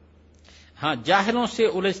ہیں۔ ہاں، جاہلوں سے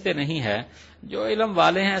الجھتے نہیں ہے، جو علم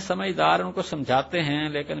والے ہیں، سمجھدار، ان کو سمجھاتے ہیں،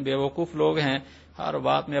 لیکن بیوقوف لوگ ہیں، ہر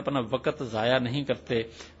بات میں اپنا وقت ضائع نہیں کرتے۔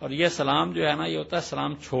 اور یہ سلام جو ہے نا یہ ہوتا ہے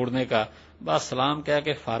سلام چھوڑنے کا، بس سلام کہہ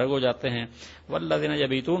کے فارغ ہو جاتے ہیں۔ والذین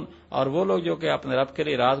یبیتون، اور وہ لوگ جو کہ اپنے رب کے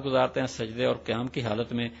لیے رات گزارتے ہیں سجدے اور قیام کی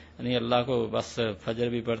حالت میں، یعنی اللہ کو بس فجر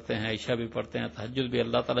بھی پڑھتے ہیں، عشاء بھی پڑھتے ہیں، تہجد بھی،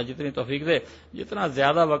 اللہ تعالیٰ جتنی توفیق دے، جتنا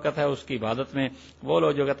زیادہ وقت ہے اس کی عبادت میں، وہ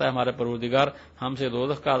لوگ جو کہتا ہے ہمارے پروردگار ہم سے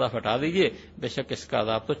دوزخ کا عذاب ہٹا دیجئے، بے شک اس کا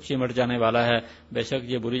عذاب تو چمٹ جانے والا ہے، بے شک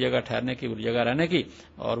یہ بری جگہ ٹھہرنے کی، بری جگہ رہنے کی۔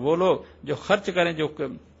 اور وہ لوگ جو خرچ کریں، جو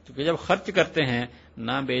جب خرچ کرتے ہیں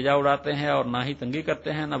نہ بیجا اڑاتے ہیں اور نہ ہی تنگی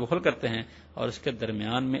کرتے ہیں، نہ بخل کرتے ہیں، اور اس کے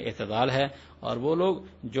درمیان میں اعتدال ہے۔ اور وہ لوگ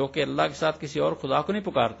جو کہ اللہ کے ساتھ کسی اور خدا کو نہیں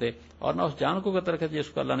پکارتے، اور نہ اس جان کو قتل کرتے جس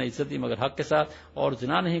کو اللہ نے عزت دی مگر حق کے ساتھ، اور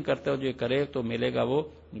زنا نہیں کرتے، اور جو یہ کرے تو ملے گا وہ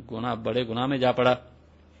گناہ، بڑے گناہ میں جا پڑا۔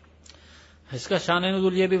 اس کا شان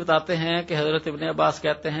نزول یہ بھی بتاتے ہیں کہ حضرت ابن عباس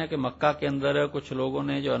کہتے ہیں کہ مکہ کے اندر کچھ لوگوں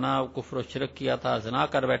نے جو ہے نا کفر و شرک کیا تھا، زنا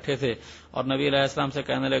کر بیٹھے تھے، اور نبی علیہ السلام سے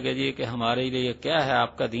کہنے لگے جی کہ ہمارے لیے یہ کیا ہے،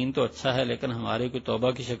 آپ کا دین تو اچھا ہے لیکن ہماری کوئی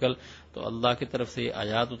توبہ کی شکل۔ تو اللہ کی طرف سے یہ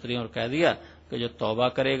آیات اتری اور کہہ دیا کہ جو توبہ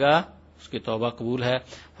کرے گا اس کی توبہ قبول ہے۔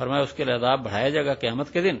 فرمایا اس کے لیے عذاب بڑھایا جائے گا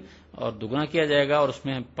قیامت کے دن، اور دگنا کیا جائے گا، اور اس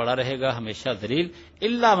میں پڑا رہے گا ہمیشہ ذلیل۔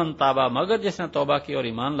 الا من تابا، مگر جس نے توبہ کی اور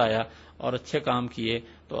ایمان لایا اور اچھے کام کیے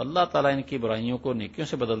تو اللہ تعالیٰ ان کی برائیوں کو نیکیوں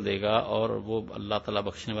سے بدل دے گا، اور وہ اللہ تعالیٰ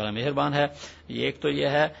بخشنے والا مہربان ہے۔ یہ ایک تو یہ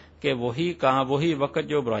ہے کہ وہی وقت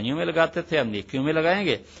جو برائیوں میں لگاتے تھے اب نیکیوں میں لگائیں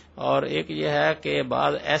گے، اور ایک یہ ہے کہ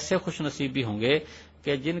بعض ایسے خوش نصیب بھی ہوں گے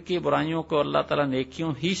کہ جن کی برائیوں کو اللہ تعالیٰ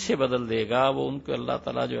نیکیوں ہی سے بدل دے گا، وہ ان کو اللہ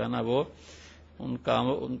تعالیٰ جو ہے نا وہ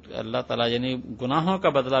اللہ تعالیٰ یعنی گناہوں کا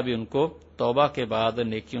بدلہ بھی ان کو توبہ کے بعد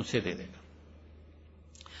نیکیوں سے دے دے گا۔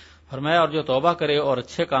 فرمایا اور جو توبہ کرے اور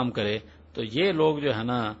اچھے کام کرے تو یہ لوگ جو ہے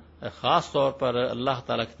نا خاص طور پر اللہ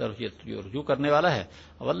تعالیٰ کی طرف یہ رجوع کرنے والا ہے۔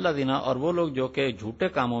 والذین، اور وہ لوگ جو کہ جھوٹے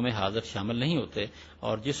کاموں میں حاضر شامل نہیں ہوتے،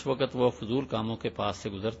 اور جس وقت وہ فضول کاموں کے پاس سے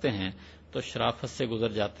گزرتے ہیں تو شرافت سے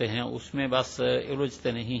گزر جاتے ہیں، اس میں بس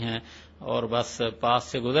الجھتے نہیں ہیں، اور بس پاس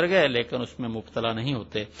سے گزر گئے لیکن اس میں مبتلا نہیں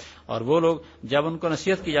ہوتے۔ اور وہ لوگ جب ان کو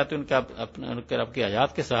نصیحت کی جاتی ان کے رب کی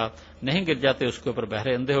آیات کے ساتھ نہیں گر جاتے اس کے اوپر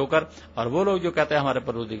بہرے اندھے ہو کر۔ اور وہ لوگ جو کہتے ہیں ہمارے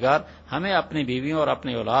پروردگار ہمیں اپنی بیویوں اور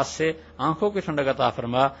اپنی اولاد سے آنکھوں کی ٹھنڈک عطا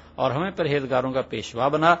فرما اور ہمیں پرہیزگاروں کا پیشوا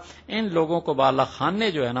بنا، ان لوگوں کو بالا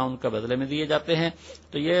خانے جو ہے نا ان کا بدلے میں دیے جاتے ہیں۔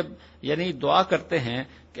 تو یہ یعنی دعا کرتے ہیں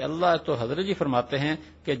کہ اللہ، تو حضرت جی فرماتے ہیں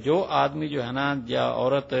کہ جو آدمی جو ہے نا یا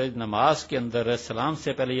عورت نماز کے اندر سلام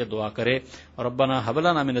سے پہلے یہ دعا کرے، ربنا هب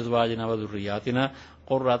لنا من ازواجنا وذرياتنا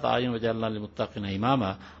قرۃ اعین واجعلنا للمتقین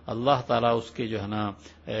اماما، اللہ تعالیٰ اس کے جو ہے نا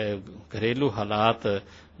گھریلو حالات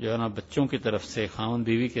جو ہے نا بچوں کی طرف سے خاوند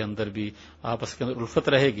بیوی کے اندر بھی آپس کے اندر الفت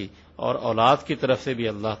رہے گی، اور اولاد کی طرف سے بھی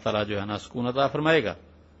اللہ تعالیٰ جو ہے نا سکون عطا فرمائے گا۔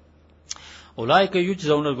 اولئک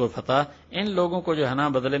یجزون الغرفۃ، ان لوگوں کو جو ہے نا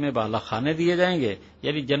بدلے میں بالا خانے دیے جائیں گے،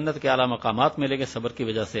 یعنی جنت کے اعلیٰ مقامات ملیں گے صبر کی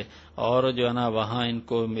وجہ سے، اور جو ہے نا وہاں ان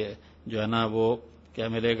کو جو ہے نا وہ کیا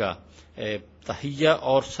ملے گا، تحیہ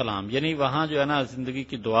اور سلام، یعنی وہاں جو ہے نا زندگی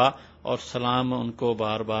کی دعا اور سلام ان کو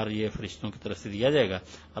بار بار یہ فرشتوں کی طرف سے دیا جائے گا،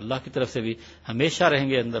 اللہ کی طرف سے بھی ہمیشہ رہیں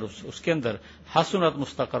گے اندر اس کے اندر۔ حسنت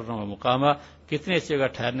مستقرا و مقامہ، کتنی اچھی جگہ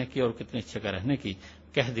ٹھہرنے کی اور کتنی اچھی جگہ رہنے کی۔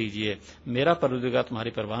 کہہ دیجئے میرا پروردگار تمہاری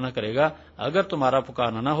پرواہ نہ کرے گا اگر تمہارا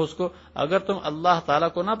پکارنا نہ ہو اس کو، اگر تم اللہ تعالیٰ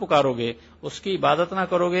کو نہ پکارو گے، اس کی عبادت نہ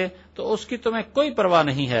کرو گے تو اس کی تمہیں کوئی پرواہ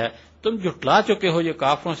نہیں ہے۔ تم جھٹلا چکے ہو، یہ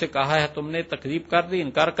کافروں سے کہا ہے، تم نے تکذیب کر دی،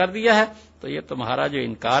 انکار کر دیا ہے، تو یہ تمہارا جو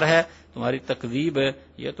انکار ہے، تمہاری تکذیب،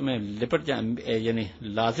 یہ تمہیں یعنی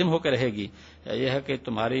لازم ہو کے رہے گی۔ یہ ہے کہ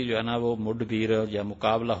تمہاری جو ہے نا وہ مڈبیر یا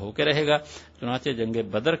مقابلہ ہو کے رہے گا۔ چنانچہ جنگ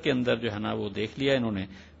بدر کے اندر جو ہے نا وہ دیکھ لیا انہوں نے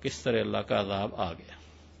کس طرح اللہ کا عذاب آ گیا۔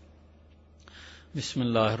 بسم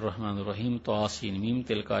اللہ الرحمن الرحیم، طاسین میم،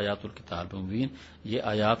 تلک آیات الکتاب المبین، یہ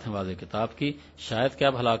آیات ہیں واضح کتاب کی، شاید کیا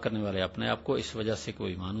بھلا کرنے والے اپنے آپ کو، اس وجہ سے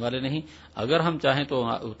کوئی ایمان والے نہیں۔ اگر ہم چاہیں تو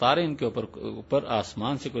اتاریں ان کے اوپر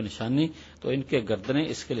آسمان سے کوئی نشانی تو ان کے گردنیں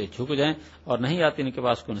اس کے لیے جھک جائیں، اور نہیں آتی ان کے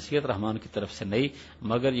پاس کوئی نصیحت رحمان کی طرف سے نہیں،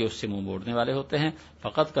 مگر یہ اس سے منہ موڑنے والے ہوتے ہیں۔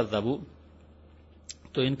 فقط کذبوا،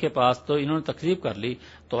 تو ان کے پاس تو انہوں نے تکذیب کر لی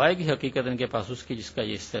تو آئے گی حقیقت ان کے پاس اس کی جس کا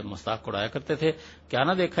یہ اس سے مذاق اڑایا کرتے تھے. کیا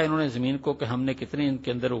نہ دیکھا انہوں نے زمین کو کہ ہم نے کتنی ان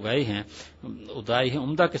کے اندر اگائی ہیں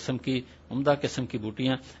عمدہ قسم کی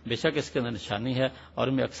بوٹیاں, بے شک اس کے اندر نشانی ہے اور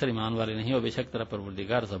ان میں اکثر ایمان والے نہیں, اور بے شک تیرا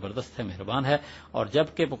پروردگار زبردست ہے, مہربان ہے. اور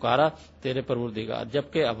جبکہ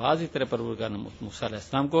آواز ہی تیرے پروردگار نے موسیٰ علیہ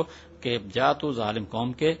السلام کو کہ جا تو ظالم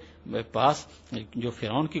قوم کے پاس, جو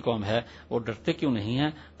فرعون کی قوم ہے وہ ڈرتے کیوں نہیں ہیں,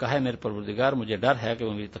 کہا ہے میرے پروردگار مجھے ڈر ہے کہ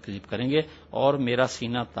وہ میری تکذیب کریں گے اور میرا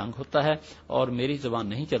سینہ تنگ ہوتا ہے اور میری زبان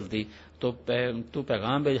نہیں چلتی, تو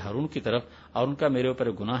پیغام بھیج ہارون کی طرف اور ان کا میرے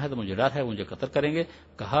اوپر گناہ ہے تو مجھے ڈر ہے مجھے قتل کریں گے.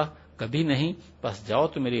 کہا کبھی نہیں, بس جاؤ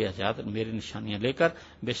تو میری نشانیاں لے کر,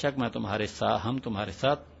 بے شک ہم تمہارے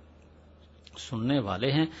ساتھ سننے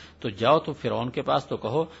والے ہیں. تو جاؤ تو فرعون کے پاس تو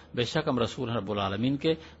کہو بے شک ہم رسول ہیں رب العالمین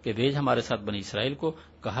کے کہ بھیج ہمارے ساتھ بنی اسرائیل کو.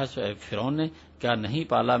 کہا فرعون نے کیا نہیں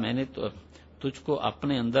پالا میں نے تجھ کو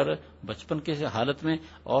اپنے اندر بچپن کی حالت میں,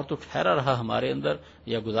 اور تو ٹھہرا رہا ہمارے اندر,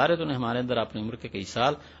 یا گزارے تو نے ہمارے اندر اپنی عمر کے کئی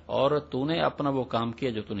سال, اور تو نے اپنا وہ کام کیا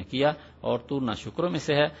جو تو نے کیا اور تو ناشکروں میں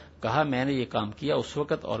سے ہے. کہا میں نے یہ کام کیا اس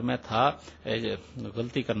وقت اور میں تھا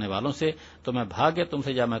غلطی کرنے والوں سے, تو میں بھاگ گیا تم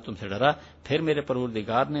سے جا میں تم سے ڈرا. پھر میرے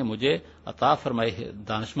پروردگار نے مجھے عطا فرمائی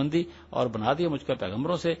دانشمندی اور بنا دیا مجھ کو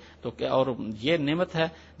پیغمبروں سے, تو کیا اور یہ نعمت ہے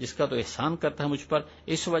جس کا تو احسان کرتا ہے مجھ پر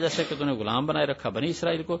اس وجہ سے کہ تو نے غلام بنائے رکھا بنی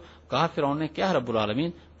اسرائیل کو. کہا فرعون نے کیا رب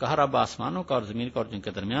العالمین, کہا رب آسمانوں کا اور زمین کا اور جن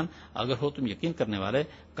کے درمیان, اگر ہو تم یقین کرنے والے.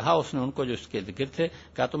 کہا اس نے ان کو جو اس کے گرد تھے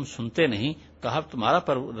کیا تم سنتے نہیں, کہا تمہارا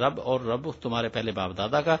رب اور رب تمہارے پہلے باپ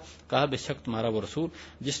دادا کا. کہا بے شک تمہارا وہ رسول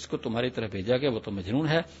جس کو تمہاری طرف بھیجا گیا وہ تو مجنون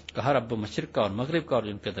ہے. کہا رب مشرق کا اور مغرب کا اور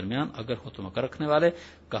جن کے درمیان, اگر ہو تم عقل رکھنے والے.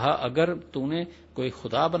 کہا اگر تو نے کوئی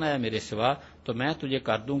خدا بنایا میرے سوا تو میں تجھے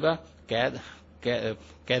کر دوں گا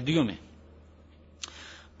قیدیوں میں.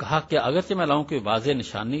 کہا کہ اگرچہ میں لاؤں کوئی واضح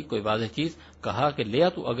نشانی کوئی واضح چیز. کہا کہ لیا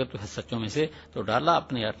تو اگر تو ہے سچوں میں سے, تو ڈالا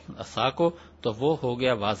اپنے عصا کو تو وہ ہو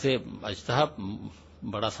گیا واضح اجتہا,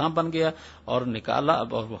 بڑا سانپ بن گیا, اور نکالا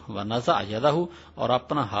ونزع یدہ, اور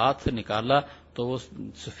اپنا ہاتھ نکالا تو وہ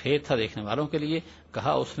سفید تھا دیکھنے والوں کے لیے.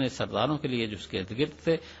 کہا اس نے سرداروں کے لیے جو اس کے ارد گرد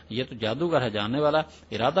تھے یہ تو جادوگر ہے جاننے والا,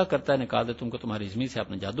 ارادہ کرتا ہے نکال دے تم کو تمہاری زمین سے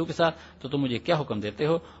اپنے جادو کے ساتھ, تو تم مجھے کیا حکم دیتے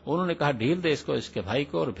ہو. انہوں نے کہا ڈھیل دے اس کو اس کے بھائی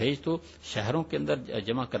کو اور بھیج تو شہروں کے اندر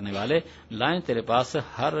جمع کرنے والے لائیں تیرے پاس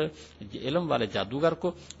ہر علم والے جادوگر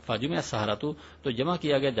کو. فجمع السحرۃ, تو جمع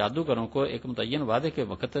کیا گیا جادوگروں کو ایک متعین وعدے کے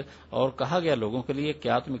وقت, اور کہا گیا لوگوں کے لیے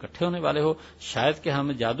کیا تم اکٹھے ہونے والے ہو شاید کہ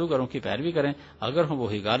ہم جادوگروں کی پیروی کریں اگر ہوں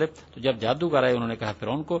وہی غالب. تو جب جادوگر آئے انہوں نے کہا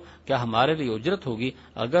فرعون کو کیا ہمارے لیے اجرت ہوگی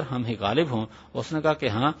اگر ہم ہی غالب ہوں. اس نے کہا کہ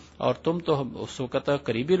ہاں, اور تم تو اس وقت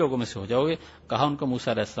قریبی لوگوں میں سے ہو جاؤ گے. کہا ان کو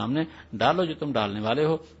موسیٰ علیہ السلام نے ڈالو جو تم ڈالنے والے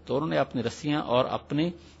ہو. تو انہوں نے اپنی رسیاں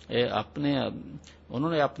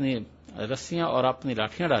اور اپنی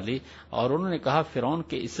لاٹھیاں ڈالی, اور انہوں نے کہا فرعون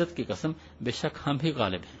کی عزت کی قسم بے شک ہم ہی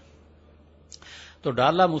غالب ہیں. تو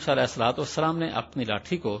ڈالا موسیٰ علیہ السلام نے اپنی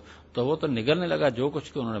لاٹھی کو, تو وہ تو نگلنے لگا جو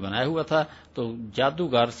کچھ انہوں نے بنایا ہوا تھا. تو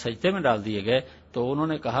جادوگر سجدے میں ڈال دیے گئے. تو انہوں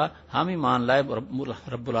نے کہا ہم ایمان لائے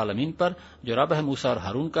رب العالمین پر جو رب ہے موسیٰ اور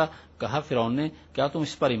ہارون کا. کہا فرعون نے کیا تم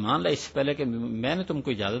اس پر ایمان لائے اس سے پہلے کہ میں نے تم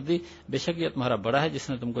کو اجازت دی, بے شک یہ تمہارا بڑا ہے جس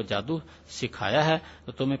نے تم کو جادو سکھایا ہے,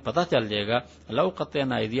 تو تمہیں پتہ چل جائے گا.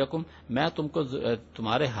 لأقطعن أيديكم, میں تم کو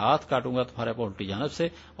تمہارے ہاتھ کاٹوں گا تمہارے الٹی جانب سے,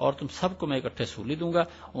 اور تم سب کو میں اکٹھے سولی دوں گا.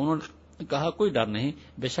 انہوں نے کہا کوئی ڈر نہیں,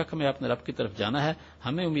 بے شک ہمیں اپنے رب کی طرف جانا ہے,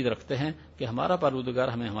 ہمیں امید رکھتے ہیں کہ ہمارا پروردگار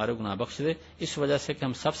ہمیں ہمارے گناہ بخش دے اس وجہ سے کہ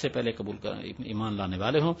ہم سب سے پہلے ایمان لانے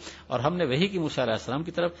والے ہوں. اور ہم نے وحی کی موسیٰ علیہ السلام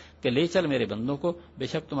کی طرف کہ لے چل میرے بندوں کو, بے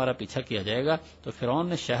شک تمہارا پیچھا کیا جائے گا. تو فرعون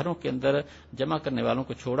نے شہروں کے اندر جمع کرنے والوں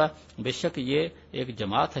کو چھوڑا, بے شک یہ ایک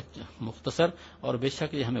جماعت ہے مختصر, اور بے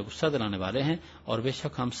شک یہ ہمیں غصہ دلانے والے ہیں, اور بے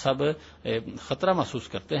شک ہم سب خطرہ محسوس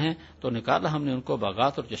کرتے ہیں. تو نکالا ہم نے ان کو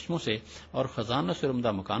باغات اور چشموں سے اور خزانوں سے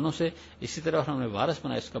عمدہ مکانوں سے. اسی طرح ہم نے وارث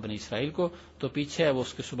بنایا اس کا بنی اسرائیل کو. تو پیچھے ہے وہ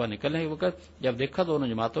اس کی صبح نکلنے کے وقت جب دیکھا دونوں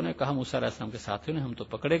جماعتوں نے, کہا موسیٰ علیہ السلام کے ساتھیوں نے ہم تو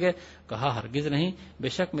پکڑے گئے. کہا ہرگز نہیں, بے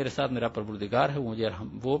شک میرے ساتھ میرا پروردگار ہے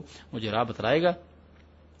وہ مجھے راہ بتلائے گا.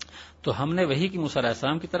 تو ہم نے وحی کی موسیٰ علیہ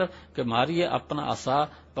السلام کی طرف کہ ماریے اپنا عصا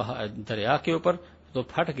دریا کے اوپر, تو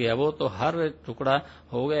پھٹ گیا وہ, تو ہر ٹکڑا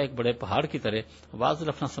ہو گیا ایک بڑے پہاڑ کی طرح.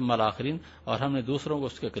 واضلفنا ثم الآخرین, اور ہم نے دوسروں کو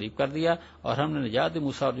اس کے قریب کر دیا, اور ہم نے نجات دی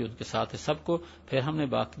موسیٰ اور جو ان کے ساتھ سب کو. پھر ہم نے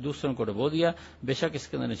باقی دوسروں کو ڈبو دیا, بے شک اس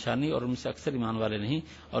کے اندر نشانی اور ان سے اکثر ایمان والے نہیں.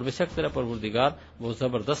 اور بے شک تیرا پروردگار وہ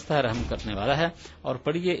زبردست ہے رحم کرنے والا ہے. اور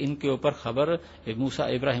پڑھیے ان کے اوپر خبر موسیٰ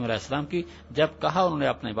ابراہیم علیہ السلام کی, جب کہا انہوں نے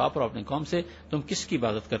اپنے باپ اور اپنی قوم سے تم کس کی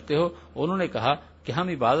عبادت کرتے ہو. انہوں نے کہا کہ ہم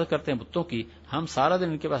عبادت کرتے ہیں بتوں کی، ہم سارا دن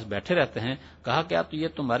ان کے پاس بیٹھے رہتے ہیں۔ کہا کیا تو یہ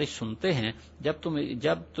تمہاری سنتے ہیں جب تم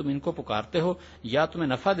ان کو پکارتے ہو، یا تمہیں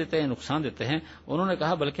نفع دیتے ہیں نقصان دیتے ہیں؟ انہوں نے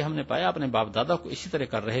کہا بلکہ ہم نے پایا اپنے باپ دادا کو اسی طرح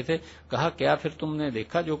کر رہے تھے۔ کہا کیا پھر تم نے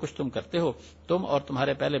دیکھا جو کچھ تم کرتے ہو، تم اور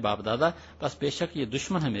تمہارے پہلے باپ دادا؟ بس بے شک یہ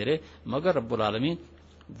دشمن ہے میرے، مگر رب العالمین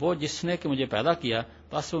وہ جس نے کہ مجھے پیدا کیا،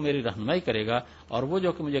 بس وہ میری رہنمائی کرے گا، اور وہ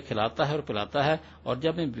جو کہ مجھے کھلاتا ہے اور پلاتا ہے، اور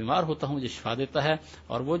جب میں بیمار ہوتا ہوں مجھے شفا دیتا ہے،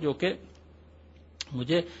 اور وہ جو کہ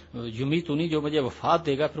مجھے یمیتونی جو مجھے وفات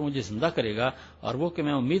دے گا پھر مجھے زندہ کرے گا، اور وہ کہ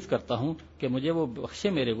میں امید کرتا ہوں کہ مجھے وہ بخشے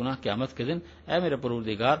میرے گناہ قیامت کے دن۔ اے میرے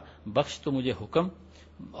پروردگار بخش تو مجھے حکم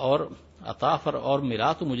اور عطا فر اور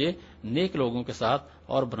ملا تو مجھے نیک لوگوں کے ساتھ،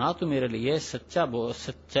 اور بنا تو میرے لیے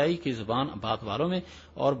سچائی کی زبان بات والوں میں،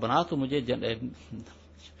 اور بنا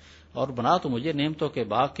تو مجھے نعمتوں کے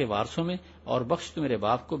باغ کے وارثوں میں، اور بخش تو میرے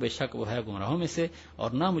باپ کو، بے شک وہ ہے گمراہوں میں سے،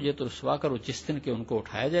 اور نہ مجھے تو رسوا کرو جس دن کے ان کو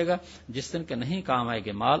اٹھایا جائے گا، جس دن کے نہیں کام آئے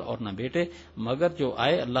گے مال اور نہ بیٹے، مگر جو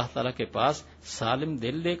آئے اللہ تعالیٰ کے پاس سالم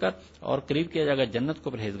دل لے کر، اور قریب کیا جائے گا جنت کو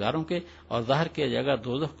پرہیزگاروں کے، اور ظاہر کیا جائے گا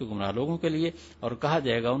دوزخ کے گمراہ لوگوں کے لیے، اور کہا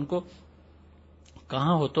جائے گا ان کو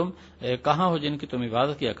کہاں ہو جن کی تم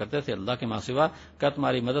عبادت کیا کرتے تھے اللہ کے ماں سوا، کیا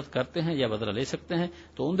تمہاری مدد کرتے ہیں یا بدلہ لے سکتے ہیں؟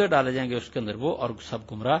 تو اندر ڈالے جائیں گے اس کے اندر وہ اور سب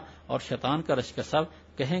گمراہ، اور شیطان کا رشک سب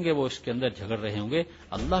کہیں گے وہ اس کے اندر جھگڑ رہے ہوں گے،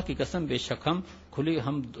 اللہ کی قسم بے شک ہم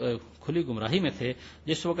کھلی گمراہی میں تھے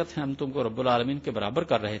جس وقت ہم تم کو رب العالمین کے برابر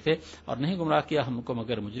کر رہے تھے، اور نہیں گمراہ کیا ہم کو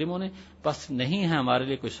مگر مجرموں نے، بس نہیں ہے ہمارے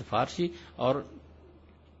لیے کوئی سفارشی اور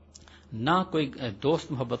نہ کوئی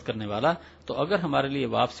دوست محبت کرنے والا۔ تو اگر ہمارے لیے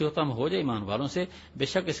واپسی ہوتا ہم ہو جائے ایمان والوں سے، بے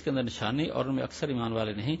شک اس کے اندر نشانی اور ان میں اکثر ایمان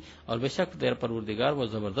والے نہیں، اور بے شک تیرا پروردگار وہ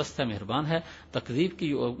زبردست ہے، مہربان ہے۔ تکذیب کی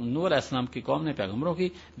نوح علیہ السلام کی قوم نے پیغمبروں کی،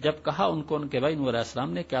 جب کہا ان کو ان کے بھائی نوح علیہ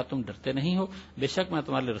السلام نے کیا تم ڈرتے نہیں ہو، بے شک میں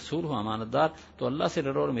تمہارے رسول ہوں امانت دار، تو اللہ سے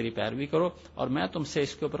ڈرو اور میری پیروی کرو، اور میں تم سے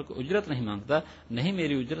اس کے اوپر کوئی اجرت نہیں مانگتا، نہیں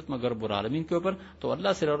میری اجرت مگر رب العالمین کے اوپر، تو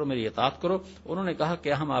اللہ سے ڈرو میری اطاعت کرو۔ انہوں نے کہا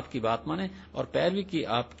کیا ہم آپ کی بات مانیں اور پیروی کی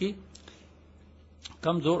آپ کی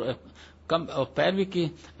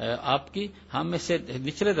آپ کی ہم میں سے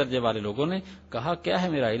نچلے درجے والے لوگوں نے کہا کیا ہے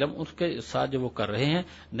میرا علم اس کے ساتھ جو وہ کر رہے ہیں،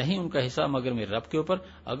 نہیں ان کا حصہ مگر میرے رب کے اوپر،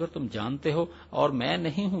 اگر تم جانتے ہو، اور میں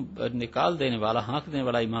نہیں ہوں نکال دینے والا ہانک دینے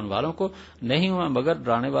والا ایمان والوں کو، نہیں ہوں میں مگر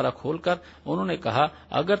ڈرانے والا کھول کر۔ انہوں نے کہا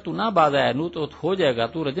اگر تو نہ باز آیا نو تو ہو جائے گا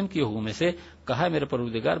تو رجم کیے ہوئے میں سے۔ کہا میرے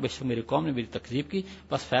پروردگار بے شک میری قوم نے میری تکذیب کی،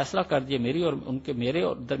 بس فیصلہ کر دیے میرے اور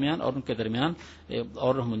درمیان اور ان کے درمیان،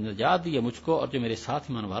 اور نجات دی مجھ کو اور جو میرے ساتھ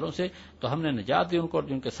ایمان والوں سے، تو ہم نے نجات دی ان کو اور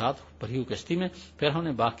جن کے ساتھ بھری ہوئی کشتی میں، پھر ہم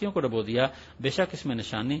نے باقیوں کو ڈبو دیا، بے شک اس میں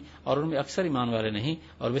نشانی اور ان میں اکثر ایمان والے نہیں،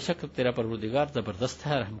 اور بے شک تیرا پروردگار زبردست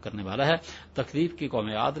ہے، رحم کرنے والا ہے۔ تکذیب کی قوم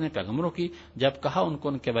عاد نے پیغمبروں کی، جب کہا ان کو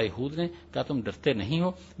ان کے بھائی ہود نے کیا تم ڈرتے نہیں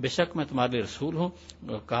ہو، بے شک میں تمہارے رسول ہوں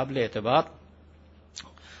قابل اعتبار،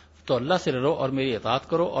 تو اللہ سے ڈرو اور میری اطاعت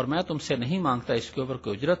کرو، اور میں تم سے نہیں مانگتا اس کے اوپر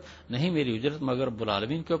کوئی اجرت، نہیں میری اجرت مگر رب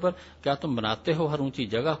العالمین کے اوپر۔ کیا تم بناتے ہو ہر اونچی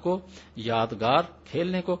جگہ کو یادگار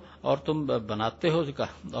کھیلنے کو، اور بناتے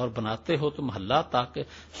ہو تم محلات تاکہ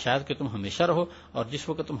شاید کہ تم ہمیشہ رہو، اور جس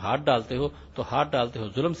وقت تم ہاتھ ڈالتے ہو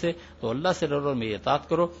ظلم سے، تو اللہ سے ڈرو اور میری اطاعت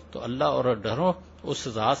کرو، تو اللہ اور ڈرو اس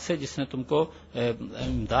ذات سے جس نے تم کو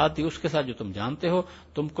امداد دی اس کے ساتھ جو تم جانتے ہو،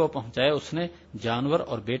 تم کو پہنچائے اس نے جانور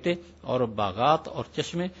اور بیٹے اور باغات اور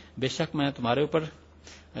چشمے، بے شک میں تمہارے اوپر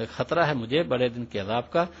خطرہ ہے مجھے بڑے دن کے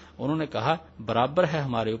عذاب کا۔ انہوں نے کہا برابر ہے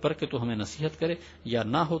ہمارے اوپر کہ تو ہمیں نصیحت کرے یا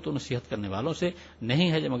نہ ہو تو نصیحت کرنے والوں سے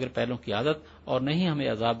نہیں ہے مگر پہلوں کی عادت، اور نہیں ہمیں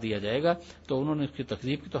عذاب دیا جائے گا۔ تو انہوں نے اس کی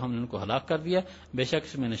تکذیب کی تو ہم نے ان کو ہلاک کر دیا، بے شک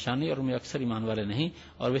اس میں نشانی اور ان میں اکثر ایمان والے نہیں،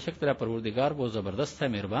 اور بے شک تیرا پروردگار وہ زبردست ہے،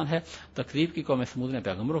 مہربان ہے۔ تکذیب کی قوم سمود نے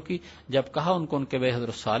پیغمبروں کی، جب کہا ان کو ان کے بے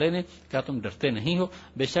حضرت صالح نے کیا تم ڈرتے نہیں ہو،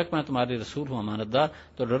 بے شک میں تمہارے رسول ہوں امانت دار،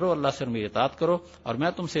 تو ڈرو اللہ سے میری اطاعت کرو، اور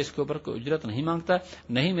میں تم سے اس کے اوپر کوئی اجرت نہیں مانگتا،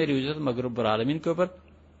 نہیں میری اجرت مگر رب العالمین کے اوپر۔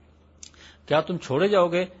 کیا تم چھوڑے جاؤ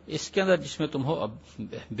گے اس کے اندر جس میں تم ہو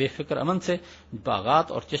بے فکر امن سے،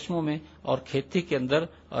 باغات اور چشموں میں اور کھیتی کے اندر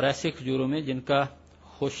اور ایسے کھجوروں میں جن کا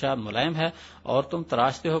خوشہ ملائم ہے، اور تم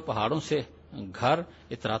تراشتے ہو پہاڑوں سے گھر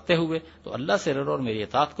اتراتے ہوئے، تو اللہ سے ڈرو اور میری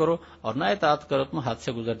اطاعت کرو، اور نہ اطاعت کرو تم حد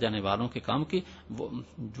سے گزر جانے والوں کے کام کی،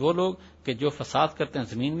 وہ لوگ کہ جو فساد کرتے ہیں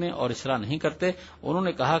زمین میں اور اصلاح نہیں کرتے۔ انہوں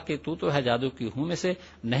نے کہا کہ تو ہے جادو کی ہوں میں سے،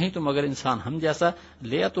 نہیں تو مگر انسان ہم جیسا،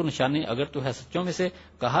 لیا تو نشانی اگر تو ہے سچوں میں سے۔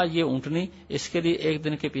 کہا یہ اونٹنی اس کے لیے ایک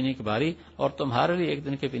دن کے پینے کی باری اور تمہارے لیے ایک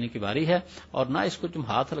دن کے پینے کی باری ہے، اور نہ اس کو تم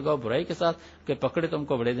ہاتھ لگاؤ برائی کے ساتھ کہ پکڑے تم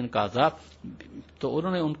کو بڑے دن کا عذاب۔ تو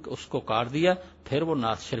انہوں نے اس کو کاٹ دیا، پھر وہ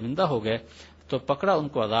شرمندہ ہو گئے۔ تو پکڑا ان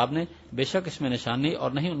کو عذاب نے، بے شک اس میں نشانی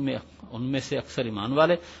اور نہیں ان میں سے اکثر ایمان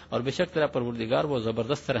والے، اور بے شک تیرا پروردگار وہ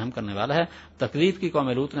زبردست رحم کرنے والا ہے۔ تکذیب کی قوم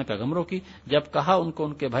لوط نے پیغمبروں کی، جب کہا ان کو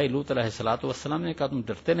ان کے بھائی لوط علیہ الصلوۃ والسلام نے کہا تم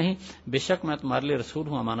ڈرتے نہیں، بے شک میں تمہارے لیے رسول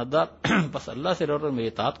ہوں امانت دار، بس اللہ سے ڈرو اور میری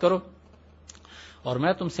اطاعت کرو، اور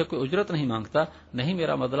میں تم سے کوئی اجرت نہیں مانگتا، نہیں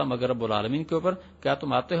میرا بدلہ مگر رب العالمین کے اوپر۔ کیا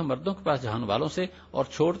تم آتے ہو مردوں کے پاس جہان والوں سے اور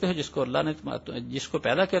چھوڑتے ہو جس کو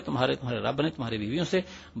پیدا کیا تمہارے رب نے تمہاری بیویوں سے،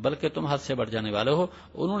 بلکہ تم حد سے بڑھ جانے والے ہو۔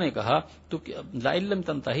 انہوں نے کہا لئن لم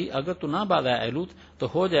تنتہی، اگر تو نہ باز آئے لوط تو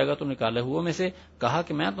ہو جائے گا تو نکالے ہوئے میں سے۔ کہا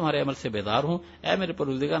کہ میں تمہارے عمل سے بیدار ہوں، اے میرے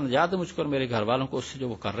پروردگار نجات دے مجھ کو اور میرے گھر والوں کو اس سے جو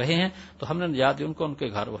وہ کر رہے ہیں۔ تو ہم نے نجات دی ان کو، ان کے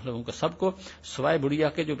گھر والوں کو، سب کو، سوائے بڑھیا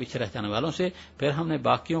کے جو پیچھے رہ جانے والوں سے۔ پھر ہم نے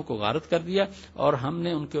باقیوں کو غارت کر دیا اور ہم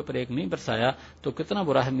نے ان کے اوپر ایک مین برسایا، تو کتنا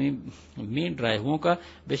برا ہے مین ڈرائے ہوں کا،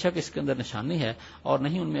 بے شک اس کے اندر نشانی ہے اور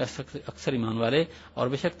نہیں ان میں اکثر ایمان والے، اور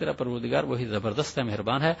بے شک تیرا پروردگار وہی زبردست ہے،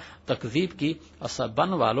 مہربان ہے۔ تکذیب کی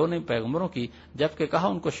بن والوں نے پیغمبروں کی، جبکہ کہا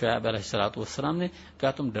ان کو شعیب علیہ الصلوۃ والسلام نے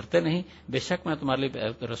کیا تم ڈرتے نہیں، بے شک میں تمہارے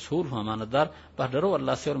لیے رسول ہوں امانت دار، پر ڈرو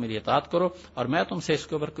اللہ سے اور میری اطاعت کرو، اور میں تم سے اس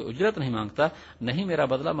کے اوپر کوئی اجرت نہیں مانگتا، نہیں میرا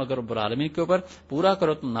بدلہ مگر رب العالمین کے اوپر۔ پورا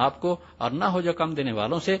کرو تم ناپ کو اور نہ ہو جو کم دینے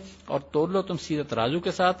والوں سے، اور تول لو تم سیدھے ترازو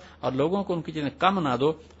کے ساتھ، اور لوگوں کو ان کی چیزیں کم نہ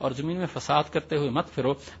دو، اور زمین میں فساد کرتے ہوئے مت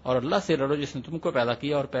پھرو، اور اللہ سے ڈرو جس نے تم کو پیدا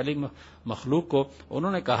کیا اور پہلی مخلوق کو۔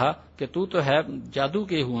 انہوں نے کہا کہ تو ہے جادو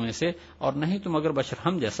کے ہوئے میں سے اور نہیں تم اگر بشر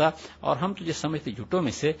ہم جیسا، اور ہم تجھے سمجھتے جھوٹوں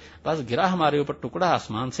میں سے، بس گرا ہمارے اوپر ٹکڑا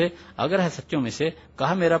آسمان سے اگر ہے سچوں میں سے۔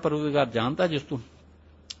 کہا میرا پروردگار جانتا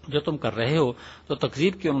جو تم کر رہے ہو۔ تو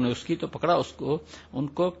تکذیب کی انہوں نے اس کی، تو پکڑا ان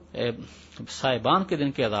کو سائبان کے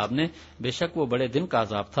دن کے عذاب نے، بے شک وہ بڑے دن کا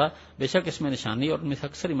عذاب تھا، بے شک اس میں نشانی اور ان میں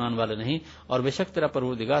اکثر ایمان والے نہیں، اور بے شک تیرا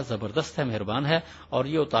پروردگار زبردست ہے، مہربان ہے۔ اور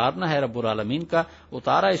یہ اتارنا ہے رب العالمین کا،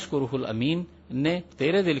 اتارا اس کو روح الامین نے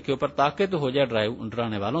تیرے دل کے اوپر تاکہ تو ہو جائے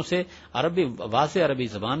ڈرانے والوں سے، عربی واضح عربی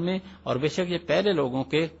زبان میں، اور بے شک یہ پہلے لوگوں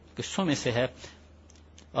کے قصوں میں سے ہے،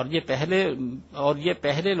 اور یہ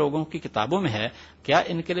پہلے لوگوں کی کتابوں میں ہے۔ کیا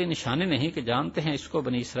ان کے لیے نشانی نہیں کہ جانتے ہیں اس کو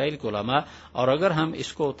بنی اسرائیل کے علماء، اور اگر ہم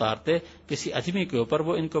اس کو اتارتے کسی اجمی کے اوپر،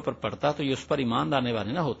 وہ ان کے اوپر پڑتا تو یہ اس پر ایمان لانے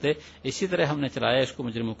والے نہ ہوتے۔ اسی طرح ہم نے چلایا اس کو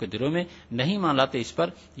مجرموں کے دلوں میں، نہیں مان لاتے اس پر،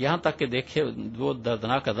 یہاں تک کہ دیکھے وہ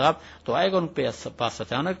دردناک عذاب تو آئے گا ان کے پاس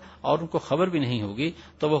اچانک، اور ان کو خبر بھی نہیں ہوگی،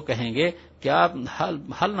 تو وہ کہیں گے کیا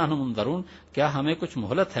حل نحن منظرون، کیا ہمیں کچھ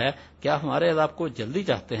مہلت ہے، کیا ہمارے عذاب کو جلدی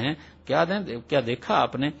چاہتے ہیں، کیا دیکھا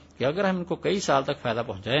آپ نے کہ اگر ہم ان کو کئی سال تک فائدہ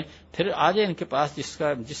پہنچائیں پھر آ جائے ان کے پاس جس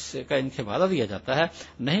کا ان کے وعدہ دیا جاتا ہے،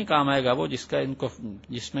 نہیں کام آئے گا وہ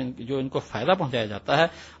جس میں جو ان کو فائدہ پہنچایا جاتا ہے،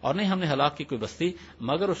 اور نہیں ہم نے ہلاک کی کوئی بستی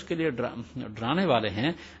مگر اس کے لیے ڈرانے والے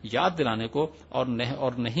ہیں یاد دلانے کو، اور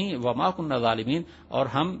نہیں وما كنا ظالمین، اور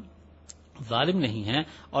ہم ظالم نہیں ہیں،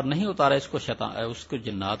 اور نہیں اتارا اس کو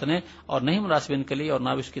جنات نے، اور نہیں مناسب ان کے لیے، اور نہ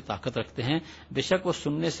بھی اس کی طاقت رکھتے ہیں، بے شک وہ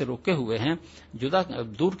سننے سے روکے ہوئے ہیں،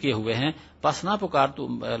 دور کیے ہوئے ہیں، پس نہ پکار تو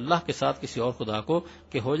اللہ کے ساتھ کسی اور خدا کو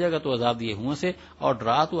کہ ہو جائے گا تو عذاب دیے ہوں سے، اور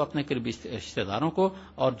ڈرا تو اپنے قریبی رشتے داروں کو،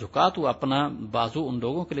 اور جھکا تو اپنا بازو ان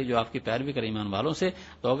لوگوں کے لیے جو آپ کی پیروی کریں ایمان والوں سے۔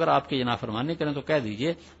 تو اگر آپ کی نافرمانی کریں تو کہہ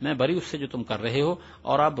دیجئے میں بری اس سے جو تم کر رہے ہو،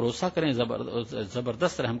 اور آپ بھروسہ کریں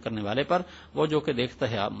زبردست رحم کرنے والے پر، وہ جو کہ دیکھتا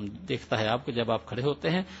ہے آپ کو جب آپ کھڑے ہوتے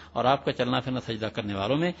ہیں اور آپ کا چلنا پھرنا سجدہ کرنے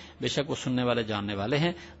والوں میں، بے شک وہ سننے والے جاننے والے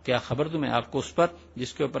ہیں۔ کیا خبر دوں میں آپ کو اس پر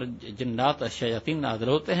جس کے اوپر جنات شیاطین نادر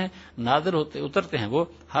اترتے ہیں، وہ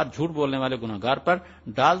ہر جھوٹ بولنے والے گناہگار پر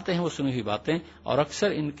ڈالتے ہیں وہ سنی ہوئی باتیں، اور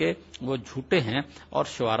اکثر ان کے وہ جھوٹے ہیں، اور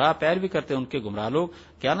شعراء پیر بھی کرتے ہیں ان کے گمراہ لوگ۔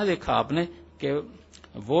 کیا نہ دیکھا آپ نے کہ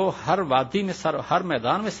وہ ہر وادی میں ہر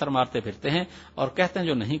میدان میں سر مارتے پھرتے ہیں، اور کہتے ہیں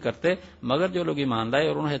جو نہیں کرتے مگر جو لوگ ایمان لائے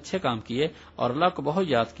اور انہوں نے اچھے کام کیے اور اللہ کو بہت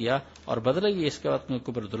یاد کیا، اور بدلہ یہ اس کے بعد ان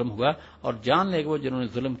کے اوپر ظلم ہوا، اور جان لے وہ جنہوں نے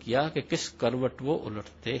ظلم کیا کہ کس کروٹ وہ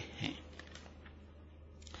الٹتے ہیں۔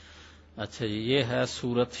 اچھا جی، یہ ہے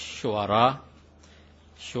سورت شعراء۔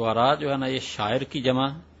 شعراء جو ہے نا، یہ شاعر کی جمع،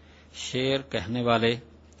 شعر کہنے والے،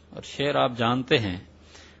 اور شعر آپ جانتے ہیں،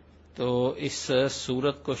 تو اس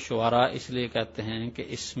سورت کو شعراء اس لیے کہتے ہیں کہ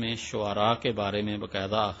اس میں شعراء کے بارے میں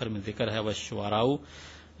باقاعدہ آخر میں ذکر ہے، وَالشُّعَرَاءُ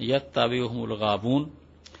يَتَّبِعُهُمُ الْغَاوُونَ۔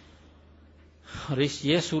 اور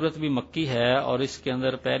یہ سورت بھی مکی ہے، اور اس کے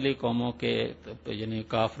اندر پہلی قوموں کے یعنی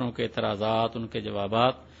کافروں کے اعتراضات، ان کے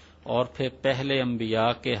جوابات، اور پھر پہلے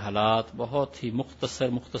انبیاء کے حالات بہت ہی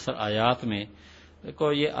مختصر آیات میں۔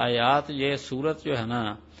 دیکھو یہ آیات، یہ سورت جو ہے نا،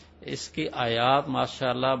 اس کی آیات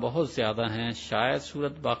ماشاءاللہ بہت زیادہ ہیں، شاید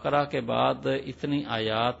سورت بقرہ کے بعد اتنی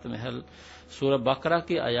آیات سورت بقرہ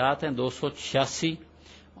کی آیات ہیں 286،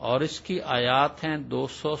 اور اس کی آیات ہیں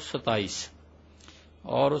 227،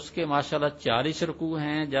 اور اس کے ماشاءاللہ 40 رکوع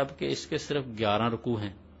ہیں، جبکہ اس کے صرف 11 رکوع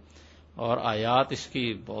ہیں، اور آیات اس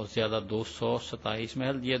کی بہت زیادہ 227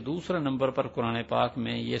 محل. یہ دوسرے نمبر پر قرآن پاک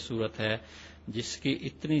میں یہ صورت ہے جس کی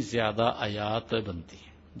اتنی زیادہ آیات بنتی ہیں،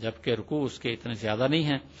 جبکہ رکوع اس کے اتنے زیادہ نہیں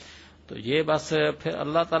ہیں. تو یہ بس پھر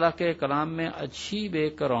اللہ تعالیٰ کے کلام میں عجیب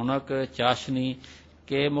ایک رونق چاشنی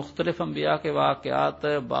کہ مختلف انبیاء کے واقعات،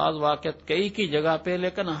 بعض واقعات کئی کی جگہ پہ،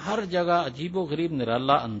 لیکن ہر جگہ عجیب و غریب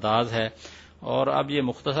نرالا انداز ہے. اور اب یہ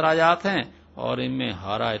مختصر آیات ہیں اور ان میں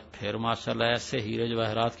ہر آیت پھر ماشاءاللہ ایسے ہیرے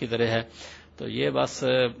جواہرات کی طرح ہے. تو یہ بس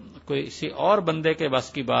کوئی کسی اور بندے کے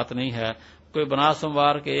بس کی بات نہیں ہے. کوئی بنا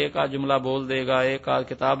سنوار کے ایک آدھ جملہ بول دے گا، ایک آدھ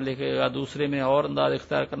کتاب لکھے گا، دوسرے میں اور انداز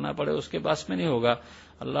اختیار کرنا پڑے، اس کے بس میں نہیں ہوگا.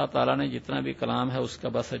 اللہ تعالیٰ نے جتنا بھی کلام ہے اس کا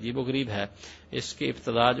بس عجیب و غریب ہے. اس کی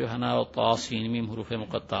ابتدا جو ہے نا وہ طاسین میم حروف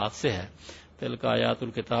مقطعات سے ہے. تلک آیات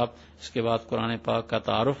الکتاب، اس کے بعد قرآن پاک کا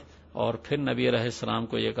تعارف، اور پھر نبی علیہ السلام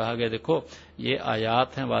کو یہ کہا گیا دیکھو یہ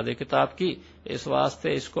آیات ہیں وعدے کتاب کی، اس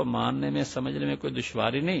واسطے اس کو ماننے میں سمجھنے میں کوئی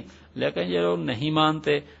دشواری نہیں. لیکن یہ لوگ نہیں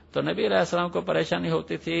مانتے تو نبی علیہ السلام کو پریشانی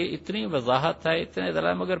ہوتی تھی. اتنی وضاحت ہے، اتنے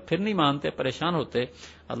دلائل، مگر پھر نہیں مانتے، پریشان ہوتے.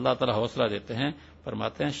 اللہ تعالیٰ حوصلہ دیتے ہیں،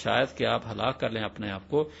 فرماتے ہیں شاید کہ آپ ہلاک کر لیں اپنے آپ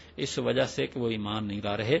کو اس وجہ سے کہ وہ ایمان نہیں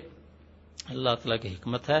لا رہے. اللہ تعالیٰ کی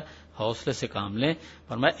حکمت ہے، حوصلے سے کام لیں.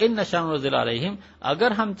 فرمایا ان نشان نزل علیہم،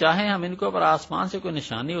 اگر ہم چاہیں ہم ان کے اوپر آسمان سے کوئی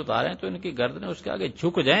نشانی اتاریں تو ان کی گردنیں اس کے آگے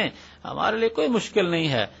جھک جائیں، ہمارے لیے کوئی مشکل نہیں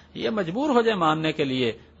ہے، یہ مجبور ہو جائیں ماننے کے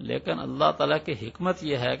لیے. لیکن اللہ تعالیٰ کی حکمت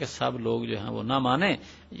یہ ہے کہ سب لوگ جو ہیں وہ نہ مانیں.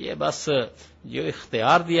 یہ بس جو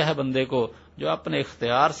اختیار دیا ہے بندے کو، جو اپنے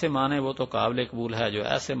اختیار سے مانے وہ تو قابل قبول ہے، جو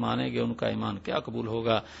ایسے مانیں گے ان کا ایمان کیا قبول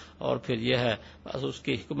ہوگا. اور پھر یہ ہے بس اس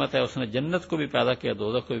کی حکمت ہے، اس نے جنت کو بھی پیدا کیا،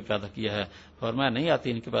 دوزخ کو بھی پیدا کیا ہے. فرمایا نہیں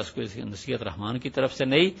آتی ان کے پاس کوئی نصیحت رحمان کی طرف سے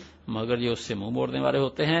نہیں، مگر یہ اس سے منہ موڑنے والے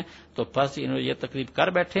ہوتے ہیں. تو بس انہوں یہ تقریب کر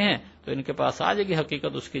بیٹھے ہیں تو ان کے پاس آ جائے گی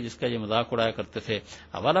حقیقت اس کی جس کا یہ مذاق اڑایا کرتے تھے.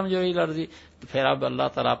 اولم جو لرزی، پھر اب اللہ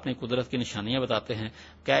تعالیٰ اپنی قدرت کی نشانیاں بتاتے ہیں.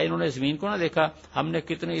 کیا انہوں نے زمین کو نہ دیکھا؟ ہم نے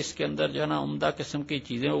کتنی اس کے اندر جو ہے نا عمدہ قسم کی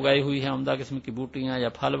چیزیں اگائی ہوئی ہیں، عمدہ قسم کی بوٹیاں یا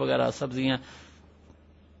پھل وغیرہ سبزیاں.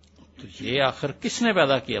 تو یہ آخر کس نے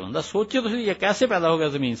پیدا کیا؟ بندہ سوچے تو یہ کیسے پیدا ہو گیا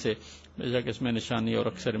زمین سے؟ بے شک اس میں نشانی اور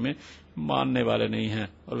اکثر میں ماننے والے نہیں ہیں.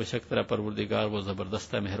 اور بے شک تیرا پروردگار وہ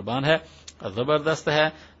زبردست ہے، مہربان ہے. زبردست ہے،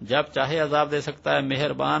 جب چاہے عذاب دے سکتا ہے،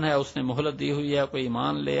 مہربان ہے، اس نے مہلت دی ہوئی ہے، کوئی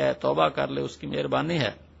ایمان لے آئے توبہ کر لے، اس کی مہربانی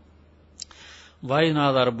ہے. وائی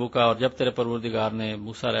نادا ربو کا، اور جب تیرے پروردگار نے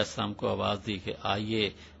موسیٰ علیہ السلام کو آواز دی کہ آئیے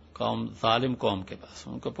ظالم قوم کے پاس،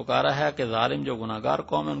 ان کو پکارا ہے کہ ظالم جو گناہگار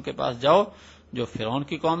قوم ہے ان کے پاس جاؤ، جو فرعون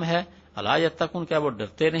کی قوم ہے. الا یتقون، کیا وہ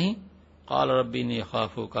ڈرتے نہیں؟ قال ربی انی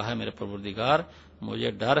اخاف، کہا ہے میرے پروردگار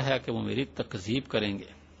مجھے ڈر ہے کہ وہ میری تکذیب کریں گے.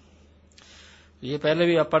 یہ پہلے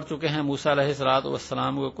بھی آپ پڑھ چکے ہیں، موسیٰ علیہ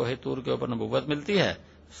السلام کو کوہ طور کے اوپر نبوت ملتی ہے،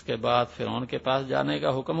 اس کے بعد فرعون کے پاس جانے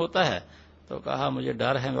کا حکم ہوتا ہے. تو کہا مجھے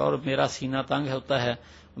ڈر ہے اور میرا سینہ تنگ ہوتا ہے،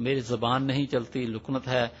 میری زبان نہیں چلتی، لکنت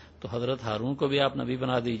ہے. تو حضرت ہارون کو بھی آپ نبی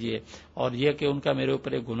بنا دیجئے. اور یہ کہ ان کا میرے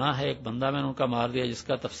اوپر ایک گناہ ہے، ایک بندہ میں نے ان کا مار دیا، جس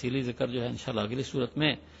کا تفصیلی ذکر جو ہے انشاءاللہ اگلی صورت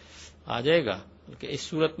میں آ جائے گا، بلکہ اس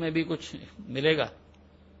صورت میں بھی کچھ ملے گا.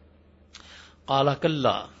 قال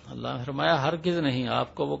کلا، اللہ نے فرمایا ہرگز نہیں،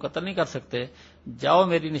 آپ کو وہ قتل نہیں کر سکتے. جاؤ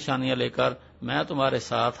میری نشانیاں لے کر، میں تمہارے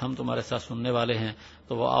ساتھ، ہم تمہارے ساتھ سننے والے ہیں.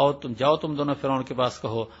 تو وہ آؤ، تم جاؤ، تم دونوں فرعون کے پاس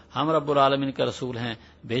کہو ہم رب العالمین کے رسول ہیں،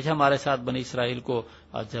 بھیجا ہمارے ساتھ بنی اسرائیل کو.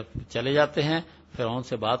 اور جب چلے جاتے ہیں فرعون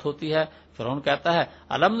سے بات ہوتی ہے، فرعون کہتا ہے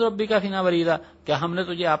الم ربی کا فینا ولیدا، کیا ہم نے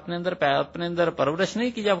تجھے اپنے اندر پرورش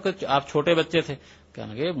نہیں کی جب آپ چھوٹے بچے تھے؟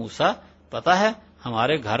 کہنے لگے موسیٰ پتا ہے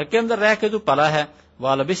ہمارے گھر کے اندر رہ کے تو پلا ہے،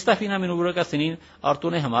 وَلَبِثْتَ فِينَا مِنْ عُمُرِكَ سِنِينَ، اور تو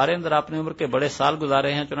نے ہمارے اندر اپنے عمر کے بڑے سال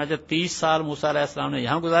گزارے ہیں. چنانچہ 30 سال موسیٰ علیہ السلام نے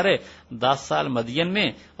یہاں گزارے، 10 سال مدین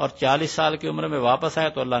میں، اور 40 سال کی عمر میں واپس آئے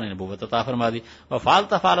تو اللہ نے نبوت عطا فرما دی.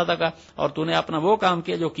 وَفَعَلْتَ فَعْلَتَكَ، اور تو نے اپنا وہ کام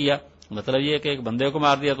کیا جو کیا. مطلب یہ کہ ایک بندے کو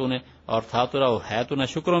مار دیا تو نے، اور تھا تو رہا ہے تو نہ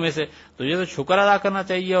شکروں میں سے، تو یہ تو شکر ادا کرنا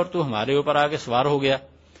چاہیے، اور تو ہمارے اوپر آ کے سوار ہو گیا.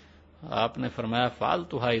 آپ نے فرمایا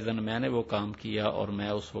فعلتھا اذا، میں نے وہ کام کیا اور میں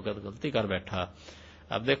اس وقت غلطی کر بیٹھا.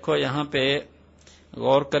 اب دیکھو یہاں پہ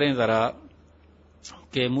غور کریں ذرا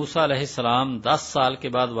کہ موسیٰ علیہ السلام 10 سال کے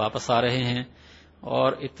بعد واپس آ رہے ہیں،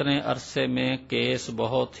 اور اتنے عرصے میں کیس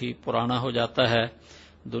بہت ہی پرانا ہو جاتا ہے.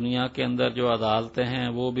 دنیا کے اندر جو عدالتیں ہیں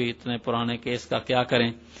وہ بھی اتنے پرانے کیس کا کیا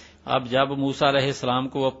کریں. اب جب موسیٰ علیہ السلام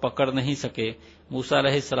کو وہ پکڑ نہیں سکے، موسیٰ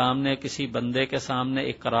علیہ السلام نے کسی بندے کے سامنے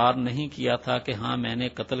اقرار نہیں کیا تھا کہ ہاں میں نے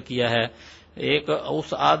قتل کیا ہے. ایک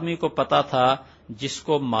اس آدمی کو پتا تھا جس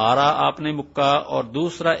کو مارا آپ نے مکہ، اور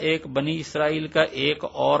دوسرا ایک بنی اسرائیل کا ایک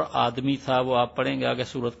اور آدمی تھا، وہ آپ پڑھیں گے آگے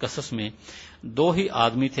سورۃ قصص میں، 2 ہی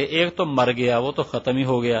آدمی تھے، ایک تو مر گیا، وہ تو ختم ہی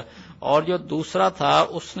ہو گیا، اور جو دوسرا تھا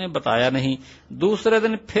اس نے بتایا نہیں۔ دوسرے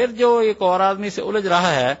دن پھر جو ایک اور آدمی سے الجھ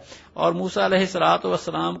رہا ہے، اور موسیٰ علیہ الصلوۃ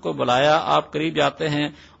والسلام کو بلایا، آپ قریب جاتے ہیں،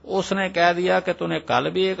 اس نے کہہ دیا کہ تو نے کل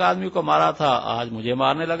بھی ایک آدمی کو مارا تھا، آج مجھے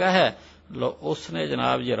مارنے لگا ہے۔ اس نے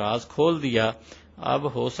جناب یہ راز کھول دیا۔ اب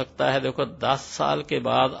ہو سکتا ہے دیکھو 10 سال کے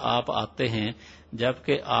بعد آپ آتے ہیں،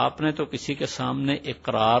 جبکہ آپ نے تو کسی کے سامنے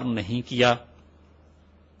اقرار نہیں کیا،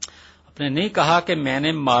 آپ نے نہیں کہا کہ میں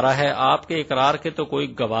نے مارا ہے، آپ کے اقرار کے تو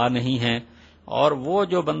کوئی گواہ نہیں ہے، اور وہ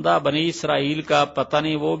جو بندہ بنی اسرائیل کا پتہ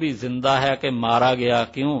نہیں وہ بھی زندہ ہے کہ مارا گیا،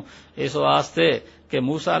 کیوں؟ اس واسطے کہ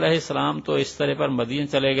موسیٰ علیہ السلام تو اس طرح پر مدین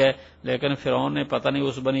چلے گئے، لیکن فرعون نے پتہ نہیں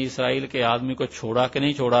اس بنی اسرائیل کے آدمی کو چھوڑا کہ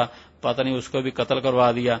نہیں چھوڑا، پتہ نہیں اس کو بھی قتل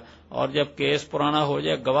کروا دیا، اور جب کیس پرانا ہو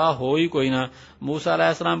جائے، گواہ ہو ہی کوئی نہ، موسیٰ علیہ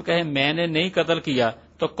السلام کہے میں نے نہیں قتل کیا،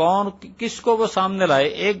 تو کون کس کو وہ سامنے لائے؟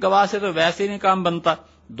 ایک گواہ سے تو ویسے ہی نہیں کام بنتا،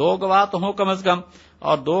 2 گواہ تو ہوں کم از کم،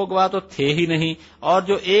 اور 2 گواہ تو تھے ہی نہیں، اور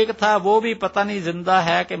جو ایک تھا وہ بھی پتہ نہیں زندہ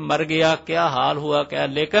ہے کہ مر گیا، کیا حال ہوا کیا۔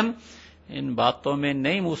 لیکن ان باتوں میں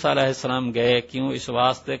نہیں موسیٰ علیہ السلام گئے، کیوں؟ اس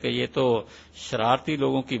واسطے کہ یہ تو شرارتی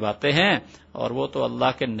لوگوں کی باتیں ہیں، اور وہ تو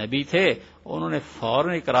اللہ کے نبی تھے، انہوں نے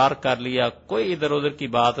فوراً اقرار کر لیا، کوئی ادھر ادھر کی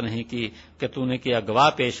بات نہیں کی کہ تو نے کیا گواہ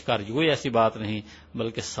پیش کر، کوئی ایسی بات نہیں،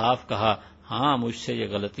 بلکہ صاف کہا ہاں مجھ سے یہ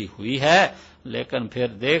غلطی ہوئی ہے، لیکن پھر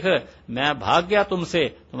دیکھ میں بھاگ گیا تم سے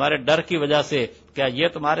تمہارے ڈر کی وجہ سے، کیا یہ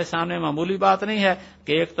تمہارے سامنے معمولی بات نہیں ہے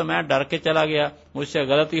کہ ایک تو میں ڈر کے چلا گیا، مجھ سے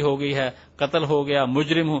غلطی ہو گئی ہے، قتل ہو گیا،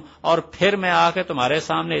 مجرم ہوں، اور پھر میں آ کے تمہارے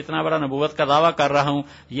سامنے اتنا بڑا نبوت کا دعویٰ کر رہا ہوں،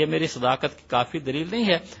 یہ میری صداقت کی کافی دلیل نہیں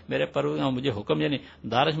ہے؟ میرے پروردگار مجھے حکم یعنی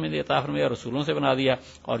دارش میں عطا فرمایا، رسولوں سے بنا دیا،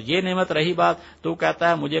 اور یہ نعمت رہی بات تو کہتا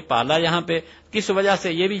ہے مجھے پالا یہاں پہ کس وجہ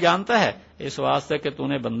سے، یہ بھی جانتا ہے، اس واسطے کہ تو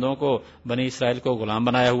نے بندوں کو بنی اسرائیل کو غلام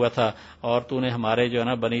بنایا ہوا تھا، اور تو نے ہمارے جو ہے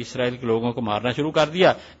نا بنی اسرائیل کے لوگوں کو مارنا شروع کر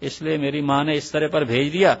دیا، اس لیے میری ماں نے اس طرح پر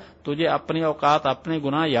بھیج دیا، تجھے اپنی اوقات اپنے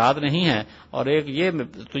گناہ یاد نہیں ہے، اور ایک یہ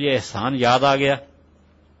تجھے احسان یاد آ گیا۔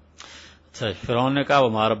 فرعون نے کہا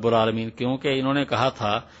وما رب العالمین، کیونکہ انہوں نے کہا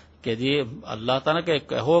تھا کہ جی اللہ تعالیٰ کہ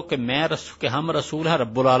کہو کہ ہم رسول ہیں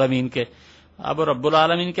رب العالمین کے۔ اب رب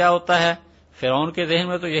العالمین کیا ہوتا ہے؟ فرعون کے ذہن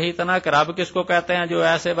میں تو یہی تھا نا کہ رب کس کو کہتے ہیں؟ جو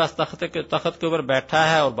ایسے بس تخت کے اوپر بیٹھا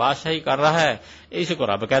ہے اور بادشاہی کر رہا ہے، اسی کو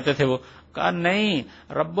رب کہتے تھے وہ۔ کہا نہیں،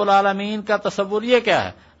 رب العالمین کا تصور یہ کیا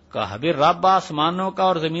ہے؟ کہا بھی رب آسمانوں کا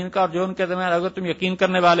اور زمین کا اور جو ان کے درمیان، اگر تم یقین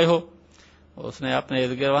کرنے والے ہو۔ اس نے اپنے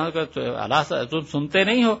ارد گرد اللہ تم سنتے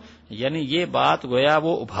نہیں ہو، یعنی یہ بات گویا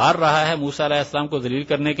وہ ابھار رہا ہے موسیٰ علیہ السلام کو ذلیل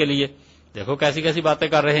کرنے کے لیے۔ دیکھو کیسی کیسی باتیں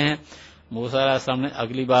کر رہے ہیں۔ موسیٰ علیہ السلام نے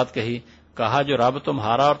اگلی بات کہی، کہا جو رب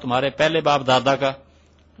تمہارا اور تمہارے پہلے باپ دادا کا،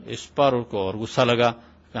 اس پر ان کو اور غصہ لگا،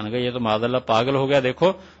 کہنے لگا یہ تو معاذ اللہ پاگل ہو گیا،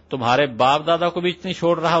 دیکھو تمہارے باپ دادا کو بھی اتنی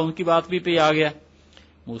چھوڑ رہا، ان کی بات بھی پہ آ گیا۔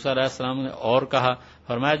 موسیٰ علیہ السلام نے اور کہا،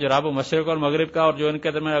 فرمایا جو رب مشرق اور مغرب کا اور جو ان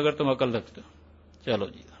کے درمیان، اگر تم عقل رکھتے ہو۔ چلو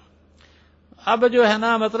جی، اب جو ہے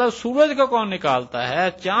نا مطلب سورج کو کون نکالتا ہے،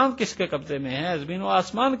 چاند کس کے قبضے میں ہے، زمین و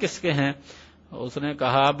آسمان کس کے ہیں؟ اس نے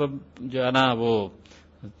کہا اب جو ہے نا وہ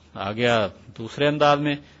آ گیا دوسرے انداز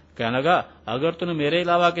میں، کہنے لگا اگر تم نے میرے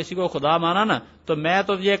علاوہ کسی کو خدا مانا نا تو میں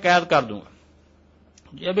تو یہ قید کر دوں گا،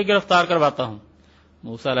 یہ بھی گرفتار کرواتا ہوں۔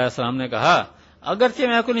 موسیٰ علیہ السلام نے کہا اگرچہ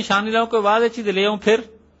میں کوئی نشانی لاؤں، کوئی واضح چیز لے آؤں، پھر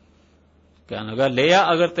کہنے لگا لے آ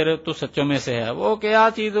اگر تیرے تو سچوں میں سے ہے۔ وہ کیا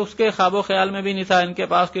چیز اس کے خواب و خیال میں بھی نہیں تھا، ان کے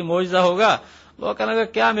پاس کوئی معجزہ ہوگا۔ وہ کہنے لگا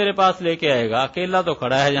کیا میرے پاس لے کے آئے گا، اکیلا تو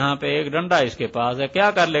کھڑا ہے یہاں پہ، ایک ڈنڈا اس کے پاس ہے، کیا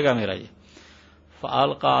کر لے گا میرا یہ؟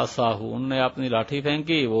 فالقا عصاہ، انہوں نے اپنی لاٹھی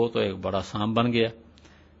پھینکی، وہ تو ایک بڑا سانپ بن گیا،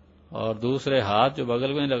 اور دوسرے ہاتھ جو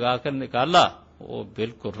بغل میں لگا کر نکالا وہ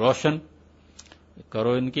بالکل روشن۔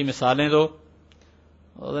 کرو ان کی مثالیں دو۔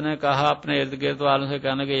 اس نے کہا اپنے ارد گرد والوں سے،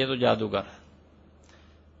 کہنے کہ یہ تو جادوگر ہے،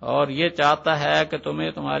 اور یہ چاہتا ہے کہ تمہیں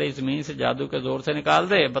تمہاری زمین سے جادو کے زور سے نکال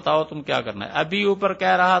دے، بتاؤ تم کیا کرنا ہے؟ ابھی اوپر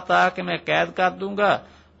کہہ رہا تھا کہ میں قید کر دوں گا،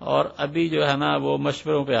 اور ابھی جو ہے نا وہ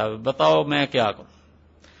مشوروں پہ بتاؤ میں کیا کروں؟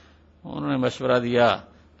 انہوں نے مشورہ دیا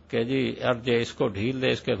کہ جی ارجے اس کو ڈھیل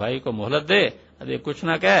دے، اس کے بھائی کو مہلت دے، ابھی کچھ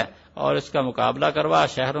نہ کہے، اور اس کا مقابلہ کروا،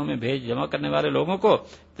 شہروں میں بھیج جمع کرنے والے لوگوں کو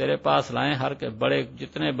تیرے پاس لائیں، ہر کے بڑے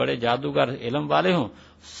جتنے بڑے جادوگر علم والے ہوں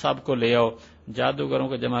سب کو لے آؤ۔ جادوگروں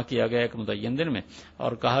کو جمع کیا گیا ایک متعین دن میں،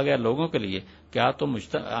 اور کہا گیا لوگوں کے لیے کیا تم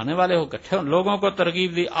آنے والے ہو؟ کٹھے لوگوں کو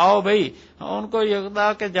ترغیب دی، آؤ بھائی، ان کو یہ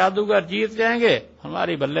تھا کہ جادوگر جیت جائیں گے،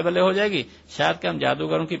 ہماری بلے بلے ہو جائے گی، شاید کہ ہم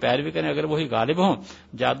جادوگروں کی پیروی کریں اگر وہی غالب ہوں۔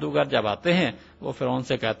 جادوگر جب آتے ہیں وہ فرعون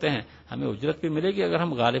سے کہتے ہیں ہمیں اجرت بھی ملے گی اگر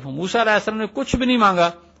ہم غالب ہوں۔ موسیٰ علیہ السلام نے کچھ بھی نہیں مانگا،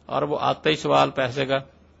 اور وہ آتے ہی سوال پیسے کا،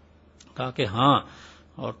 کہا کہ ہاں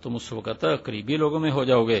اور تم اس وقت قریبی لوگوں میں ہو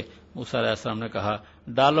جاؤ گے. موسیٰ علیہ السلام نے کہا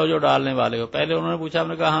ڈالو جو ڈالنے والے ہو. پہلے انہوں نے پوچھا, آپ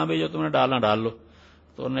نے کہا ہاں بھائی جو تم نے ڈالنا ڈال لو.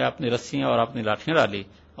 تو انہوں نے اپنی رسیاں اور اپنی لاٹھیاں ڈالی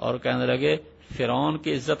اور کہنے لگے فرعون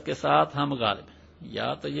کی عزت کے ساتھ ہم غالب ہیں.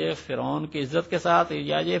 یا تو یہ فرعون کی عزت کے ساتھ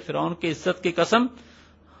یا یہ فرعون کی عزت کی قسم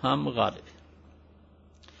ہم غالب ہیں.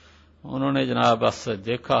 انہوں نے جناب بس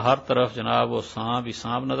دیکھا ہر طرف جناب وہ سانپ ہی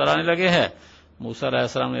سانپ نظر آنے لگے ہیں. موسیٰ علیہ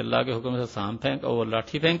السلام نے اللہ کے حکم سے سانپ پھینکا, وہ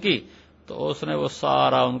لاٹھی پھینکی تو اس نے وہ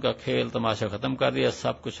سارا ان کا کھیل تماشا ختم کر دیا,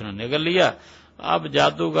 سب کچھ نے نگل لیا. اب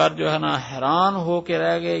جادوگر جو ہے نا حیران ہو کے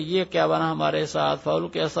رہ گئے, یہ کیا بنا ہمارے ساتھ. فعلوا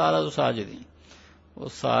کالسحرۃ ساجدین, وہ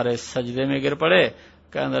سارے سجدے میں گر پڑے,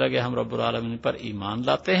 کہنے لگے ہم رب العالمین پر ایمان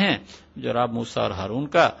لاتے ہیں جو رب موسیٰ اور ہارون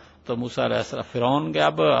کا. تو موسیٰ علیہ السلام فرعون کے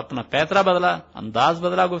اب اپنا پیترا بدلا, انداز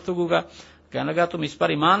بدلا گفتگو کا, کہنے لگا تم اس پر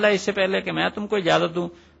ایمان لائے اس سے پہلے کہ میں تم کو اجازت دوں.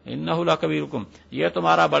 انہ لکبیرکم, یہ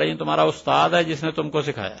تمہارا بڑے تمہارا استاد ہے جس نے تم کو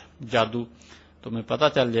سکھایا جادو, تمہیں پتہ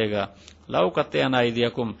چل جائے گا. لأقطعن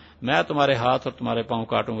ایدیکم, میں تمہارے ہاتھ اور تمہارے پاؤں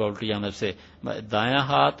کاٹوں گا الٹی جانب سے, دایاں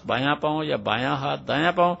ہاتھ بایاں پاؤں یا بایاں ہاتھ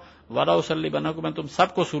دایاں پاؤں. وَلَأُصَلِّبَنَّکُم, میں تم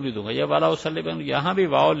سب کو سولی دوں گا. یہ وَلَأُصَلِّبَنَّکُم یہاں بھی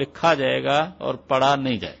واو لکھا جائے گا اور پڑھا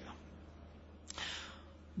نہیں جائے گا.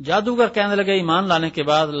 جادوگر کہنے لگے ایمان لانے کے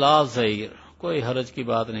بعد لا ضیر, کوئی حرج کی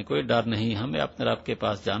بات نہیں, کوئی ڈر نہیں, ہمیں اپنے رب کے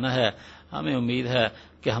پاس جانا ہے, ہمیں امید ہے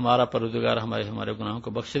کہ ہمارا پروردگار ہمارے گناہوں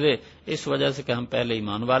کو بخش دے, اس وجہ سے کہ ہم پہلے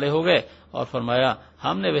ایمان والے ہو گئے. اور فرمایا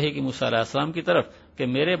ہم نے وحی کی موسیٰ علیہ السلام کی طرف کہ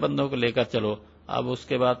میرے بندوں کو لے کر چلو. اب اس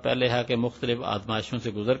کے بعد پہلے ہے کہ مختلف آزمائشوں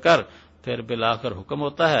سے گزر کر پھر بالآخر حکم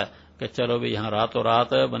ہوتا ہے کہ چلو بھی یہاں راتوں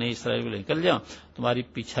رات بنی اسرائیل نکل جاؤ, تمہاری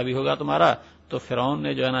پیچھا بھی ہوگا تمہارا. تو فرعون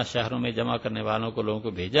نے جو ہے نا شہروں میں جمع کرنے والوں کو لوگوں کو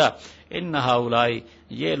بھیجا. ان ہؤلاء,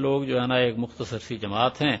 یہ لوگ جو ہے نا ایک مختصر سی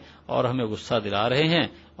جماعت ہیں اور ہمیں غصہ دلا رہے ہیں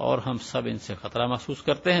اور ہم سب ان سے خطرہ محسوس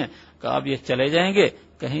کرتے ہیں کہ اب یہ چلے جائیں گے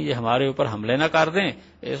کہیں یہ ہمارے اوپر حملے نہ کر دیں,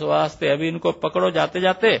 اس واسطے ابھی ان کو پکڑو جاتے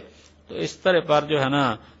جاتے. تو اس طرح پر جو ہے نا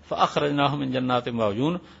فاخرجناہم من جنات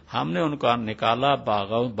وعیون, ہم نے ان کو نکالا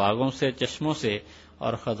باغوں سے, چشموں سے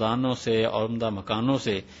اور خزانوں سے اور عمدہ مکانوں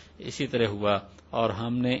سے. اسی طرح ہوا اور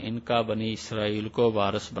ہم نے ان کا بنی اسرائیل کو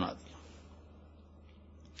وارث بنا دیا.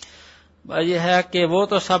 یہ ہے کہ وہ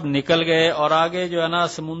تو سب نکل گئے اور آگے جو ہے نا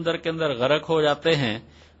سمندر کے اندر غرق ہو جاتے ہیں.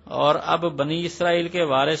 اور اب بنی اسرائیل کے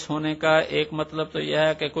وارث ہونے کا ایک مطلب تو یہ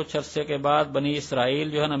ہے کہ کچھ عرصے کے بعد بنی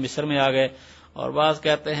اسرائیل جو ہے نا مصر میں آ گئے. اور بعض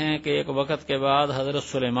کہتے ہیں کہ ایک وقت کے بعد حضرت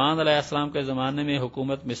سلیمان علیہ السلام کے زمانے میں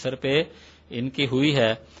حکومت مصر پہ ان کی ہوئی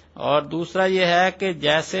ہے. اور دوسرا یہ ہے کہ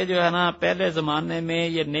جیسے جو ہے نا پہلے زمانے میں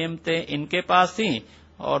یہ نعمتیں ان کے پاس تھیں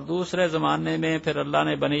اور دوسرے زمانے میں پھر اللہ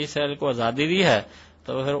نے بنی اسرائیل کو آزادی دی ہے,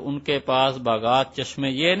 تو پھر ان کے پاس باغات چشمے,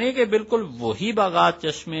 یہ نہیں کہ بالکل وہی باغات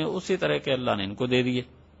چشمے اسی طرح کے اللہ نے ان کو دے دیے.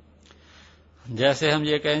 جیسے ہم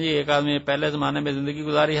یہ کہیں جی ایک آدمی پہلے زمانے میں زندگی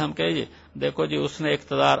گزاری, ہم کہیں جی دیکھو جی اس نے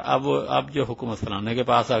اقتدار, اب جو حکومت فلانے کے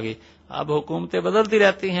پاس آ گئی. اب حکومتیں بدلتی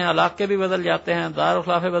رہتی ہیں, علاقے بھی بدل جاتے ہیں,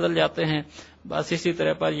 دارالخلافے بدل جاتے ہیں. بس اسی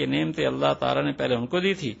طرح پر یہ نعمتیں اللہ تعالیٰ نے پہلے ان کو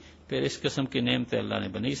دی تھی, پھر اس قسم کی نعمتیں اللہ نے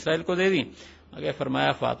بنی اسرائیل کو دے دی. اگر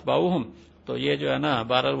فرمایا فاتبعوہم, تو یہ جو ہے نا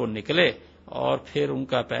بہرحال وہ نکلے اور پھر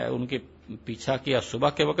ان کی پیچھا کیا صبح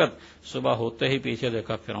کے وقت. صبح ہوتے ہی پیچھے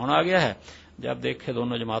دیکھا فرعون آ گیا ہے. جب دیکھے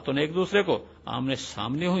دونوں جماعتوں نے ایک دوسرے کو آمنے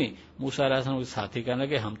سامنے ہوئی, موسیٰ علیہ السلام کے ساتھی کہنے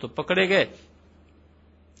لگے ہم تو پکڑے گئے.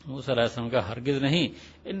 موسیٰ علیہ السلام کا ہرگز نہیں,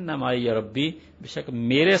 انما معی ربی, بے شک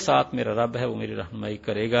میرے ساتھ میرا رب ہے, وہ میری رہنمائی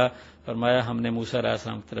کرے گا. فرمایا ہم نے موسیٰ علیہ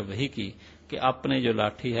السلام کی طرف وحی کی کہ اپنے جو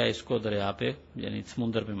لاٹھی ہے اس کو دریا پہ یعنی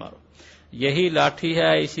سمندر پہ مارو. یہی لاٹھی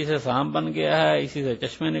ہے, اسی سے سانپ بن گیا ہے, اسی سے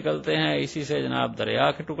چشمے نکلتے ہیں, اسی سے جناب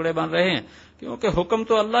دریا کے ٹکڑے بن رہے ہیں, کیونکہ حکم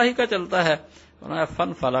تو اللہ ہی کا چلتا ہے. فرمایا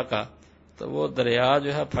فن فلا کا, تو وہ دریا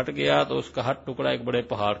جو ہے پھٹ گیا, تو اس کا ہر ٹکڑا ایک بڑے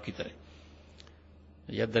پہاڑ کی طرح,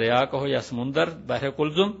 یا دریا کہو یا سمندر بحر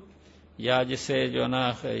کلزم, یا جسے جو ہے نا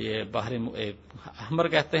یہ بحر احمر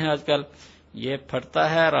کہتے ہیں آج کل, یہ پھٹتا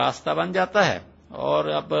ہے, راستہ بن جاتا ہے. اور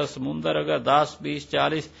اب سمندر اگر 10 20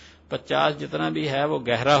 40 50 جتنا بھی ہے وہ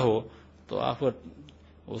گہرا ہو, تو آپ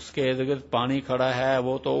اس کے ارد گرد پانی کھڑا ہے,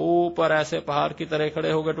 وہ تو اوپر ایسے پہاڑ کی طرح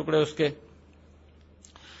کھڑے ہو گئے ٹکڑے اس کے.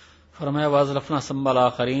 فرمایا وازلفنا ثم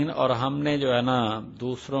الاخرین, اور ہم نے جو ہے نا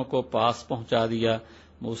دوسروں کو پاس پہنچا دیا.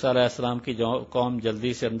 موسیٰ علیہ السلام کی قوم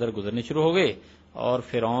جلدی سے اندر گزرنی شروع ہو گئی, اور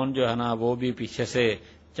فرعون جو ہے نا وہ بھی پیچھے سے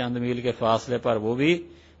چند میل کے فاصلے پر وہ بھی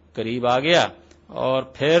قریب آ گیا. اور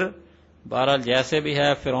پھر بہرحال جیسے بھی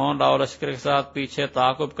ہے فرعون لاؤ لشکر کے ساتھ پیچھے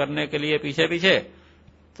تعاقب کرنے کے لیے پیچھے,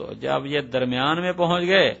 تو جب یہ درمیان میں پہنچ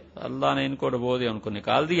گئے اللہ نے ان کو ڈبو دیا, ان کو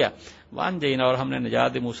نکال دیا. وان جینا, اور ہم نے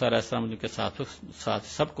نجات دی موسیٰ علیہ السلام کے ساتھ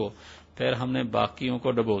سب کو, پھر ہم نے باقیوں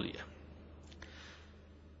کو ڈبو دیا.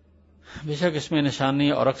 بے شک اس میں نشانی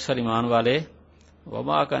اور اکثر ایمان والے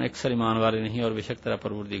وما کان اکثر ایمان والے نہیں، اور بے شک تیرا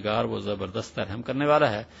پروردگار وہ زبردست رحم کرنے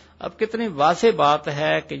والا ہے۔ اب کتنی واضح بات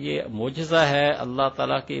ہے کہ یہ معجزہ ہے اللہ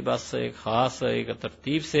تعالیٰ کی، بس ایک خاص ایک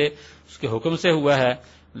ترتیب سے اس کے حکم سے ہوا ہے،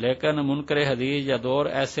 لیکن منکر حدیث یا دور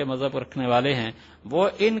ایسے مذہب رکھنے والے ہیں وہ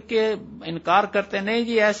ان کے انکار کرتے ہیں، نہیں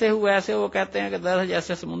جی ایسے ہوا ایسے، وہ کہتے ہیں کہ درجہ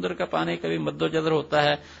جیسے سمندر کا پانی کبھی مد و جزر ہوتا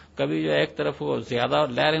ہے، کبھی جو ایک طرف وہ زیادہ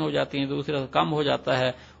لہریں ہو جاتی ہیں دوسری طرف کم ہو جاتا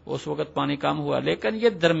ہے، اس وقت پانی کم ہوا، لیکن یہ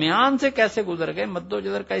درمیان سے کیسے گزر گئے، مد و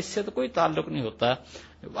جزر کا اس سے تو کوئی تعلق نہیں ہوتا۔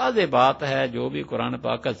 واضح بات ہے، جو بھی قرآن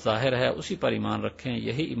پاک کا ظاہر ہے اسی پر ایمان رکھیں،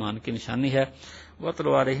 یہی ایمان کی نشانی ہے۔ وَاتْلُ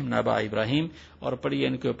عَلَيْهِمْ نَبَأَ ابراہیم، اور پڑھیے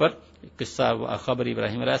ان کے اوپر قصہ خبر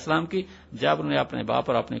ابراہیم علیہ السلام کی، جب انہوں نے اپنے باپ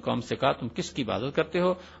اور اپنی قوم سے کہا تم کس کی عبادت کرتے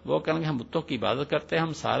ہو، وہ کہیں گے ہم بتوں کی عبادت کرتے ہیں،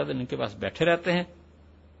 ہم سارے دن ان کے پاس بیٹھے رہتے ہیں۔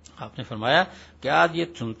 آپ نے فرمایا کیا یہ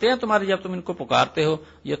سنتے ہیں تمہاری جب تم ان کو پکارتے ہو،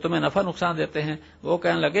 یہ تمہیں نفع نقصان دیتے ہیں؟ وہ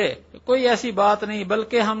کہنے لگے کوئی ایسی بات نہیں،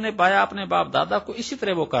 بلکہ ہم نے پایا اپنے باپ دادا کو اسی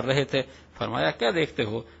طرح وہ کر رہے تھے۔ فرمایا کیا دیکھتے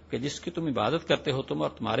ہو کہ جس کی تم عبادت کرتے ہو تم اور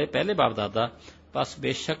تمہارے پہلے باپ دادا، بس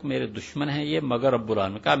بے شک میرے دشمن ہیں یہ، مگر رب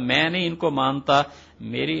العالمین کا میں نہیں ان کو مانتا،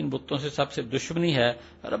 میری ان بتوں سے سب سے دشمنی ہے،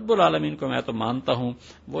 رب العالمین کو میں تو مانتا ہوں،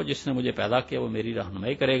 وہ جس نے مجھے پیدا کیا وہ میری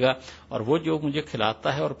رہنمائی کرے گا، اور وہ جو مجھے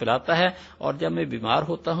کھلاتا ہے اور پلاتا ہے، اور جب میں بیمار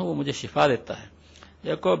ہوتا ہوں وہ مجھے شفا دیتا ہے۔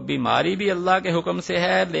 دیکھو بیماری بھی اللہ کے حکم سے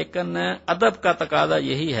ہے، لیکن ادب کا تقاضا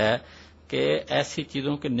یہی ہے کہ ایسی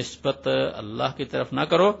چیزوں کی نسبت اللہ کی طرف نہ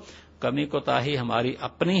کرو، کمی کوتاہی ہماری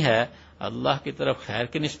اپنی ہے، اللہ کی طرف خیر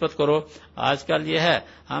کی نسبت کرو۔ آج کل یہ ہے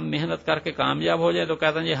ہم محنت کر کے کامیاب ہو جائے تو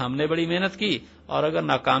کہتے ہیں جی ہم نے بڑی محنت کی، اور اگر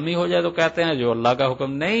ناکامی ہو جائے تو کہتے ہیں جو اللہ کا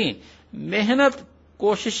حکم نہیں۔ محنت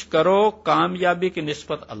کوشش کرو، کامیابی کی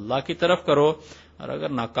نسبت اللہ کی طرف کرو، اور اگر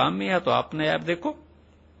ناکامی ہے تو اپنے آپ دیکھو۔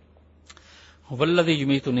 والذی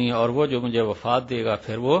یمیتنی، اور وہ جو مجھے وفات دے گا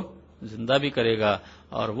پھر وہ زندہ بھی کرے گا،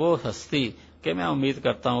 اور وہ ہستی کہ میں امید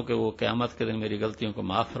کرتا ہوں کہ وہ قیامت کے دن میری غلطیوں کو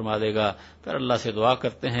معاف فرما دے گا۔ پھر اللہ سے دعا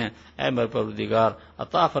کرتے ہیں اے میرے پروردگار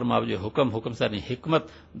عطا فرما مجھے حکم سے نہیں حکمت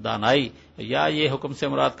دانائی، یا یہ حکم سے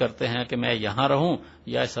مراد کرتے ہیں کہ میں یہاں رہوں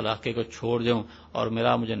یا اس علاقے کو چھوڑ جاؤں، اور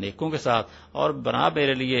ملا مجھے نیکوں کے ساتھ، اور بنا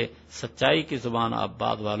میرے لیے سچائی کی زبان آپ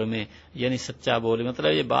بعد والوں میں، یعنی سچا بولے،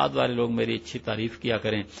 مطلب یہ بعد والے لوگ میری اچھی تعریف کیا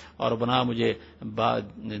کریں، اور بنا مجھے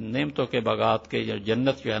نعمتوں کے باغات کے یا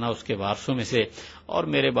جنت جو ہے نا اس کے وارثوں میں سے، اور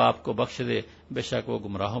میرے باپ کو بخش دے بے شک وہ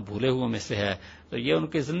گمراہوں بھولے ہوئے میں سے ہے۔ تو یہ ان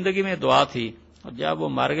کی زندگی میں دعا تھی، اور جب وہ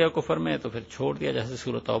مر گئے کفر میں تو پھر چھوڑ دیا، جیسے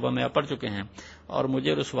سورۃ توبہ میں پڑھ چکے ہیں۔ اور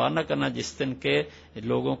مجھے رسوا نہ کرنا جس دن کے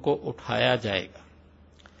لوگوں کو اٹھایا جائے گا،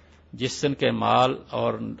 جس دن کے مال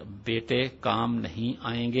اور بیٹے کام نہیں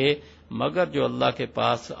آئیں گے مگر جو اللہ کے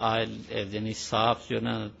پاس آئے، یعنی صاف جو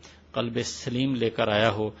نا قلب سلیم لے کر آیا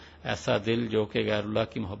ہو، ایسا دل جو کہ غیر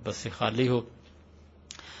اللہ کی محبت سے خالی ہو۔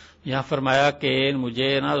 یہاں فرمایا کہ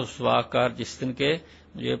مجھے نا رسوا کر جس دن کے،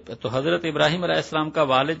 تو حضرت ابراہیم علیہ السلام کا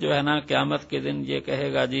والد جو ہے نا قیامت کے دن یہ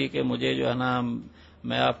کہے گا جی کہ مجھے جو ہے نا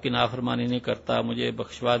میں آپ کی نافرمانی نہیں کرتا، مجھے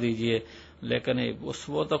بخشوا دیجئے، لیکن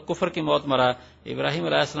وہ تو کفر کی موت مرا۔ ابراہیم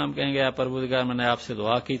علیہ السلام کہیں گے پروردگار میں نے آپ سے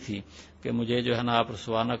دعا کی تھی کہ مجھے جو ہے نا آپ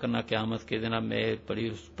رسوا نہ کرنا قیامت کے دن، اب میں بڑی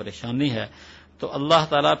پریشانی ہے۔ تو اللہ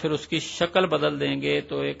تعالیٰ پھر اس کی شکل بدل دیں گے،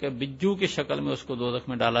 تو ایک بجو کی شکل میں اس کو دوزخ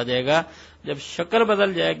میں ڈالا جائے گا۔ جب شکل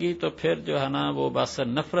بدل جائے گی تو پھر جو ہے نا وہ بس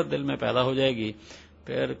نفرت دل میں پیدا ہو جائے گی،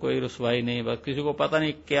 پھر کوئی رسوائی نہیں، بس کسی کو پتہ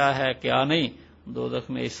نہیں کیا ہے کیا نہیں، دوزخ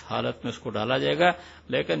میں اس حالت میں اس کو ڈالا جائے گا۔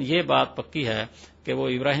 لیکن یہ بات پکی ہے کہ وہ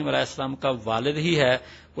ابراہیم علیہ السلام کا والد ہی ہے۔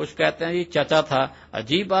 کچھ کہتے ہیں جی چچا تھا،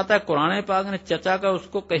 عجیب بات ہے قرآن پاک نے چچا کا اس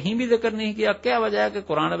کو کہیں بھی ذکر نہیں کیا۔ کیا وجہ ہے کہ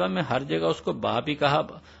قرآن پاک میں ہر جگہ اس کو باپ ہی کہا،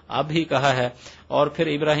 اب ہی کہا ہے، اور پھر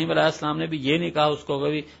ابراہیم علیہ السلام نے بھی یہ نہیں کہا اس کو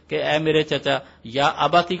کبھی کہ اے میرے چچا، یا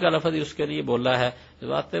اباتی کا لفظ اس کے لیے بولا ہے۔ اس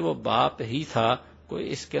بات وہ باپ ہی تھا، کوئی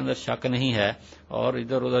اس کے اندر شک نہیں ہے، اور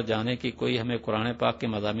ادھر ادھر جانے کی کوئی ہمیں قرآن پاک کے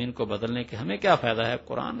مضامین کو بدلنے کے ہمیں کیا فائدہ ہے؟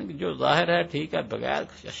 قرآن جو ظاہر ہے ٹھیک ہے، بغیر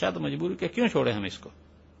شد مجبوری کے کیوں چھوڑیں ہم اس کو؟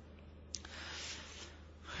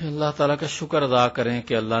 اللہ تعالیٰ کا شکر ادا کریں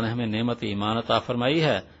کہ اللہ نے ہمیں نعمت ایمان عطا فرمائی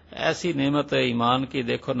ہے۔ ایسی نعمت ایمان کی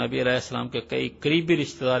دیکھو نبی علیہ السلام کے کئی قریبی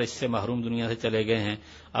رشتہ دار اس سے محروم دنیا سے چلے گئے ہیں۔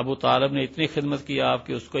 ابو طالب نے اتنی خدمت کی آپ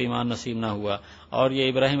کی، اس کو ایمان نصیب نہ ہوا، اور یہ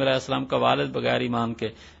ابراہیم علیہ السلام کا والد بغیر ایمان کے۔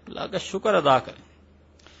 اللہ کا شکر ادا کریں۔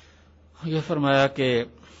 یہ فرمایا کہ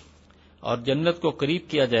اور جنت کو قریب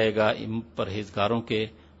کیا جائے گا پرہیزگاروں کے،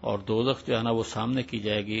 اور دوزخ جو ہے نا وہ سامنے کی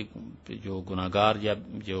جائے گی جو گناہگار یا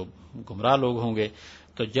جو گمراہ لوگ ہوں گے۔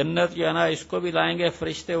 تو جنت جو ہے نا اس کو بھی لائیں گے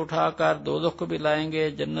فرشتے اٹھا کر، دوزخ کو بھی لائیں گے۔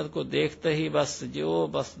 جنت کو دیکھتے ہی بس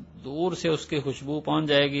دور سے اس کی خوشبو پہنچ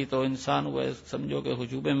جائے گی تو انسان وہ سمجھو کہ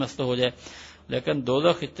خوشبو میں مست ہو جائے۔ لیکن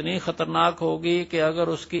دوزخ اتنی خطرناک ہوگی کہ اگر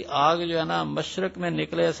اس کی آگ جو ہے نا مشرق میں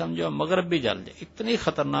نکلے سمجھو مغرب بھی جل جائے، اتنی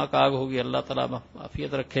خطرناک آگ ہوگی، اللہ تعالیٰ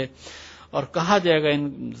عافیت رکھے۔ اور کہا جائے گا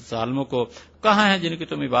ان ظالموں کو کہاں ہیں جن کی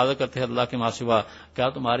تم عبادت کرتے ہیں اللہ کے ماں سوا، کیا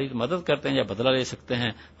تمہاری مدد کرتے ہیں یا بدلہ لے سکتے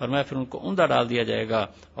ہیں؟ فرمایا پھر ان کو اوندا ڈال دیا جائے گا،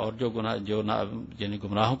 اور یعنی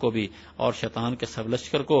گمراہوں کو بھی اور شیطان کے سب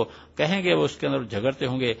لشکر کو کہیں گے وہ اس کے اندر جھگڑتے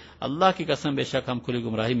ہوں گے، اللہ کی قسم بے شک ہم کھلی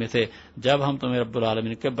گمراہی میں تھے جب ہم تمہیں رب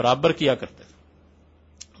العالمین کے برابر کیا کرتے تھے۔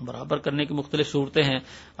 برابر کرنے کی مختلف صورتیں ہیں۔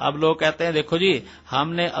 اب لوگ کہتے ہیں دیکھو جی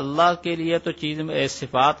ہم نے اللہ کے لیے تو چیز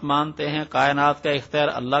صفات مانتے ہیں، کائنات کا اختیار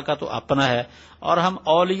اللہ کا تو اپنا ہے، اور ہم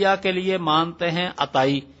اولیاء کے لیے مانتے ہیں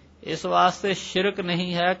عطائی، اس واسطے شرک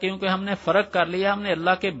نہیں ہے کیونکہ ہم نے فرق کر لیا، ہم نے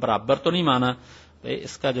اللہ کے برابر تو نہیں مانا۔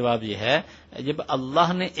 اس کا جواب یہ ہے جب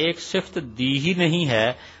اللہ نے ایک صفت دی ہی نہیں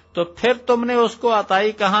ہے تو پھر تم نے اس کو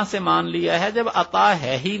عطائی کہاں سے مان لیا ہے؟ جب عطا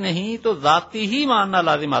ہے ہی نہیں تو ذاتی ہی ماننا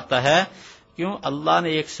لازم آتا ہے، کیوں؟ اللہ نے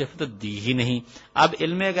ایک صفت دی ہی نہیں۔ اب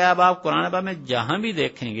علم غیب آپ قرآن پاک میں جہاں بھی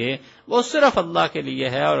دیکھیں گے وہ صرف اللہ کے لیے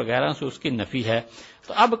ہے اور غیروں سے اس کی نفی ہے۔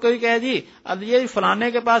 تو اب کوئی کہے جی یہ فلانے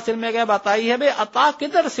کے پاس علم غیب عطائی ہے، بھئی عطا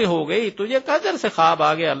کدھر سے ہو گئی؟ تجھے کدھر سے خواب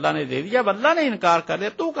آ گیا اللہ نے دے دیا؟ جب اللہ نے انکار کر دیا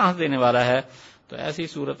تو کہاں سے دینے والا ہے؟ تو ایسی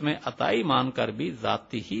صورت میں عطائی مان کر بھی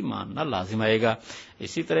ذاتی ہی ماننا لازم آئے گا۔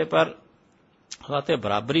 اسی طرح پر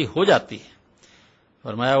برابری ہو جاتی ہے۔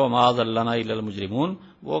 فرمایا وَمَعَاذَ اللَّهِ إِلَّا الْمُجْرِمُونَ،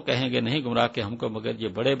 وہ کہیں گے نہیں گمراہ کہ ہم کو مگر یہ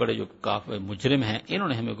بڑے بڑے جو مجرم ہیں انہوں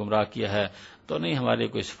نے ہمیں گمراہ کیا ہے، تو نہیں ہمارے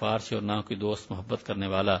کوئی سفارش اور نہ کوئی دوست محبت کرنے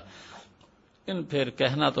والا۔ پھر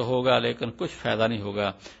کہنا تو ہوگا لیکن کچھ فائدہ نہیں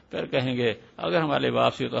ہوگا۔ پھر کہیں گے اگر ہمارے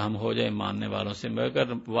واپسی تو ہم ہو جائیں ماننے والوں سے،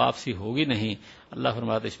 مگر واپسی ہوگی نہیں۔ اللہ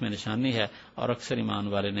فرماتا اس میں نشانی ہے اور اکثر ایمان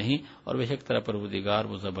والے نہیں، اور بے شک طرح پروردگار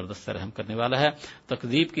وہ زبردست رحم کرنے والا ہے۔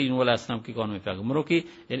 تکذیب کی نوح علیہ السلام کی قوم میں پیغمبروں کی،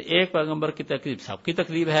 یعنی ایک پیغمبر کی تکذیب سب کی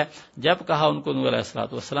تکذیب ہے۔ جب کہا ان کو نوح علیہ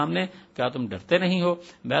السلام نے کیا تم ڈرتے نہیں ہو؟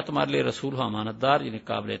 میں تمہارے لیے رسول ہوں امانت دار، یعنی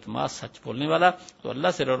قابل اعتماد سچ بولنے والا، تو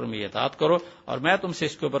اللہ سے ڈرو اور میری اطاعت کرو، اور میں تم سے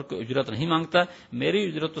اس کے اوپر کوئی اجرت نہیں مانگتا، میری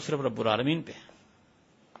اجرت تو صرف رب العالمین پہ ہے،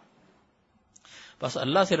 بس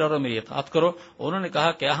اللہ سے ڈرو میری اطاعت کرو۔ انہوں نے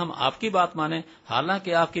کہا کیا ہم آپ کی بات مانیں،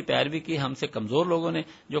 حالانکہ آپ کی پیروی کی ہم سے کمزور لوگوں نے،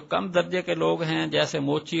 جو کم درجے کے لوگ ہیں جیسے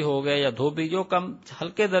موچی ہو گئے یا دھوبی، جو کم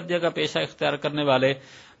ہلکے درجے کا پیشہ اختیار کرنے والے،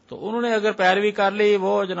 تو انہوں نے اگر پیروی کر لی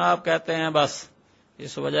وہ جناب کہتے ہیں بس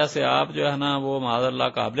اس وجہ سے آپ جو ہے نا وہ معاذ اللہ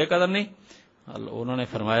قابل قدر نہیں۔ انہوں نے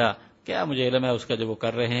فرمایا کیا مجھے علم ہے اس کا جو وہ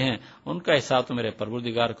کر رہے ہیں، ان کا حساب تو میرے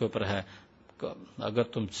پروردگار کے اوپر ہے، اگر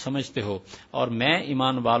تم سمجھتے ہو، اور میں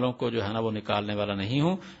ایمان والوں کو جو ہے نا وہ نکالنے والا نہیں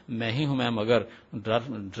ہوں، میں ہی ہوں میں مگر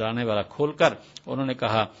ڈرانے والا کھول کر۔ انہوں نے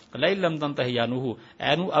کہا لئن لم تنتہ یا نوح،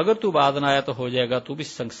 اے نوح اگر تو باز نہ آیا تو ہو جائے گا تو بھی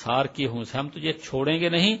سنسار کی ہوں سے، ہم تجھے چھوڑیں گے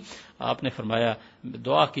نہیں۔ آپ نے فرمایا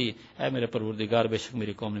دعا کی اے میرے پروردگار بے شک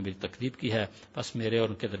میری قوم نے میری تکذیب کی ہے، بس میرے اور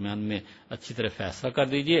ان کے درمیان میں اچھی طرح فیصلہ کر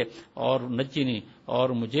دیجئے، اور نجنی اور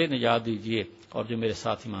مجھے نجات دیجئے اور جو میرے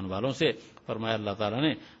ساتھ ایمان والوں سے۔ فرمایا اللہ تعالیٰ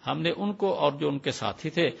نے ہم نے ان کو اور جو ان کے ساتھی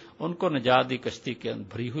تھے ان کو نجات دی کشتی کے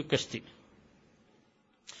بھری ہوئی کشتی میں،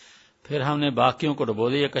 پھر ہم نے باقیوں کو ڈبو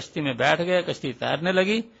دیا، کشتی میں بیٹھ گئے، کشتی تیرنے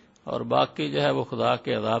لگی اور باقی جو ہے وہ خدا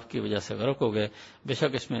کے عذاب کی وجہ سے غرق ہو گئے۔ بے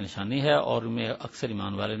شک اس میں نشانی ہے اور میں اکثر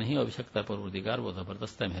ایمان والے نہیں، اور بے شک پروردگار وہ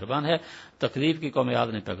زبردست ہے مہربان ہے۔ تکذیب کی قوم عاد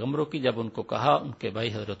نے پیغمبروں کی، جب ان کو کہا ان کے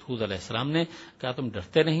بھائی حضرت ہود علیہ السلام نے کیا تم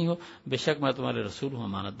ڈرتے نہیں ہو؟ بے شک میں تمہارے رسول ہوں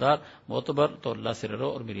امانت دار معتبر، تو اللہ سے ڈرو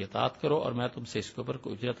اور میری اطاعت کرو، اور میں تم سے اس کے اوپر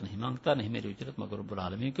کوئی اجرت نہیں مانگتا، نہیں میری اجرت مگر رب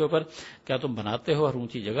العالمین کے اوپر۔ کیا تم بناتے ہو ہر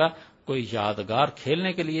اونچی جگہ کوئی یادگار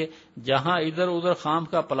کھیلنے کے لیے، جہاں ادھر ادھر خام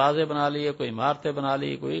کا پلازے بنا لیے، کوئی عمارتیں بنا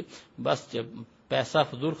لی، کوئی بس جب پیسہ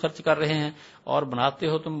فضول خرچ کر رہے ہیں، اور بناتے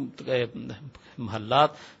ہو تم محلات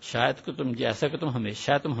شاید کہ تم جیسا کہ تم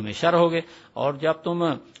ہمیشہ رہو گے، اور جب تم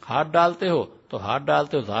ہاتھ ڈالتے ہو تو ہاتھ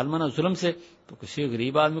ڈالتے ہو ظالمانہ ظلم سے، تو کسی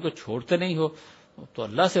غریب آدمی کو چھوڑتے نہیں ہو۔ تو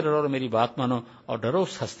اللہ سے ڈرو اور میری بات مانو، اور ڈرو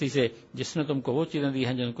اس ہستی سے جس نے تم کو وہ چیزیں دی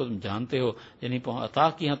ہیں جن کو تم جانتے ہو، یعنی عطا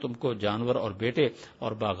کی ہیں تم کو جانور اور بیٹے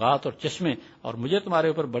اور باغات اور چشمے، اور مجھے تمہارے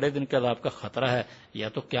اوپر بڑے دن کے عذاب کا خطرہ ہے، یا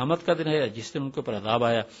تو قیامت کا دن ہے جس دن ان کے اوپر عذاب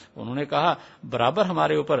آیا۔ انہوں نے کہا برابر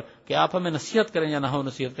ہمارے اوپر کہ آپ ہمیں نصیحت کریں یا نہ ہو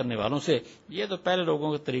نصیحت کرنے والوں سے۔ یہ تو پہلے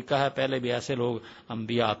لوگوں کا طریقہ ہے، پہلے بھی ایسے لوگ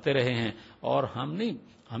انبیاء آتے رہے ہیں، اور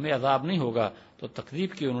ہمیں عذاب نہیں ہوگا۔ تو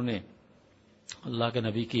تکذیب کی انہوں نے اللہ کے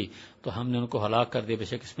نبی کی، تو ہم نے ان کو ہلاک کر دیا، بے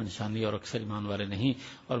شک اس میں نشانی اور اکثر ایمان والے نہیں،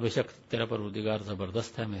 اور بے شک تیرا پروردگار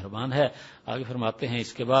زبردست ہے مہربان ہے۔ آگے فرماتے ہیں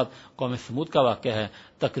اس کے بعد قوم سمود کا واقعہ ہے۔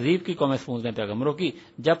 تکذیب کی قوم سمود نے پیغمبروں کی،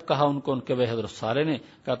 جب کہا ان کو ان کے بھائی حضرت صالح نے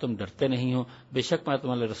کہا تم ڈرتے نہیں ہو، بے شک میں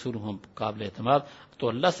تمہارے رسول ہوں قابل اعتماد، تو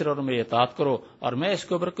اللہ سے ڈرو میری اطاعت کرو، اور میں اس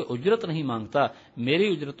کے اوپر کوئی اجرت نہیں مانگتا، میری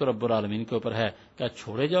اجرت تو رب العالمین کے اوپر ہے۔ کیا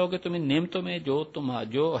چھوڑے جاؤ گے تم ان نعمتوں میں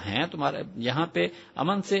جو ہیں تمہارے یہاں پہ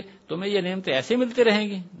امن سے، تمہیں یہ نعمتیں ایسے ملتی رہیں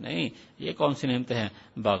گی؟ نہیں، یہ کون سی نعمتیں ہیں؟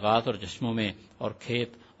 باغات اور چشموں میں اور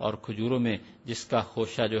کھیت اور کھجوروں میں جس کا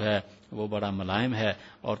خوشہ جو ہے وہ بڑا ملائم ہے،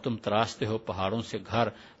 اور تم تراشتے ہو پہاڑوں سے گھر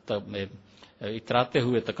اتراتے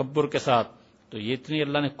ہوئے تکبر کے ساتھ. تو یہ اتنی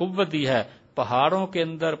اللہ نے قوت دی ہے، پہاڑوں کے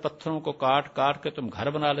اندر پتھروں کو کاٹ کاٹ کے تم گھر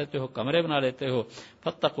بنا لیتے ہو، کمرے بنا لیتے ہو.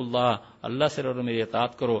 فاتقوا اللہ، اللہ سے ڈرو، میری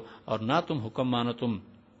اطاعت کرو، اور نہ تم حکم مانو تم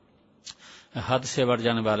حد سے بڑھ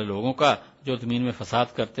جانے والے لوگوں کا جو زمین میں فساد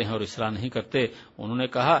کرتے ہیں اور اصلاح نہیں کرتے. انہوں نے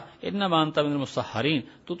کہا انما انت من المسحرین،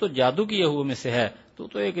 تو جادو کیے ہوئے میں سے ہے،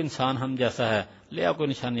 تو ایک انسان ہم جیسا ہے، لے آ کوئی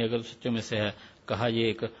نشانی اگر سچوں میں سے ہے. کہا یہ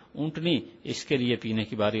ایک اونٹنی، اس کے لیے پینے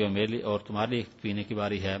کی باری اور تمہارے لیے پینے کی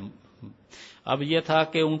باری ہے. اب یہ تھا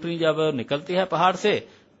کہ اونٹنی جب نکلتی ہے پہاڑ سے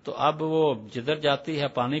تو اب وہ جدھر جاتی ہے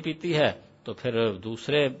پانی پیتی ہے، تو پھر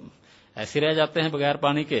دوسرے ایسے رہ جاتے ہیں بغیر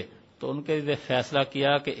پانی کے. تو ان کے لیے فیصلہ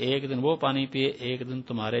کیا کہ ایک دن وہ پانی پیے، ایک دن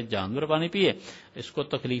تمہارے جانور پانی پیے، اس کو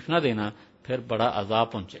تکلیف نہ دینا، پھر بڑا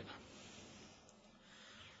عذاب پہنچے گا.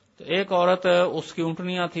 تو ایک عورت، اس کی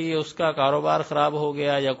اونٹنیاں تھی، اس کا کاروبار خراب ہو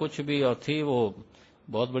گیا یا کچھ بھی، اور تھی وہ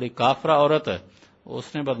بہت بڑی کافرہ عورت،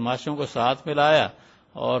 اس نے بدماشوں کو ساتھ ملایا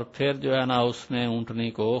اور پھر جو ہے نا اس نے اونٹنی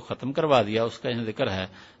کو ختم کروا دیا. اس کا یہاں ذکر ہے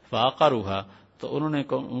فعقروها، تو انہوں نے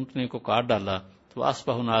اونٹنی کو کاٹ ڈالا. تو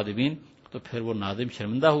اصبحوا نادمین، تو پھر وہ نادم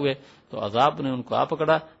شرمندہ ہوئے، تو عذاب نے ان کو آ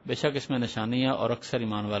پکڑا. بے شک اس میں نشانیاں اور اکثر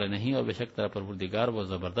ایمان والے نہیں، اور بے شک تیرا پروردگار وہ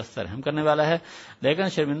زبردست رحم کرنے والا ہے. لیکن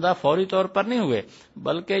شرمندہ فوری طور پر نہیں ہوئے،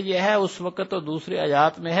 بلکہ یہ ہے اس وقت تو دوسری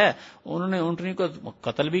آیات میں ہے انہوں نے اونٹنی کو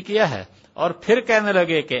قتل بھی کیا ہے، اور پھر کہنے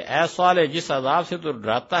لگے کہ اے صالح جس عذاب سے تو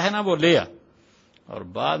ڈراتا ہے نا وہ لے آ، اور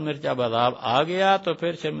بعد میں جب عذاب آ گیا تو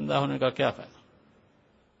پھر شرمندہ ہونے کا کیا فائدہ.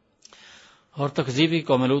 اور تکذیبی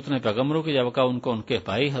قوم لوط نے پیغمبروں کی جب کہا ان کو ان کے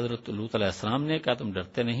بھائی حضرت لوط علیہ السلام نے کہا تم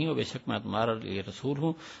ڈرتے نہیں ہو، بے شک میں تمہارا یہ رسول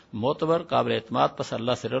ہوں معتبر قابل اعتماد، پس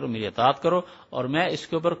اللہ سے ڈرو، میری اطاعت کرو، اور میں اس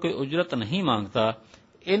کے اوپر کوئی اجرت نہیں مانگتا.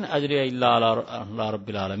 ان اجر الا علی رب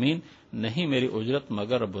العالمین، نہیں میری اجرت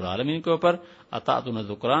مگر رب العالمین کے اوپر. اطاعتن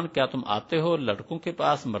الذکران، کیا تم آتے ہو لڑکوں کے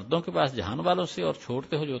پاس، مردوں کے پاس جہان والوں سے، اور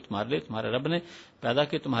چھوڑتے ہو جو تمہارے لیے تمہارے رب نے پیدا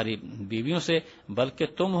کی تمہاری بیویوں سے، بلکہ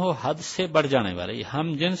تم ہو حد سے بڑھ جانے والے. یہ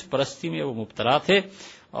ہم جنس پرستی میں وہ مبتلا تھے،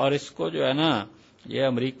 اور اس کو جو ہے نا یہ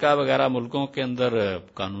امریکہ وغیرہ ملکوں کے اندر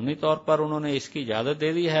قانونی طور پر انہوں نے اس کی اجازت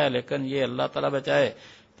دے دی ہے، لیکن یہ اللہ تعالیٰ بچائے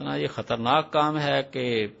اتنا یہ خطرناک کام ہے کہ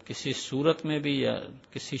کسی صورت میں بھی یا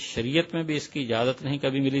کسی شریعت میں بھی اس کی اجازت نہیں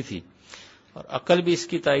کبھی ملی تھی، اور عقل بھی اس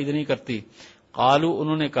کی تائید نہیں کرتی. قالو،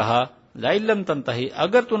 انہوں نے کہا لئن لم تنتہی،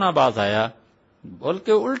 اگر تو نہ باز آیا،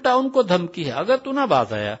 بلکہ الٹا ان کو دھمکی ہے، اگر تو نہ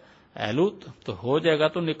باز آیا اے لوط تو ہو جائے گا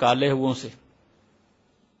تو نکالے ہوئوں سے.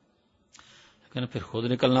 لیکن پھر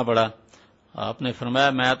خود نکلنا پڑا. آپ نے فرمایا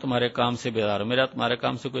میں تمہارے کام سے بیدار ہوں، میرا تمہارے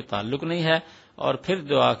کام سے کوئی تعلق نہیں ہے. اور پھر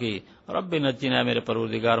دعا کی رب نجنا، میرے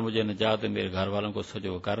پروردگار مجھے نجات دے، میرے گھر والوں کو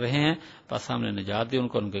جو کر رہے ہیں. پس ہم نے نجات دی ان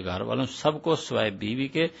کو، ان کے گھر والوں سب کو، سوائے بیوی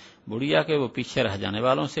کے، بڑھیا کے، وہ پیچھے رہ جانے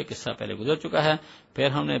والوں سے. قصہ پہلے گزر چکا ہے. پھر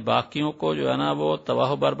ہم نے باقیوں کو جو ہے نا وہ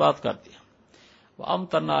تباہ و برباد کر دیا.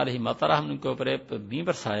 وَأَمْطَرْنَا عَلَيْهِمْ مَطَرًا، ہم نے ان کے اوپر می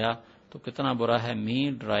برسایا. تو کتنا برا ہے می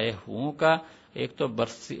ڈرائے ہوں کا. ایک تو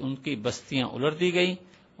ان کی بستیاں الٹ دی گئی،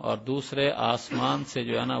 اور دوسرے آسمان سے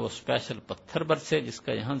جو ہے نا وہ اسپیشل پتھر برسے، جس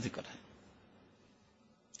کا یہاں ذکر ہے.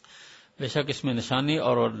 بے شک اس میں نشانی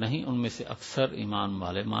اور نہیں، ان میں سے اکثر ایمان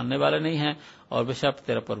والے ماننے والے نہیں ہیں. اور بے شک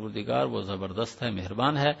تیرا پروردگار وہ زبردست ہے،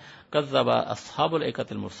 مہربان ہے. کذب اصحاب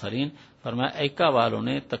الایکۃ المرسلین، فرمایا ایکا والوں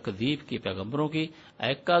نے تکذیب کی پیغمبروں کی.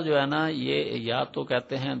 ایکا جو ہے نا یہ یا تو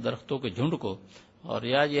کہتے ہیں درختوں کے جھنڈ کو، اور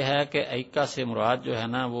یا یہ ہے کہ ایکا سے مراد جو ہے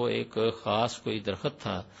نا وہ ایک خاص کوئی درخت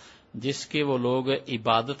تھا جس کی وہ لوگ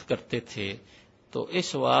عبادت کرتے تھے، تو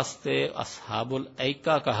اس واسطے اصحاب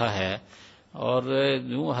الایکا کہا ہے. اور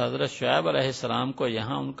یوں حضرت شعیب علیہ السلام کو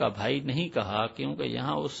یہاں ان کا بھائی نہیں کہا، کیونکہ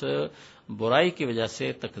یہاں اس برائی کی وجہ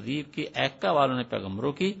سے تکذیب کی ایکا والوں نے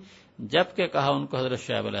پیغمبروں کی، جبکہ کہا ان کو حضرت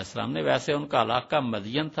شعیب علیہ السلام نے. ویسے ان کا علاقہ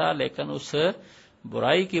مدین تھا، لیکن اس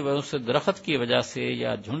برائی کی وجہ سے، درخت کی وجہ سے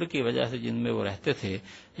یا جھنڈ کی وجہ سے جن میں وہ رہتے تھے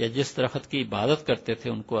یا جس درخت کی عبادت کرتے تھے،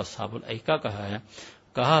 ان کو اصحاب الایکا کہا ہے.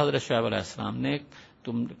 کہا حضرت شعیب علیہ السلام نے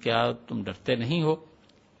کیا تم ڈرتے نہیں ہو،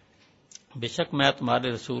 بے شک میں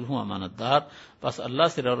تمہارے رسول ہوں امانت دار، بس اللہ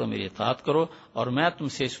سے ڈرو، میری اطاعت کرو، اور میں تم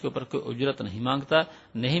سے اس کے اوپر کوئی اجرت نہیں مانگتا،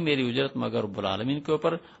 نہیں میری اجرت مگر رب العالمین کے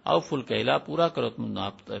اوپر. اوفوا الکیل، پورا کرو تم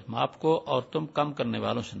ماپ کو، اور تم کم کرنے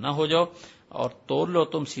والوں سے نہ ہو جاؤ، اور تول لو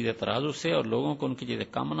تم سیدھے ترازو سے، اور لوگوں کو ان کی چیزیں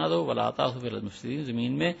کم نہ دو. ولا تعثوا فی الارض مفسدین،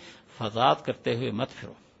 زمین میں فساد کرتے ہوئے مت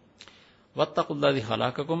پھرو. واتقوا الذی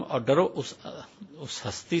خلقکم، اور ڈرو اس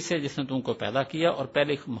ہستی سے جس نے تم کو پیدا کیا اور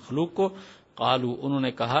پہلے مخلوق کو. قالو، انہوں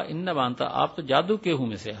نے کہا انما انت، آپ تو جادو کے ہوں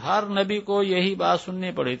میں سے. ہر نبی کو یہی بات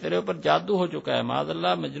سننی پڑی، تیرے اوپر جادو ہو چکا ہے، معاذ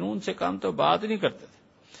اللہ، مجنون سے کام تو بات ہی نہیں کرتے تھے.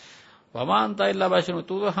 وما انت الا بشر،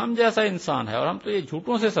 تو ہم جیسا انسان ہے، اور ہم تو یہ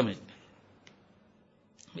جھوٹوں سے سمجھتے ہیں.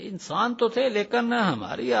 انسان تو تھے لیکن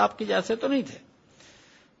ہماری آپ کی جیسے تو نہیں تھے.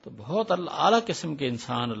 تو بہت اعلیٰ قسم کے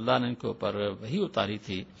انسان اللہ نے ان کے اوپر وحی اتاری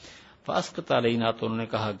تھی. فاسقط علینا، تو انہوں نے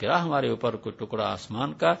کہا گرا ہمارے اوپر کوئی ٹکڑا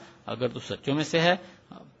آسمان کا اگر تو سچوں میں سے ہے.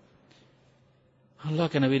 اللہ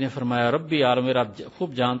کے نبی نے فرمایا ربی عالم، میرا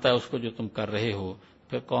خوب جانتا ہے اس کو جو تم کر رہے ہو.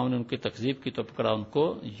 پھر قوم نے ان کی تکذیب کی تو پکڑا ان کو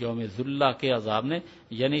یوم ذلہ کے عذاب نے،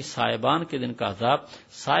 یعنی سائبان کے دن کا عذاب.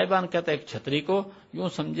 سائبان کہتا ہے ایک چھتری کو، یوں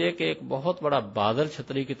سمجھے کہ ایک بہت بڑا بادل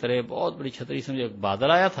چھتری کی طرح، بہت بڑی چھتری سمجھے ایک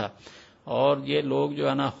بادل آیا تھا اور یہ لوگ جو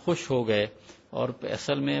ہے نا خوش ہو گئے. اور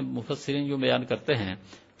اصل میں مفسرین جو بیان کرتے ہیں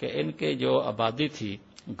کہ ان کے جو آبادی تھی،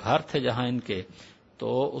 گھر تھے جہاں ان کے،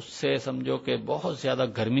 تو اس سے سمجھو کہ بہت زیادہ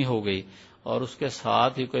گرمی ہو گئی. اور اس کے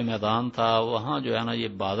ساتھ ہی کوئی میدان تھا، وہاں جو ہے نا یہ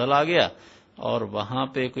بادل آ گیا اور وہاں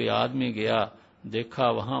پہ کوئی آدمی گیا، دیکھا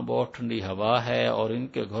وہاں بہت ٹھنڈی ہوا ہے اور ان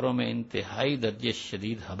کے گھروں میں انتہائی درجے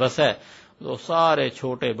شدید حبس ہے. تو سارے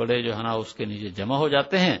چھوٹے بڑے جو ہے نا اس کے نیچے جمع ہو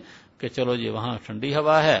جاتے ہیں کہ چلو جی وہاں ٹھنڈی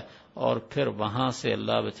ہوا ہے. اور پھر وہاں سے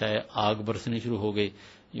اللہ بچائے آگ برسنی شروع ہو گئی.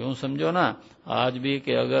 یوں سمجھو نا آج بھی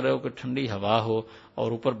کہ اگر کوئی ٹھنڈی ہوا ہو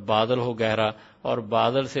اور اوپر بادل ہو گہرا اور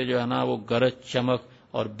بادل سے جو ہے نا وہ گرج چمک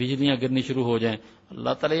اور بجلیاں گرنی شروع ہو جائیں،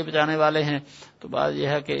 اللہ تعالیٰ یہ بچانے والے ہیں. تو بات یہ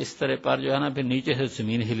ہے کہ اس طرح پر جو ہے نا پھر نیچے سے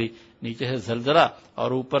زمین ہلی، نیچے سے زلزلہ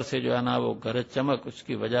اور اوپر سے جو ہے نا وہ گرج چمک، اس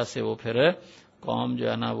کی وجہ سے وہ پھر قوم جو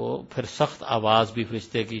ہے نا وہ پھر سخت آواز بھی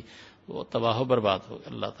فرشتے کی، وہ تباہ و برباد ہو گیا.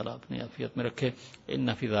 اللہ تعالیٰ اپنی عافیت میں رکھے. ان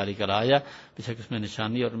فی ذالک لآیہ، بے شک اس میں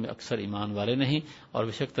نشانی اور اکثر ایمان والے نہیں، اور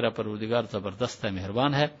بے شک تیرا پروردگار زبردست ہے،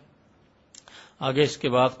 مہربان ہے. آگے اس کے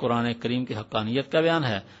بعد قرآن کریم کی حقانیت کا بیان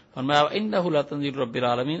ہے. فرمایا انہ لتنزیل رب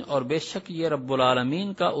العالمین، اور بے شک یہ رب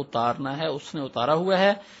العالمین کا اتارنا ہے، اس نے اتارا ہوا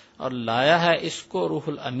ہے اور لایا ہے اس کو روح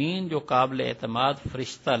الامین، جو قابل اعتماد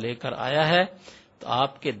فرشتہ لے کر آیا ہے تو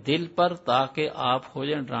آپ کے دل پر، تاکہ آپ ہو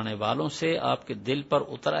جائیں ڈرانے والوں سے. آپ کے دل پر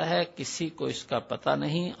اترا ہے، کسی کو اس کا پتہ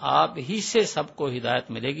نہیں، آپ ہی سے سب کو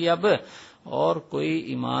ہدایت ملے گی اب، اور کوئی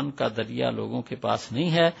ایمان کا دریا لوگوں کے پاس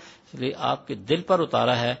نہیں ہے، اس لیے آپ کے دل پر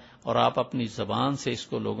اتارا ہے اور آپ اپنی زبان سے اس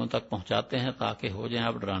کو لوگوں تک پہنچاتے ہیں تاکہ ہو جائیں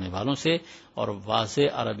آپ ڈرانے والوں سے، اور واضح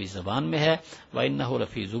عربی زبان میں ہے. وَإِنَّهُ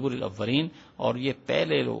لَفِي زُبُرِ الْأَوَّلِينَ، اور یہ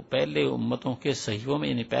پہلے امتوں کے صحیفوں میں،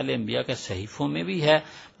 یعنی پہلے انبیاء کے صحیفوں میں بھی ہے.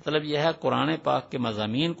 مطلب یہ ہے قرآن پاک کے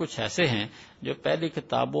مضامین کچھ ایسے ہیں جو پہلی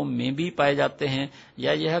کتابوں میں بھی پائے جاتے ہیں،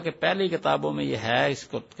 یا یہ ہے کہ پہلی کتابوں میں یہ ہے، اس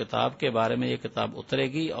کتاب کے بارے میں یہ کتاب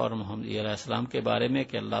اترے گی اور محمد علیہ السلام کے بارے میں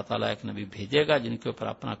کہ اللہ تعالیٰ ایک نبی بھیجے گا جن کے اوپر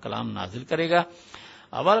اپنا کلام نازل کرے گا.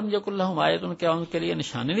 اولم یکن لہم آیۃ، کیا ان کے لیے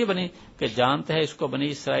نشانی نہیں بنی کہ جانتے ہیں اس کو بنی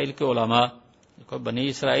اسرائیل کے علماء. بنی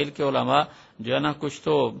اسرائیل کے علماء جو ہے نا کچھ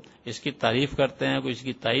تو اس کی تعریف کرتے ہیں، کچھ اس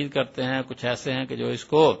کی تائید کرتے ہیں، کچھ ایسے ہیں کہ جو اس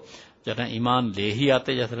کو جو ہے ایمان لے ہی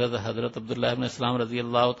آتے، جیسے حضرت عبداللہ ابن اسلام رضی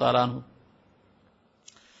اللہ تعالیٰ عنہ.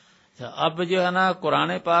 اب جو ہے نا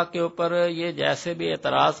قرآن پاک کے اوپر یہ جیسے بھی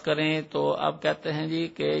اعتراض کریں تو اب کہتے ہیں جی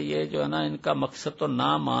کہ یہ جو ہے نا ان کا مقصد تو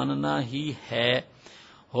نہ ماننا ہی ہے.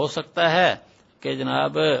 ہو سکتا ہے کہ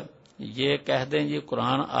جناب یہ کہہ دیں جی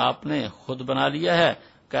قرآن آپ نے خود بنا لیا ہے.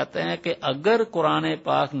 کہتے ہیں کہ اگر قرآن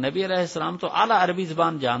پاک، نبی علیہ السلام تو اعلیٰ عربی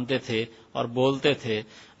زبان جانتے تھے اور بولتے تھے،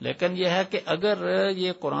 لیکن یہ ہے کہ اگر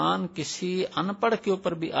یہ قرآن کسی ان پڑھ کے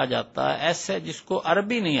اوپر بھی آ جاتا، ایسے جس کو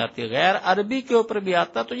عربی نہیں آتی، غیر عربی کے اوپر بھی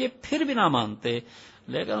آتا، تو یہ پھر بھی نہ مانتے.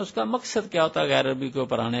 لیکن اس کا مقصد کیا ہوتا ہے غیر عربی کے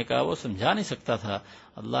اوپر آنے کا، وہ سمجھا نہیں سکتا تھا.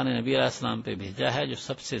 اللہ نے نبی علیہ السلام پہ بھیجا ہے جو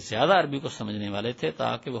سب سے زیادہ عربی کو سمجھنے والے تھے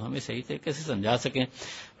تاکہ وہ ہمیں صحیح طریقے سے سمجھا سکیں.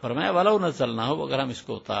 فرمایا وَلَوْ نَزَّلْنَاهُ، اگر ہم اس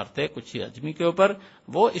کو اتارتے کچھ اجمی کے اوپر،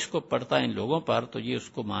 وہ اس کو پڑھتا ان لوگوں پر تو یہ اس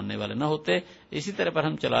کو ماننے والے نہ ہوتے. اسی طرح پر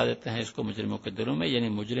ہم چلا دیتے ہیں اس کو مجرموں کے دلوں میں، یعنی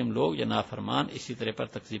مجرم لوگ یا نافرمان اسی طرح پر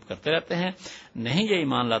تکذیب کرتے رہتے ہیں، نہیں یہ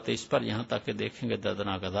ایمان لاتے اس پر یہاں تک کہ دیکھیں گے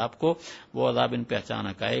دردناک عذاب کو. وہ عذاب ان پہ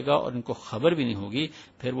اچانک آئے گا اور ان کو خبر بھی نہیں ہوگی.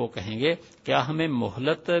 پھر وہ کہیں گے کیا ہمیں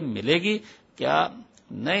مہلت ملے گی؟ کیا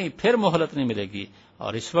نہیں، پھر مہلت نہیں ملے گی.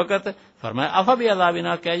 اور اس وقت فرمایا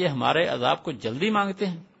افبعذابنا، کیا یہ ہمارے عذاب کو جلدی مانگتے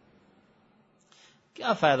ہیں؟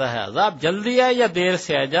 کیا فائدہ ہے، عذاب جلدی ہے یا دیر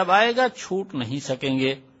سے ہے، جب آئے گا چھوٹ نہیں سکیں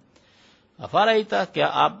گے. افرائیتا، کیا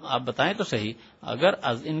آپ بتائیں تو صحیح، اگر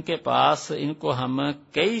ان کے پاس ان کو ہم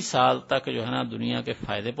کئی سال تک جو ہے نا دنیا کے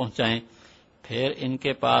فائدے پہنچائیں، پھر ان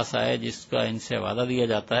کے پاس آئے جس کا ان سے وعدہ دیا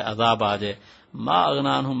جاتا ہے عذاب آ جائے، ما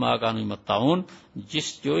اغنانہم ما کانوا یمتعون،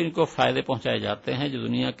 جو ان کو فائدے پہنچائے جاتے ہیں، جو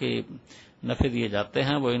دنیا کے نفع دیے جاتے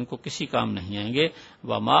ہیں، وہ ان کو کسی کام نہیں آئیں گے.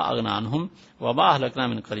 وما اغنانہم وما اہلکنا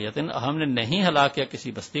من قریۃ، ہم نے نہیں ہلاک کیا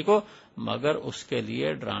کسی بستی کو مگر اس کے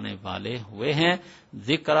لیے ڈرانے والے ہوئے ہیں،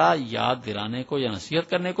 ذکرہ یاد دلانے کو یا نصیحت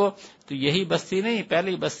کرنے کو. تو یہی بستی نہیں،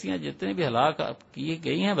 پہلی بستیاں جتنے بھی ہلاک کی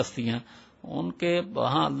گئی ہیں بستیاں، ان کے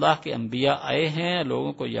وہاں اللہ کے انبیاء آئے ہیں،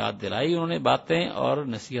 لوگوں کو یاد دلائی انہوں نے باتیں اور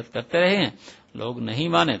نصیحت کرتے رہے ہیں، لوگ نہیں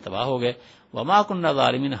مانے، تباہ ہو گئے۔ وما كنا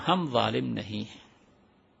ظالمین، ہم ظالم نہیں ہیں۔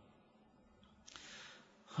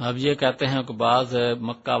 اب یہ کہتے ہیں کہ بعض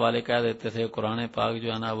مکہ والے کہہ دیتے تھے قرآن پاک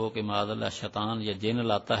جو ہے نا وہ کہ معاذ اللہ شیطان یا جن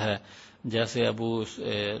لاتا ہے، جیسے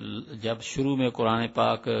جب شروع میں قرآن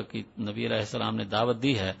پاک کی نبی علیہ السلام نے دعوت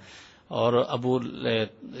دی ہے اور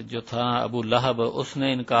جو تھا ابو لہب اس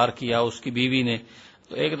نے انکار کیا، اس کی بیوی نے،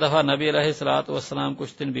 تو ایک دفعہ نبی علیہ الصلوۃ والسلام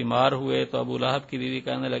کچھ دن بیمار ہوئے تو ابو لہب کی بیوی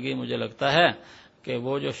کہنے لگی مجھے لگتا ہے کہ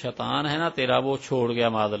وہ جو شیطان ہے نا تیرا وہ چھوڑ گیا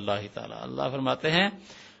معاذ اللہ تعالی۔ اللہ فرماتے ہیں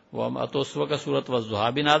وہ تو اس وقت سورۃ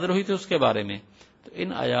والضحیٰ بھی نازل ہوئی تھی اس کے بارے میں، تو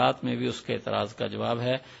ان آیات میں بھی اس کے اعتراض کا جواب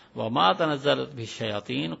ہے وما تنزلت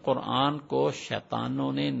بالشیاطین، قرآن کو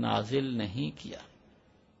شیطانوں نے نازل نہیں کیا۔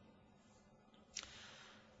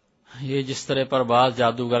 یہ جس طرح پر بعض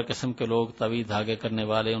جادوگر قسم کے لوگ طویل دھاگے کرنے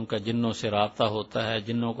والے، ان کا جنوں سے رابطہ ہوتا ہے،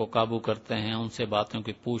 جنوں کو قابو کرتے ہیں، ان سے باتوں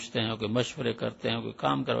کی پوچھتے ہیں، کوئی مشورے کرتے ہیں، کوئی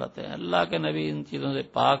کام کرواتے ہیں، اللہ کے نبی ان چیزوں سے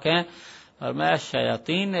پاک ہیں، اور میں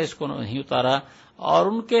شیاطین نے اس کو نہیں اتارا اور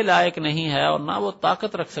ان کے لائق نہیں ہے اور نہ وہ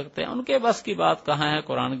طاقت رکھ سکتے ہیں، ان کے بس کی بات کہاں ہے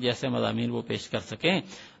قرآن جیسے مضامین وہ پیش کر سکیں،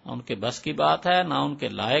 ان کے بس کی بات ہے، نہ ان کے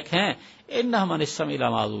لائق ہیں۔ انہم عن السمع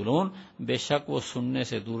لمعزولون، بے شک وہ سننے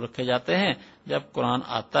سے دور رکھے جاتے ہیں، جب قرآن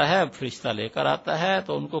آتا ہے فرشتہ لے کر آتا ہے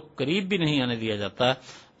تو ان کو قریب بھی نہیں آنے دیا جاتا،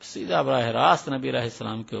 سیدھا براہ راست نبی علیہ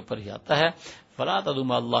السلام کے اوپر ہی آتا ہے۔ فلا تدع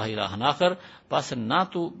مع اللہ الہا آخر، بس نہ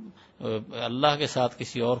تو اللہ کے ساتھ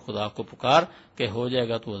کسی اور خدا کو پکار کہ ہو جائے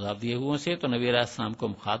گا تو عذاب دیے ہوئے سے۔ تو نبی علیہ السلام کو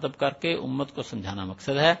مخاطب کر کے امت کو سمجھانا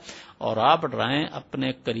مقصد ہے، اور آپ ڈرائیں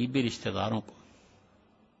اپنے قریبی رشتہ داروں کو۔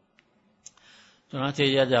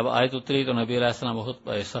 چنانچہ جب آیت اتری تو نبی علیہ السلام بہت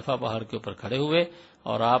صفا پہاڑ کے اوپر کھڑے ہوئے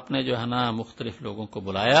اور آپ نے جو ہے نا مختلف لوگوں کو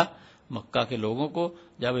بلایا، مکہ کے لوگوں کو،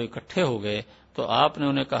 جب اکٹھے ہو گئے تو آپ نے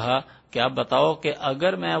انہیں کہا کہ آپ بتاؤ کہ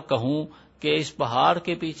اگر میں کہوں کہ اس پہاڑ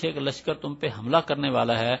کے پیچھے ایک لشکر تم پہ حملہ کرنے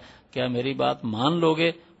والا ہے، کیا میری بات مان لو گے؟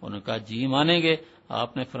 انہوں نے کہا جی مانیں گے۔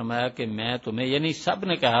 آپ نے فرمایا کہ میں تمہیں، یعنی سب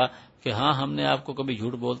نے کہا کہ ہاں ہم نے آپ کو کبھی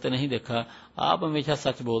جھوٹ بولتے نہیں دیکھا، آپ ہمیشہ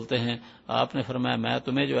سچ بولتے ہیں۔ آپ نے فرمایا میں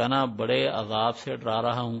تمہیں جو ہے نا بڑے عذاب سے ڈرا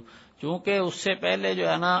رہا ہوں، چونکہ اس سے پہلے جو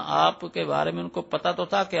ہے نا آپ کے بارے میں ان کو پتا تو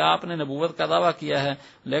تھا کہ آپ نے نبوت کا دعویٰ کیا ہے،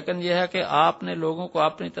 لیکن یہ ہے کہ آپ نے لوگوں کو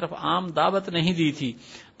اپنی طرف عام دعوت نہیں دی تھی۔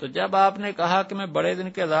 تو جب آپ نے کہا کہ میں بڑے دن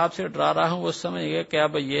کے عذاب سے ڈرا رہا ہوں، اس سمجھ گئے کہ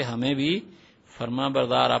اب یہ ہمیں بھی فرما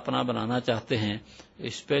بردار اپنا بنانا چاہتے ہیں۔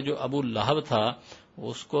 اس پہ جو ابو لہب تھا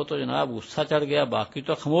اس کو تو جناب غصہ چڑھ گیا، باقی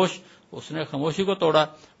تو خاموش، اس نے خاموشی کو توڑا،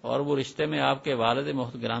 اور وہ رشتے میں آپ کے والد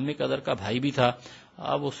بہت گرامی قدر کا بھائی بھی تھا۔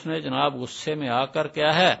 اب اس نے جناب غصے میں آ کر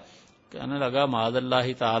کیا ہے کہنے لگا معاذ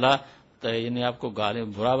اللہ تعالی، یعنی آپ کو گالی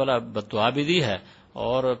برا والا بددعا بھی دی ہے،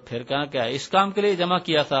 اور پھر کہا کیا اس کام کے لیے جمع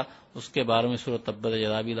کیا تھا، اس کے بارے میں سورۃ تبت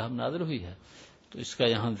یدا ابی لہب نازل ہوئی ہے۔ تو اس کا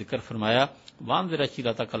یہاں ذکر فرمایا وانذر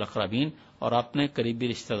عشیرتک الاقربین، اور اپنے قریبی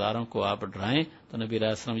رشتہ داروں کو آپ ڈرائیں۔ تو نبی علیہ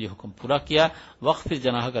السلام یہ حکم پورا کیا، واخفض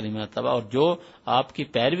جناحک لمن اتبعک، اور جو آپ کی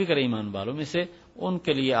پیروی کرے ایمان والوں میں سے ان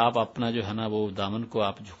کے لیے آپ اپنا جو ہے نا وہ دامن کو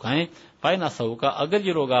آپ جھکائیں۔ فإن عصوک، اگر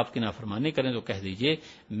یہ لوگ آپ کی نافرمانی کریں تو کہہ دیجئے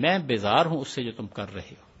میں بیزار ہوں اس سے جو تم کر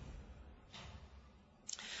رہے ہو،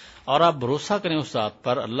 اور آپ بھروسہ کریں اس ذات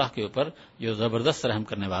پر، اللہ کے اوپر جو زبردست رحم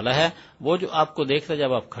کرنے والا ہے، وہ جو آپ کو دیکھتا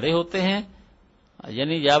جب آپ کھڑے ہوتے ہیں،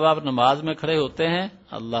 یعنی جب آپ نماز میں کھڑے ہوتے ہیں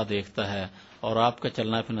اللہ دیکھتا ہے، اور آپ کا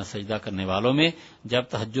چلنا پھرنا سجدہ کرنے والوں میں، جب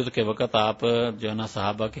تہجد کے وقت آپ جو ہے نا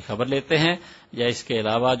صحابہ کی خبر لیتے ہیں، یا اس کے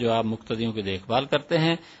علاوہ جو آپ مقتدیوں کی دیکھ بھال کرتے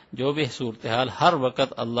ہیں، جو بھی صورتحال، ہر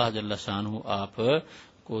وقت اللہ جل شانہ آپ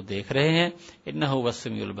کو دیکھ رہے ہیں۔ انہ هو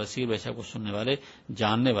السمیع البصیر، بے شک وہ سننے والے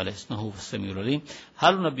جاننے والے، انہ هو السمیع العلیم۔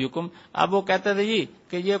 هل نبیکم، اب وہ کہتے تھے جی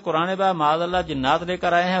کہ یہ قرآن با معاذ اللہ جنات لے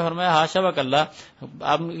کر آئے ہیں، فرمایا حاشا وک اللہ،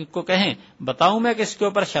 اب ان کو کہیں بتاؤں میں کس کے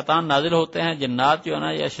اوپر شیطان نازل ہوتے ہیں، جنات جو ہے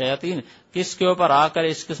نا یا شیاطین کس کے اوپر آ کر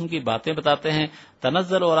اس قسم کی باتیں بتاتے ہیں،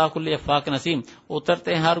 تنزل علی کل افاک نسیم،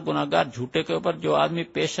 اترتے ہیں ہر گناہگار جھوٹے کے اوپر، جو آدمی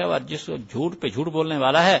پیشہ ور جس جھوٹ پہ جھوٹ بولنے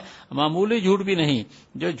والا ہے، معمولی جھوٹ بھی نہیں،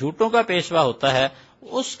 جو جھوٹوں کا پیشوا ہوتا ہے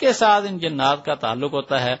اس کے ساتھ ان جنات کا تعلق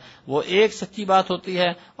ہوتا ہے، وہ ایک سچی بات ہوتی ہے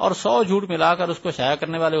اور 100 جھوٹ ملا کر اس کو شائع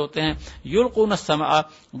کرنے والے ہوتے ہیں۔ یلقون السمع،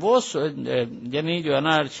 وہ یعنی جو ہے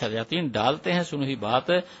نا شیاطین ڈالتے ہیں سنی بات،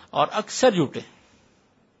 اور اکثر جھوٹے،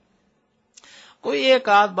 کوئی ایک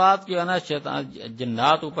آدھ بات جو ہے نا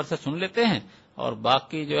جنات اوپر سے سن لیتے ہیں، اور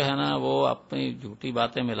باقی جو ہے نا وہ اپنی جھوٹی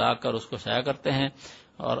باتیں ملا کر اس کو شائع کرتے ہیں۔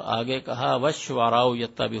 اور آگے کہا والشعراء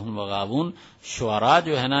یتبعهم الغاوون، شعراء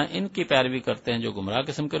جو ہے نا ان کی پیروی کرتے ہیں جو گمراہ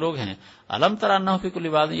قسم کے لوگ ہیں۔ الم تر انہ فی کل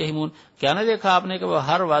واد یہیمون، کیا نہ دیکھا آپ نے کہ وہ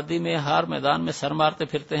ہر وادی میں، ہر میدان میں سر مارتے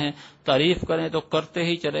پھرتے ہیں، تعریف کریں تو کرتے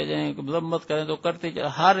ہی چلے جائیں، مذمت کریں تو کرتے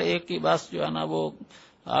ہر ایک کی بس جو ہے نا وہ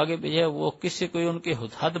آگے بھی وہ کسی کوئی ان کی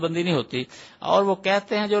حد بندی نہیں ہوتی، اور وہ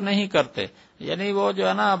کہتے ہیں جو نہیں کرتے، یعنی وہ جو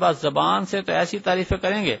ہے نا بس زبان سے تو ایسی تعریفیں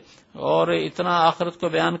کریں گے اور اتنا آخرت کو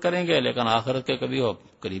بیان کریں گے، لیکن آخرت کے کبھی وہ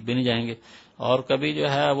قریب بھی نہیں جائیں گے، اور کبھی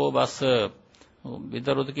جو ہے وہ بس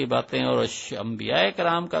ادھر ادھر کی باتیں. اور انبیاء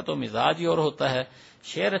کرام کا تو مزاج ہی اور ہوتا ہے،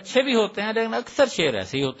 شعر اچھے بھی ہوتے ہیں لیکن اکثر شعر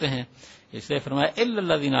ایسے ہی ہوتے ہیں. اس لیے فرمایا الا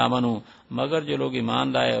الذین آمنوا، مگر جو لوگ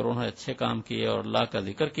ایمان لائے اور انہوں نے اچھے کام کیے اور اللہ کا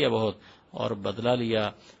ذکر کیا بہت اور بدلہ لیا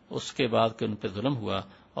اس کے بعد کہ ان پہ ظلم ہوا،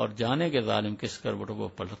 اور جانے کے ظالم کس کروٹ وہ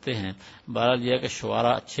پلٹتے ہیں. بہرحال یہ کہ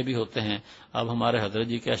شعراء اچھے بھی ہوتے ہیں. اب ہمارے حضرت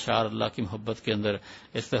جی کے اشعار اللہ کی محبت کے اندر،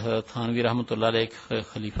 اس طرح حضرت تھانوی رحمۃ اللہ علیہ ایک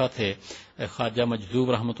خلیفہ تھے، خواجہ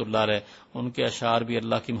مجذوب رحمۃ اللہ علیہ، ان کے اشعار بھی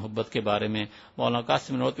اللہ کی محبت کے بارے میں. مولانا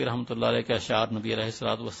قاسم نانوتوی رحمۃ اللہ علیہ کے اشعار نبی علیہ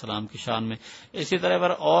الصلوۃ والسلام کی شان میں. اسی طرح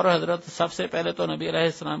پر اور حضرت سب سے پہلے تو نبی علیہ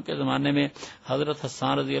السلام کے زمانے میں حضرت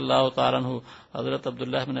حسان رضی اللہ تعالیٰ عنہ، حضرت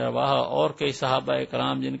عبداللہ بن رواحہ اور کئی صحابہ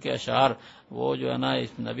کرام جن کے اشعار وہ جو ہے نا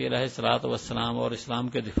نبی علیہ الصلوۃ والسلام اور اسلام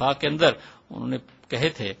کے دفاع کے اندر انہوں نے کہے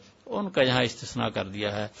تھے، ان کا یہاں استثناء کر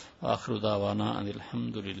دیا ہے. آخر دعوانا ان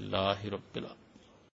الحمد للہ رب العالمین.